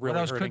Bears are really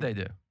hurting. What else could they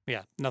do?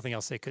 Yeah, nothing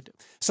else they could do.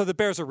 So the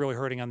Bears are really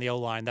hurting on the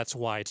O-line. That's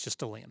why it's just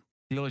delaying.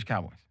 Steelers,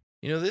 Cowboys.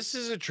 This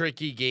is a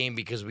tricky game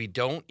because we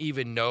don't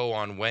even know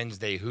on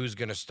Wednesday who's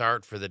going to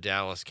start for the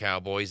Dallas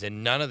Cowboys,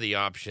 and none of the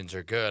options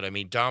are good.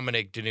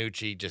 Dominic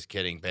DiNucci, just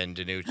kidding, Ben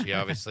DiNucci,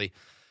 obviously.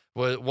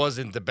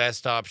 Wasn't the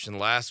best option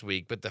last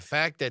week, but the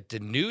fact that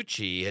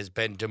DiNucci has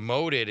been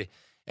demoted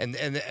and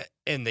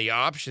the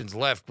options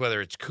left, whether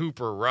it's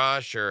Cooper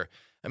Rush or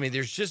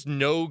there's just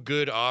no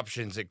good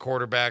options at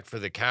quarterback for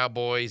the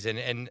Cowboys,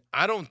 and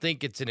I don't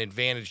think it's an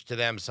advantage to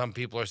them. Some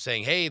people are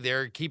saying, hey,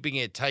 they're keeping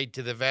it tight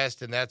to the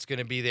vest, and that's going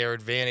to be their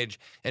advantage,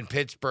 and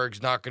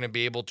Pittsburgh's not going to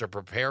be able to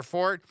prepare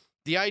for it.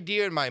 The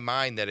idea in my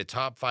mind that a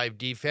top 5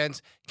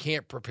 defense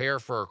can't prepare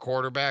for a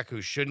quarterback who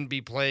shouldn't be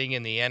playing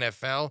in the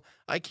NFL,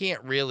 I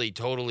can't really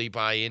totally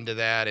buy into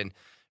that. And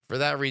for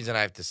that reason,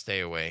 I have to stay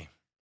away.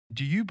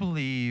 Do you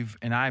believe,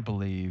 and I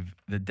believe,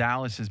 that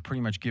Dallas has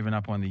pretty much given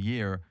up on the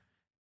year?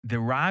 The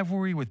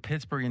rivalry with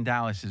Pittsburgh and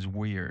Dallas is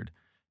weird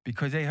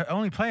because they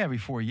only play every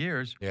 4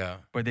 years. Yeah.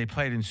 But they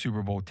played in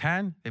Super Bowl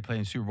 10. They played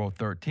in Super Bowl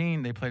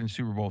 13. They played in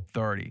Super Bowl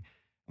 30.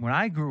 When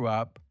I grew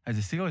up as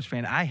a Steelers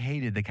fan, I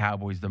hated the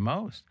Cowboys the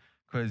most,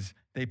 because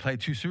they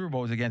played 2 Super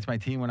Bowls against my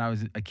team when I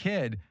was a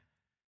kid.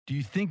 Do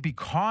you think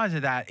because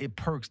of that, it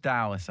perks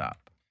Dallas up?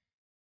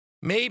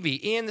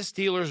 Maybe. And the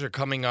Steelers are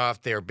coming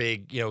off their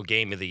big,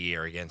 game of the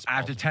year against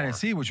Baltimore. After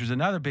Tennessee, which was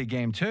another big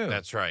game too.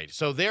 That's right.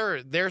 So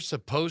they're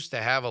supposed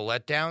to have a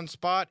letdown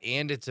spot,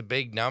 and it's a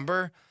big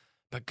number.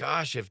 But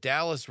gosh, if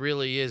Dallas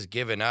really is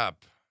giving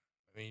up,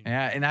 I mean,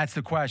 yeah, and that's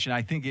the question.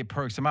 I think it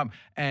perks them up.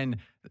 And,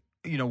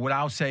 what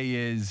I'll say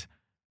is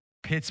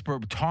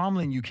Pittsburgh,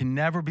 Tomlin, you can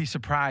never be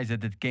surprised at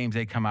the games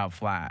they come out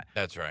flat.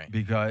 That's right.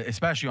 Because,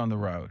 especially on the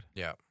road.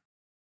 Yeah.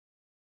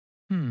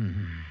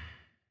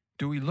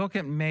 Do we look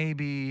at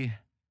maybe,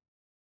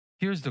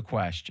 here's the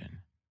question.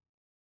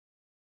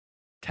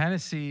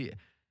 Tennessee,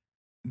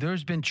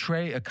 there's been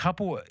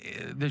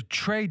the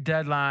trade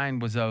deadline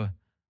was a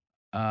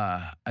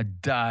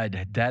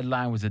dud.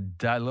 Deadline was a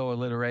dud, little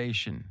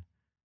alliteration.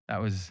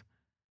 That was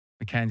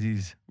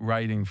Mackenzie's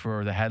writing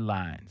for the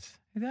headlines.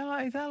 I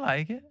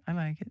like it. I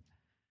like it.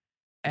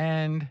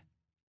 And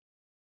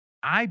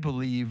I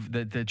believe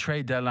that the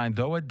trade deadline,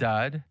 though a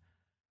dud,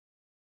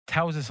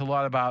 tells us a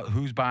lot about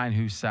who's buying,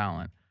 who's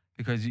selling.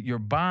 Because you're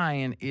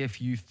buying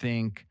if you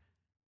think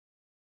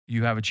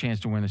you have a chance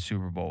to win a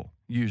Super Bowl,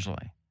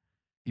 usually.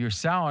 You're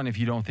selling if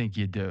you don't think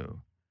you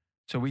do.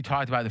 So we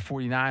talked about the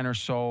 49ers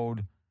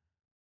sold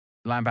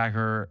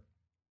linebacker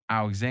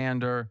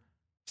Alexander.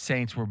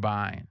 Saints were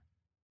buying.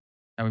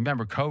 Now,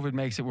 remember, COVID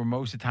makes it where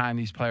most of the time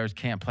these players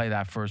can't play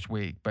that first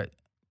week, but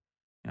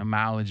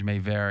mileage may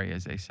vary,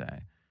 as they say.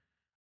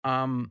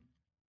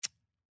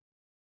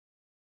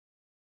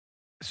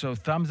 So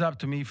thumbs up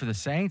to me for the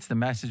Saints. The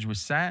message was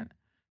sent.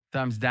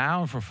 Thumbs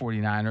down for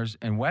 49ers.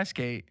 And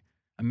Westgate,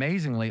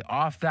 amazingly,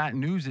 off that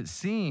news, it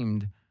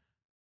seemed,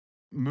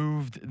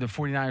 moved the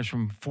 49ers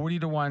from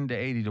 40-1 to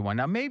 80-1.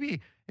 Now,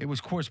 maybe it was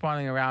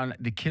corresponding around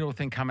the Kittle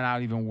thing coming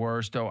out even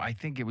worse, though I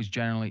think it was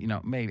generally,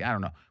 maybe, I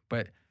don't know.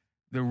 But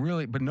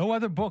no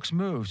other books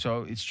moved,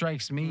 so it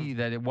strikes me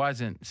that it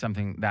wasn't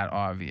something that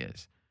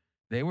obvious.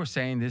 They were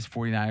saying this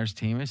 49ers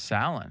team is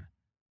selling.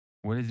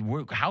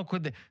 How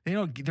could they?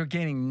 They're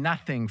gaining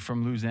nothing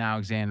from losing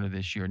Alexander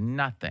this year.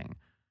 Nothing.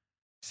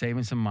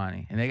 Saving some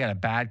money. And they got a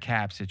bad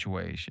cap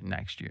situation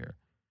next year,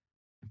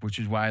 which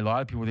is why a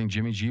lot of people think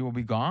Jimmy G will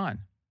be gone.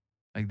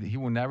 Like, he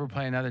will never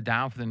play another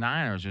down for the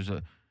Niners. There's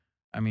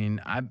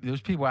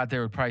people out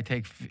there who would probably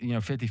take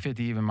 50-50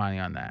 even money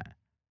on that.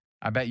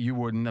 I bet you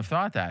wouldn't have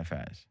thought that,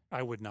 Fez.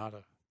 I would not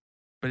have.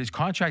 But his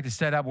contract is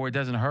set up where it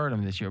doesn't hurt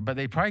him this year. But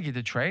they probably get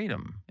to trade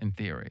him, in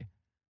theory.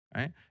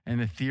 Right? And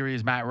the theory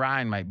is Matt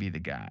Ryan might be the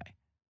guy.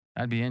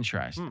 That'd be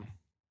interesting.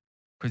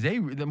 Because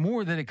the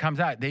more that it comes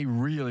out, they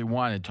really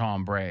wanted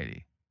Tom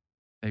Brady.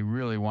 They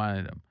really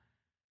wanted him.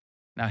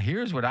 Now,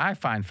 here's what I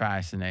find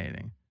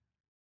fascinating.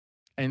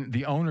 And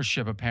the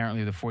ownership,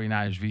 apparently, of the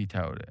 49ers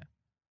vetoed it.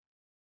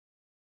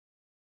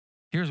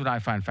 Here's what I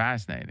find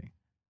fascinating.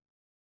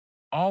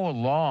 All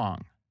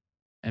along,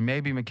 and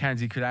maybe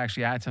Mackenzie could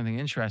actually add something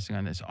interesting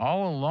on this,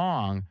 all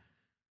along,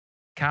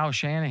 Kyle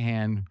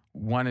Shanahan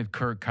wanted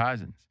Kirk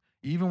Cousins.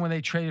 Even when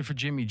they traded for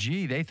Jimmy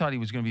G, they thought he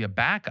was going to be a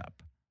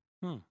backup.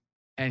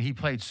 And he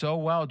played so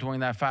well during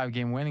that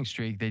 5-game winning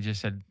streak, they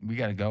just said, we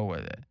got to go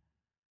with it.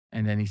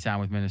 And then he signed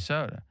with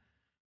Minnesota.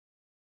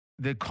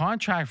 The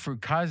contract for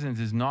Cousins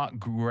is not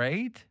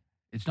great.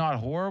 It's not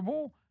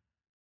horrible.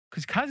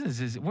 Because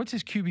Cousins what's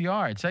his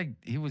QBR? It's like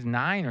he was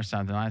 9 or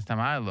something last time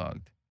I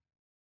looked.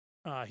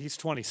 He's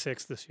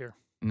 26 this year.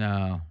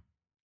 No.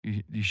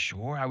 You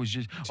sure? I was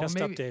just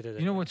updated it.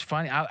 You know what's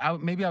funny?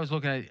 Maybe I was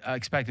looking at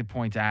expected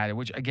points added,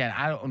 which, again,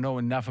 I don't know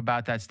enough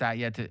about that stat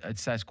yet to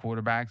assess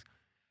quarterbacks.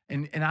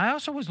 And I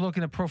also was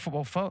looking at Pro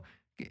Football Focus.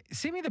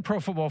 See me the Pro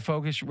Football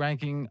Focus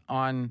ranking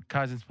on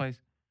Cousins' plays?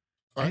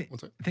 All right,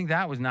 what's that? I think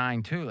that was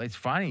 9, too. It's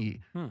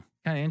funny. Kind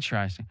of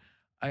interesting.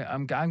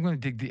 I'm going to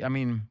dig deep.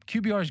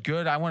 QBR is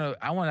good. I want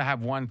to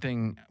have one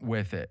thing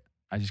with it.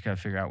 I just got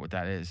to figure out what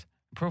that is.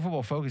 Pro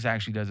Football Focus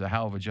actually does a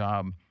hell of a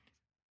job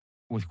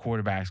with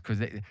quarterbacks because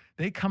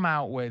they come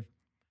out with,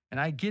 and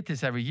I get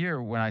this every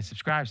year when I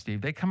subscribe,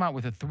 Steve, they come out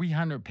with a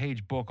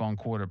 300-page book on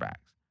quarterbacks.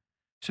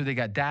 So they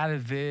got data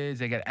vids,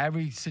 they got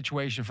every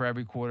situation for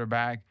every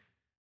quarterback.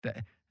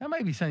 That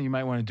might be something you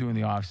might want to do in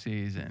the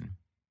offseason.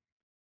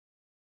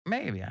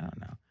 Maybe, I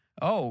don't know.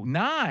 Oh,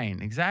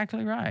 9,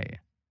 exactly right.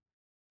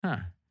 Huh.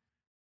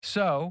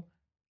 So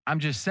I'm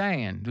just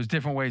saying there's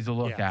different ways to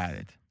look at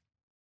it.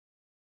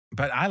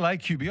 But I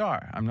like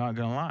QBR. I'm not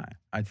going to lie.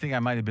 I think I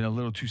might have been a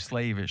little too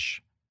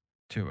slavish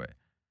to it.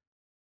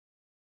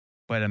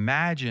 But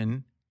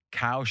imagine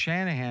Kyle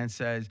Shanahan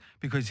says,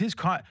 because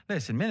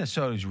listen,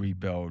 Minnesota's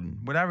rebuilding,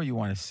 whatever you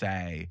want to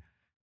say,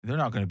 they're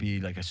not going to be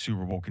like a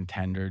Super Bowl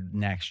contender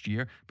next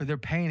year, but they're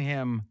paying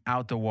him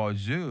out the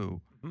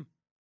wazoo.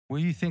 What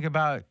do you think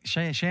about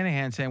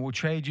Shanahan saying, we'll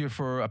trade you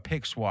for a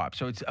pick swap?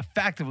 So it's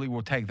effectively,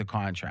 we'll take the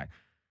contract.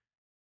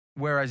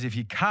 Whereas if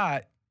you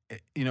cut,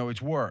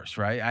 it's worse,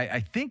 right? I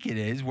think it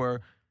is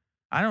where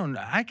I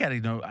got to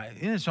know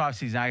in this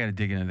offseason, I got to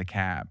dig into the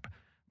cap.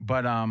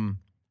 But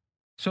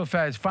so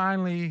Fez,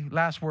 finally,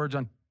 last words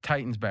on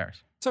Titans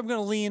Bears. So I'm going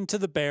to lean to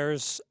the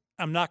Bears.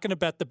 I'm not going to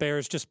bet the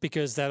Bears just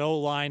because that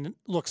O-line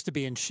looks to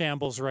be in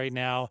shambles right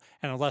now.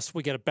 And unless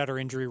we get a better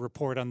injury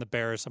report on the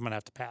Bears, I'm going to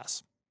have to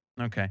pass.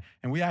 Okay.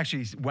 And we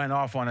actually went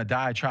off on a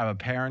diatribe of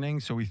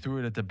parenting, so we threw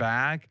it at the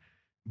back.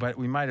 But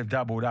we might have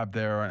doubled up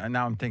there. And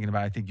now I'm thinking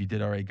about it. I think you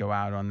did already go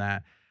out on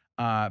that.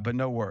 But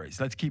no worries.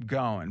 Let's keep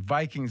going.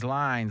 Vikings,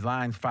 Lions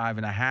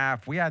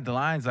 5.5. We had the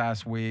Lions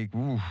last week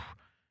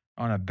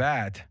on a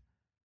bet.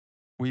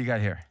 What you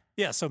got here?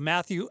 Yeah, so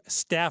Matthew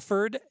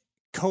Stafford,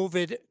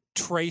 COVID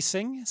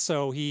tracing.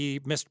 So he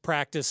missed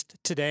practice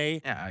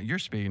today. Yeah, you're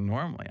speaking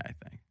normally, I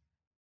think.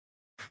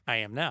 I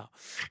am now.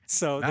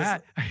 So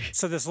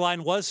this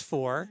line was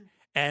 4,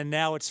 and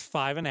now it's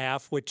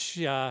 5.5, which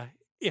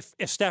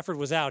if Stafford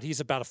was out, he's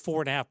about a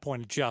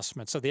 4.5-point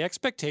adjustment. So the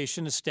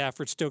expectation is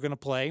Stafford's still going to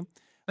play.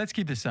 Let's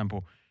keep this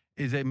simple.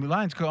 Is it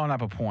Lions going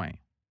up a point?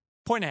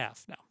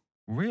 1.5 now.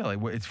 Really?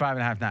 It's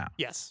 5.5 now?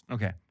 Yes.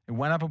 Okay. It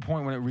went up a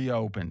point when it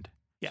reopened.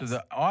 Yes. So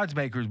the odds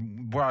makers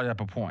brought it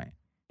up a point.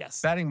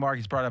 Yes. Betting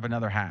markets brought up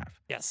another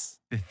half. Yes.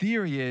 The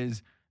theory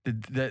is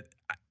that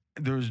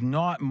there's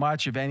not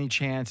much of any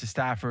chance of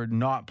Stafford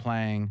not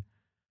playing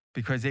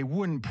because they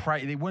wouldn't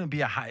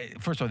be a high.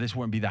 First of all, this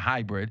wouldn't be the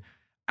hybrid.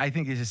 I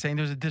think it's just saying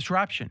there's a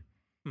disruption.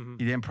 Mm-hmm.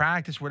 He didn't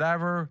practice,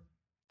 whatever,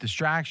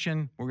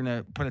 distraction. We're going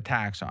to put a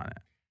tax on it.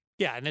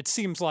 Yeah, and it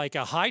seems like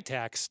a high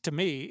tax to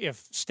me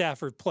if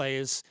Stafford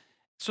plays.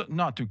 So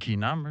not through key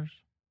numbers.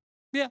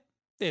 Yeah,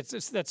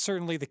 that's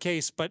certainly the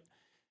case. But,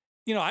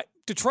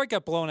 Detroit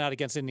got blown out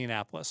against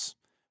Indianapolis.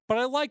 But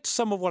I liked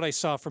some of what I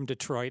saw from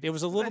Detroit. It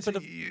was a little bit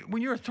of...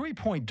 When you're a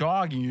 3-point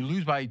dog and you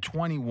lose by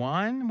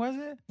 21, was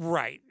it?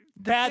 Right.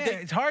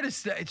 It's hard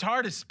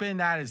to spin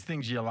that as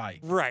things you like.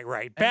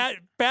 Right. Bad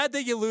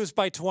that you lose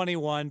by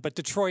 21, but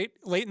Detroit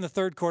late in the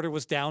third quarter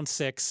was down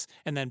 6,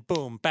 and then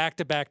boom,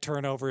 back-to-back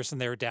turnovers, and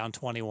they were down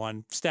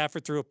 21.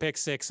 Stafford threw a pick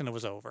 6, and it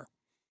was over.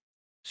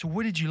 So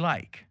what did you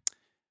like?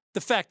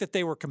 The fact that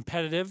they were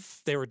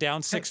competitive. They were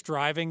down 6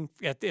 driving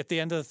at the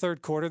end of the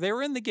third quarter. They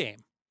were in the game.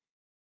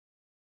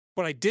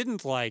 What I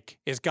didn't like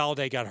is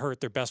Galladay got hurt,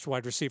 their best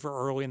wide receiver,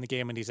 early in the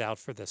game, and he's out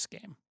for this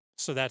game.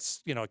 So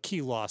that's, a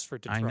key loss for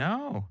Detroit. I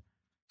know.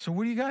 So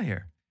what do you got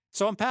here?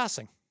 So I'm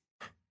passing.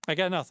 I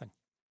got nothing.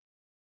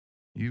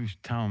 You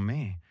telling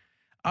me.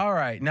 All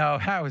right. No,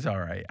 that was all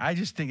right. I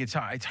just think it's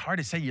hard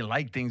to say you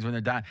like things when they're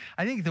down.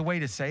 I think the way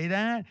to say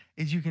that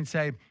is you can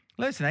say,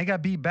 listen, they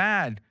got beat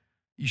bad.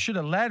 You should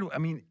have led. I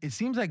mean, it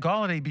seems like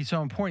Galladay be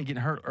so important,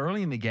 getting hurt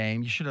early in the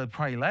game. You should have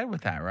probably led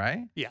with that,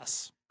 right?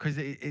 Yes. Because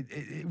it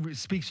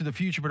speaks to the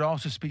future, but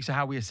also speaks to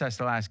how we assess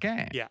the last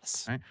game.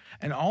 Yes. Right?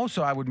 And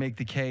also, I would make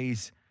the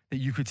case that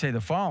you could say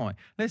the following.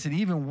 Listen,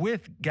 even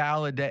with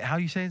Galladay, how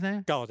do you say his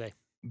name?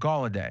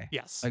 Galladay.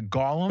 Yes. Like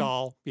Gollum?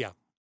 Gall, yeah.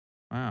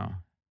 Wow.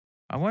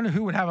 I wonder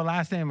who would have a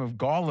last name of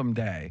Gollum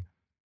Day.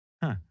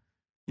 Huh.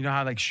 You know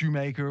how like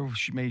Shoemaker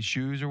made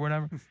shoes or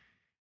whatever?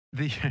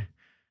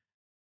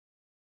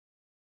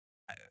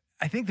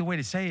 I think the way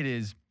to say it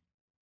is,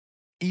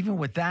 even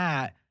with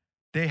that,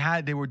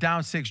 they were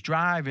down 6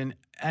 drive and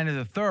end of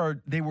the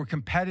third, they were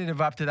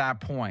competitive up to that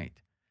point.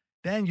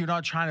 Then you're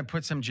not trying to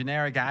put some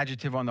generic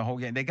adjective on the whole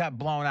game. They got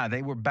blown out.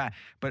 They were bad.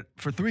 But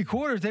for 3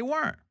 quarters, they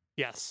weren't.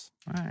 Yes.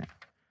 All right.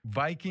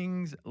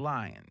 Vikings,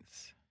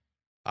 Lions.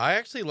 I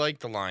actually like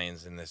the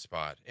Lions in this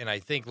spot. And I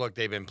think, look,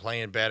 they've been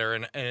playing better.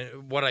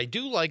 And what I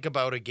do like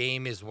about a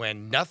game is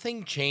when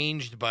nothing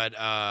changed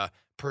but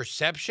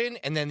perception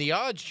and then the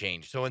odds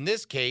changed. So in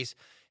this case,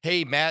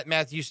 hey,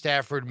 Matthew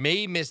Stafford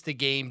may miss the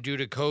game due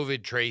to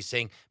COVID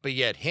tracing, but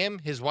yet him,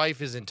 his wife,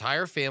 his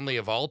entire family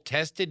have all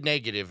tested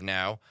negative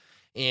now.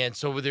 And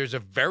so there's a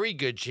very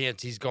good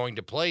chance he's going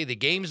to play. The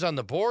game's on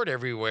the board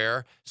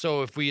everywhere.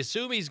 So if we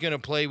assume he's going to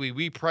play, we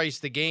reprice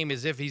the game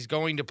as if he's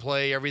going to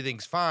play,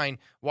 everything's fine.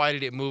 Why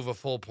did it move a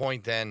full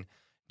point then?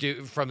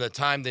 From the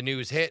time the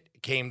news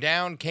hit, came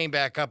down, came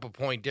back up a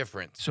point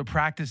difference. So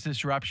practice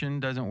disruption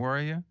doesn't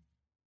worry you?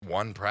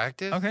 One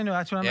practice? Okay, no,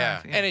 that's what I'm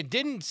asking. And it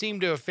didn't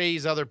seem to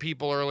phase other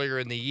people earlier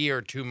in the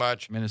year too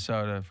much.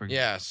 Minnesota.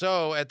 Yeah,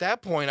 so at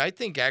that point, I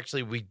think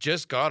actually we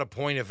just got a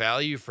point of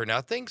value for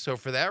nothing. So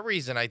for that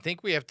reason, I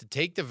think we have to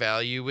take the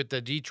value with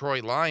the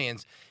Detroit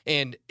Lions.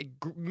 And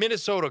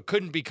Minnesota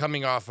couldn't be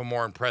coming off a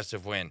more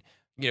impressive win.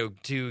 To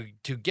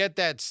get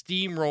that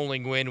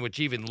steamrolling win, which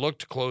even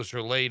looked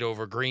closer late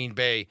over Green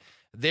Bay,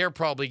 they're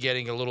probably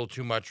getting a little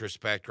too much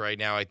respect right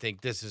now. I think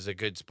this is a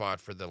good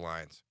spot for the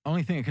Lions.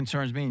 Only thing that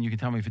concerns me, and you can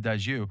tell me if it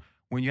does you,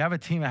 when you have a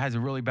team that has a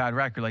really bad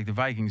record, like the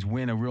Vikings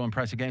win a real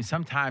impressive game,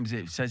 sometimes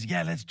it says,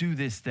 yeah, let's do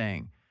this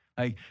thing.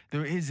 Like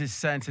there is this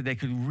sense that they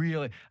could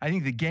really, I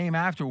think the game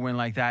after a win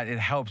like that, it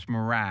helps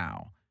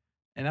morale.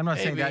 And I'm not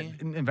saying that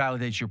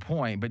invalidates your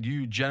point, but do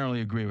you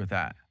generally agree with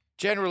that?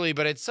 Generally,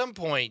 but at some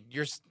point,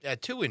 you're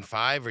at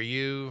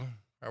 2-5.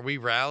 Are we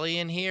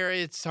rallying here?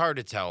 It's hard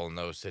to tell in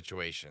those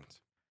situations.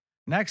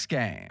 Next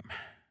game.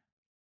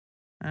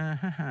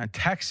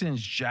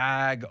 Texans,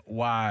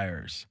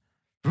 Jaguars.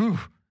 Ooh.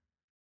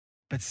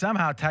 But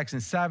somehow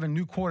Texans 7,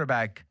 new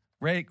quarterback.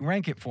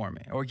 Rank it for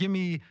me. Or give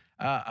me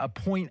a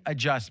point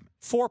adjustment.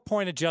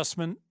 4-point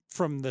adjustment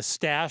from the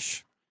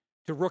stash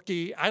to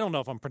rookie. I don't know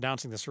if I'm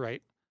pronouncing this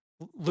right.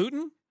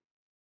 Luton?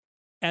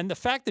 And the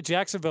fact that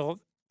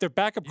Jacksonville, their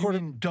backup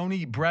quarterback. Don't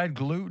eat bread,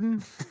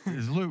 gluten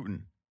is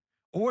Luton.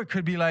 Or it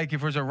could be like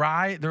if there's a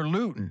riot, they're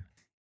looting.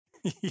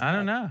 Yeah. I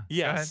don't know.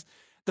 Yes.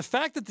 The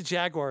fact that the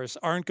Jaguars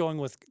aren't going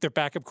with their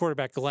backup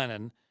quarterback,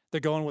 Glennon, They're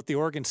going with the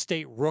Oregon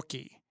State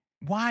rookie.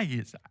 Why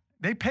is that?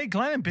 They paid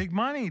Glennon big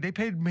money. They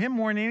paid him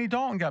more than Andy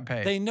Dalton got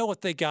paid. They know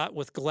what they got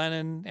with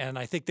Glennon, and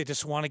I think they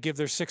just want to give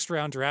their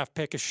 6th-round draft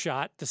pick a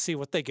shot to see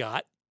what they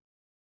got.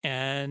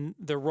 And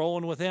they're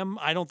rolling with him.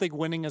 I don't think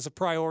winning is a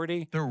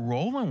priority. They're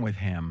rolling with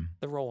him.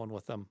 They're rolling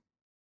with him.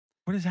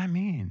 What does that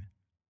mean?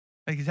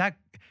 Is that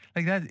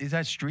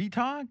street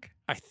talk?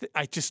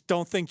 I just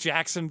don't think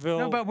Jacksonville.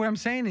 No, but what I'm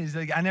saying is,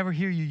 like, I never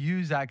hear you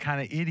use that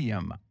kind of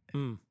idiom.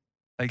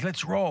 Like,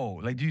 let's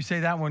roll. Like, do you say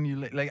that when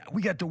you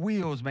we got the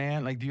wheels,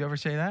 man? Like, do you ever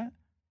say that?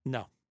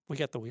 No, we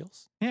got the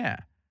wheels. Yeah,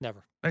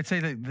 never. Let's say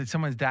that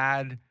someone's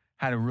dad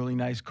had a really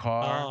nice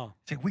car. Oh.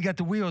 It's like, we got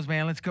the wheels,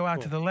 man. Let's go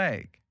out to the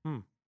lake.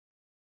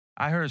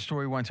 I heard a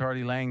story once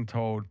Artie Lang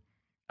told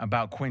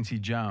about Quincy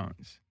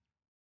Jones.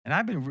 And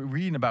I've been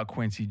reading about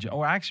Quincy Jones.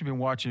 I've actually been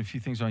watching a few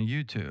things on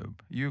YouTube.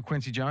 You a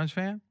Quincy Jones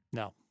fan?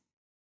 No.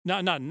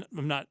 I'm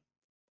not.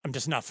 I'm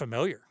just not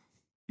familiar.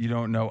 You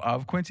don't know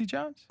of Quincy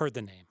Jones? Heard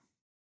the name.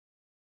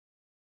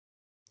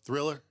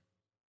 Thriller?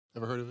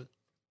 Ever heard of it?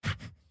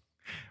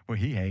 Well,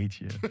 he hates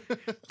you.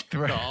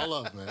 No, all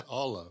love, man.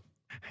 All love.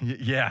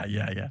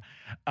 Yeah.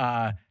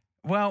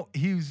 Well,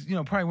 he's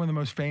probably one of the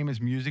most famous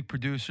music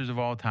producers of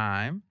all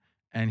time.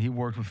 And he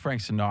worked with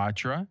Frank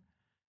Sinatra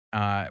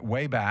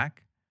way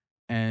back.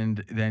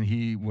 And then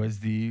he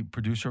was the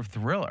producer of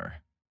Thriller.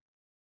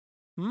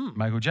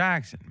 Michael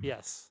Jackson.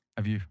 Yes.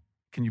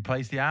 Can you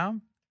place the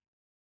album?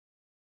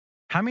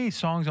 How many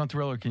songs on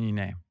Thriller can you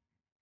name?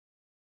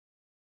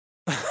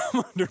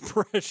 I'm under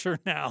pressure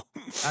now.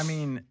 I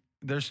mean,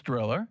 there's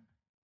Thriller.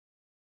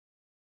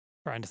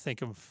 Trying to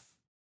think of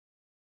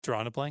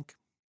drawing a blank.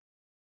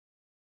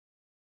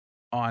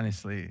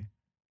 Honestly,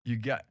 there's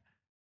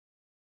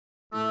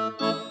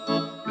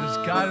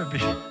gotta be.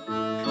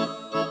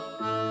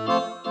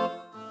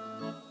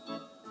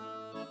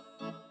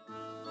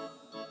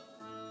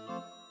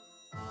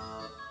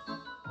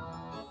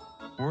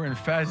 We're in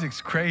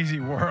Fezzik's crazy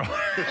world.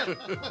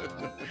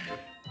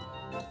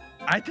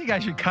 I think I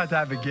should cut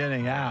that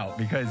beginning out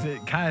because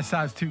it kind of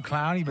sounds too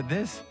clowny, but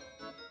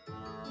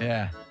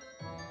yeah.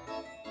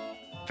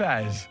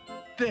 Fez,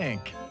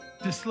 think.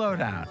 Just slow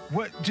down.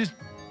 Just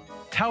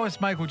tell us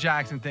Michael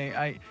Jackson thing.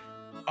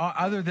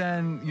 Other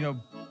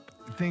than,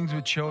 things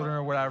with children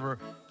or whatever,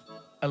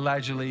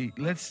 allegedly,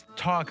 let's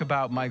talk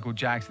about Michael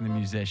Jackson, the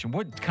musician.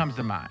 What comes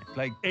to mind?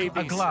 Like ABC.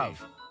 A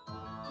glove.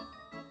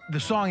 The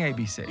song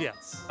ABC.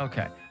 Yes.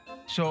 Okay.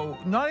 So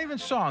not even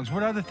songs.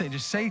 What other things?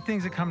 Just say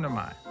things that come to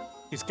mind.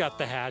 He's got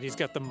the hat. He's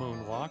got the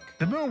moonwalk.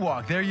 The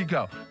moonwalk. There you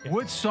go. Yeah.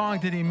 What song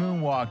did he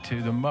moonwalk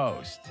to the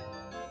most?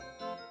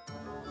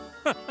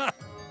 I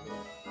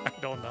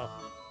don't know.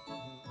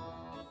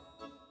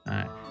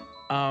 All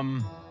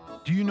right.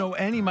 Do you know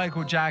any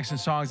Michael Jackson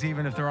songs,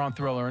 even if they're on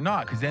Thriller or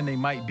not? Because then they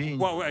might be.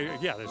 Well,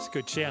 yeah, there's a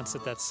good chance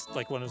that's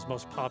like one of his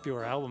most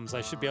popular albums.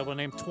 I should be able to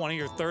name 20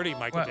 or 30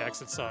 Michael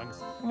Jackson songs.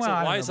 Well, so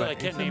why is it I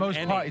can't name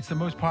any? It's the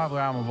most popular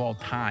album of all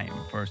time,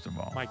 first of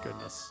all. My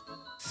goodness.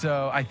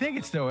 So I think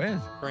it still is.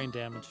 Brain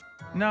damage.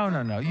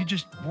 No. You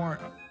just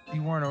weren't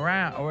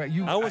around. Or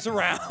you? I was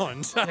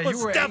around. I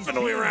was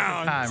definitely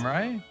around. At the time,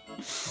 right?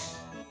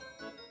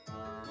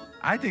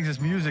 I think this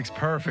music's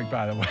perfect,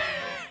 by the way.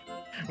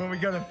 When we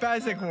go to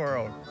Fezzik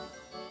World.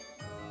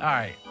 All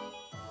right.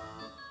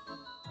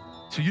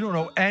 So you don't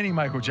know any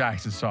Michael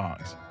Jackson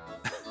songs.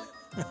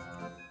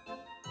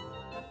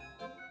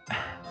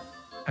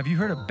 Have you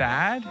heard of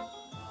Bad?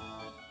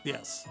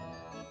 Yes.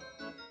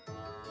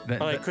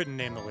 But I couldn't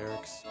name the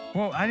lyrics.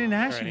 Well, I didn't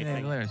ask you to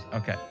name the lyrics.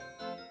 Okay.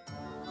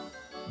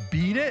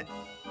 Beat It?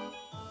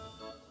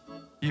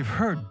 You've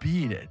heard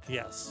Beat It.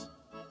 Yes.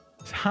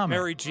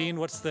 Mary Jean,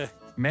 what's the...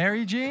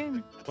 Mary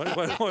Jean? What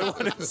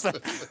is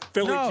that?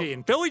 Billie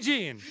Jean. Billie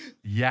Jean.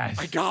 Yes.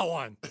 I got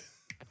one.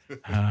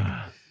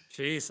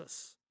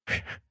 Jesus.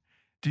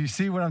 Do you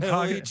see what I'm talking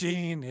about? Billie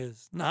Jean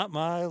is not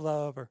my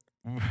lover.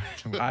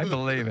 I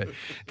believe it.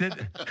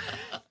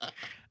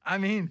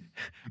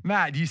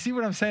 Matt, do you see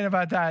what I'm saying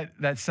about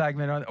that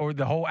segment or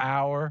the whole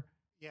hour?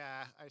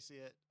 Yeah, I see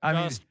it.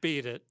 Just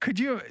beat it. Could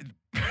you?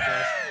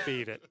 Just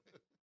beat it.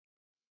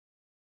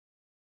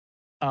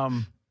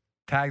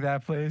 Tag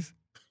that, please.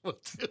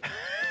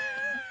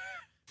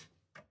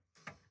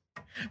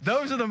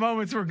 Those are the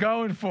moments we're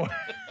going for.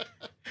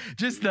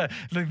 Just the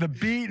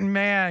beaten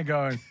man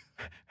going.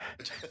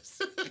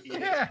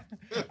 Yeah,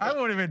 I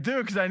won't even do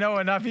it because I know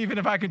enough. Even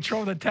if I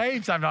control the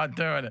tapes, I'm not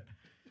doing it.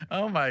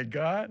 Oh my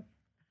God,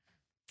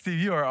 Steve,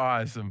 you are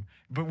awesome.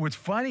 But what's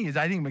funny is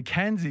I think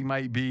Mackenzie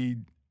might be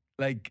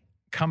like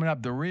coming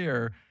up the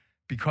rear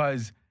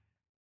because,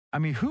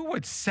 who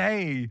would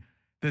say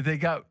that they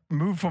got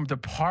moved from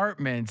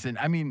departments? And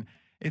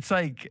it's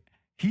like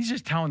he's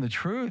just telling the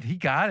truth. He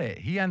got it.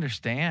 He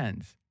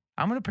understands.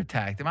 I'm going to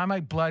protect him. I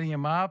might bloody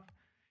him up.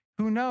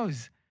 Who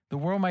knows? The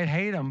world might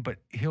hate him, but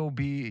he'll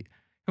be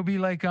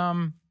like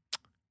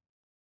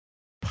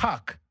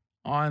Puck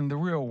on The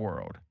Real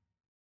World.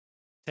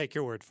 Take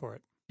your word for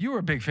it. You were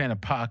a big fan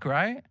of Puck,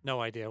 right?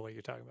 No idea what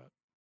you're talking about.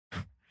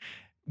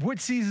 What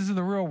seasons of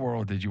The Real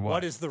World did you watch?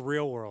 What is The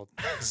Real World?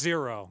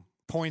 0.0.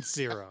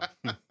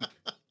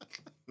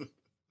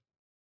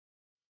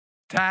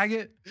 Tag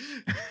it.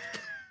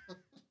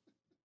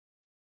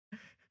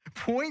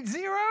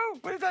 0.0?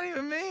 What does that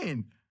even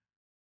mean?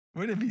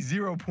 Would it be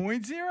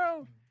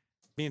 0.0?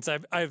 Means I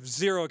have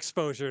zero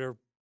exposure to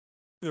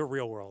the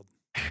real world.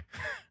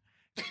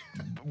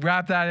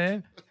 Wrap that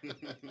in.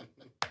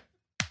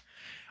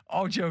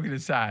 All joking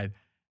aside,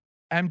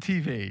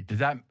 MTV, does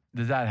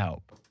that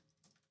help?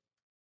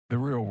 The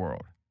real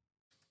world.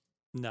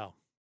 No. All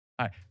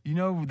right. You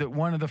know that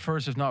one of the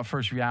first, if not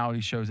first,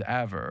 reality shows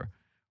ever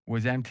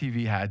was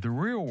MTV had The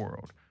Real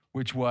World,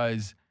 which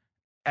was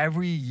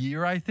every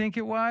year, I think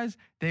it was,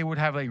 they would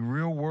have like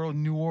Real World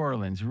New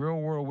Orleans, Real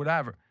World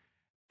whatever.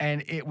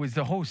 And it was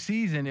the whole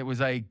season, it was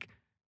like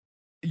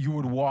you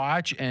would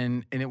watch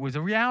and it was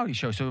a reality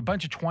show. So a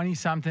bunch of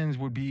 20-somethings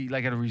would be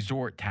like at a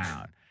resort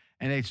town.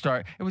 And they'd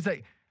start, it was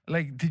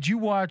like did you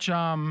watch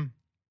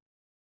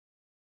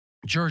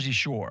Jersey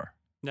Shore?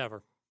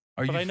 Never.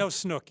 But I know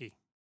Snooki.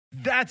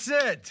 That's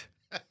it.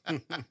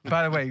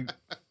 By the way,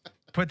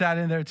 put that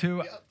in there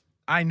too. Yep.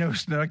 I know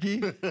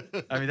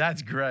Snooki. I mean,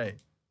 that's great.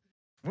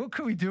 What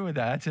could we do with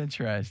that? That's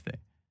interesting.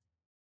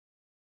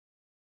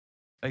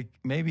 Like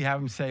maybe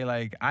have him say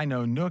like, I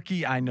know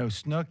Nookie, I know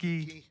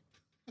Snooki.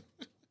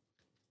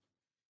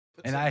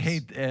 And I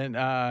hate, and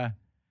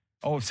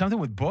something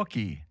with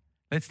Bookie.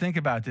 Let's think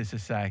about this a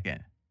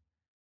second.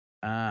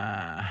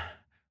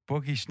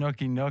 Bookie,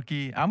 Snooki,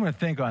 Nookie. I'm going to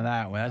think on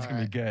that one. That's going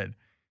to be good.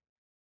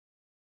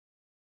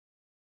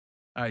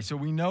 All right, so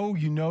we know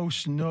you know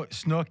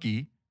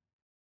Snooki.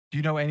 Do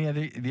you know any of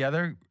the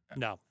other?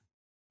 No.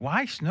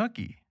 Why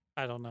Snooki?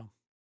 I don't know.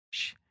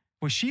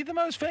 Was she the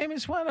most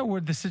famous one, or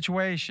the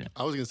situation?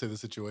 I was going to say the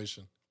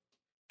situation.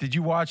 Did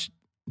you watch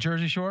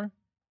Jersey Shore?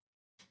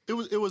 It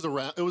was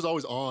around. It was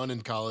always on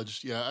in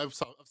college. Yeah, I've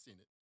seen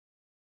it.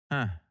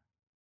 Huh.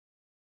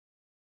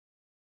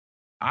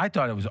 I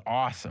thought it was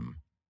awesome.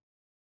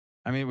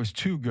 I mean, it was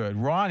too good.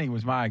 Ronnie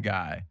was my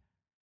guy.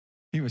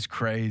 He was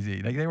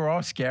crazy. Like they were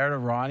all scared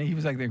of Ronnie. He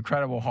was like the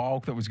Incredible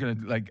Hulk that was gonna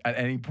like at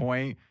any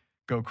point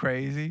go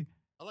crazy.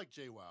 I like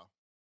JWoww.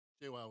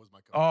 JWoww was my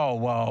coach. Oh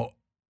well,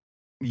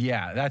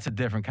 yeah, that's a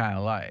different kind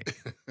of like.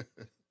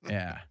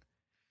 Yeah,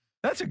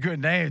 that's a good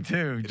name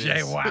too,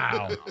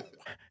 JWoww.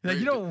 Like,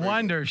 you don't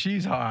wonder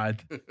she's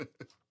hot.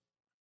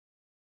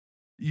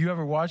 You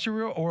ever watch a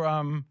real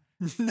or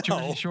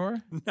Jersey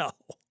Shore? No.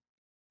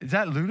 Is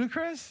that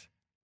ludicrous?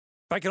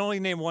 If I can only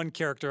name one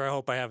character, I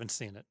hope I haven't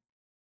seen it.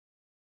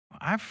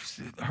 I've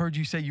heard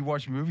you say you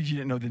watch movies. You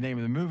didn't know the name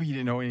of the movie. You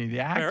didn't know any of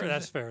the actors.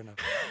 That's fair enough.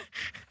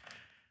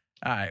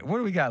 All right. What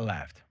do we got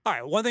left? All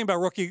right. One thing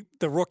about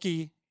the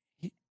rookie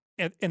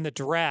in the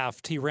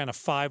draft, he ran a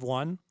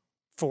 5.1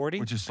 40.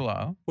 Which is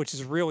slow. Which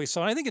is really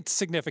slow. And I think it's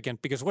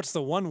significant because what's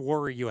the one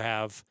worry you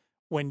have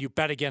when you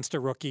bet against a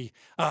rookie?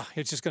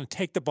 It's just going to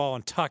take the ball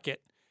and tuck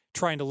it,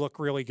 trying to look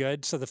really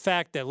good. So the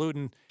fact that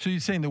Luton... So you're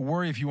saying the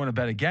worry if you want to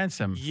bet against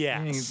him.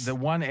 Yes. The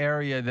one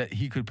area that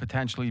he could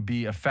potentially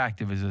be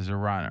effective is as a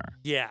runner.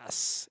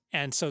 Yes.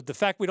 And so the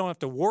fact we don't have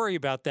to worry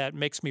about that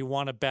makes me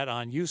want to bet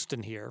on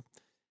Houston here.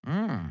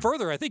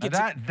 Further, I think it's...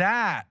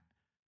 That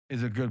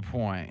is a good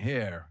point.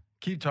 Here,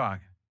 keep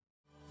talking.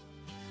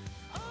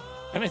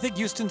 And I think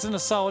Houston's in a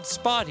solid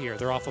spot here.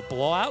 They're off a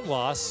blowout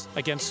loss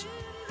against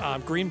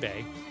Green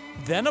Bay,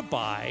 then a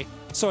bye.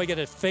 So I get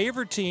a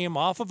favored team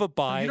off of a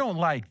bye. You don't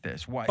like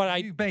this. Why?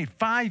 But you made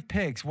 5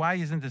 picks. Why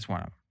isn't this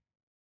one of them?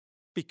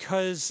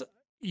 Because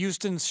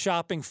Houston's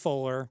shopping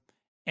Fuller,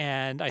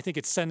 and I think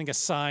it's sending a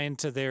sign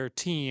to their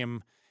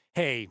team,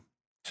 hey.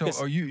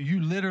 So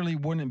you literally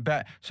wouldn't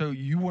bet. So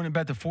you wouldn't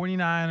bet the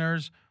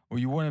 49ers or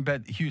you wouldn't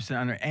bet Houston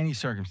under any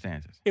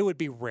circumstances? It would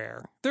be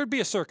rare. There'd be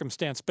a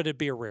circumstance, but it'd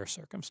be a rare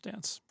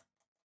circumstance.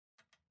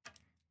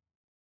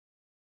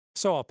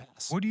 So I'll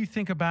pass. What do you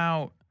think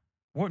about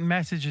what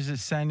message is it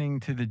sending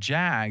to the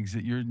Jags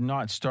that you're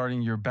not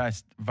starting your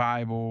best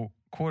viable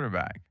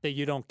quarterback? That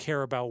you don't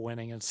care about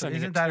winning and sending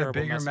isn't that a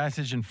bigger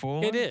message in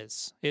Fuller? It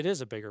is. It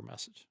is a bigger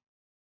message.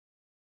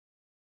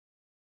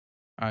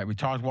 All right, we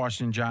talked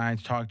Washington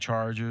Giants, talked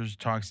Chargers,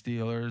 talked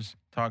Steelers,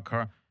 talked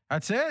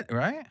That's it,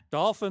 right?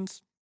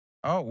 Dolphins.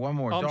 Oh, one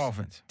more.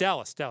 Dolphins.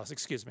 Dallas,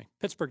 excuse me.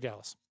 Pittsburgh,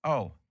 Dallas.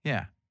 Oh,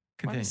 yeah.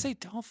 Continue. Why did I say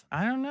Dolphins?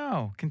 I don't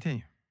know.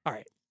 Continue. All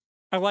right.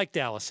 I like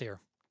Dallas here.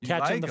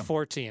 Catching the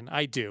 14.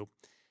 I do.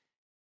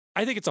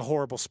 I think it's a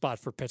horrible spot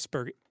for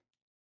Pittsburgh.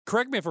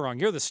 Correct me if I'm wrong.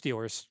 You're the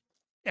Steelers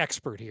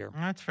expert here.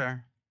 That's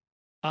fair.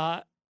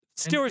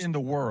 Steelers in the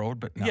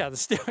world, but no. Yeah, the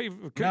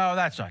Steelers. No,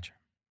 that's not true.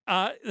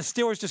 The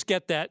Steelers just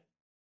get that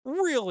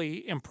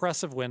really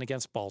impressive win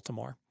against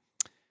Baltimore.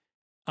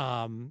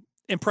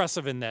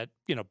 Impressive in that,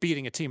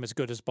 beating a team as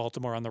good as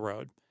Baltimore on the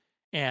road.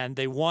 And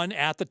they won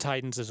at the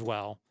Titans as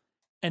well.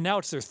 And now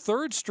it's their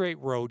 3rd straight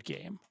road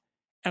game.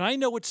 And I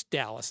know it's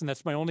Dallas, and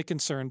that's my only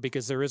concern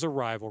because there is a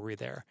rivalry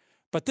there.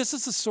 But this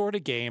is the sort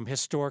of game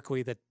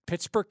historically that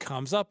Pittsburgh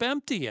comes up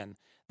empty in.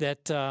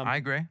 That I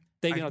agree.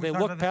 They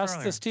look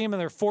past this team and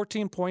they're a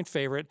 14-point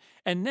favorite.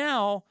 And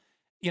now,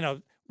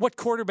 what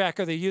quarterback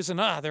are they using?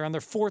 They're on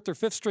their 4th or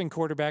 5th string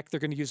quarterback. They're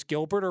going to use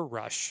Gilbert or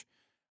Rush.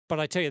 But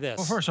I tell you this.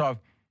 Well, first off,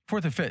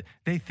 fourth or fifth.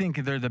 They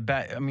think they're the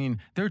best. I mean,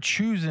 they're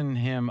choosing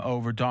him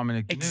over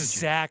Dominic DiNucci.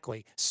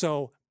 Exactly.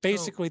 So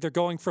basically, they're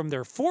going from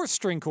their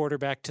fourth-string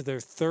quarterback to their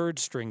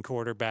third-string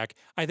quarterback.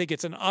 I think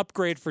it's an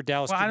upgrade for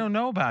Dallas. Well, I don't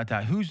know about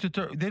that. Who's the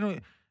third? They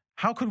don't.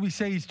 How could we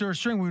say he's third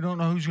string? We don't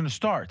know who's going to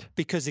start.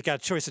 Because he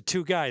got a choice of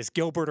two guys,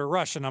 Gilbert or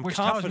Rush, and I'm Which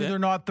confident. tells me they're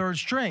not third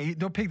string.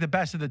 They'll pick the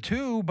best of the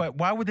two, but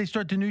why would they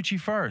start DiNucci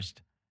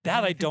first?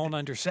 That I don't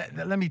understand.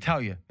 Let me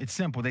tell you. It's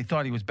simple. They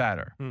thought he was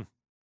better.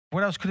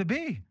 What else could it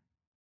be?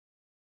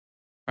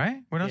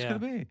 Right? What else could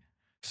it be?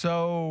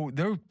 So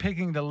they're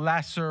picking the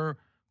lesser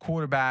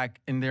quarterback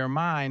in their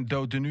mind,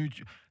 though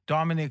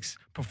Dominic's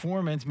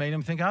performance made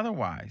them think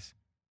otherwise.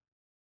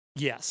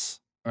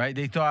 Yes. Right?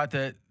 They thought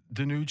that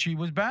DiNucci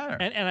was better.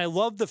 And I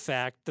love the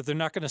fact that they're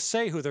not going to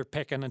say who they're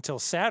picking until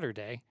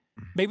Saturday.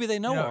 Maybe they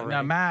know already.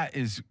 Now, Matt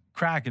is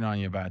cracking on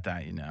you about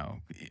that,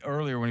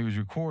 Earlier when he was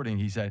recording,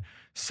 he said,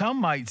 some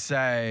might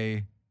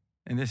say,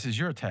 and this is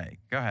your take.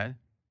 Go ahead.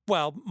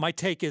 Well, my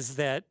take is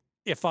that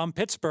if I'm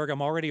Pittsburgh,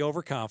 I'm already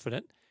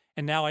overconfident.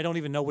 And now I don't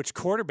even know which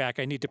quarterback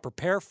I need to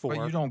prepare for.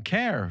 But you don't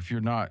care if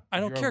you're not. I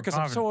don't care because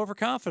I'm so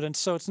overconfident,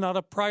 so it's not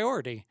a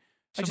priority.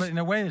 But in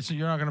a way, so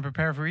you're not going to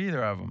prepare for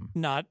either of them.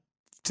 Not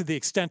to the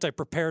extent I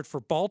prepared for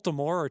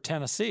Baltimore or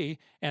Tennessee.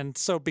 And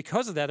so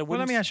because of that, it wouldn't. Well,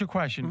 let me ask you a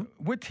question.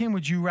 What team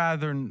would you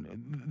rather,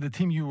 the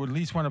team you would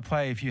least want to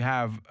play if you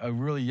have a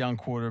really young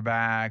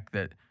quarterback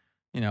that,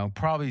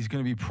 probably is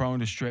going to be prone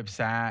to strip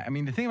sack? I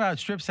mean, the thing about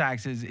strip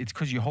sacks is it's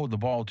because you hold the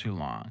ball too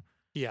long.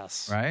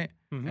 Yes. Right?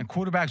 And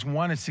quarterbacks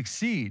want to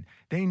succeed.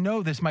 They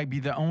know this might be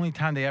the only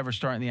time they ever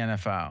start in the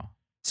NFL.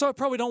 So I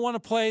probably don't want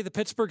to play the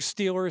Pittsburgh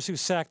Steelers, who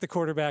sack the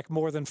quarterback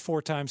more than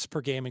 4 times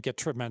per game and get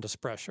tremendous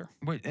pressure.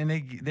 And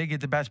they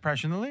get the best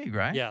pressure in the league,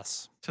 right?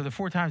 Yes. So the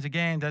 4 times a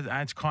game,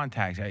 that's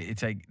contact.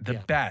 It's like the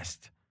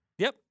best.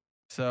 Yep.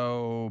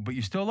 So, but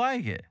you still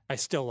like it. I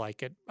still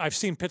like it. I've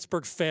seen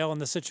Pittsburgh fail in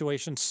this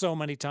situation so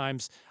many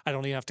times, I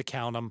don't even have to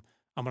count them.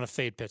 I'm going to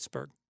fade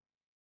Pittsburgh.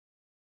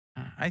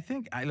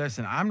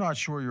 Listen, I'm not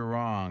sure you're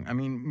wrong. I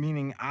mean,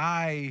 meaning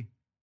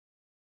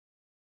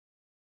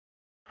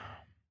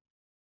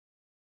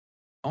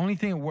only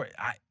thing,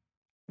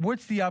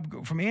 what's the up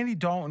from Andy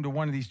Dalton to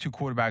one of these two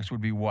quarterbacks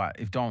would be what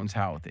if Dalton's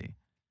healthy?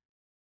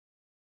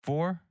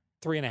 4?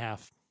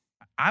 3.5.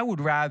 I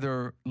would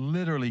rather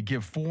literally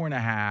give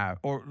 4.5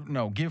 or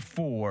no, give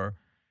 4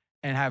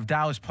 and have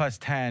Dallas plus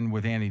 10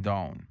 with Andy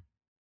Dalton.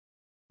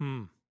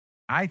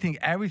 I think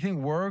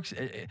everything works.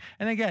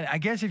 And again, I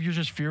guess if you're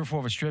just fearful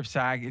of a strip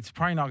sack, it's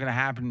probably not going to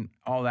happen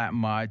all that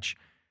much.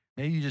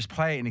 Maybe you just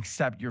play it and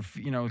accept your,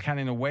 kind of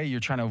in a way you're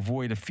trying to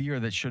avoid a fear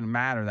that shouldn't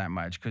matter that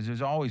much because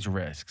there's always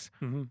risks.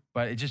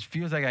 But it just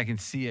feels like I can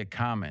see it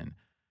coming.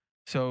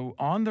 So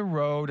on the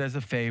road as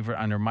a favorite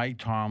under Mike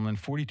Tomlin,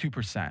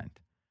 42%.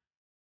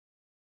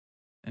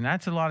 And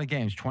that's a lot of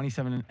games,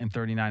 27 and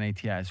 39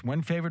 ATS.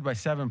 When favored by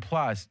 7+,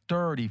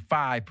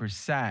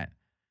 35%,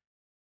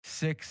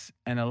 6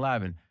 and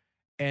 11.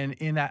 And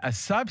in a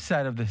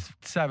subset of the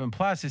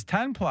 7+ is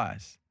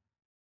 10+,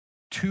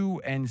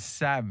 2 and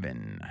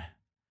 7.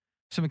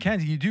 So,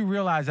 Mackenzie, you do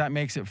realize that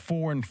makes it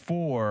 4 and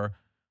 4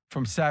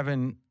 from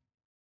 7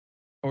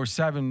 or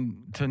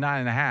 7 to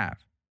 9.5.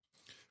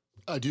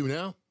 I do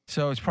now.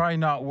 So it's probably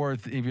not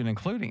worth even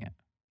including it.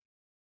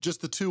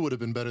 Just the 2 would have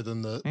been better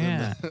than the.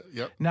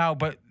 Yep. No,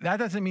 but that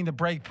doesn't mean the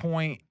break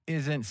point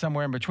isn't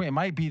somewhere in between. It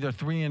might be the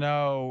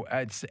 3-0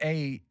 at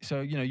 8.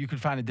 So, you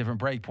could find a different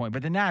break point,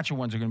 but the natural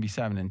ones are going to be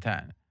 7 and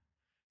 10.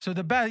 So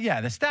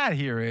the stat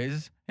here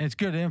is, and it's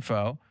good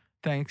info,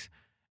 thanks,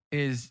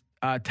 is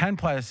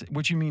 10+,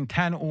 which you mean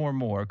 10 or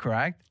more,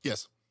 correct?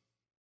 Yes.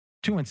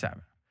 2 and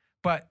 7.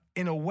 But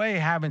in a way,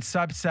 having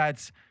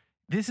subsets,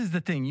 this is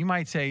the thing. You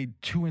might say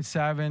 2 and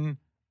 7,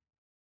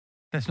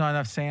 that's not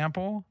enough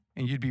sample,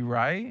 and you'd be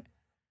right.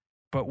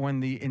 But when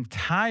the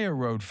entire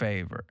road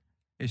favorite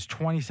is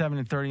 27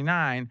 and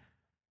 39,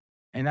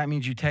 and that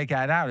means you take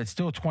that out, it's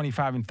still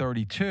 25 and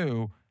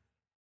 32,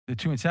 the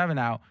 2 and 7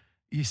 out,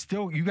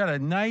 you got a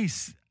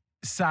nice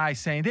size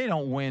saying they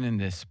don't win in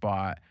this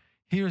spot.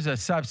 Here's a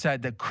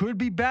subset that could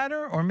be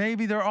better, or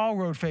maybe they're all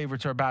road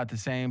favorites are about the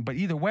same. But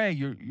either way,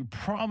 you're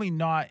probably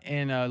not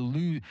in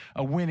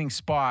a winning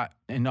spot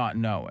and not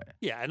know it.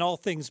 Yeah, and all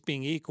things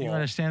being equal. You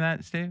understand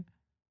that, Steve?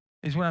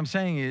 Is what I'm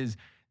saying is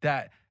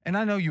that, and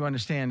I know you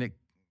understand it,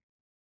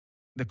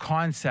 the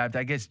concept,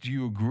 I guess, do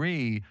you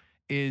agree,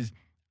 is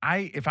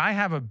if I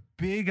have a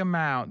big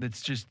amount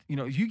that's just,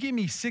 if you give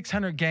me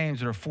 600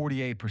 games that are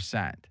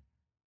 48%,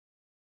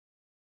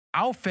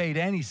 I'll fade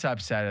any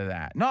subset of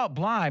that. Not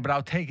blind, but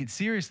I'll take it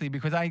seriously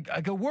because I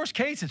go, worst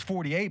case, it's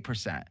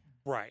 48%.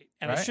 Right.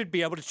 And I should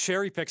be able to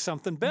cherry pick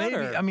something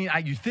better. Maybe, I mean,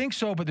 you think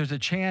so, but there's a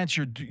chance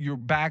you're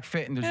back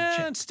fit and there's a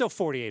chance. It's still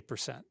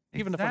 48%,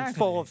 even if I'm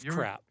full of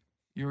crap.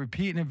 You're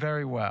repeating it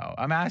very well.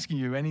 I'm asking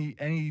you,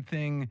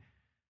 anything,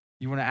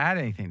 you want to add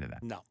anything to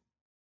that? No.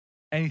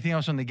 Anything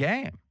else on the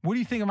game? What do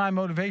you think of my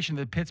motivation,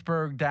 the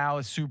Pittsburgh,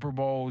 Dallas Super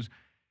Bowls?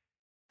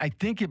 I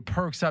think it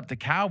perks up the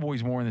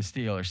Cowboys more than the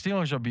Steelers.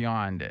 Steelers are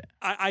beyond it.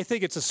 I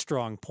think it's a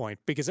strong point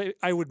because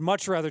I would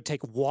much rather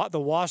take the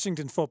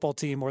Washington football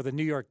team or the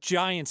New York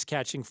Giants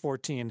catching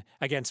 14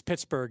 against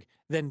Pittsburgh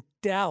than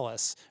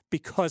Dallas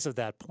because of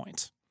that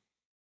point.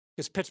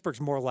 Because Pittsburgh's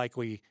more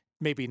likely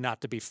maybe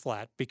not to be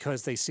flat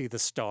because they see the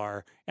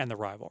star and the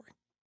rivalry.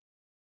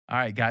 All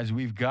right, guys,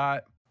 we've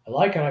got... I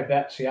like and I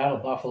bet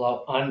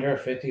Seattle-Buffalo under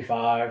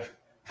 55.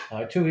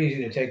 Too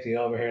easy to take the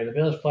over here. The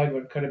Bills played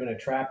what could have been a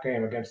trap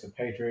game against the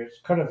Patriots.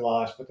 Could have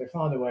lost, but they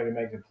found a way to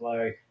make the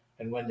play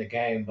and win the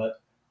game.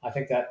 But I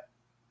think that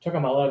took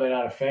them a little bit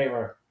out of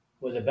favor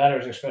with the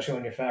bettors, especially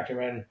when you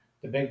factor in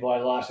the big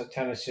boy loss at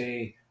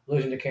Tennessee,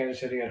 losing to Kansas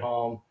City at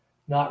home,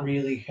 not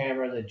really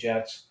hammering the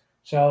Jets.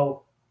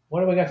 So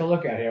what do we got to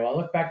look at here? Well,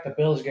 look back at the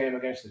Bills game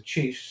against the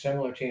Chiefs,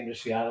 similar team to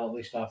Seattle, at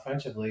least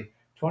offensively.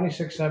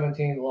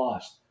 26-17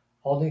 lost.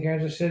 Holding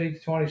Kansas City to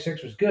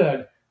 26 was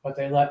good, but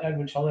they let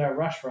Edwards-Helaire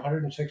rush for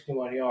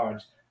 161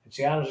 yards. And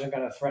Seattle isn't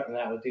going to threaten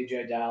that with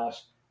DJ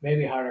Dallas.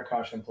 Maybe Harder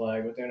Carson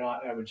play, but they're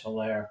not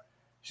Edwards-Helaire.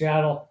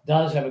 Seattle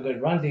does have a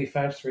good run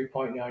defense,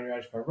 3.9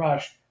 yards per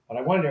rush, but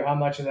I wonder how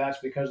much of that's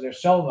because they're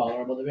so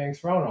vulnerable to being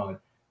thrown on.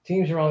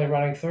 Teams are only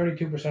running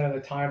 32% of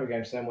the time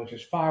against them, which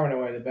is far and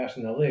away the best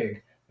in the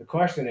league. The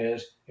question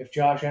is if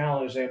Josh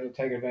Allen is able to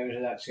take advantage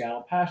of that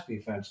Seattle pass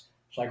defense.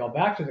 So I go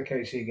back to the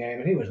KC game,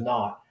 and he was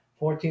not.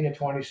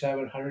 14-27,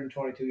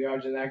 122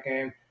 yards in that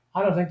game.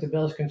 I don't think the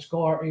Bills can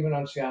score even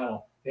on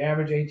Seattle. They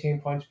average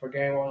 18 points per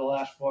game over the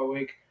last 4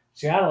 weeks.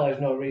 Seattle has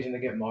no reason to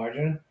get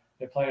margin.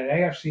 They're playing an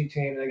AFC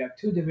team. They got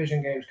 2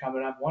 division games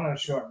coming up, one on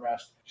short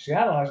rest.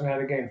 Seattle hasn't had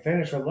a game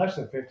finished with less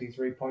than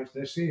 53 points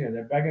this season.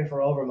 They're begging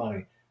for over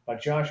money.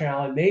 But Josh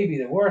Allen may be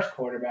the worst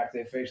quarterback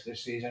they've faced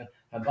this season,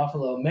 and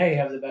Buffalo may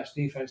have the best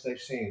defense they've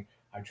seen.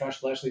 I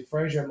trust Leslie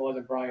Frazier more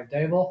than Brian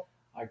Dable.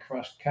 I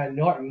trust Ken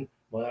Norton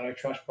more than I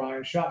trust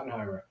Brian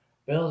Schottenheimer.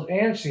 Bills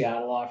and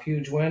Seattle off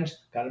huge wins.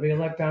 Got to be a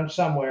letdown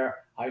somewhere.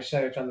 I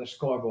say it's on the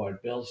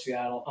scoreboard. Bills,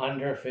 Seattle,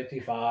 under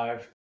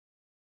 55.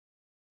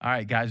 All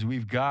right, guys,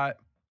 we've got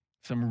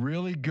some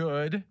really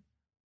good,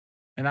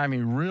 and I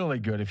mean really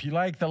good, if you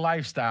like the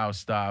lifestyle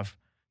stuff,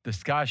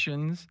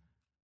 discussions.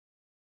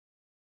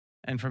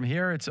 And from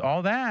here, it's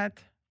all that.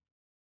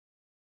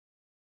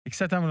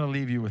 Except I'm going to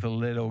leave you with a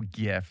little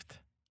gift.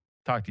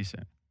 Talk to you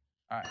soon.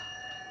 All right.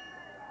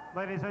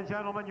 Ladies and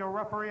gentlemen, your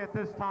referee at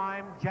this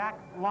time, Jack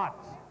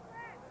Lutz.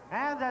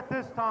 And at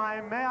this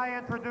time, may I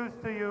introduce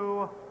to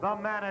you the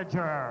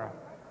manager,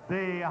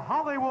 the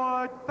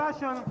Hollywood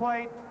Fashion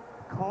Plate,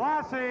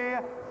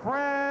 Classy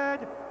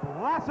Fred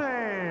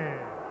Blassie.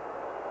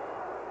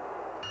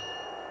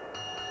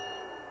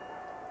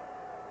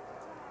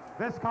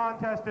 This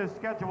contest is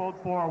scheduled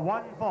for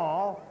 1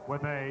 fall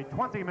with a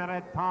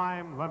 20-minute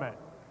time limit.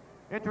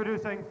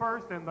 Introducing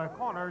first in the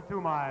corner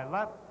to my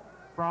left,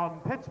 from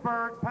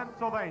Pittsburgh,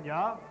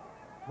 Pennsylvania,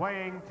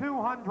 weighing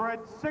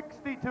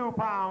 262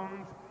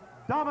 pounds,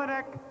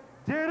 Dominic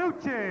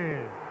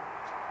DiNucci.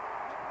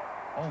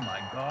 Oh,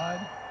 my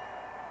God.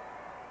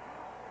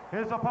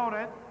 His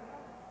opponent,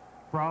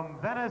 from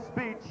Venice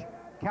Beach,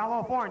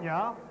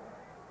 California,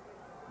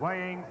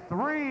 weighing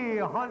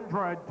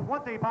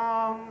 320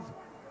 pounds,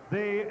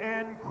 the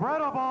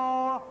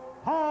incredible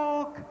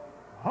Hulk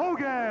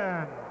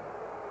Hogan.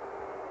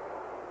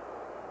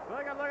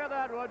 Look at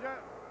that, Roger.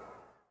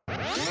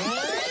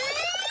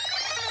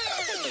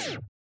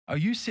 Are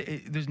you?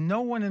 There's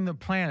no one in the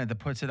planet that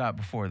puts it up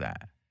before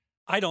that.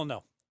 I don't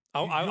know.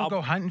 I'll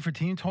go hunting for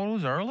team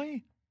totals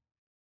early.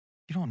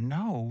 You don't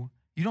know.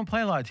 You don't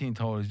play a lot of team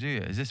totals, do you?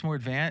 Is this more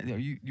advanced?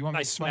 You want me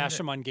I to smash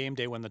them on game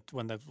day when the.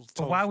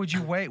 But why would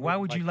you wait? Why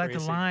would you let the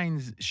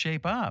lines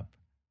shape up?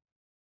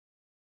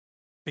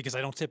 Because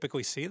I don't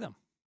typically see them.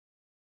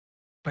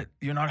 But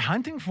you're not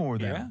hunting for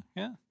them.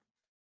 Yeah.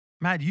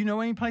 Matt, do you know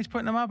any place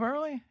putting them up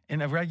early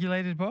in a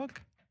regulated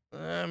book?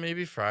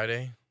 Maybe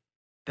Friday.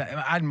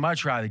 I'd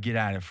much rather get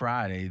at it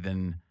Friday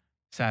than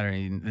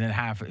Saturday, than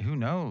who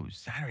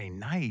knows, Saturday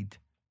night.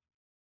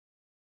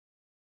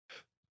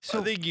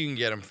 So I think you can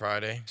get them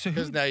Friday.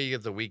 Because now you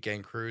get the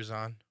weekend cruise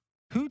on.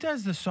 Who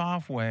does the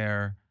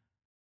software?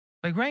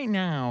 Like right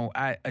now,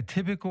 a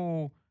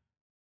typical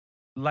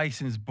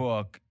licensed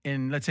book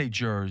in, let's say,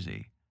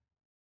 Jersey,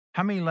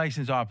 how many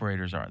licensed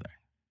operators are there?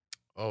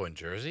 Oh, in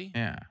Jersey?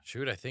 Yeah.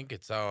 Shoot, I think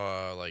it's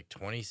like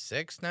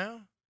 26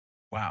 now.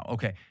 Wow.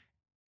 Okay.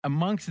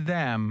 Amongst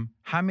them,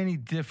 how many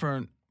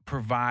different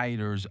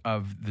providers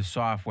of the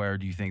software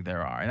do you think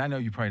there are? And I know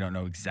you probably don't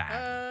know exactly.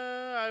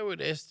 I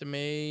would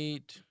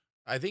estimate,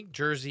 I think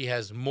Jersey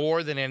has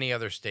more than any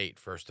other state,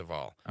 first of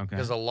all. Okay.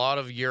 Because a lot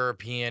of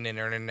European and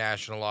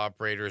international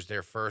operators,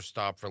 their first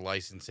stop for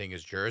licensing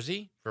is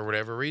Jersey, for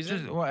whatever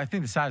reason. Well, I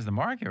think the size of the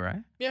market,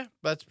 right? Yeah,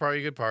 that's probably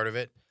a good part of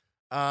it.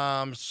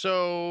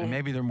 So and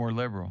maybe they're more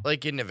liberal.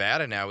 Like in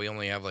Nevada now, we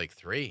only have like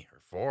 3 or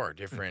 4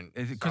 different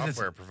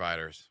software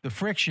providers. The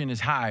friction is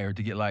higher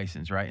to get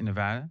licensed, right, in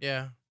Nevada?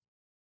 Yeah.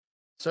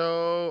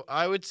 So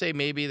I would say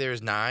maybe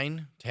there's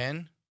 9,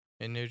 10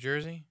 in New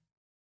Jersey.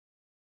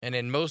 And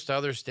in most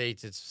other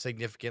states, it's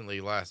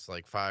significantly less,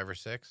 like 5 or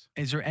 6.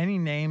 Is there any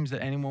names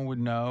that anyone would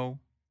know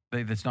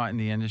That's not in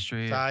the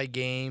industry.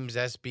 Cygames,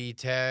 SB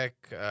Tech,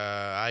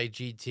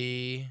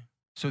 IGT.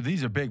 So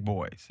these are big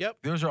boys. Yep.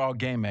 Those are all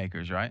game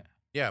makers, right?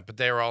 Yeah, but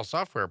they were all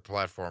software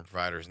platform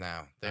providers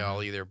now. They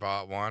all either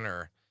bought one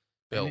or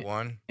built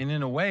one. And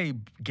in a way,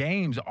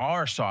 games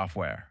are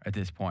software at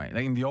this point.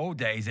 Like in the old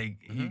days,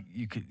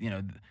 you could,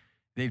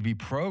 they'd be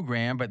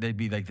programmed, but they'd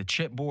be like the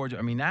chipboards.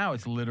 I mean, now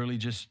it's literally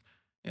just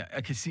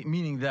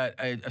meaning that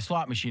a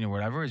slot machine or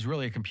whatever is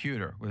really a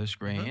computer with a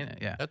screen in it.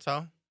 Yeah, that's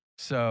all.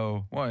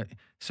 So what?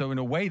 So in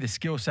a way, the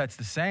skill set's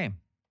the same,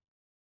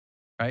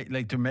 right?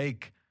 Like to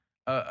make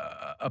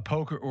a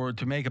poker or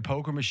to make a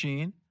poker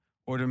machine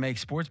or to make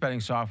sports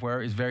betting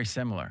software is very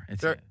similar.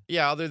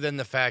 Other than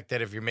the fact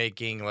that if you're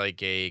making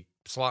like a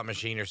slot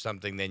machine or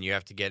something, then you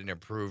have to get an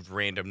approved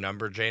random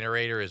number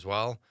generator as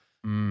well.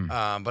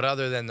 But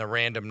other than the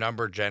random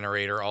number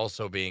generator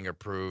also being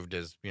approved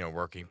as,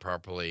 working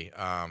properly,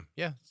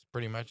 it's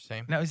pretty much the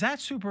same. Now, is that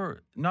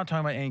super, not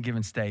talking about any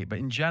given state, but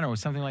in general,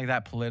 something like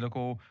that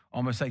political,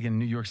 almost like in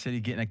New York City,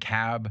 getting a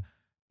cab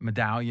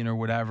medallion or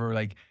whatever,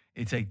 like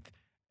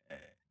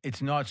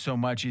it's not so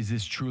much is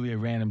this truly a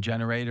random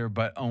generator,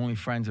 but only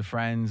friends of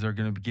friends are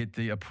going to get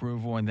the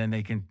approval and then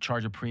they can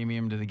charge a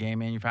premium to the game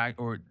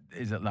manufacturer? Or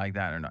is it like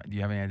that or not? Do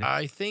you have any idea?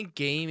 I think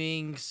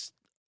gaming's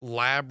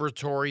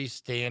laboratory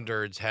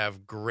standards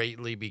have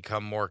greatly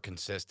become more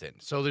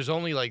consistent. So there's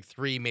only like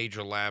 3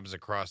 major labs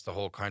across the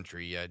whole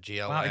country.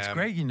 GLM. Wow, it's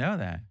great you know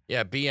that.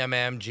 Yeah,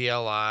 BMM,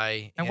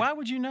 GLI. And why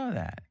would you know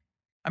that?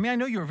 I mean, I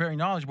know you're very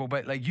knowledgeable,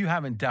 but like you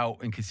haven't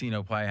dealt in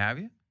casino play, have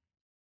you?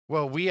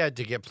 Well, we had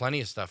to get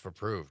plenty of stuff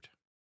approved.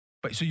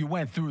 But so you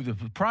went through the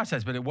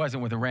process, but it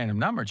wasn't with a random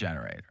number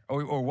generator,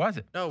 or was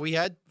it? No, we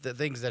had the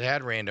things that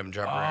had random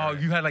jumper. Oh,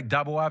 you had like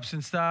double ups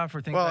and stuff,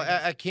 or things. Well, like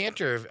that? at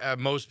Cantor,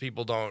 most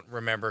people don't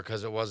remember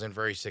because it wasn't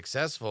very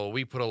successful.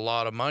 We put a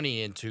lot of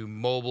money into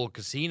mobile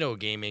casino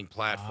gaming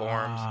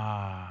platforms,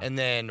 and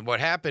then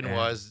what happened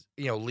was,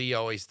 Lee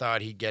always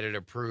thought he'd get it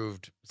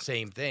approved.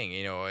 Same thing,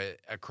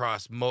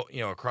 across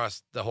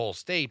across the whole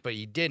state, but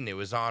he didn't. It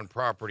was on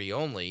property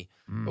only.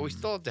 But we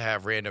still have to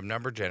have random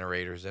number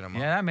generators in them.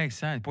 Yeah, that makes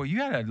sense. Boy, you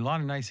had a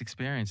lot of nice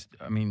experience.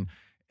 I mean,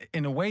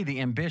 in a way,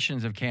 the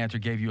ambitions of Cantor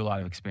gave you a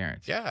lot of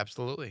experience. Yeah,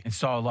 absolutely. And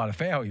saw a lot of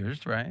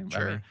failures, right?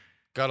 Sure. I mean,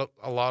 got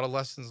a lot of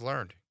lessons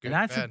learned. Good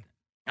and bad.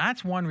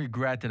 That's one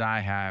regret that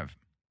I have.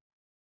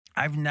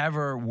 I've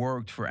never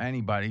worked for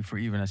anybody for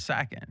even a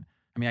second.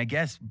 I mean, I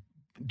guess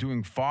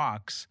doing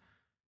Fox,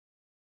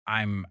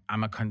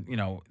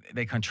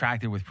 they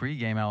contracted with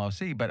Pregame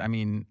LLC, but I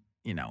mean,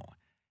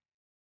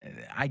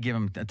 I give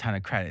them a ton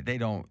of credit. They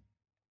don't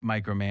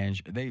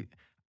micromanage.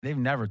 They've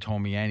never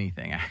told me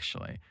anything,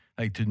 actually.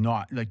 Like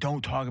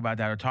don't talk about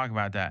that or talk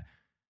about that.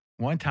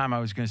 One time I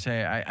was going to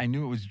say, I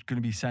knew it was going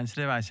to be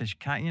sensitive. I said,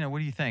 what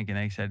do you think? And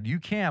they said, you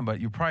can, but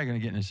you're probably going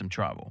to get into some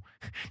trouble.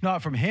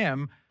 Not from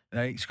him,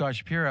 like Scott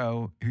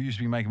Shapiro, who used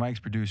to be Mike's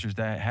producers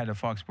that had a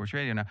Fox Sports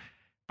Radio now.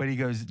 But he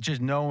goes,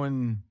 just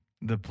knowing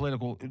the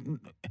political,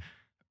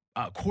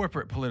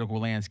 corporate political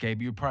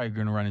landscape, you're probably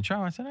going to run in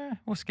trouble. I said,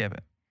 we'll skip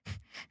it.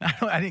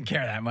 I didn't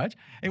care that much.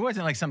 It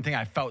wasn't like something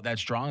I felt that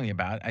strongly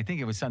about. I think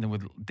it was something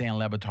with Dan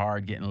Le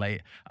Batard getting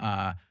late.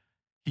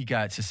 He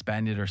got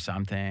suspended or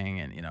something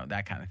and,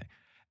 that kind of thing.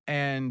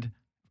 And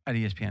at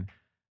ESPN.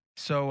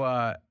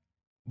 So,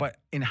 but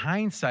in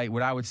hindsight,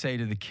 what I would say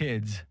to the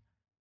kids,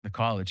 the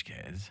college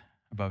kids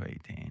above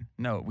 18,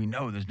 no, we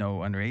know there's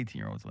no under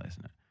 18-year-olds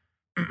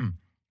listening.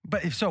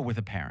 But if so, with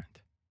a parent.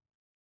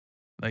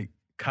 Like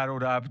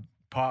cuddled up,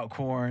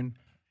 popcorn,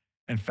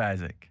 and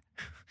Fezzik.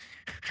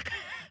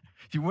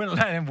 You wouldn't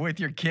let him with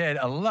your kid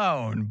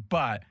alone,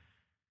 but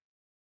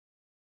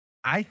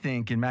I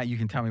think, and Matt, you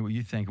can tell me what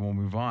you think and we'll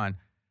move on.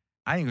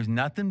 I think there's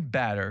nothing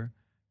better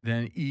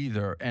than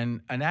either.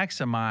 And an ex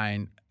of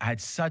mine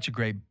had such a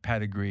great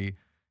pedigree.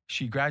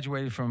 She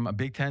graduated from a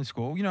Big Ten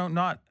school,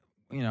 not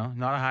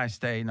Ohio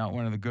State, not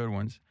one of the good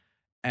ones.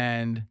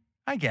 And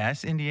I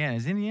guess Indiana.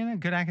 Is Indiana a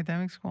good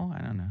academic school?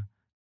 I don't know.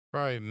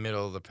 Probably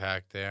middle of the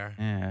pack there.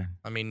 Yeah.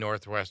 I mean,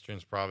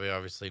 Northwestern's probably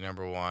obviously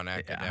number one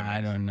academic.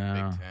 I don't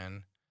know. Big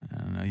Ten. I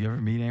don't know. You ever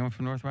meet anyone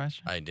from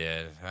Northwestern? I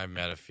did. I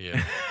met a few.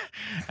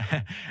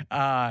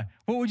 What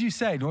would you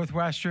say?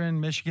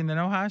 Northwestern, Michigan, then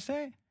Ohio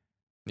State?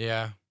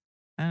 Yeah.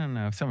 I don't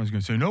know if someone's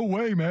going to say, no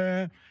way,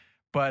 man.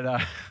 But,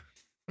 I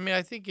mean,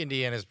 I think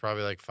Indiana's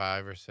probably like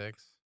 5 or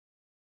 6.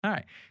 All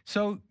right.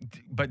 So,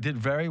 but did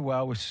very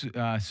well with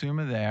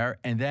Suma there.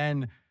 And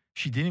then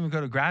she didn't even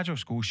go to graduate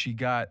school. She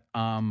got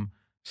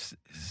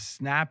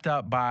snapped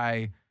up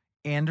by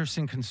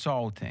Anderson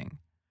Consulting.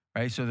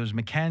 Right, so there's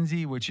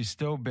McKenzie, which is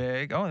still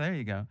big. Oh, there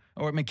you go.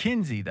 Or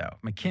McKinsey, though.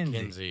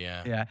 McKinsey,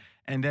 yeah. Yeah,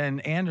 and then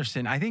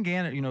Anderson. I think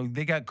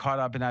they got caught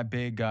up in that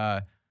big.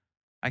 I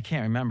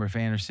can't remember if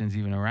Anderson's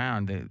even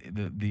around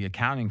the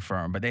accounting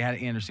firm, but they had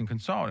Anderson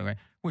Consulting, right,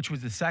 which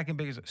was the second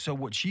biggest. So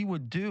what she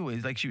would do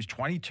is she was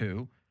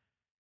 22.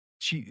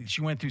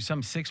 She went through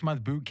some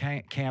 6-month boot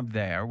camp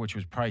there, which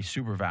was probably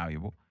super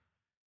valuable,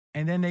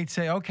 and then they'd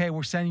say, okay,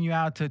 we're sending you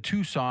out to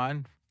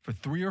Tucson for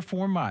 3 or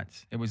 4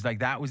 months. It was like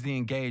that was the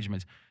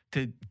engagements.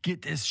 To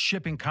get this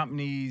shipping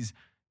companies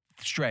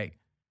straight.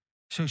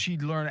 So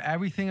she'd learn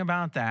everything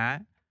about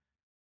that,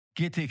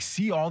 get to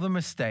see all the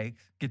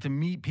mistakes, get to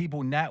meet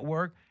people,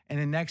 network, and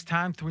then next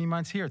time, 3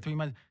 months here, 3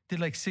 months, did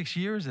like 6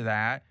 years of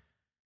that.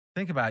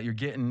 Think about it. You're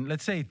getting,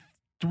 let's say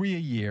 3 a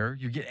year.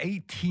 You get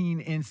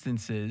 18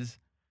 instances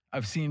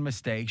of seeing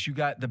mistakes. You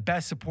got the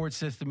best support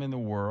system in the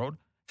world.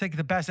 It's like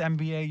the best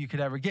MBA you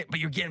could ever get, but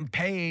you're getting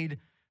paid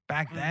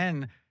back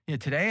then. You know,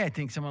 today, I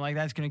think someone like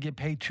that's going to get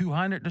paid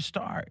 $200 to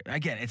start.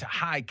 Again, it's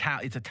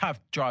it's a tough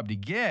job to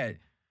get.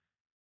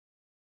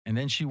 And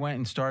then she went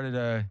and started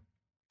a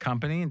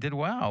company and did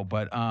well.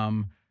 But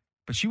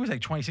she was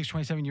like 26,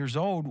 27 years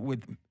old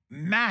with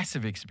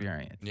massive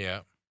experience.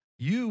 Yeah.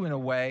 You, in a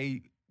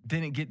way,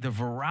 didn't get the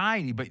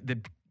variety, but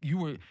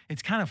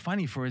it's kind of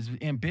funny, for as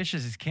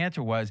ambitious as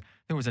Cantor was,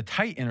 there was a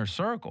tight inner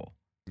circle.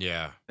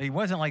 Yeah. It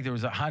wasn't like there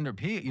was 100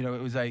 people. You know,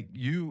 it was like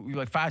you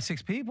like 5,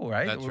 6 people,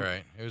 right? That's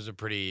right. It was a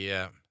pretty,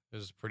 it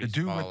was a pretty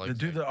small. The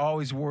dude that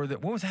always wore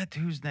what was that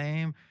dude's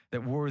name?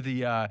 That wore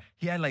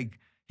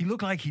he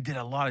looked like he did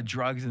a lot of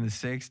drugs in the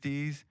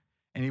 60s,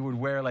 and he would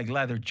wear like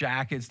leather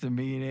jackets to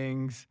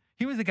meetings.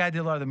 He was the guy that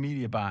did a lot of the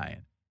media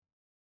buying.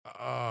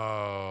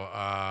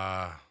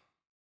 Oh,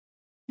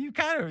 you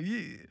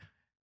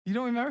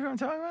don't remember who I'm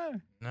talking about?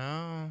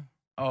 No.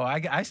 Oh,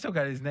 I still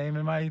got his name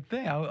in my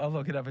thing. I'll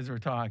look it up as we're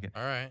talking.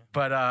 All right.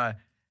 But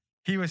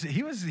he was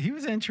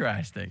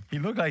interesting. He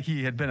looked like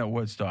he had been at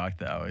Woodstock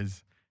though.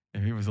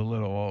 If he was a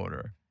little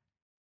older.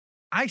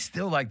 I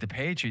still like the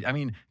Patriots. I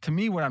mean, to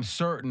me, what I'm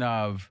certain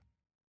of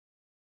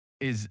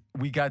is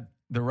we got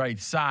the right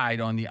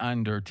side on the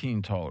under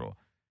team total.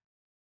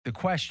 The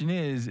question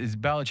is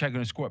Belichick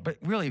going to score? But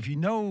really, if you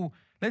know,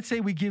 let's say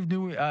we give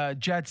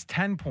Jets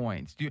 10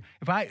 points.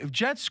 If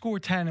Jets score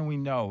 10 and we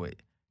know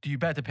it, do you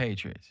bet the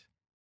Patriots?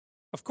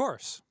 Of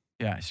course.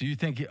 Yeah. So you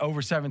think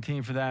over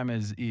 17 for them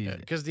is easy?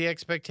 Because the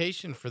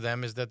expectation for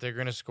them is that they're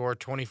going to score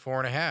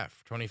 24.5,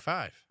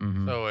 25.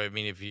 Mm-hmm. So, I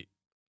mean, if you.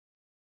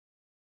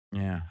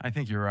 Yeah, I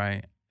think you're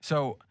right.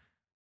 So,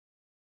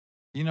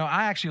 you know,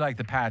 I actually like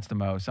the Pats the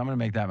most. I'm going to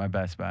make that my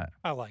best bet.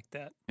 I like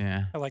that.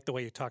 Yeah. I like the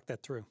way you talked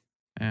that through.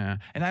 Yeah.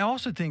 And I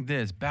also think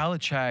this,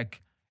 Belichick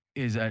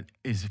is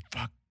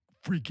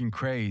freaking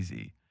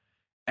crazy.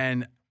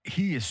 And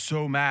he is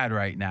so mad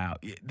right now.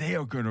 They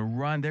are going to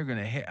run. They're going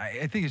to hit.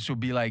 I think this will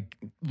be like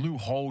Lou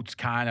Holtz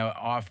kind of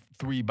off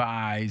 3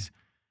 buys.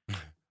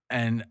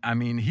 And, I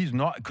mean, he's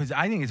not – because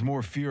I think it's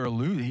more fear of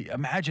losing.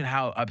 Imagine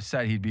how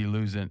upset he'd be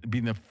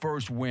being the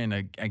first win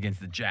against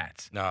the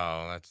Jets.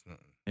 No, that's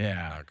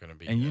not going to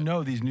be And good. you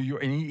know these New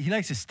York – and he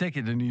likes to stick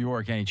it to New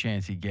York any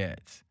chance he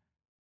gets.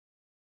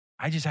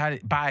 I just had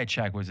it –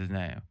 Belichick was his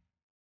name.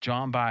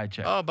 John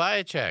Belichick. Oh,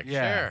 Belichick,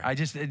 yeah, sure.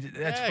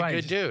 That's funny.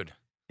 Good dude.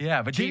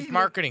 Yeah, but Chief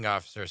Marketing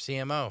Officer,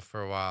 CMO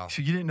for a while.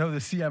 So you didn't know the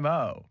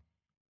CMO?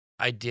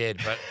 I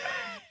did, but –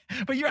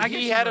 But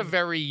he had a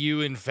very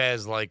you and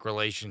Fez-like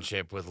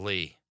relationship with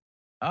Lee.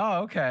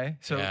 Oh, okay.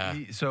 So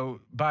so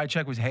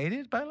Belichick was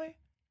hated by Lee?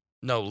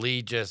 No,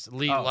 Lee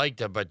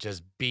liked him, but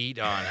just beat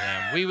on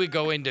him. We would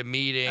go into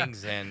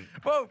meetings and.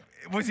 Well,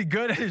 was he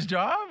good at his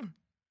job?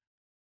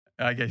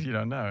 I guess you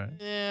don't know. Right?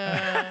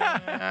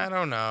 Yeah, I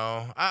don't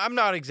know. I'm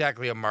not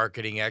exactly a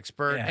marketing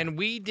expert, and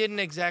we didn't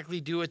exactly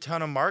do a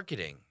ton of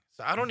marketing.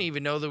 So I don't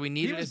even know that we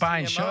needed. He was a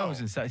buying CMO. shows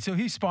and stuff. So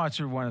he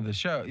sponsored one of the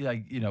shows,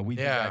 like we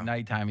did that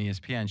nighttime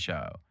ESPN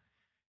show.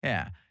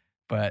 Yeah,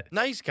 but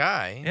nice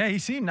guy. Yeah, he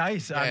seemed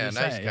nice. Nice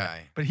guy. Yeah.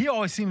 But he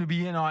always seemed to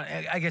be in on.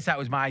 I guess that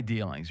was my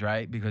dealings,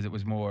 right? Because it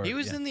was more. He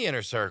was in the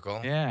inner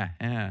circle. Yeah.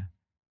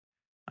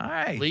 All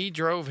right. Lee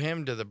drove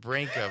him to the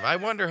brink of. I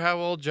wonder how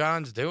old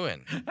John's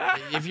doing.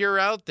 If you're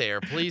out there,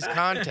 please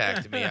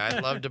contact me.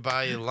 I'd love to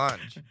buy you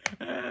lunch.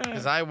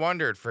 Because I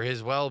wondered for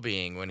his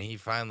well-being when he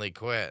finally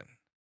quit.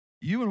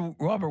 You and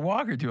Robert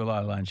Walker do a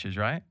lot of lunches,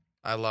 right?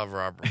 I love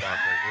Robert Walker.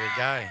 Good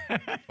guy.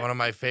 One of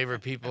my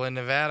favorite people in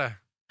Nevada.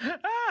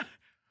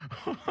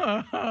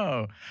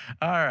 All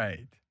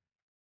right.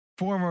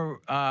 Former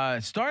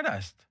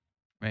Stardust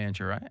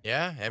manager, right?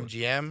 Yeah,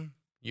 MGM,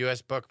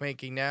 U.S.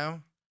 bookmaking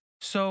now.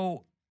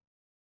 So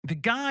the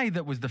guy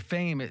that was the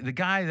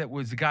guy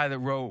that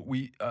wrote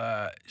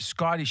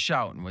Scotty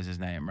Shelton was his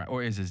name, right?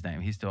 Or is his name?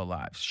 He's still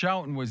alive.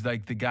 Shelton was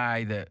like the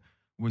guy that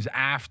was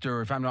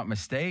after, if I'm not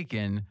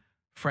mistaken,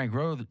 Frank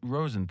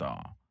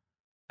Rosenthal.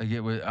 Like it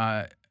was,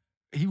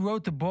 he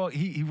wrote the book.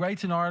 He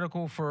writes an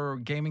article for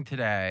Gaming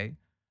Today,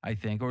 I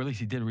think, or at least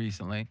he did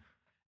recently.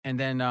 And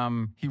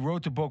then he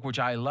wrote the book, which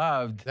I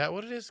loved. Is that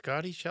what it is?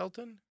 Scotty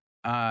Shelton?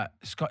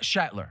 Scott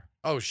Shetler.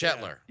 Oh,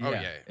 Shetler. Yeah. Oh,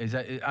 yeah. Is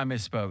that I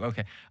misspoke?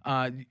 Okay.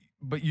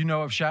 But you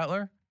know of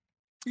Shetler?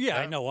 Yeah,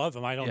 I know of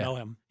him. I don't know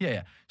him.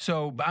 Yeah.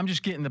 So I'm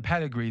just getting the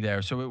pedigree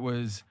there. So it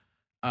was,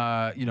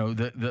 the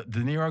De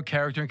Niro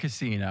character in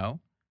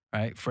Casino,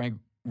 right? Frank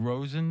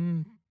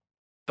Rosenthal,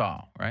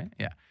 right?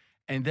 Yeah.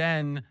 And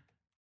then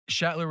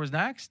Shetler was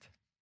next.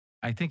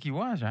 I think he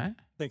was, right?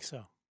 I think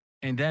so.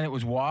 And then it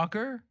was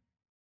Walker.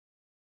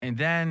 And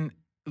then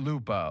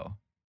Lupo.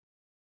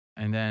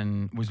 And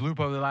then was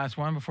Lupo the last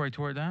one before he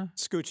tore it down?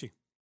 Scucci.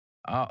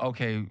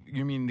 Okay,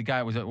 you mean the guy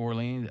that was at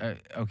Orleans?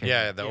 Okay.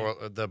 Yeah,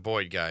 the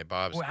Boyd guy,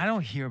 Bob's. Well, I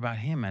don't hear about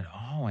him at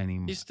all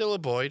anymore. He's still a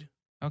Boyd.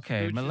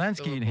 Okay,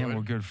 Malensky and him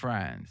were good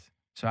friends.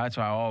 So that's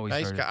why I always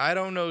nice heard guy. I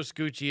don't know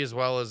Scoochie as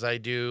well as I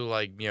do,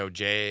 like,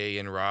 Jay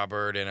and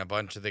Robert and a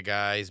bunch of the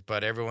guys,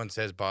 but everyone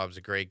says Bob's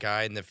a great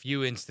guy. In the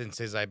few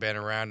instances I've been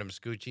around him,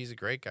 Scoochie's a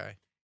great guy.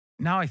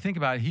 Now I think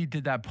about it, he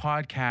did that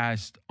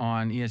podcast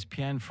on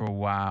ESPN for a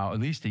while, at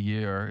least a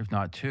year, if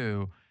not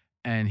 2.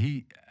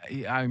 And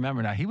I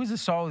remember now, he was a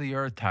soul of the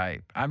earth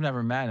type. I've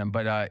never met him,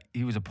 but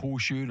he was a pool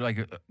shooter,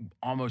 like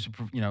almost,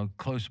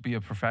 close to be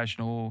a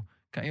professional,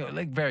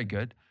 like very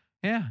good.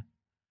 Yeah.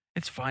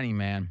 It's funny,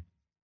 man.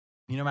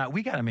 Matt,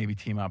 we got to maybe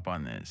team up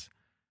on this.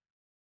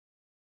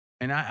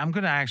 And I'm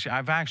going to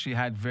I've actually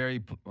had I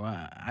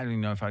don't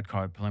even know if I'd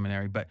call it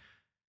preliminary, but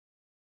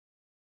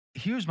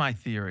here's my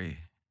theory.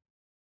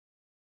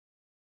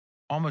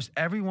 Almost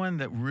everyone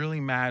that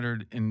really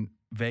mattered in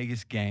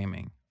Vegas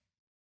gaming,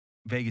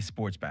 Vegas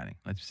sports betting,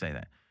 let's say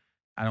that.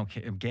 I don't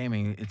care.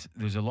 Gaming,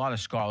 there's a lot of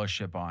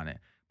scholarship on it.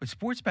 But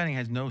sports betting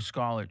has no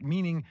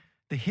meaning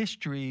the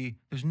history,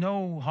 there's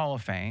no Hall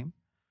of Fame,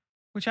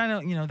 which I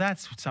know,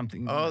 that's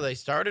something. Oh, they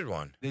started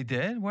one. They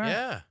did? Where?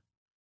 Yeah.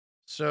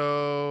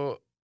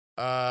 So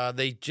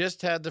they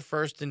just had the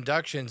first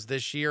inductions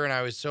this year, and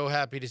I was so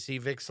happy to see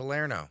Vic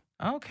Salerno.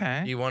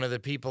 Okay. Be one of the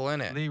people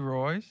in it.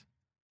 Leroy's?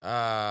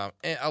 A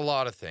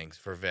lot of things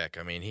for Vic.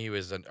 I mean, he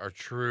was a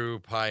true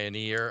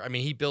pioneer. I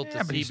mean, he built the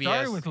CBS. But he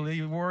started with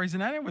Leroy's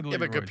and ended with Leroy's.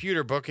 Yeah, but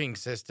computer booking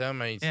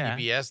system. I mean,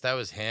 CBS, that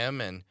was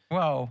him. And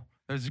well,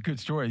 there's a good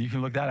story. You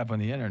can look that up on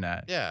the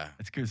internet. Yeah.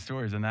 It's good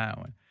stories on that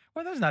one.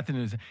 Well, there's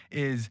nothing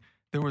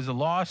there was a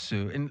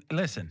lawsuit. And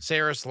listen.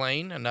 Sarah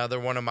Slane, another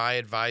one of my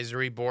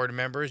advisory board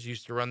members,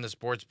 used to run the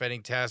sports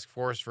betting task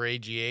force for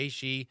AGA.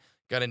 She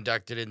got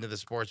inducted into the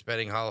Sports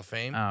Betting Hall of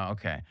Fame. Oh,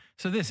 okay.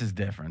 So this is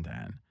different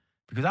then.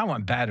 Because I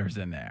want bettors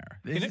in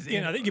there. I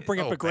think you bring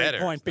up a great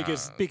point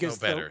because no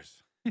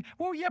bettors.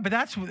 Well, yeah, but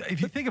that's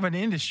if you think of an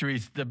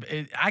industry,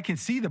 I can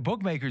see the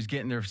bookmakers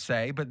getting their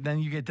say, but then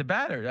you get the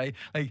better. Like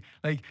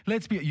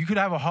you could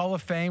have a Hall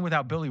of Fame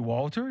without Billy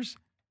Walters.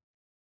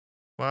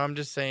 Well, I'm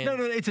just saying. No,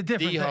 it's a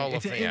different thing. Hall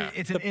of Fame.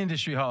 It's an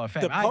industry Hall of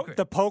Fame.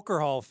 The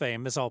Poker Hall of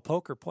Fame is all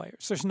poker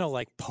players. There's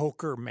no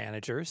poker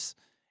managers.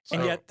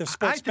 And yet the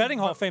Sports Betting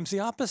Hall of Fame's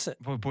the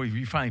opposite. Boy,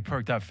 you finally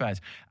perked up fast.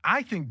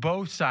 I think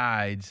both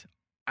sides.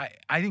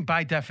 I think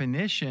by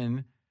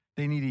definition,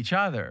 they need each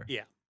other.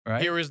 Yeah.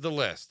 Right? Here is the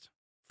list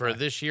for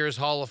this year's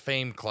Hall of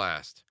Fame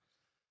class.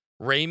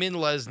 Raymond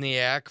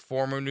Lesniak,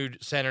 former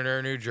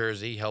Senator, New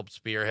Jersey, helped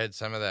spearhead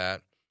some of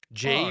that.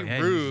 Jay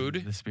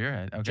Rude. The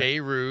spearhead. Okay. Jay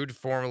Rude,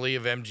 formerly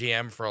of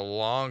MGM for a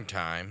long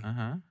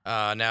time.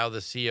 Now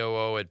the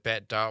COO at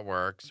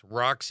Bet.Works.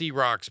 Roxy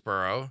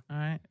Roxborough. All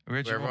right.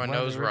 Richard, everyone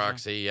knows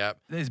Roxy. Yep.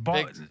 Is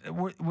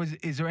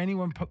there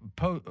anyone,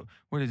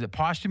 what is it,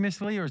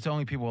 posthumously, or it's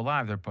only people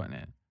alive they're putting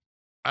in?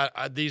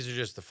 These are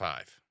just the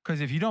 5.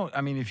 Because if you don't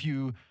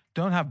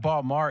have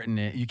Bob Martin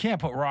in, you can't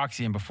put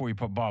Roxy in before you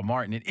put Bob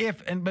Martin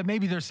in. But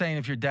maybe they're saying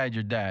if you're dead,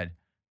 you're dead,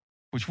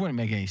 which wouldn't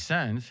make any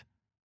sense.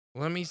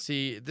 Let me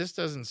see. This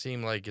doesn't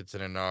seem like it's an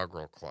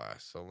inaugural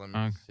class. So let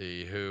me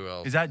see who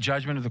else. Is that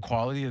judgment of the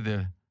quality of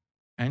the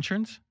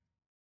entrance?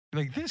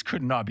 Like, this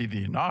could not be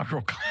the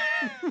inaugural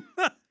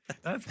class.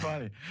 That's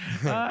funny.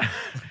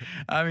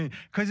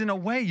 Because in a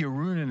way, you're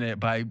ruining it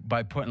by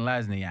putting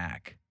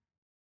Lesniak.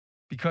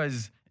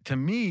 Because to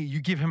me,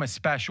 you give him a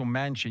special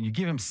mention. You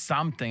give him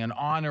something, an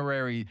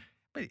honorary.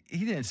 But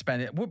he didn't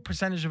spend it. What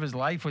percentage of his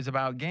life was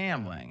about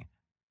gambling?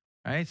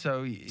 Right,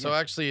 so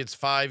actually it's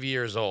 5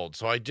 years old.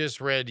 So I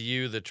just read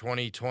you the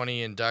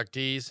 2020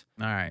 inductees.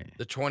 All right.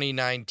 The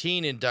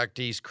 2019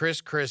 inductees,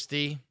 Chris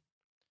Christie.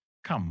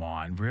 Come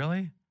on,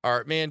 really?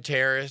 Art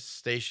Manteris,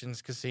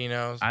 Stations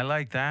Casinos. I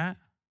like that.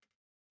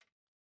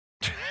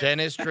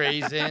 Dennis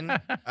Drazen.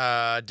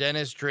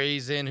 Dennis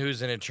Drazen,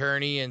 who's an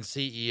attorney and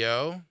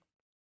CEO.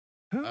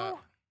 Who?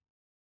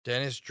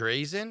 Dennis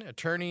Drazen,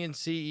 attorney and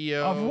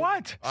CEO. Of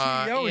what?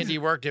 CEO? Andy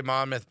worked at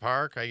Monmouth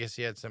Park. I guess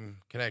he had some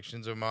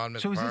connections with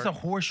Monmouth Park. So is this a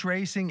horse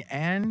racing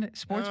and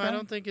sports betting? I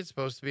don't think it's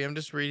supposed to be. I'm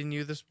just reading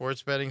you the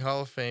Sports Betting Hall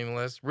of Fame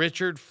list.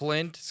 Richard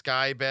Flint,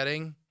 Sky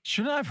Betting.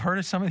 Shouldn't I have heard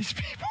of some of these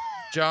people?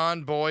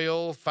 John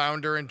Boyle,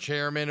 founder and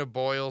chairman of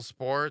Boyle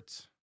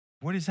Sports.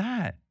 What is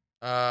that?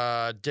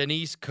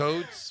 Denise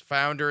Coates,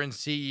 founder and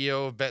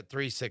CEO of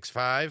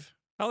Bet365.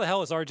 How the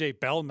hell is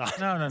RJ Bell not?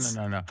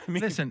 No.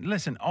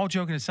 Listen, all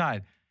joking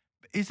aside.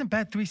 Isn't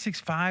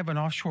Bet365 an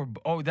offshore?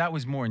 Oh, that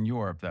was more in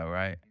Europe, though,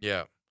 right?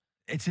 Yeah.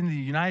 It's in the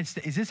United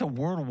States. Is this a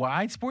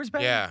worldwide sports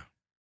betting? Yeah.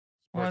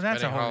 Well,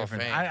 that's a whole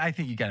different. I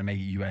think you got to make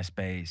it U.S.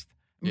 based.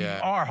 Yeah.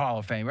 Our Hall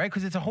of Fame, right?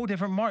 Because it's a whole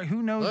different mark.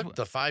 Who knows? Look,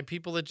 the 5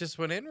 people that just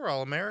went in were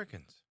all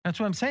Americans. That's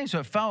what I'm saying. So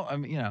it felt,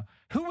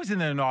 who was in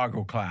the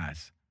inaugural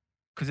class?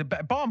 Because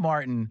Bob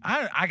Martin,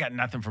 I got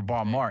nothing for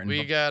Bob Martin.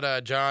 We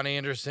got John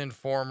Anderson,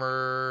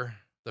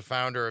 the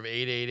founder of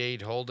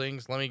 888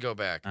 Holdings. Let me go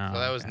back. So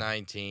that was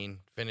 19.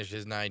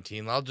 Finishes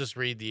 19. I'll just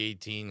read the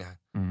 18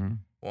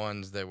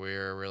 ones that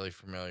we're really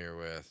familiar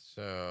with.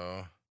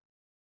 So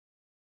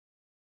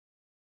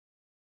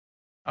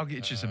I'll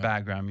get you some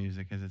background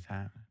music as it's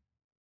happening.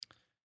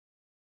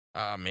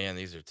 Oh, man,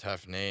 these are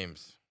tough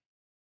names.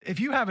 If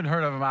you haven't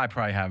heard of them, I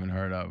probably haven't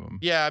heard of them.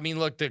 Yeah, I mean,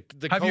 look, the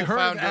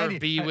co-founder of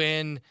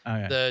BWin,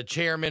 the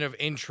chairman of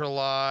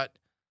Intralot.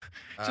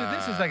 So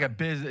this is like a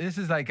business. This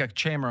is like a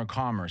Chamber of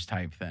Commerce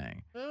type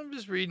thing. I'm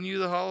just reading you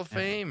the Hall of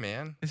Fame,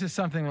 man. This is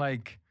something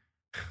like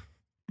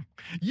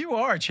you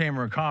are a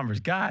Chamber of Commerce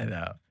guy,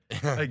 though.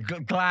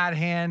 Like glad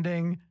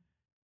handing.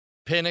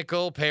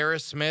 Pinnacle,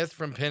 Paris Smith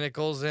from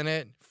Pinnacle's in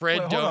it.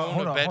 Fred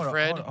Doan of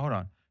Betfred. Hold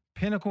on.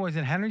 Pinnacle, is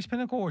it Henry's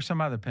Pinnacle or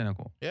some other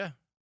Pinnacle? Yeah.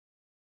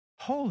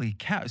 Holy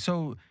cow.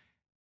 So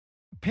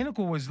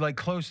Pinnacle was like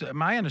close to,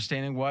 my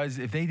understanding was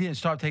if they didn't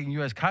stop taking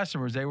U.S.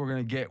 customers, they were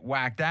going to get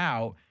whacked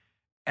out.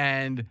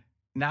 And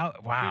now,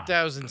 wow.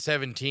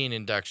 2017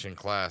 induction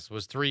class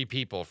was 3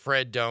 people.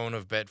 Fred Doan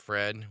of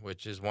Betfred,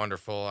 which is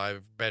wonderful.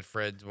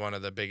 Betfred's one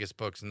of the biggest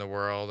books in the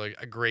world,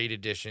 a great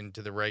addition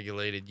to the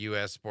regulated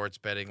U.S. sports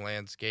betting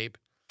landscape.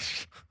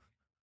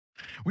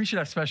 We should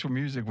have special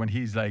music when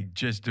he's like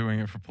just doing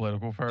it for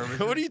political purposes.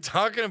 What are you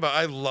talking about?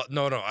 I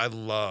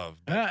love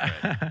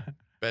Betfred.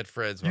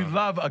 Betfred's one. You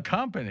love a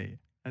company.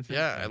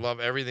 Yeah, I love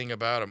everything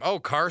about him. Oh,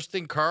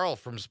 Karsten Karl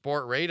from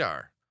Sport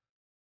Radar.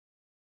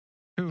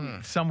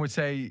 Who some would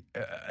say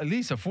at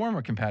least a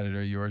former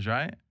competitor of yours,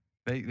 right?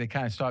 They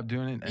kind of stopped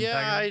doing it.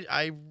 Yeah,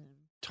 I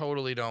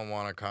totally don't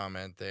want to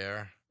comment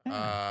there.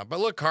 But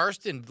look,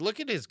 Karsten, look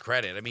at his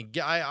credit. I mean,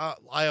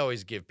 I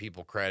always give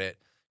people credit,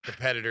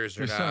 competitors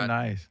or not. They're so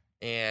nice.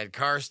 And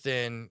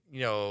Karsten,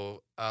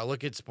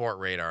 look at Sport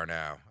Radar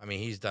now. I mean,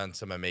 he's done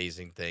some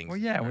amazing things. Well,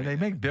 yeah, when they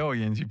make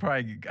billions, you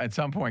probably at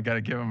some point got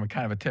to give him a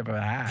kind of a tip of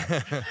the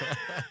hat.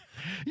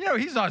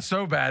 He's not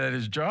so bad at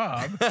his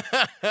job.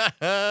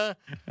 That's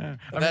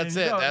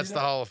it. That's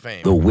the Hall of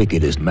Fame. The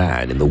wickedest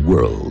man in the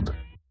world.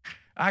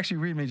 Actually,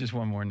 read me just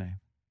one more name.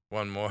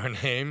 One more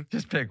name?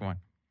 Just pick one.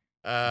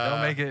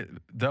 Don't make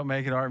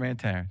it Art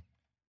Mantaris.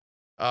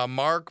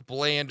 Mark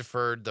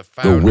Blandford, the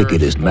founder. The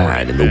wickedest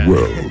man in the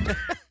world.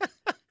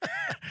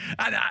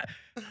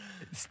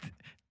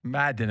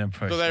 Matt didn't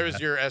push. So there's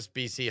your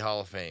SBC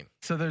Hall of Fame.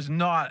 So there's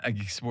not a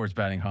sports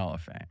betting Hall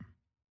of Fame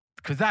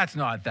because that's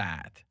not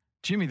that.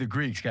 Jimmy the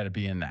Greek's got to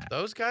be in that.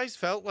 Those guys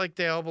felt like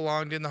they all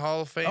belonged in the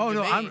Hall of Fame. Oh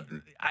no,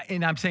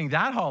 I'm saying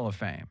that Hall of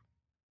Fame,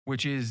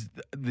 which is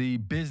the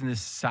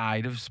business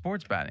side of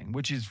sports betting,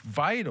 which is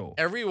vital.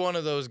 Every one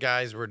of those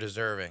guys were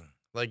deserving.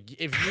 Like,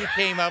 if you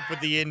came up with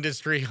the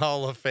Industry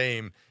Hall of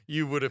Fame,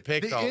 you would have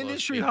picked all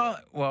Industry those Hall.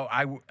 Well,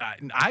 I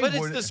but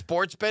it's the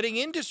sports betting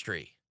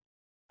industry.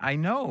 I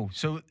know.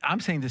 So I'm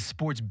saying the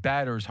Sports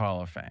Bettors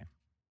Hall of Fame.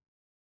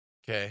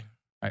 Okay.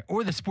 Right.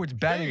 Or the Sports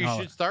Betting You Hall.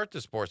 should start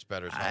the Sports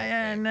Bettors Hall of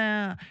Fame.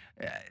 No.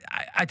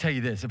 I tell you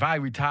this. If I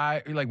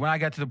retire, like when I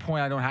got to the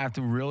point I don't have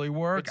to really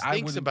work. What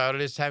stinks about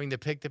it is having to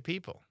pick the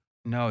people.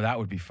 No, that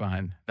would be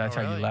fun. That's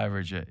how you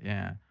leverage it.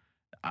 Yeah.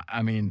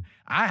 I mean,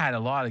 I had a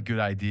lot of good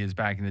ideas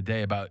back in the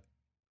day about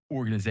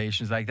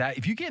organizations like that.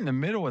 If you get in the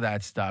middle of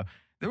that stuff,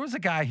 there was a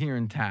guy here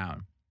in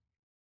town.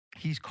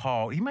 He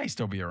might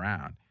still be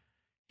around.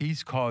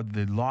 He's called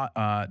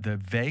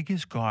the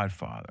Vegas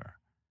Godfather.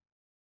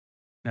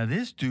 Now,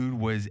 this dude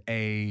was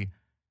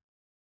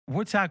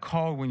what's that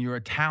called when you're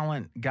a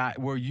talent guy,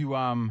 where you,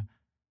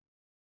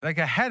 like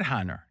a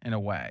headhunter in a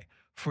way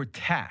for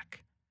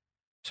tech.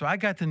 So I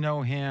got to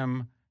know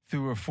him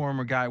through a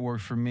former guy who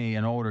worked for me,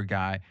 an older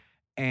guy.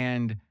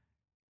 And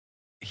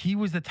he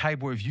was the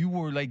type where if you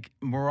were like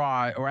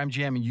Murat or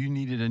MGM and you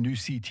needed a new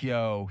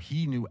CTO,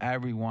 he knew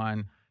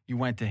everyone. You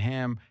went to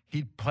him,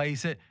 he'd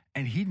place it,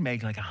 and he'd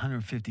make like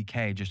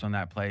 $150K just on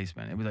that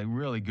placement. It was like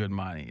really good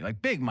money,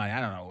 like big money.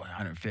 I don't know,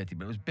 150,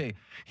 but it was big.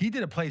 He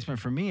did a placement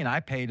for me, and I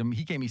paid him.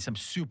 He gave me some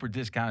super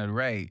discounted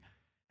rate,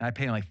 and I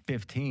paid him like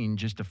 15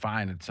 just to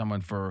find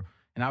someone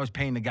and I was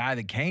paying the guy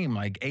that came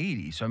like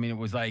 80. So I mean, it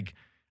was like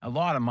a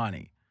lot of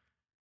money.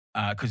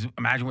 Because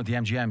imagine what the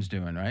MGM's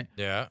doing, right?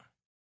 Yeah.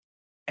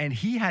 And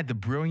he had the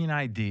brilliant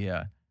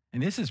idea,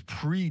 and this is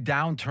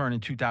pre-downturn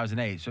in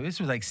 2008. So this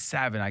was like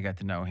 7, I got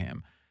to know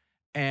him.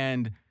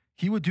 And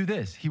he would do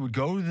this. He would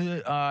go to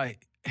the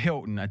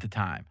Hilton at the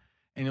time,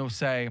 and he'll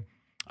say,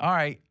 all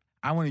right,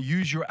 I want to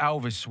use your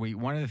Elvis suite.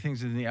 One of the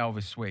things is in the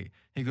Elvis suite.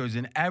 He goes,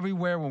 and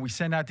everywhere when we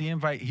send out the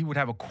invite, he would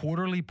have a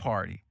quarterly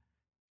party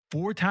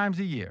 4 times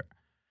a year.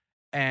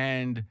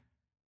 And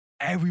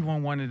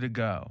everyone wanted to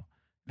go.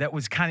 That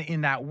was kind of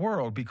in that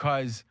world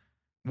because,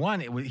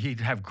 one, he'd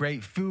have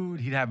great food.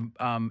 He'd have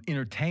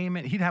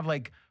entertainment. He'd have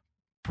like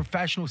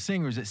professional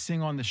singers that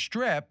sing on the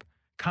Strip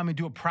come and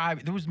do a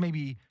private. There was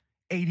maybe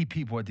 80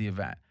 people at the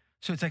event.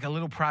 So it's like a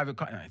little private.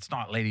 It's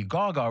not Lady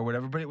Gaga or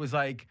whatever, but it was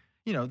like,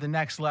 the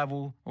next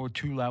level or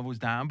 2 levels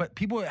down. But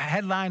people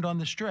headlined on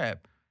the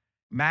Strip.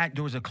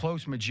 There was a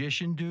close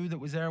magician dude that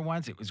was there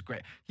once. It was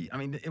great.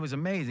 It was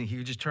amazing. He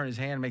could just turn his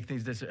hand and make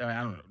things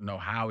I don't know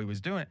how he was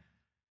doing it.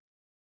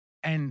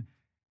 And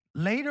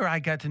later, I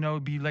got to know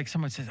it'd be like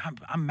someone says,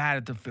 I'm mad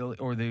at the Philly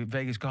or the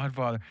Vegas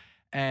Godfather.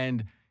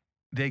 And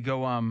they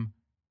go,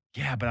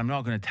 yeah, but I'm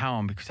not going to tell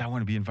him because I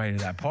want to be invited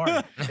to that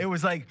party. It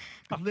was like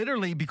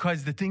literally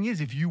because the thing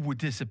is, if you would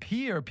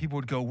disappear, people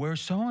would go,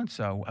 where's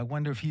so-and-so? I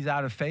wonder if he's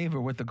out of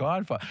favor with the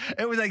Godfather.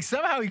 It was like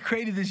somehow he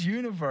created this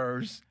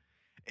universe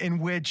in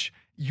which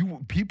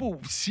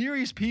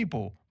serious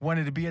people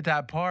wanted to be at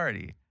that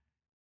party.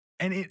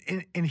 And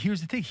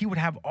here's the thing, he would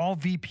have all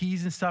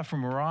VPs and stuff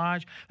from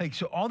Mirage. Like,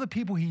 so all the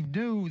people he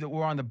knew that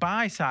were on the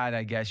buy side,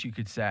 I guess you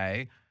could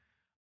say,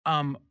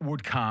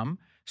 would come.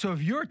 So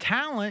if you're a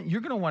talent,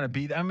 you're going to want to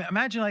be there. I mean,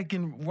 imagine like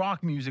in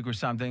rock music or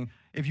something,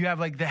 if you have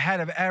like the head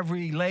of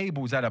every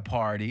label's at a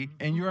party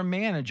and you're a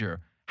manager,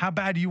 how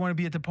bad do you want to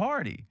be at the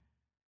party?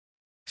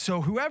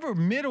 So whoever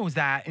middles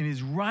that and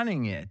is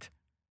running it,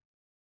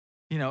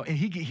 you know, and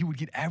he would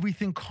get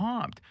everything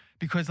comped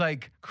because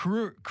like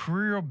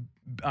career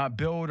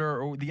Builder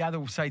or the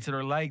other sites that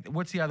are like,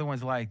 what's the other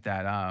ones like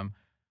that?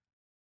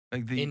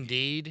 Like the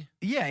Indeed.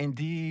 Yeah,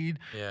 Indeed.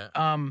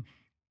 Yeah.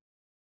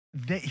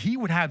 He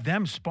would have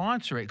them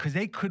sponsor it because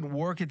they couldn't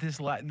work at this.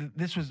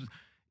 This was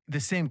the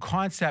same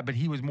concept, but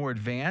he was more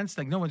advanced.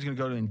 Like no one's going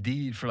to go to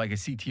Indeed for like a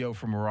CTO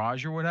for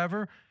Mirage or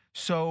whatever.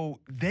 So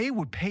they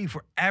would pay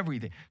for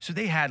everything. So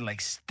they had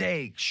like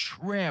steak,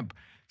 shrimp.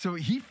 So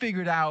he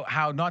figured out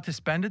how not to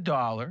spend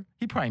 $1.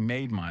 He probably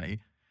made money.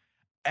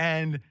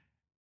 And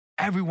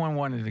everyone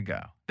wanted to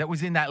go. That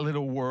was in that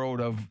little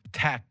world of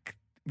tech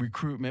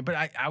recruitment.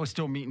 But I was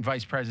still meeting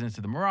vice presidents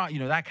of the Mirage, you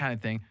know, that kind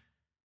of thing.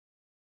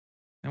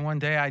 And one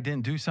day I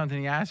didn't do something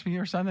he asked me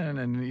or something, and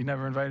then he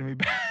never invited me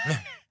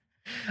back.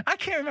 I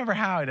can't remember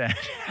how it ended.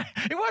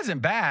 It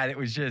wasn't bad. It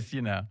was just,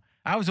 you know,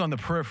 I was on the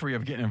periphery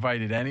of getting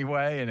invited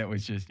anyway, and it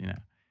was just, you know.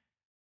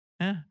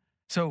 Yeah.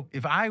 So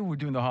if I were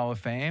doing the Hall of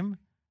Fame,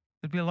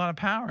 there'd be a lot of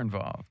power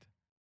involved.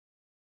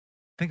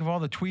 Think of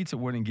all the tweets that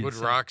wouldn't get Would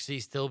sent. Roxy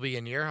still be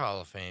in your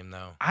Hall of Fame,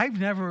 though? I've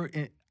never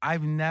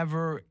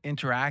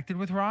interacted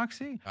with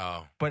Roxy.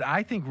 Oh. But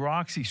I think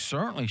Roxy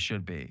certainly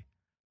should be.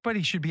 But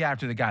he should be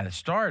after the guy that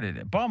started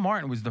it. Bob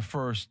Martin was the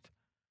first,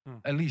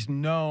 at least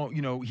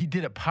he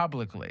did it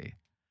publicly.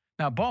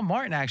 Now, Bob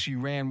Martin actually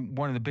ran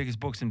one of the biggest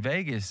books in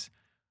Vegas,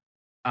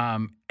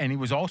 and he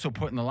was also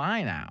putting the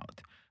line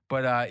out.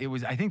 But it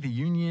was, I think, the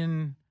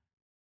Union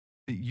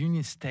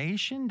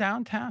Station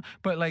downtown.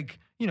 But like,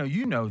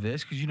 you know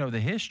this because you know the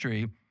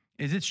history,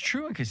 is it's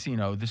true in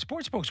casino. The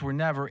sports books were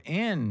never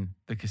in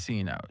the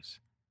casinos,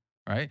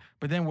 right?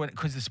 But then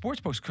because the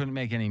sports books couldn't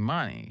make any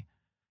money,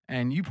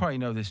 and you probably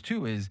know this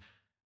too, is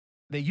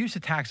they used to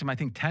tax them, I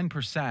think,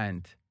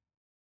 10%,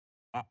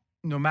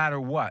 no matter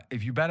what.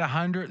 If you bet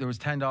 100, there was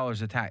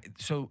 $10 a tax.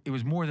 So it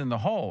was more than the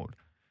hold.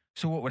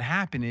 So what would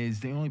happen is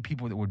the only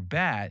people that would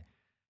bet,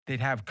 they'd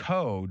have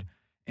code,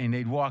 and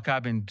they'd walk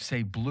up and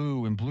say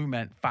blue, and blue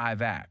meant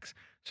 5X.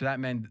 So that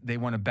meant they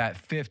want to bet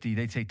 50.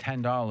 They'd say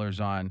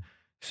 $10 on.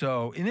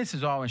 So, and this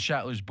is all in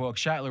Shetler's book.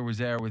 Shetler was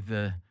there with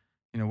the,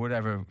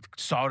 whatever,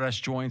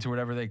 sawdust joints or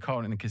whatever they call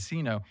it in the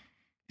casino.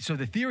 So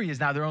the theory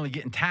is now they're only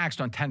getting taxed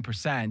on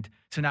 10%.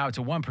 So now it's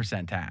a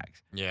 1%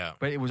 tax. Yeah.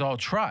 But it was all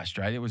trust,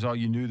 right? It was all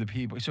you knew the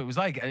people. So it was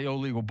like an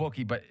illegal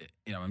bookie, but,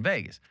 in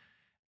Vegas.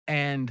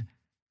 And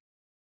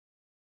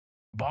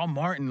Bob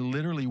Martin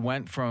literally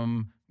went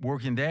from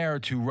working there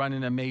to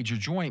running a major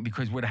joint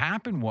because what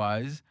happened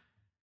was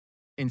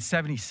in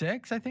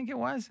 76, I think it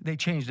was, they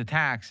changed the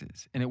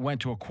taxes and it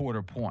went to a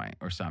quarter point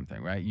or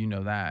something, right? You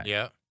know that.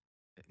 Yeah.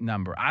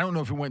 Number. I don't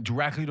know if it went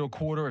directly to a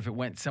quarter, if it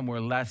went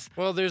somewhere less.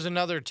 Well, there's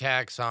another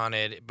tax on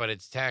it, but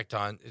it's taxed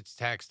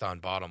on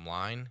bottom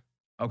line.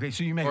 Okay,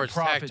 so you make or a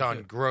profit. Or it's taxed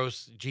on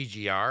gross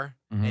GGR.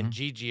 Mm-hmm. And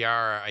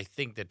GGR, I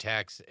think the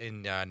tax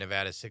in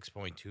Nevada is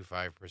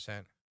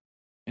 6.25%.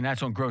 And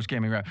that's on gross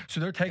gaming revenue. So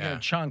they're taking a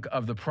chunk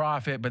of the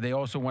profit, but they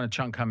also want a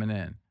chunk coming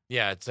in.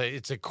 Yeah,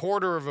 it's a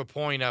quarter of a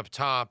point up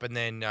top, and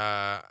then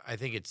I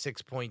think it's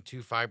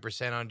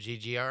 6.25% on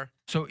GGR.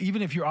 So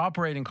even if your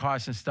operating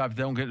costs and stuff,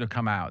 they don't get to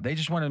come out. They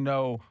just want to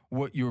know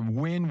what your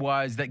win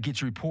was that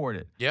gets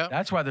reported. Yeah,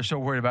 that's why they're so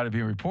worried about it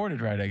being reported,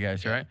 right? I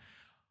guess, right?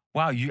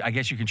 Wow, I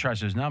guess you can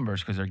trust those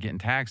numbers because they're getting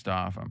taxed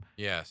off them.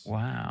 Yes.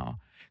 Wow.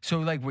 So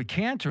like with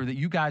Cantor, that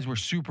you guys were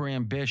super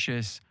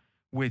ambitious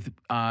with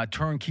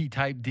turnkey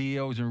type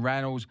deals and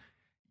rentals.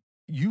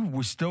 You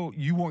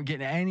weren't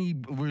getting any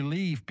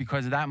relief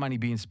because of that money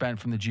being spent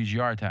from the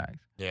GGR tax.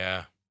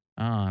 Yeah.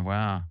 Oh,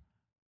 wow.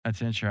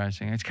 That's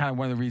interesting. It's kind of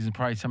one of the reasons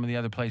probably some of the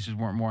other places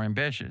weren't more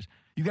ambitious.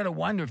 You got to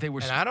wonder if they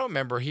were. And I don't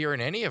remember hearing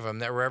any of them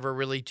that were ever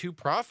really too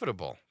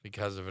profitable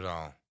because of it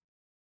all.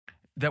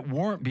 That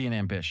weren't being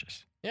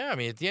ambitious. Yeah, I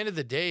mean, at the end of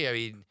the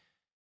day,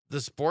 the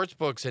sports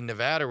books in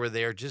Nevada were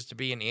there just to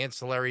be an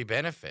ancillary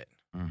benefit.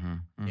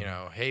 Mm-hmm.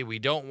 Hey, we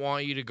don't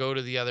want you to go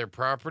to the other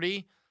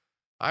property.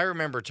 I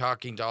remember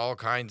talking to all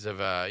kinds of,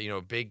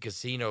 big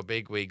casino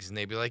bigwigs, and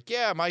they'd be like,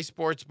 yeah, my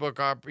sportsbook,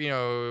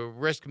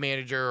 risk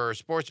manager or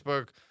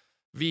sportsbook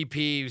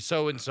VP,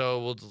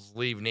 so-and-so, we'll just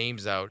leave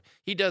names out.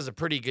 He does a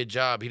pretty good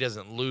job. He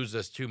doesn't lose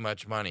us too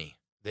much money.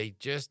 They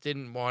just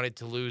didn't want it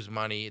to lose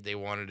money. They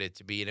wanted it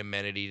to be an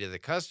amenity to the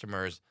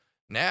customers,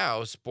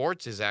 Now,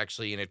 sports is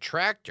actually an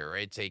attractor.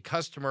 It's a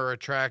customer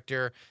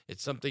attractor.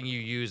 It's something you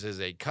use as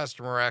a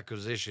customer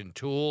acquisition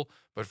tool.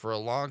 But for a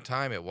long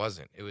time, it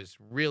wasn't. It was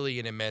really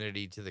an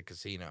amenity to the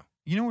casino.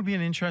 You know what would be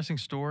an interesting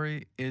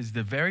story is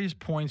the various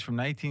points from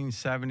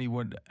 1970,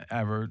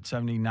 whatever,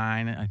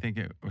 79, I think,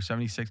 or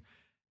 76,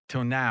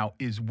 till now,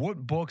 is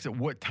what books at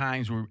what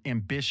times were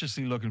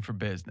ambitiously looking for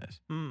business.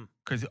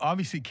 Because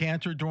obviously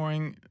Cantor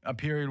during a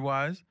period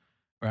was,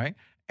 right?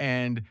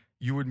 And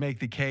you would make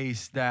the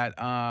case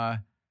that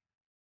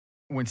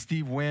when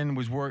Steve Wynn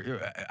was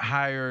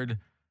hired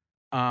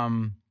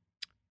Jimmy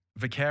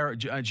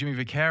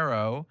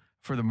Vaccaro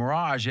for the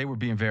Mirage, they were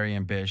being very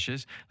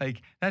ambitious.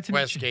 Like that's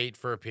Westgate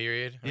for a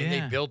period. I mean, they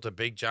built a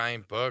big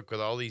giant book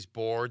with all these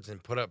boards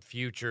and put up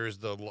futures,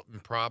 the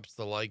props,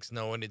 the likes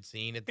no one had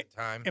seen at the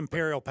time.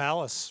 Imperial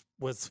Palace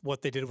with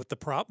what they did with the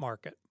prop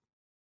market.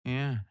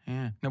 Yeah.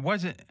 Now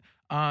wasn't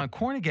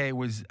Cornegay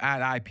was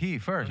at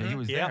IP first. He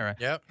was there. Right?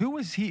 Yep. Who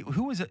was he?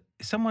 Who was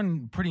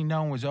someone pretty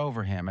known was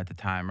over him at the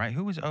time, right?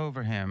 Who was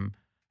over him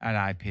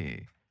at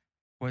IP?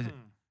 Was it?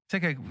 It's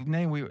like a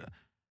name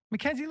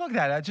Mackenzie, look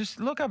at that.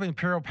 Just look up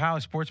Imperial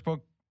Palace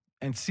Sportsbook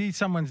and see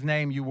someone's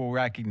name you will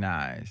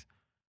recognize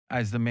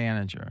as the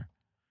manager.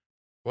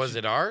 Was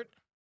it Art?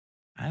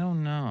 I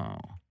don't know.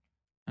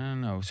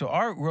 So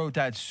Art wrote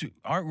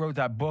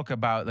that book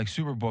about like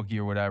Superbookie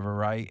or whatever,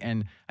 right?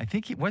 And I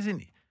think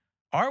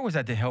Art was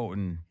at the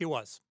Hilton. He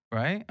was.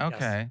 Right?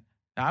 Okay. Yes.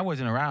 I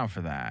wasn't around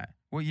for that.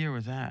 What year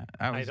was that?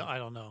 I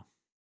don't know.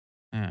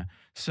 Yeah.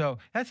 So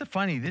that's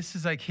funny. This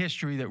is like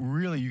history that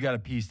really you got to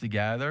piece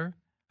together.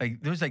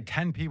 Like there's like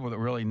 10 people that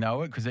really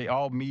know it because they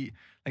all meet.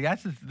 Like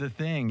that's the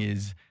thing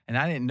is, and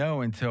I didn't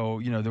know until,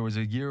 there was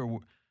a year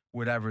or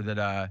whatever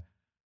that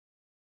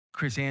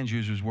Chris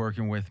Andrews was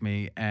working with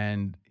me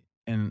and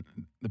in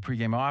the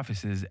pregame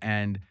offices,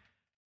 and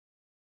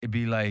it'd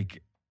be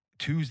like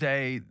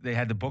Tuesday, they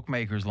had the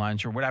bookmakers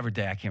lunch or whatever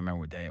day, I can't remember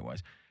what day it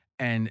was.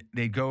 And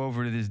they'd go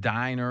over to this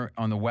diner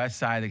on the west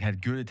side that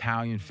had good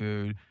Italian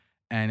food.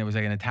 And it was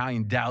like an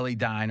Italian deli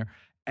diner.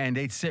 And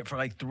they'd sit for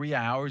like 3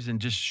 hours and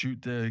just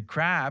shoot the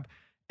crap.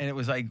 And it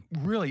was like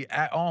really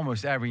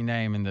almost every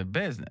name in the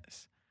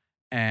business.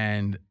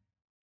 And,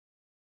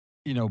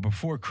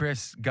 before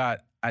Chris got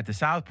at the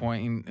South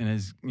Point and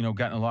has,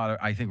 gotten a lot of,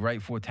 I think,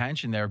 rightful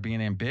attention there,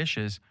 being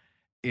ambitious,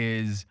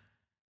 is,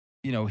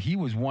 he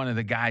was one of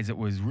the guys that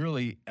was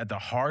really at the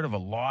heart of a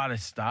lot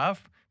of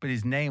stuff, but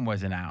his name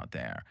wasn't out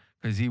there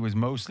because he was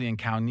mostly in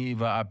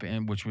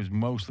Calneva which was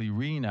mostly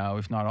Reno,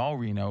 if not all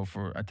Reno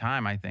for a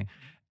time, I think,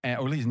 or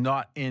at least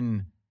not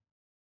in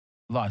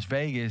Las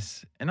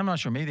Vegas. And I'm not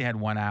sure, maybe they had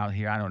one out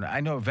here. I don't know.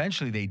 I know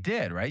eventually they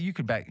did, right? You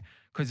could bet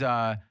because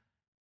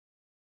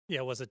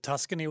was it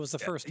Tuscany was the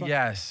first one?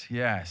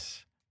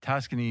 Yes.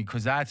 Tuscany,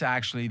 because they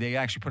actually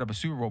put up a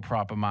Super Bowl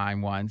prop of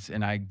mine once,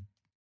 and I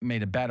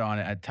made a bet on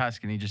it at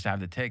Tuscany just to have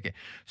the ticket.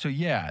 So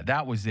yeah,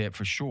 that was it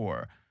for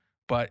sure.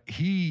 But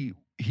he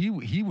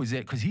was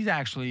it because he's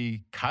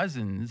actually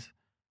cousins,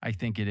 I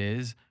think it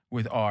is,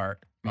 with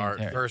Art. Art,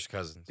 first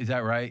cousins. Is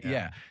that right?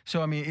 Yeah.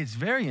 So I mean, it's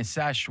very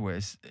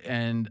incestuous,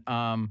 and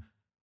I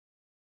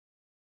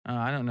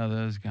don't know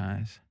those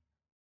guys.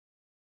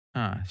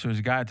 So there's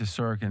a guy at the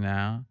Circa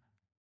now.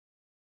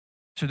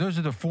 So those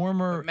are the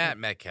former. But Matt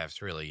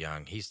Metcalf's really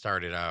young. He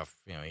started off,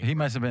 he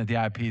must have been at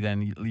the IP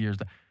then years.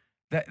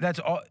 That's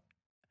all.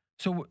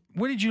 So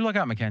what did you look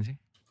at, Mackenzie?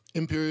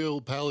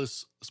 Imperial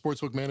Palace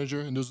Sportsbook Manager,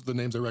 and those are the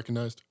names I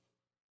recognized.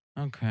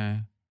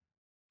 Okay.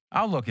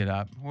 I'll look it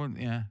up. Well,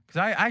 yeah,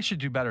 because I should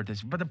do better at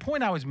this. But the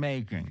point I was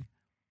making,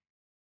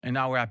 and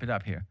I'll wrap it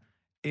up here,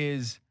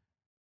 is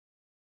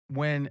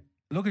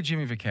look at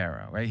Jimmy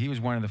Vaccaro, right? He was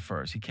one of the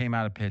first. He came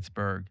out of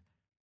Pittsburgh.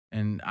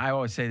 And I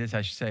always say this,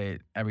 I should say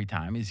it every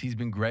time, is he's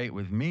been great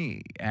with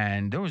me.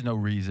 And there was no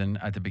reason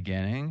at the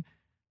beginning.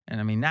 And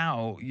I mean,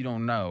 now you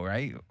don't know,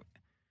 right?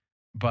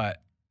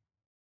 But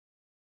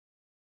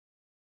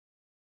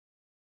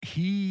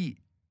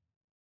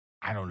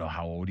I don't know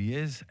how old he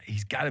is.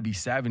 He's got to be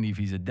 70 if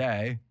he's a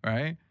day,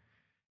 right?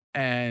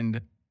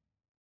 And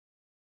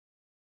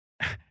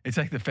it's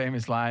like the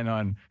famous line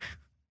on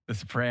The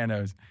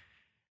Sopranos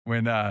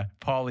when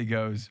Paulie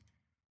goes,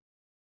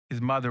 his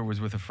mother was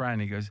with a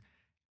friend. He goes,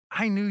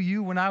 I knew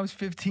you when I was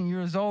 15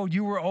 years old.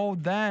 You were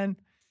old then.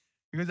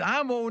 He goes,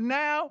 I'm old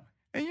now,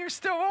 and you're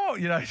still old.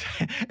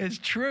 It's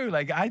true.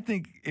 Like, I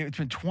think it's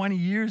been 20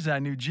 years that I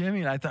knew Jimmy,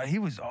 and I thought he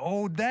was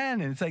old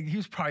then. And it's like he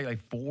was probably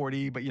like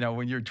 40, but,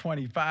 when you're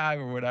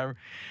 25 or whatever.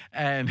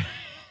 And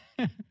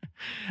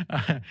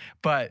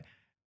but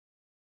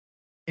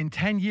in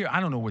 10 years,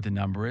 I don't know what the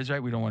number is,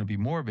 right? We don't want to be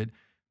morbid.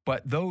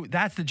 But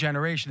that's the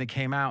generation that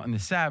came out in the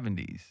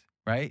 70s.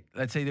 Right?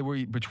 Let's say they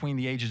were between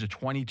the ages of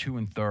 22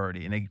 and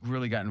 30, and they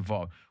really got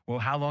involved. Well,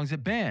 how long's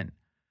it been?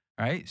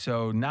 Right?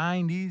 So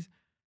 90s,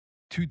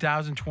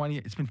 2020,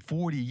 it's been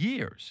 40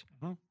 years.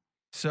 Mm-hmm.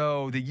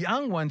 So the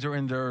young ones are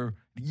in their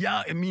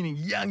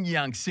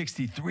young,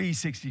 63,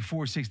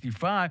 64,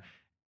 65,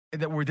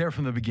 that were there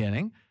from the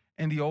beginning.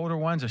 And the older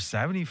ones are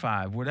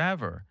 75,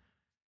 whatever.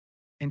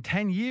 In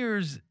 10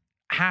 years,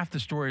 half the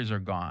stories are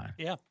gone.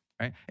 Yeah.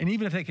 right? And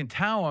even if they can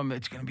tell them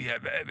it's going to be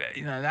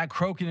that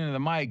croaking into the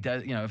mic,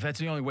 if that's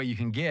the only way you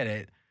can get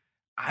it,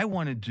 I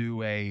want to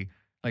do a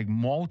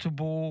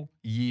multiple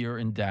year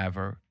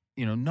endeavor.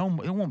 There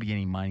won't be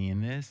any money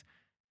in this,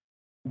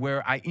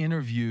 where I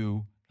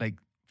interview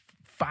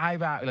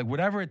 5 hours,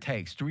 whatever it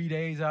takes, 3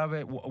 days of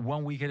it,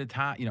 1 week at a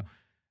time,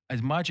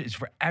 as much as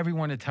for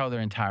everyone to tell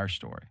their entire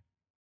story.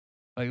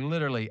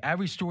 Literally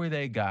every story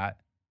they got.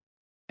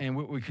 And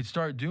what we could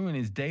start doing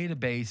is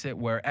database it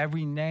where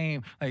every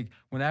name,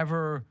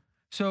 whenever.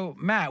 So,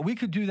 Matt, we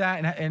could do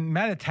that and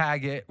meta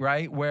tag it,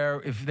 right?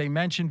 Where if they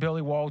mention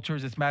Billy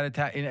Walters, it's meta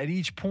tag. And at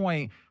each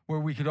point where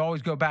we could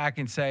always go back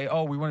and say,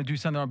 oh, we want to do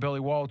something on Billy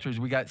Walters,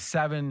 we got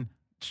 7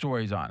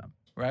 stories on him,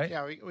 right?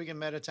 Yeah, we can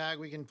meta tag.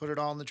 We can put it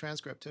all in the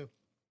transcript, too.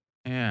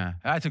 Yeah,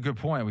 that's a good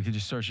point. We could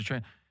just search the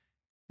trend.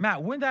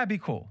 Matt, wouldn't that be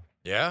cool?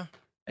 Yeah.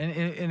 And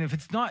if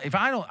it's not,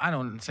 I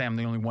don't say I'm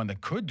the only one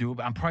that could do it,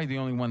 but I'm probably the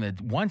only one that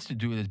wants to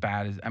do it as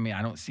bad as,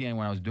 I don't see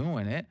anyone else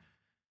doing it.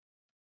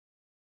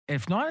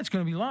 If not, it's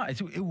going to be lost.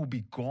 It will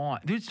be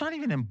gone. Dude, it's not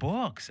even in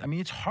books.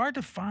 It's hard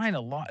to find a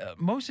lot.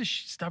 Most of the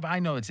stuff I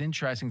know it's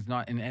interesting is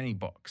not in any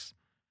books.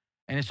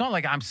 And it's not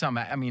like I'm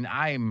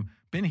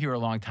been here a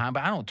long time,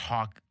 but I don't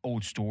talk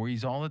old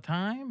stories all the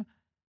time.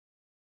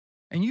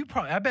 And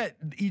I bet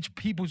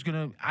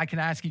I can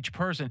ask each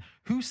person,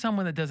 who's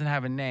someone that doesn't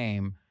have a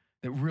name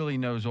that really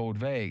knows old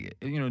Vegas,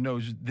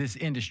 knows this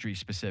industry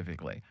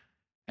specifically.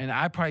 And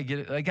I probably get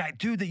it. A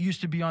dude that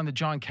used to be on the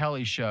John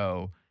Kelly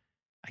show,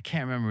 I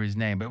can't remember his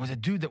name, but it was a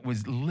dude that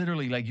was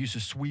literally used to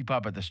sweep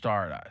up at the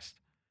Stardust.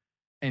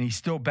 And he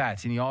still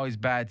bets, and he always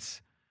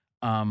bets,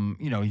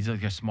 he's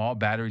a small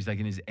batter. He's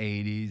in his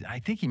 80s. I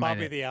think he might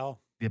Bobby the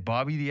Owl. Yeah,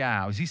 Bobby the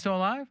Owl. Is he still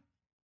alive?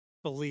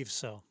 Believe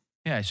so.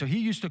 Yeah, so he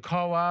used to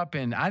call up,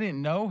 and I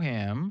didn't know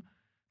him,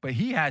 but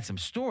he had some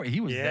story.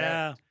 He was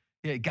there.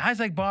 Yeah, guys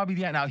like Bobby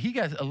the Owl. Now, he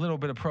got a little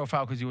bit of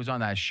profile because he was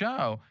on that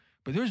show,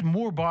 but there's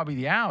more Bobby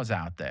the Owls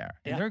out there,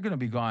 and they're going to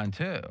be gone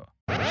too.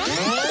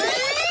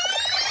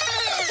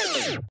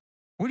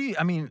 What do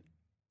you,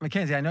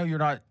 Mackenzie, I know you're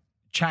not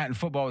chatting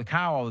football with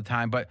Kyle all the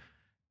time, but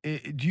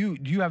do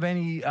you have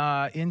any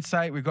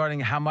insight regarding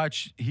how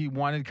much he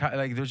wanted?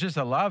 There's just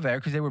a love there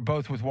because they were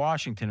both with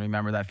Washington,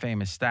 remember, that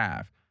famous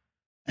staff.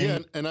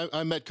 And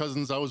I met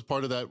Cousins. I was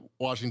part of that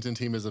Washington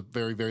team as a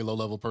very, very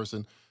low-level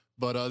person.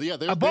 But,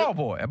 they're a ball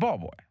boy.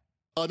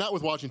 Not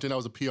with Washington. I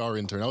was a PR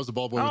intern. I was a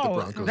ball boy with the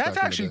Broncos. That's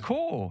actually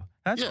cool.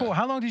 That's cool.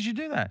 How long did you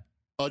do that?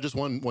 Just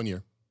one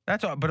year.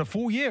 That's all, but a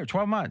full year,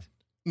 12 months.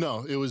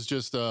 No, it was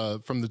just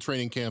from the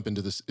training camp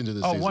into the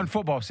season. One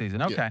football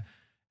season. Okay. Yeah.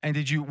 And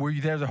were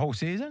you there the whole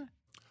season?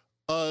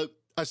 I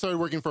started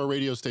working for a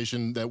radio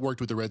station that worked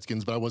with the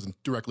Redskins, but I wasn't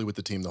directly with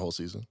the team the whole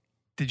season.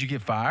 Did you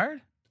get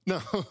fired?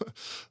 No.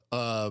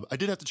 I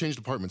did have to change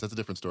departments. That's a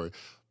different story.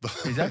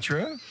 Is that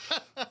true?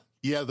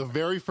 Yeah, the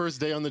very first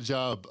day on the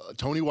job,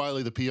 Tony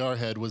Wiley, the PR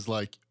head, was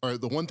like, all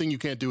right, the one thing you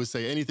can't do is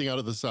say anything out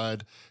of the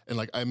side. And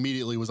I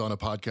immediately was on a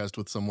podcast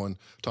with someone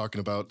talking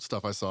about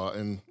stuff I saw,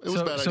 and it was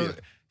a bad idea.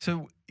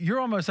 So you're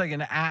almost like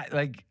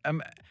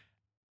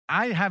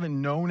I haven't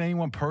known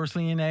anyone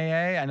personally in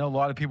AA. I know a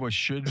lot of people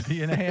should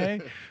be in AA,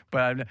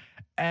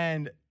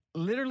 and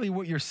literally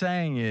what you're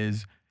saying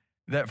is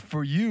that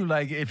for you,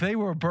 if they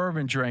were a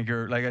bourbon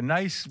drinker, a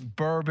nice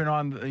bourbon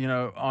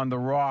on the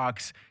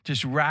rocks,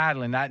 just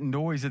rattling, that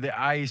noise of the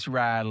ice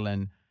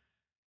rattling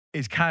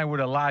is kind of what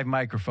a live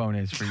microphone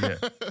is for you.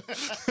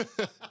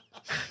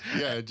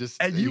 Yeah,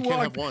 you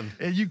can't have one.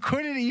 And you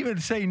couldn't even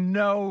say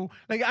no.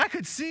 I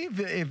could see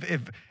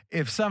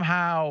if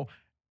somehow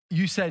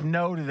you said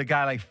no to the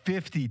guy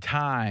 50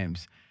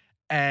 times.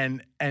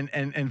 And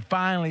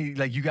finally,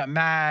 you got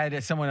mad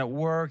at someone at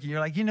work, and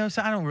you're like,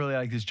 so I don't really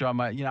like this job.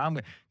 I'm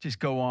gonna just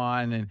go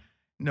on. And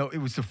no, it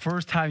was the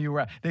first time you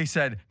were. They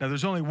said, now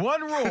there's only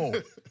one rule: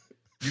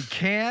 you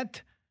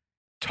can't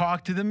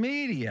talk to the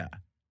media.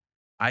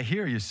 I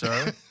hear you,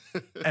 sir.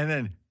 And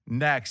then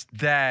next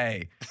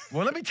day,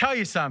 well, let me tell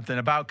you something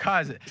about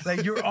Cousins.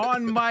 You're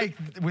on mic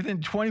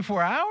within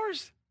 24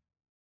 hours.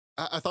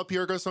 I thought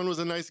Pierre Garçon was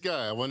a nice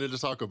guy. I wanted to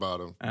talk about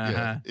him.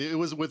 Yeah, it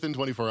was within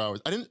 24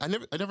 hours. I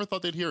never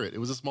thought they'd hear it. It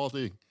was a small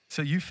thing.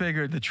 So you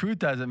figured the truth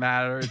doesn't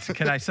matter.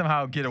 Can I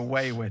somehow get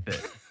away with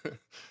it?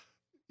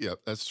 Yeah,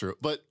 that's true.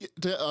 But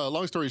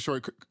long story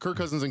short, Kirk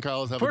Cousins and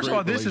Kyle have First a great of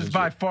all, this is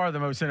by far the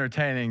most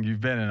entertaining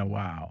you've been in a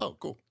while. Oh,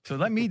 cool. So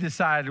let me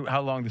decide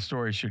how long the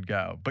story should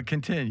go. But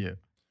continue.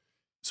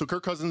 So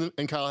Kirk Cousins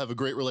and Kyle have a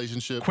great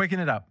relationship. Quicken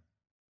it up.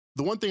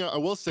 The one thing I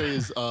will say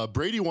is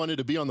Brady wanted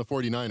to be on the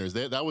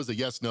 49ers. That was a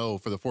yes-no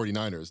for the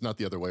 49ers, not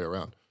the other way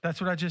around. That's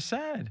what I just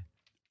said.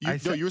 You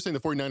were saying the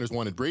 49ers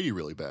wanted Brady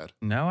really bad.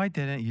 No, I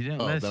didn't. You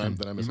didn't listen.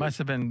 Then I you must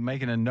have been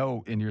making a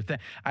note in your thing.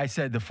 I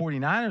said the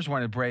 49ers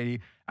wanted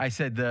Brady. I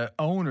said the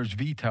owners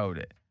vetoed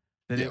it.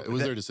 It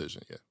was their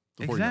decision, yeah.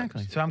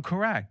 Exactly. So I'm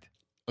correct.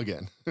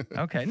 Again.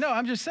 Okay. No,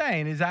 I'm just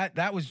saying is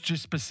that was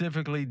just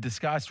specifically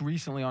discussed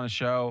recently on a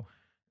show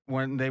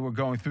when they were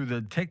going through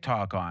the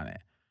TikTok on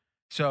it.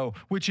 So,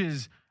 which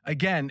is,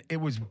 again, it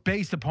was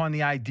based upon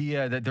the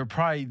idea that they're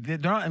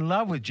not in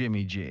love with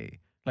Jimmy G,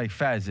 like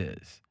Fez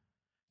is.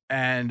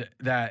 and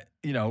that,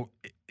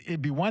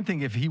 it'd be one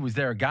thing if he was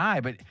their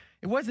guy, but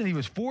it wasn't he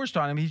was forced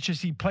on him.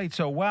 He played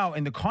so well,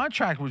 and the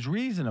contract was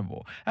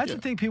reasonable. That's the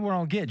thing people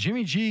don't get.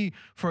 Jimmy G,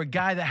 for a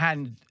guy that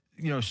hadn't,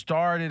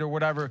 started or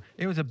whatever,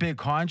 it was a big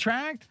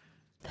contract.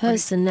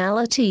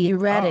 Personality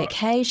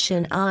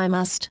eradication. I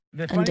must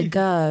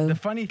undergo the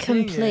funny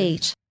thing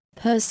complete is,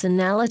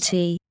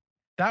 personality.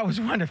 That was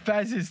one of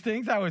Fez's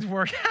things I was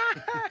working.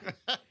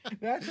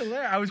 That's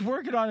hilarious. I was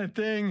working on a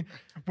thing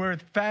where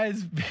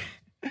Fez.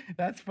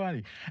 That's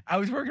funny. I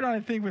was working on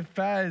a thing with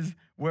Fez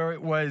where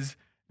it was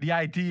the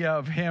idea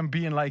of him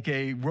being like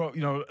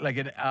like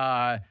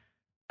an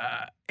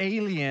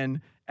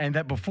alien, and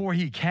that before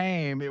he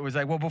came, it was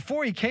like, well,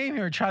 before he came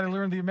here, try to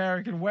learn the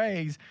American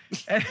ways.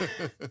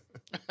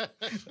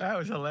 That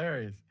was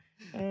hilarious.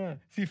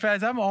 See,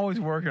 Fez, I'm always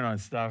working on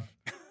stuff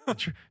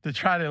to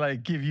try to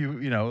like give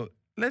you,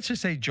 let's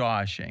just say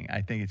joshing.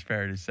 I think it's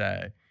fair to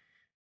say.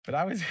 But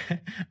I was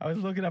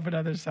looking up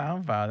another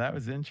sound file. That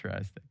was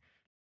interesting.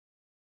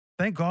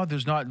 Thank God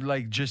there's not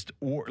like just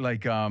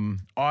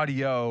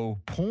audio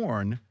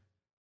porn,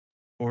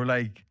 or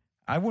like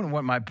I wouldn't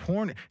want my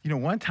porn.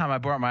 One time I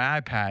brought my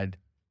iPad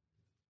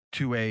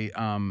to a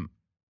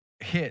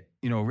hit,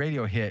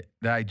 radio hit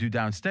that I do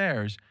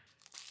downstairs.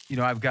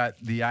 I've got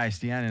the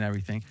ISDN and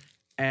everything,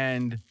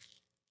 and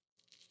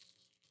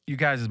you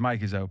guys'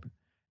 mic is open,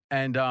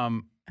 and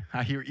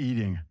I hear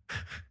eating.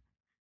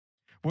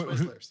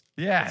 Twizzlers.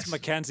 Yes. It's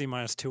Mackenzie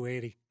minus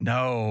 280.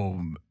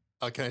 No.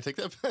 Can I take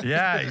that?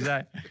 Yeah,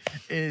 exactly.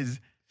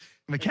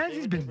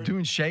 Mackenzie's been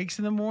doing shakes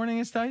in the morning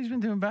and stuff. He's been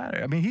doing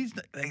better. I mean,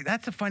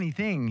 that's a funny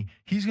thing.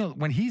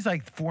 When he's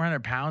like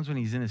 400 pounds when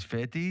he's in his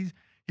 50s,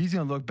 he's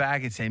gonna look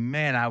back and say,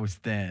 "Man, I was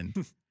thin."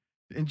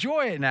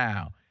 Enjoy it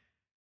now.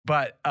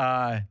 But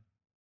I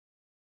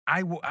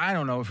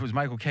don't know if it was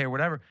Michael K or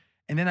whatever.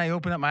 And then I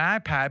open up my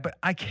iPad, but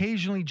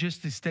occasionally,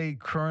 just to stay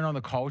current on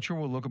the culture,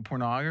 will look at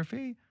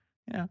pornography.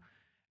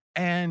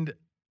 And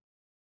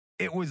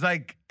it was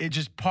like it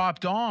just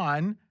popped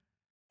on,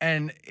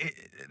 and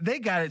they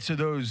got it so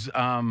those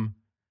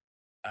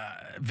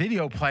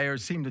video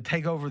players seem to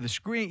take over the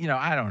screen.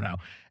 I don't know.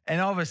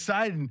 And all of a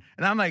sudden,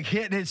 and I'm like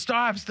hitting it,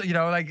 stops.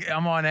 Like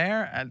I'm on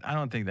air, and I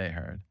don't think they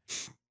heard.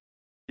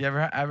 You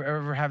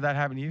ever have that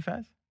happen to you,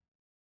 Fez?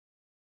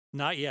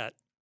 Not yet.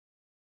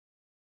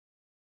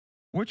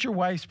 What's your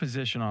wife's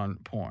position on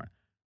porn?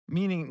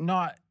 Meaning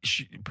not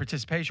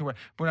participation. What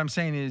I'm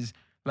saying is,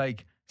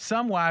 like,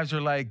 some wives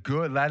are like,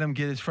 good, let him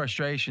get his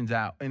frustrations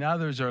out. And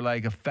others are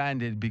like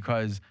offended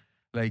because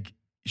like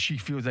she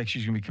feels like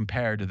she's going to be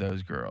compared to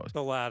those girls.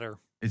 The latter.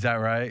 Is that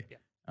right? Yeah.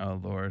 Oh,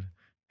 Lord.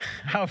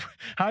 How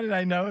did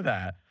I know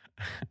that?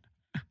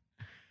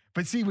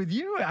 But see, with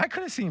you, I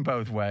could have seen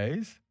both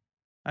ways.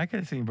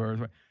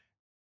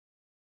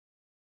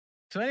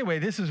 So anyway,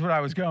 this is what I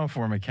was going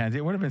for, Mackenzie.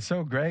 It would have been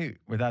so great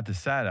without the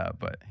setup,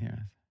 but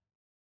here.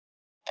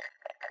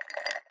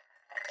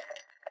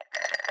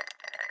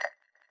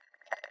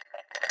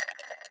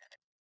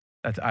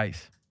 That's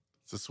ice.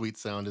 It's a sweet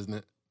sound, isn't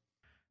it?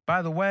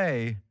 By the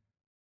way,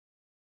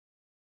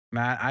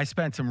 Matt, I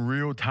spent some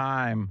real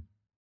time.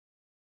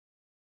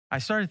 I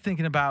started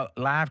thinking about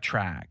laugh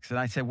tracks, and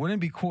I said, wouldn't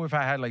it be cool if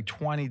I had like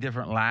 20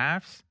 different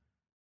laughs?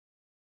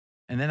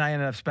 And then I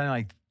ended up spending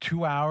like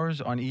 2 hours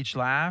on each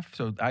laugh.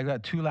 So I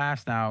got 2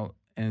 laughs now,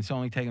 and it's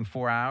only taken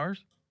 4 hours.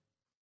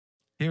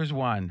 Here's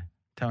one.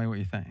 Tell me what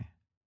you think.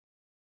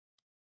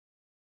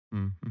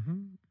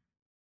 Mm-hmm.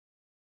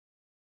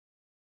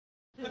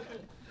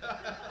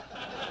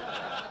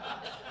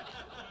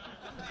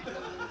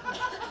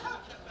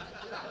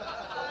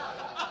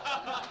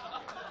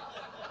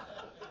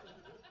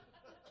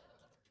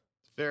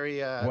 Very.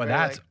 Well,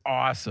 that's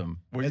awesome.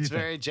 What do you it's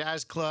think? very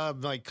jazz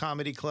club, like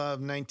comedy club,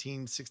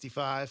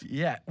 1965.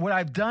 Yeah. What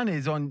I've done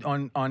is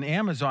on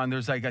Amazon,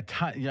 there's like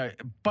a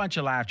bunch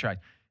of laugh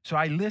tracks. So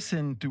I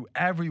listen through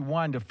every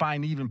one to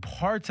find even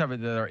parts of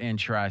it that are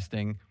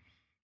interesting.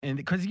 And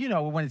because,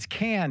 when it's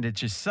canned, it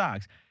just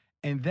sucks.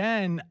 And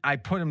then I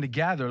put them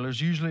together.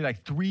 There's usually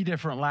like 3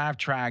 different laugh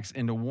tracks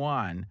into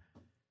one.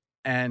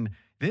 And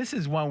this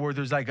is one where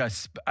there's like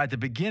at the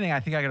beginning, I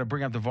think I got to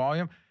bring up the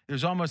volume.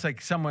 There's almost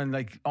like someone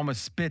like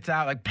almost spits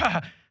out like,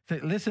 pah! So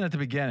listen at the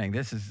beginning.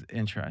 This is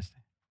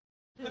interesting.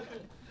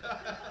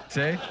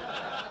 See?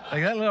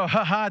 Like that little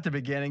ha-ha at the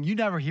beginning. You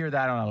never hear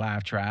that on a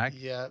laugh track.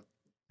 Yeah.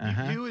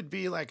 Uh-huh. You would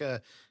be like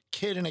a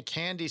kid in a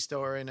candy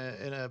store in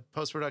a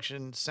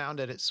post-production sound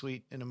edit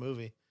suite in a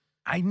movie.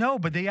 I know,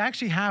 but they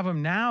actually have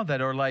them now that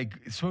are like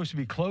supposed to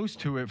be close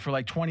to it for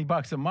like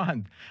 $20 a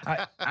month.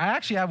 I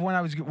actually have one.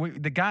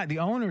 The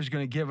owner is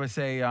going to give us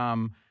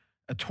a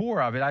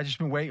tour of it. I just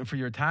been waiting for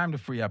your time to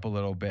free up a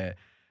little bit,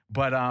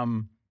 but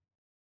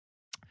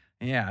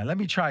yeah. Let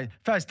me try.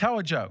 Fez, tell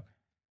a joke.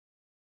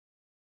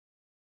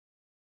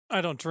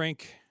 I don't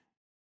drink.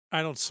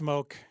 I don't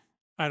smoke.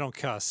 I don't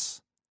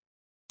cuss.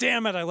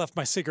 Damn it! I left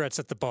my cigarettes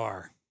at the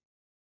bar.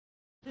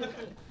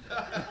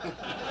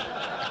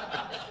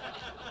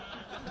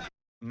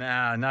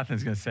 Nah,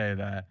 nothing's going to say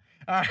that.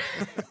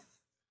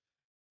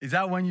 Is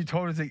that one you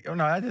told us? Oh,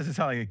 no, that doesn't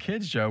sound like a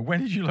kid's joke.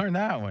 When did you learn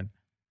that one?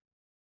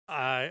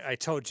 I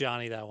told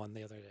Johnny that one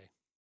the other day.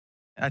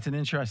 That's an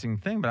interesting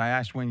thing, but I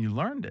asked when you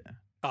learned it.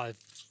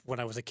 When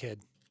I was a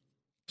kid.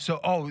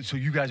 So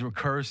you guys were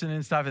cursing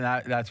and stuff, and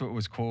that's what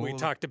was cool? We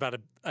talked about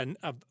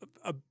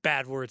a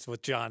bad words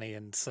with Johnny,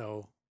 and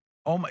so.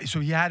 Oh my! So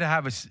he had to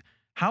have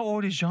how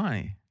old is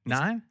Johnny?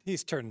 9?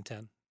 He's turning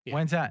 10. Yeah.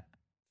 When's that?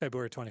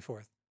 February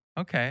 24th.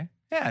 Okay.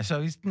 Yeah,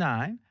 so he's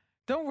 9.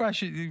 Don't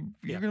rush it.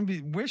 You're going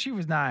to wish he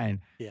was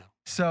 9. Yeah.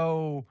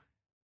 So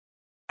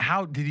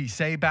how did he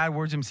say bad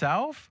words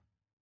himself?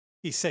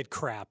 He said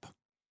crap.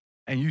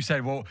 And you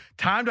said, well,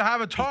 time to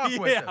have a talk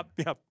with him.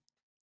 Yep.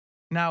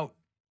 Now,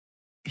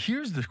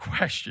 here's the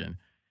question,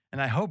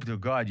 and I hope to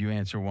God you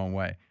answer one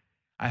way.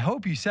 I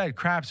hope you said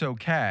crap's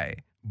okay,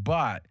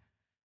 but,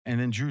 and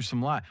then drew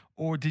some line.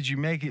 Or did you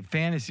make it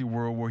fantasy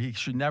world where he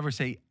should never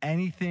say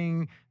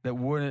anything that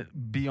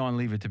wouldn't be on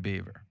Leave It to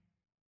Beaver?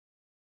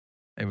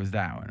 It was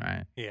that one,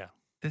 right? Yeah.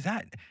 Does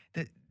that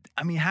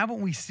I mean,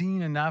 haven't we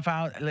seen enough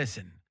out?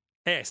 Listen.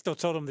 Hey, I still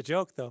told him the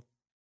joke, though.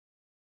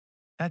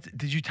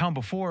 Did you tell him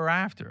before or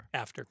after?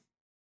 After.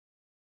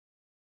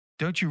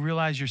 Don't you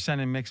realize you're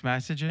sending mixed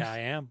messages? Yeah, I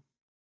am.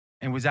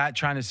 And was that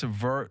trying to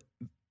subvert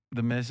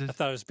the misses? I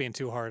thought I was being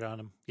too hard on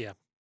him. Yeah.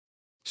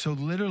 So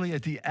literally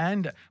at the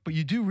end, but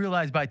you do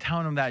realize by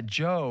telling him that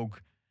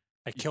joke.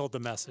 I killed the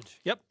message.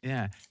 Yep.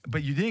 Yeah,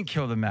 but you didn't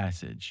kill the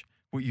message.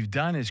 What you've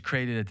done is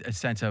created a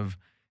sense of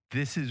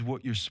this is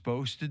what you're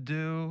supposed to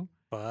do.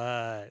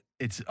 But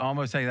it's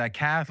almost like that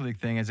Catholic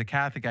thing. As a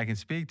Catholic, I can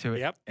speak to it.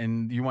 Yep.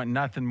 And you want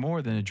nothing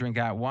more than to drink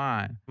out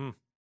wine. You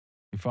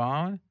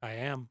following? I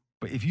am.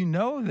 But if you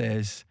know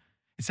this,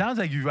 it sounds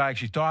like you've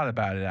actually thought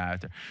about it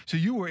after. So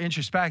you were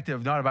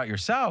introspective, not about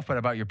yourself, but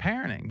about your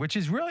parenting, which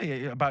is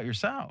really about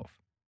yourself.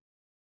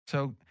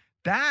 So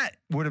that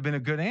would have been a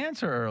good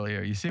answer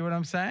earlier. You see what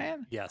I'm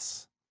saying?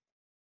 Yes.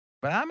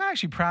 But I'm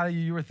actually proud of you.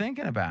 You were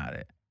thinking about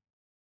it.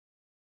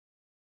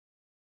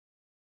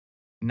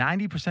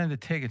 90% of the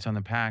tickets on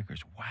the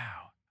Packers.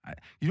 Wow.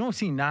 You don't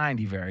see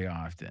 90 very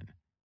often.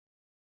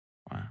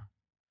 Wow.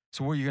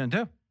 So what are you going to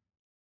do?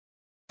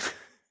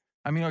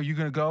 I mean, are you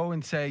going to go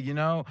and say,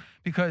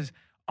 because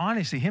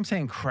honestly, him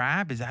saying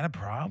crap, is that a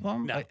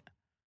problem? No.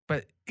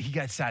 But he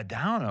got sat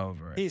down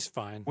over it. He's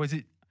fine. Was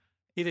it?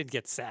 He didn't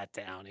get sat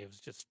down. It was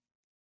just.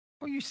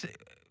 Well,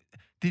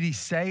 did he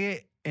say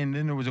it and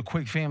then there was a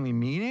quick family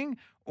meeting?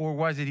 Or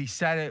was it he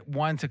said it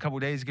once a couple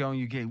of days ago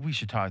and we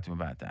should talk to him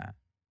about that?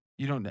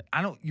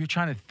 You're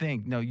trying to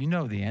think. No, you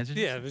know the answer.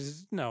 Yeah,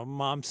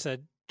 Mom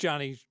said,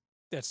 Johnny,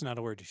 that's not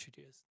a word you should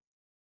use.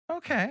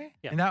 Okay.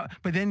 Yeah.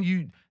 But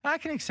then I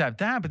can accept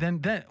that. But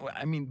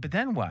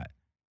then what?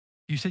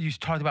 You said you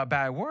talked about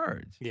bad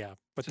words. Yeah,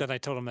 but then I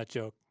told him that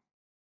joke.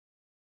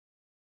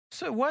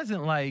 So it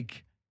wasn't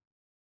like,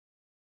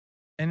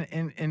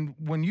 and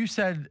when you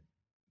said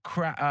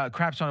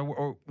crap's on a word,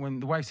 or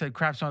when the wife said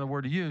crap's on a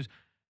word to use,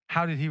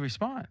 how did he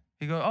respond?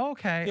 He go, oh,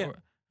 okay. Yeah. All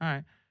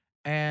right.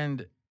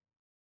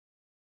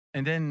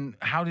 And then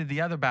how did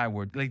the other bad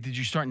word? Like, did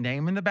you start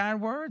naming the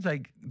bad words?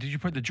 Like, did you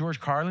put the George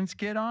Carlin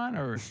skit on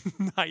or?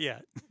 Not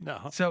yet.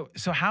 No. So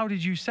how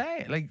did you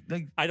say it? Like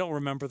I don't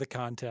remember the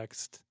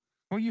context.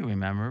 Well, you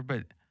remember,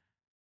 but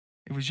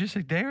it was just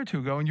a day or two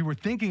ago and you were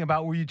thinking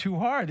about, were you too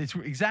hard? It's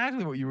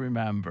exactly what you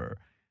remember.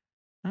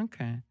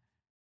 Okay.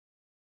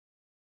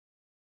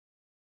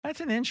 That's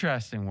an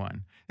interesting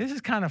one. This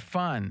is kind of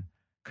fun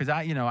because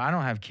I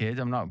don't have kids.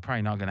 I'm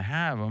probably not going to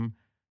have them.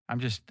 I'm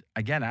just,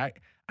 again,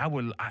 I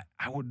would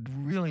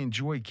really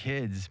enjoy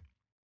kids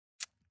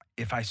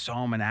if I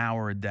saw them an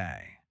hour a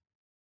day.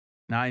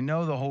 Now, I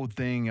know the whole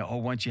thing,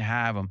 once you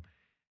have them,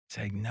 it's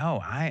like, no,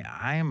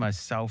 I am a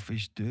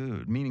selfish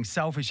dude. Meaning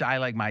selfish, I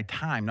like my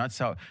time, not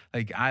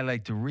I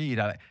like to read.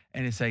 And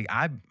it's like,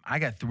 I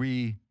got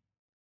 2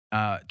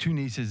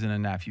 nieces and a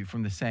nephew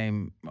from the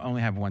same,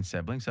 only have one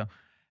sibling.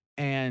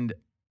 And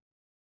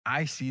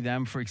I see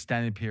them for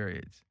extended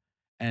periods.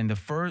 And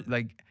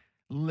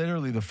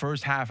literally the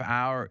first half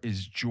hour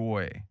is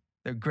joy.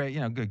 They're great,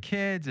 good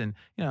kids, and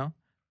they're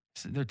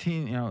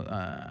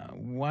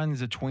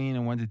one's a tween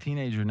and one's a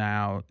teenager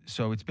now.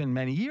 So it's been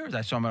many years.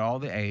 I saw them at all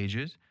the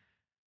ages,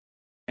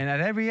 and at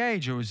every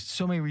age there was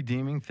so many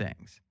redeeming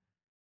things.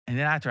 And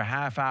then after a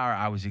half hour,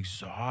 I was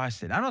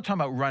exhausted. I'm not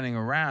talking about running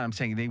around. I'm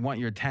saying they want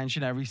your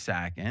attention every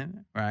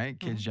second, right?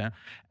 Kids,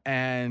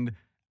 and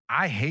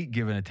I hate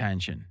giving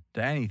attention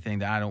to anything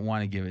that I don't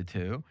want to give it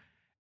to,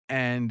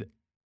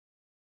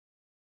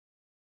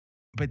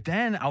 But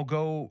then I'll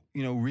go,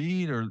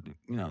 read or,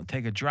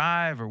 take a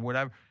drive or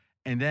whatever.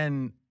 And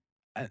then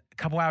a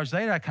couple hours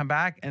later, I come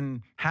back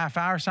and half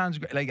hour sounds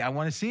great. Like I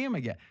want to see him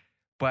again.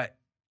 But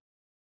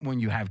when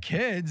you have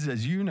kids,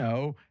 as you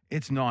know,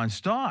 it's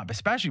nonstop,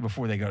 especially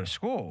before they go to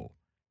school.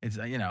 It's,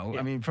 I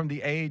mean, from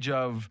the age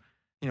of,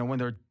 when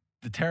they're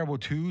the terrible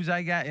twos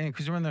I got,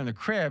 because when they're in the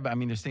crib, I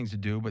mean, there's things to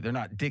do, but they're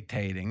not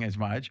dictating as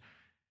much.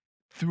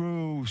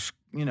 Through,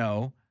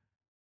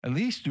 at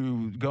least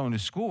through going to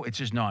school, it's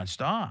just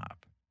nonstop.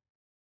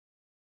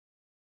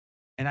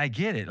 And I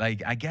get it.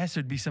 Like, I guess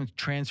there'd be some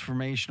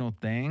transformational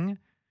thing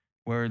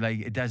where,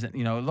 it doesn't,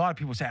 a lot of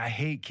people say, I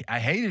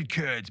hated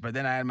kids, but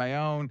then I had my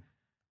own.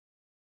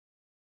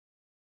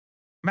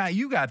 Matt,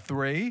 you got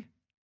 3.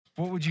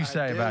 What would you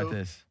say about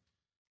this?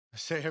 I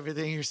say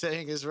everything you're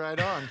saying is right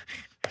on.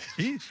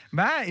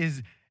 Matt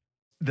is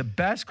the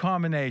best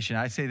combination,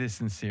 I say this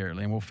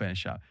sincerely, and we'll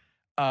finish up,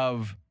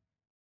 of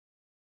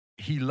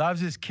he loves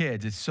his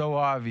kids. It's so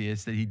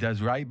obvious that he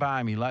does right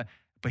by me,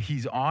 but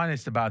he's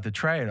honest about the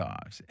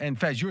trade-offs. And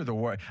Fez, you're the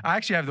worst. I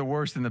actually have the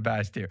worst and the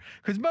best here.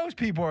 Because most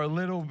people are a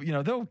little,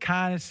 they'll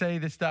kind of say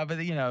this stuff, but,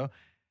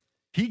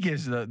 he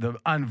gives the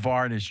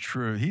unvarnished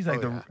truth. He's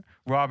like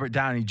Robert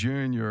Downey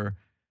Jr.,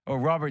 or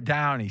Robert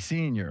Downey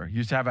Sr.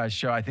 used to have a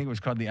show, I think it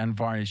was called The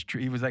Unvarnished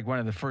Truth. He was like one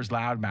of the first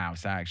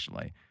loudmouths,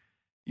 actually.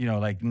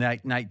 Like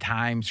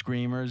nighttime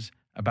screamers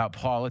about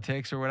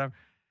politics or whatever.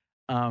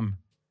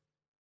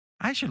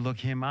 I should look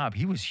him up.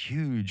 He was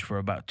huge for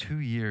about 2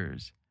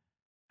 years.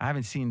 I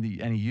haven't seen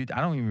any.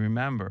 I don't even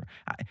remember.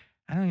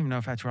 I don't even know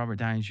if that's Robert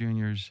Downey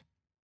Jr.'s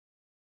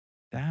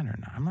dad or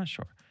not. I'm not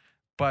sure.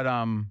 But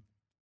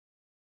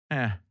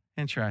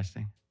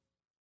interesting.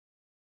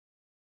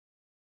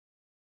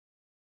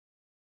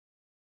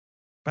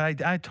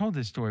 But I told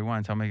this story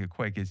once. I'll make it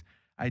quick.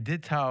 I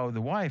did tell the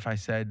wife, I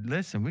said,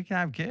 listen, we can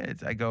have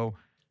kids. I go,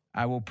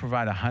 I will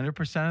provide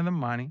 100% of the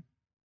money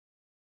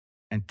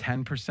and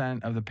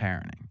 10% of the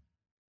parenting.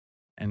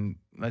 And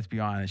let's be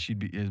honest,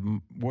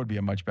 would be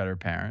a much better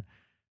parent.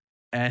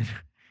 And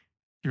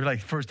you're like,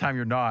 first time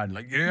you're nodding,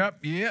 like,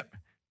 yep.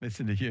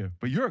 Listen to you.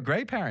 But you're a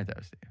great parent,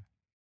 though, Steve.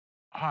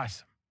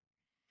 Awesome.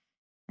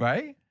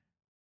 Right?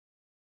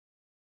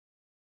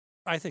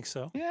 I think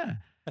so. Yeah.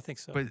 I think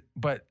so.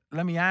 But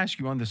let me ask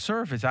you, on the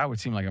surface, I would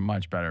seem like a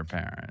much better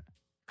parent.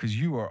 Because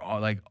you are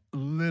like,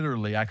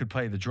 literally, I could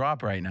play the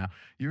drop right now.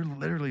 You're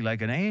literally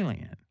like an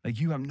alien. Like,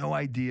 you have no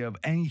idea of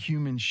any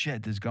human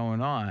shit that's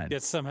going on.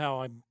 Yet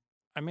somehow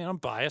I'm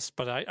biased,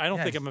 but I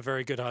don't think I'm a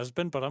very good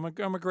husband, but I'm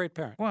a great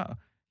parent. Well,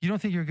 you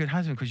don't think you're a good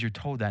husband because you're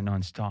told that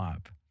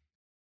nonstop.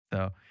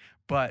 So,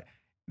 but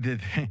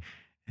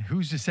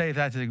who's to say if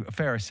that's a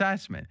fair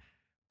assessment?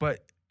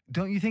 But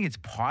don't you think it's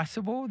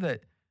possible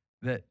that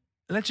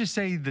let's just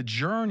say the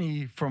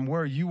journey from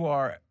where you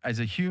are as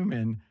a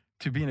human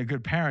to being a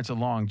good parent's a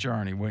long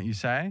journey, wouldn't you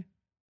say?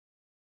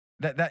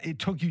 That it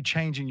took you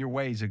changing your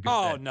ways a good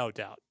bit. No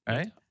doubt. Right?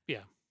 No doubt.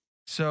 Yeah.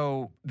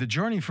 So the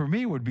journey for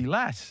me would be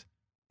less.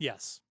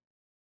 Yes.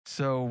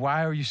 So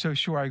why are you so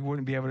sure I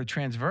wouldn't be able to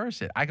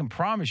transverse it? I can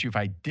promise you if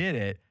I did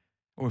it,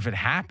 or if it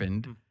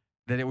happened,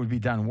 that it would be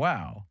done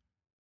well.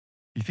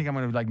 You think I'm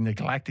going to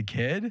neglect a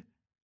kid?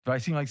 Do I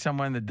seem like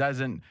someone that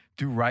doesn't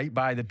do right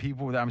by the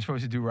people that I'm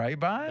supposed to do right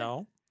by?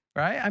 No.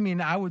 Right? I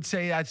mean, I would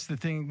say that's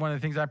one of the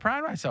things I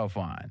pride myself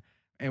on.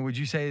 And would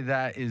you say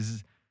that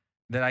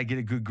I get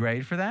a good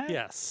grade for that?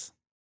 Yes.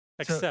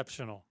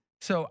 Exceptional.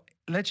 So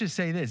let's just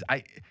say this.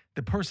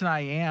 The person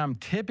I am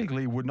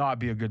typically would not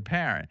be a good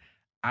parent.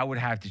 I would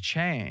have to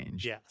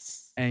change.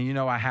 Yes. And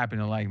I happen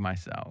to like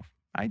myself.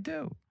 I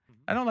do.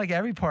 I don't like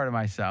every part of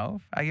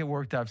myself. I get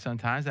worked up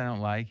sometimes. I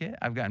don't like it.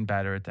 I've gotten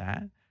better at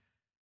that.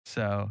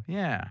 So,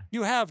 yeah.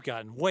 You have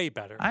gotten way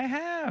better. I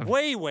have.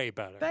 Way, way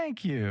better.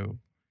 Thank you.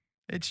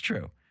 It's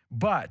true.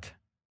 But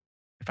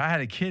if I had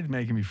a kid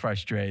making me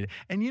frustrated,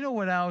 and you know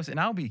what else? And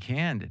I'll be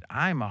candid.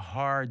 I'm a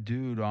hard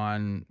dude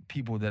on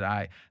people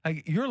that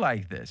you're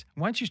like this.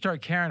 Once you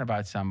start caring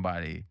about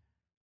somebody,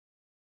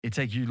 it's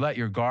like you let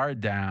your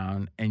guard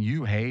down, and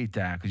you hate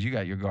that because you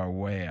got your guard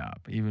way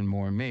up, even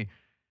more than me.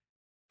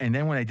 And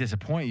then when they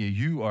disappoint you,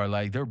 you are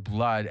like, they're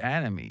blood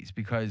enemies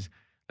because,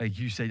 like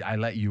you said, I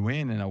let you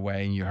in a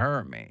way and you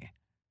hurt me.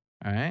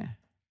 All right?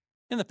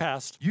 In the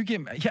past. You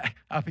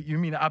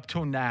mean up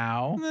till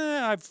now?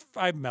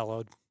 I've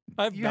mellowed.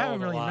 You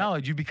haven't really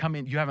mellowed.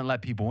 You haven't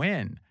let people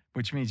in,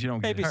 which means you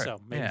don't get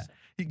hurt. Maybe so.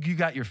 You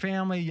got your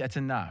family, that's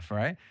enough,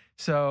 right?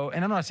 So,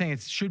 and I'm not saying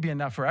it should be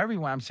enough for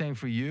everyone. I'm saying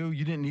for you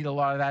didn't need a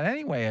lot of that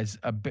anyway as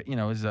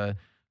a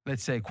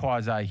let's say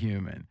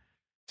quasi-human.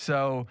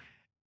 So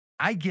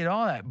I get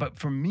all that. But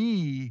for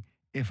me,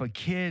 if a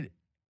kid,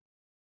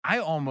 I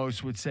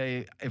almost would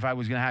say if I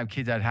was going to have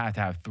kids, I'd have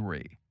to have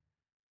 3.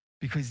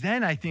 Because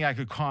then I think I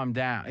could calm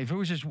down. If it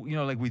was just,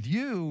 like with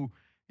you,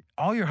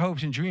 all your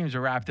hopes and dreams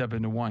are wrapped up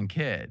into one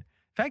kid.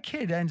 If that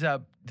kid ends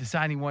up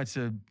deciding he wants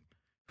to,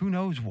 who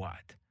knows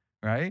what,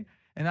 right?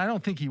 And I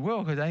don't think he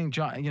will because I think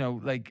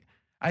John,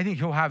 I think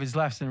he'll have his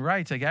lefts and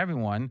rights like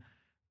everyone,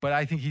 but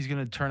I think he's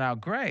going to turn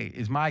out great,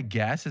 is my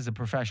guess as a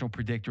professional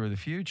predictor of the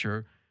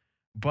future.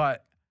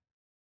 But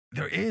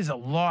there is a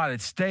lot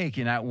at stake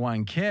in that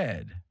one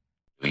kid.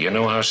 You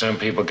know how some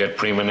people get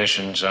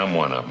premonitions? I'm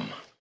one of them.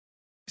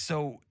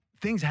 So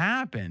things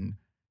happen.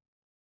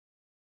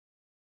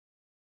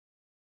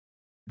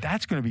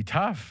 That's going to be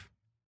tough.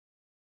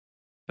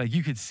 Like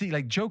you could see,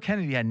 like Joe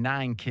Kennedy had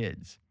 9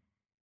 kids.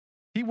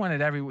 He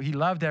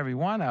loved every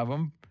one of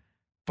them,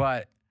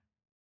 but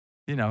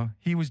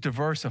he was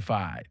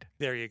diversified.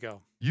 There you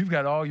go. You've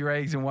got all your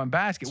eggs in one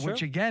basket, It's which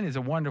true. again is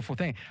a wonderful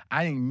thing.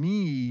 I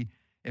think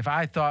if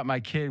I thought my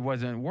kid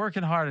wasn't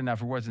working hard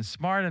enough or wasn't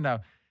smart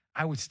enough,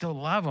 I would still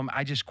love him.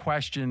 I just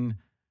question,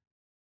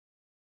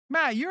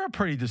 Matt, you're a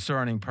pretty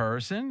discerning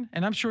person,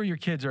 and I'm sure your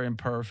kids are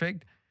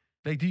imperfect.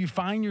 Like, do you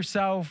find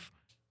yourself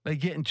like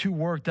getting too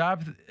worked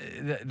up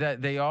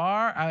that they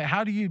are?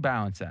 How do you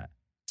balance that?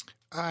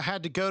 I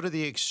had to go to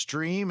the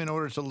extreme in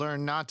order to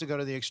learn not to go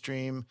to the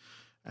extreme,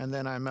 and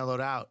then I mellowed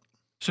out.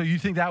 So you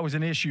think that was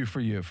an issue for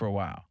you for a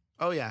while?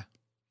 Oh, yeah.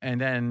 And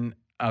then,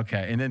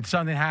 okay, and then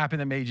something happened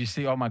that made you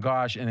see, oh my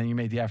gosh, and then you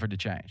made the effort to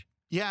change.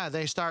 Yeah,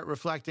 they start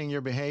reflecting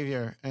your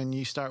behavior, and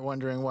you start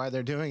wondering why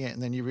they're doing it,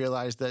 and then you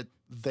realize that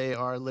they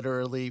are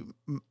literally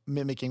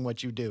mimicking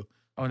what you do.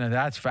 Oh, no,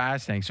 that's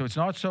fascinating. So it's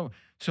not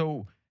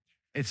so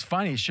it's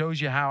funny. It shows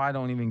you how I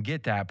don't even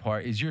get that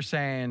part, is you're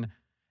saying,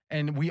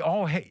 and we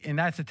all hate, and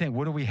that's the thing,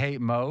 what do we hate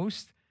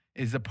most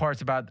is the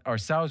parts about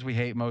ourselves we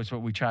hate most, but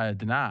we try to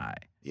deny.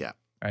 Yeah.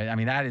 Right? I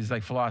mean, that is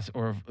like philosophy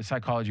or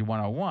psychology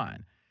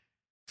 101.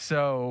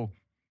 So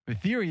the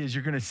theory is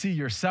you're going to see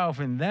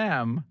yourself in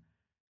them,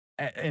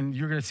 and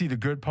you're going to see the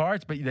good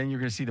parts, but then you're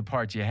going to see the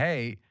parts you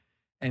hate.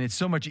 And it's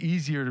so much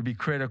easier to be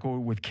critical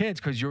with kids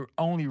because your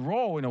only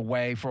role in a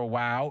way for a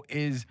while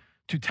is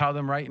to tell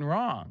them right and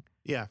wrong.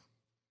 Yeah.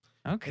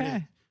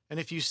 Okay. And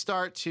if you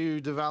start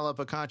to develop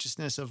a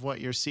consciousness of what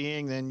you're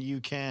seeing, then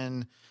you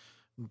can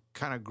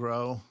kind of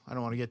grow. I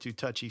don't want to get too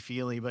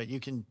touchy-feely, but you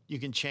can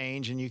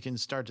change, and you can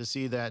start to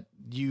see that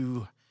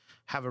you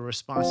have a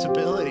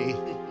responsibility.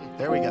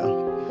 There we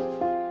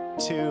go.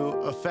 To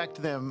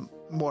affect them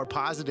more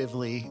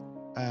positively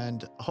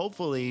and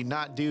hopefully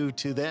not do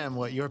to them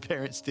what your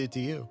parents did to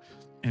you.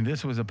 And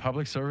this was a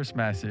public service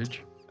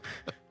message.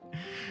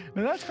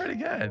 But that's pretty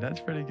good. That's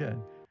pretty good.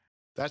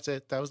 That's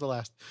it. That was the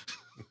last.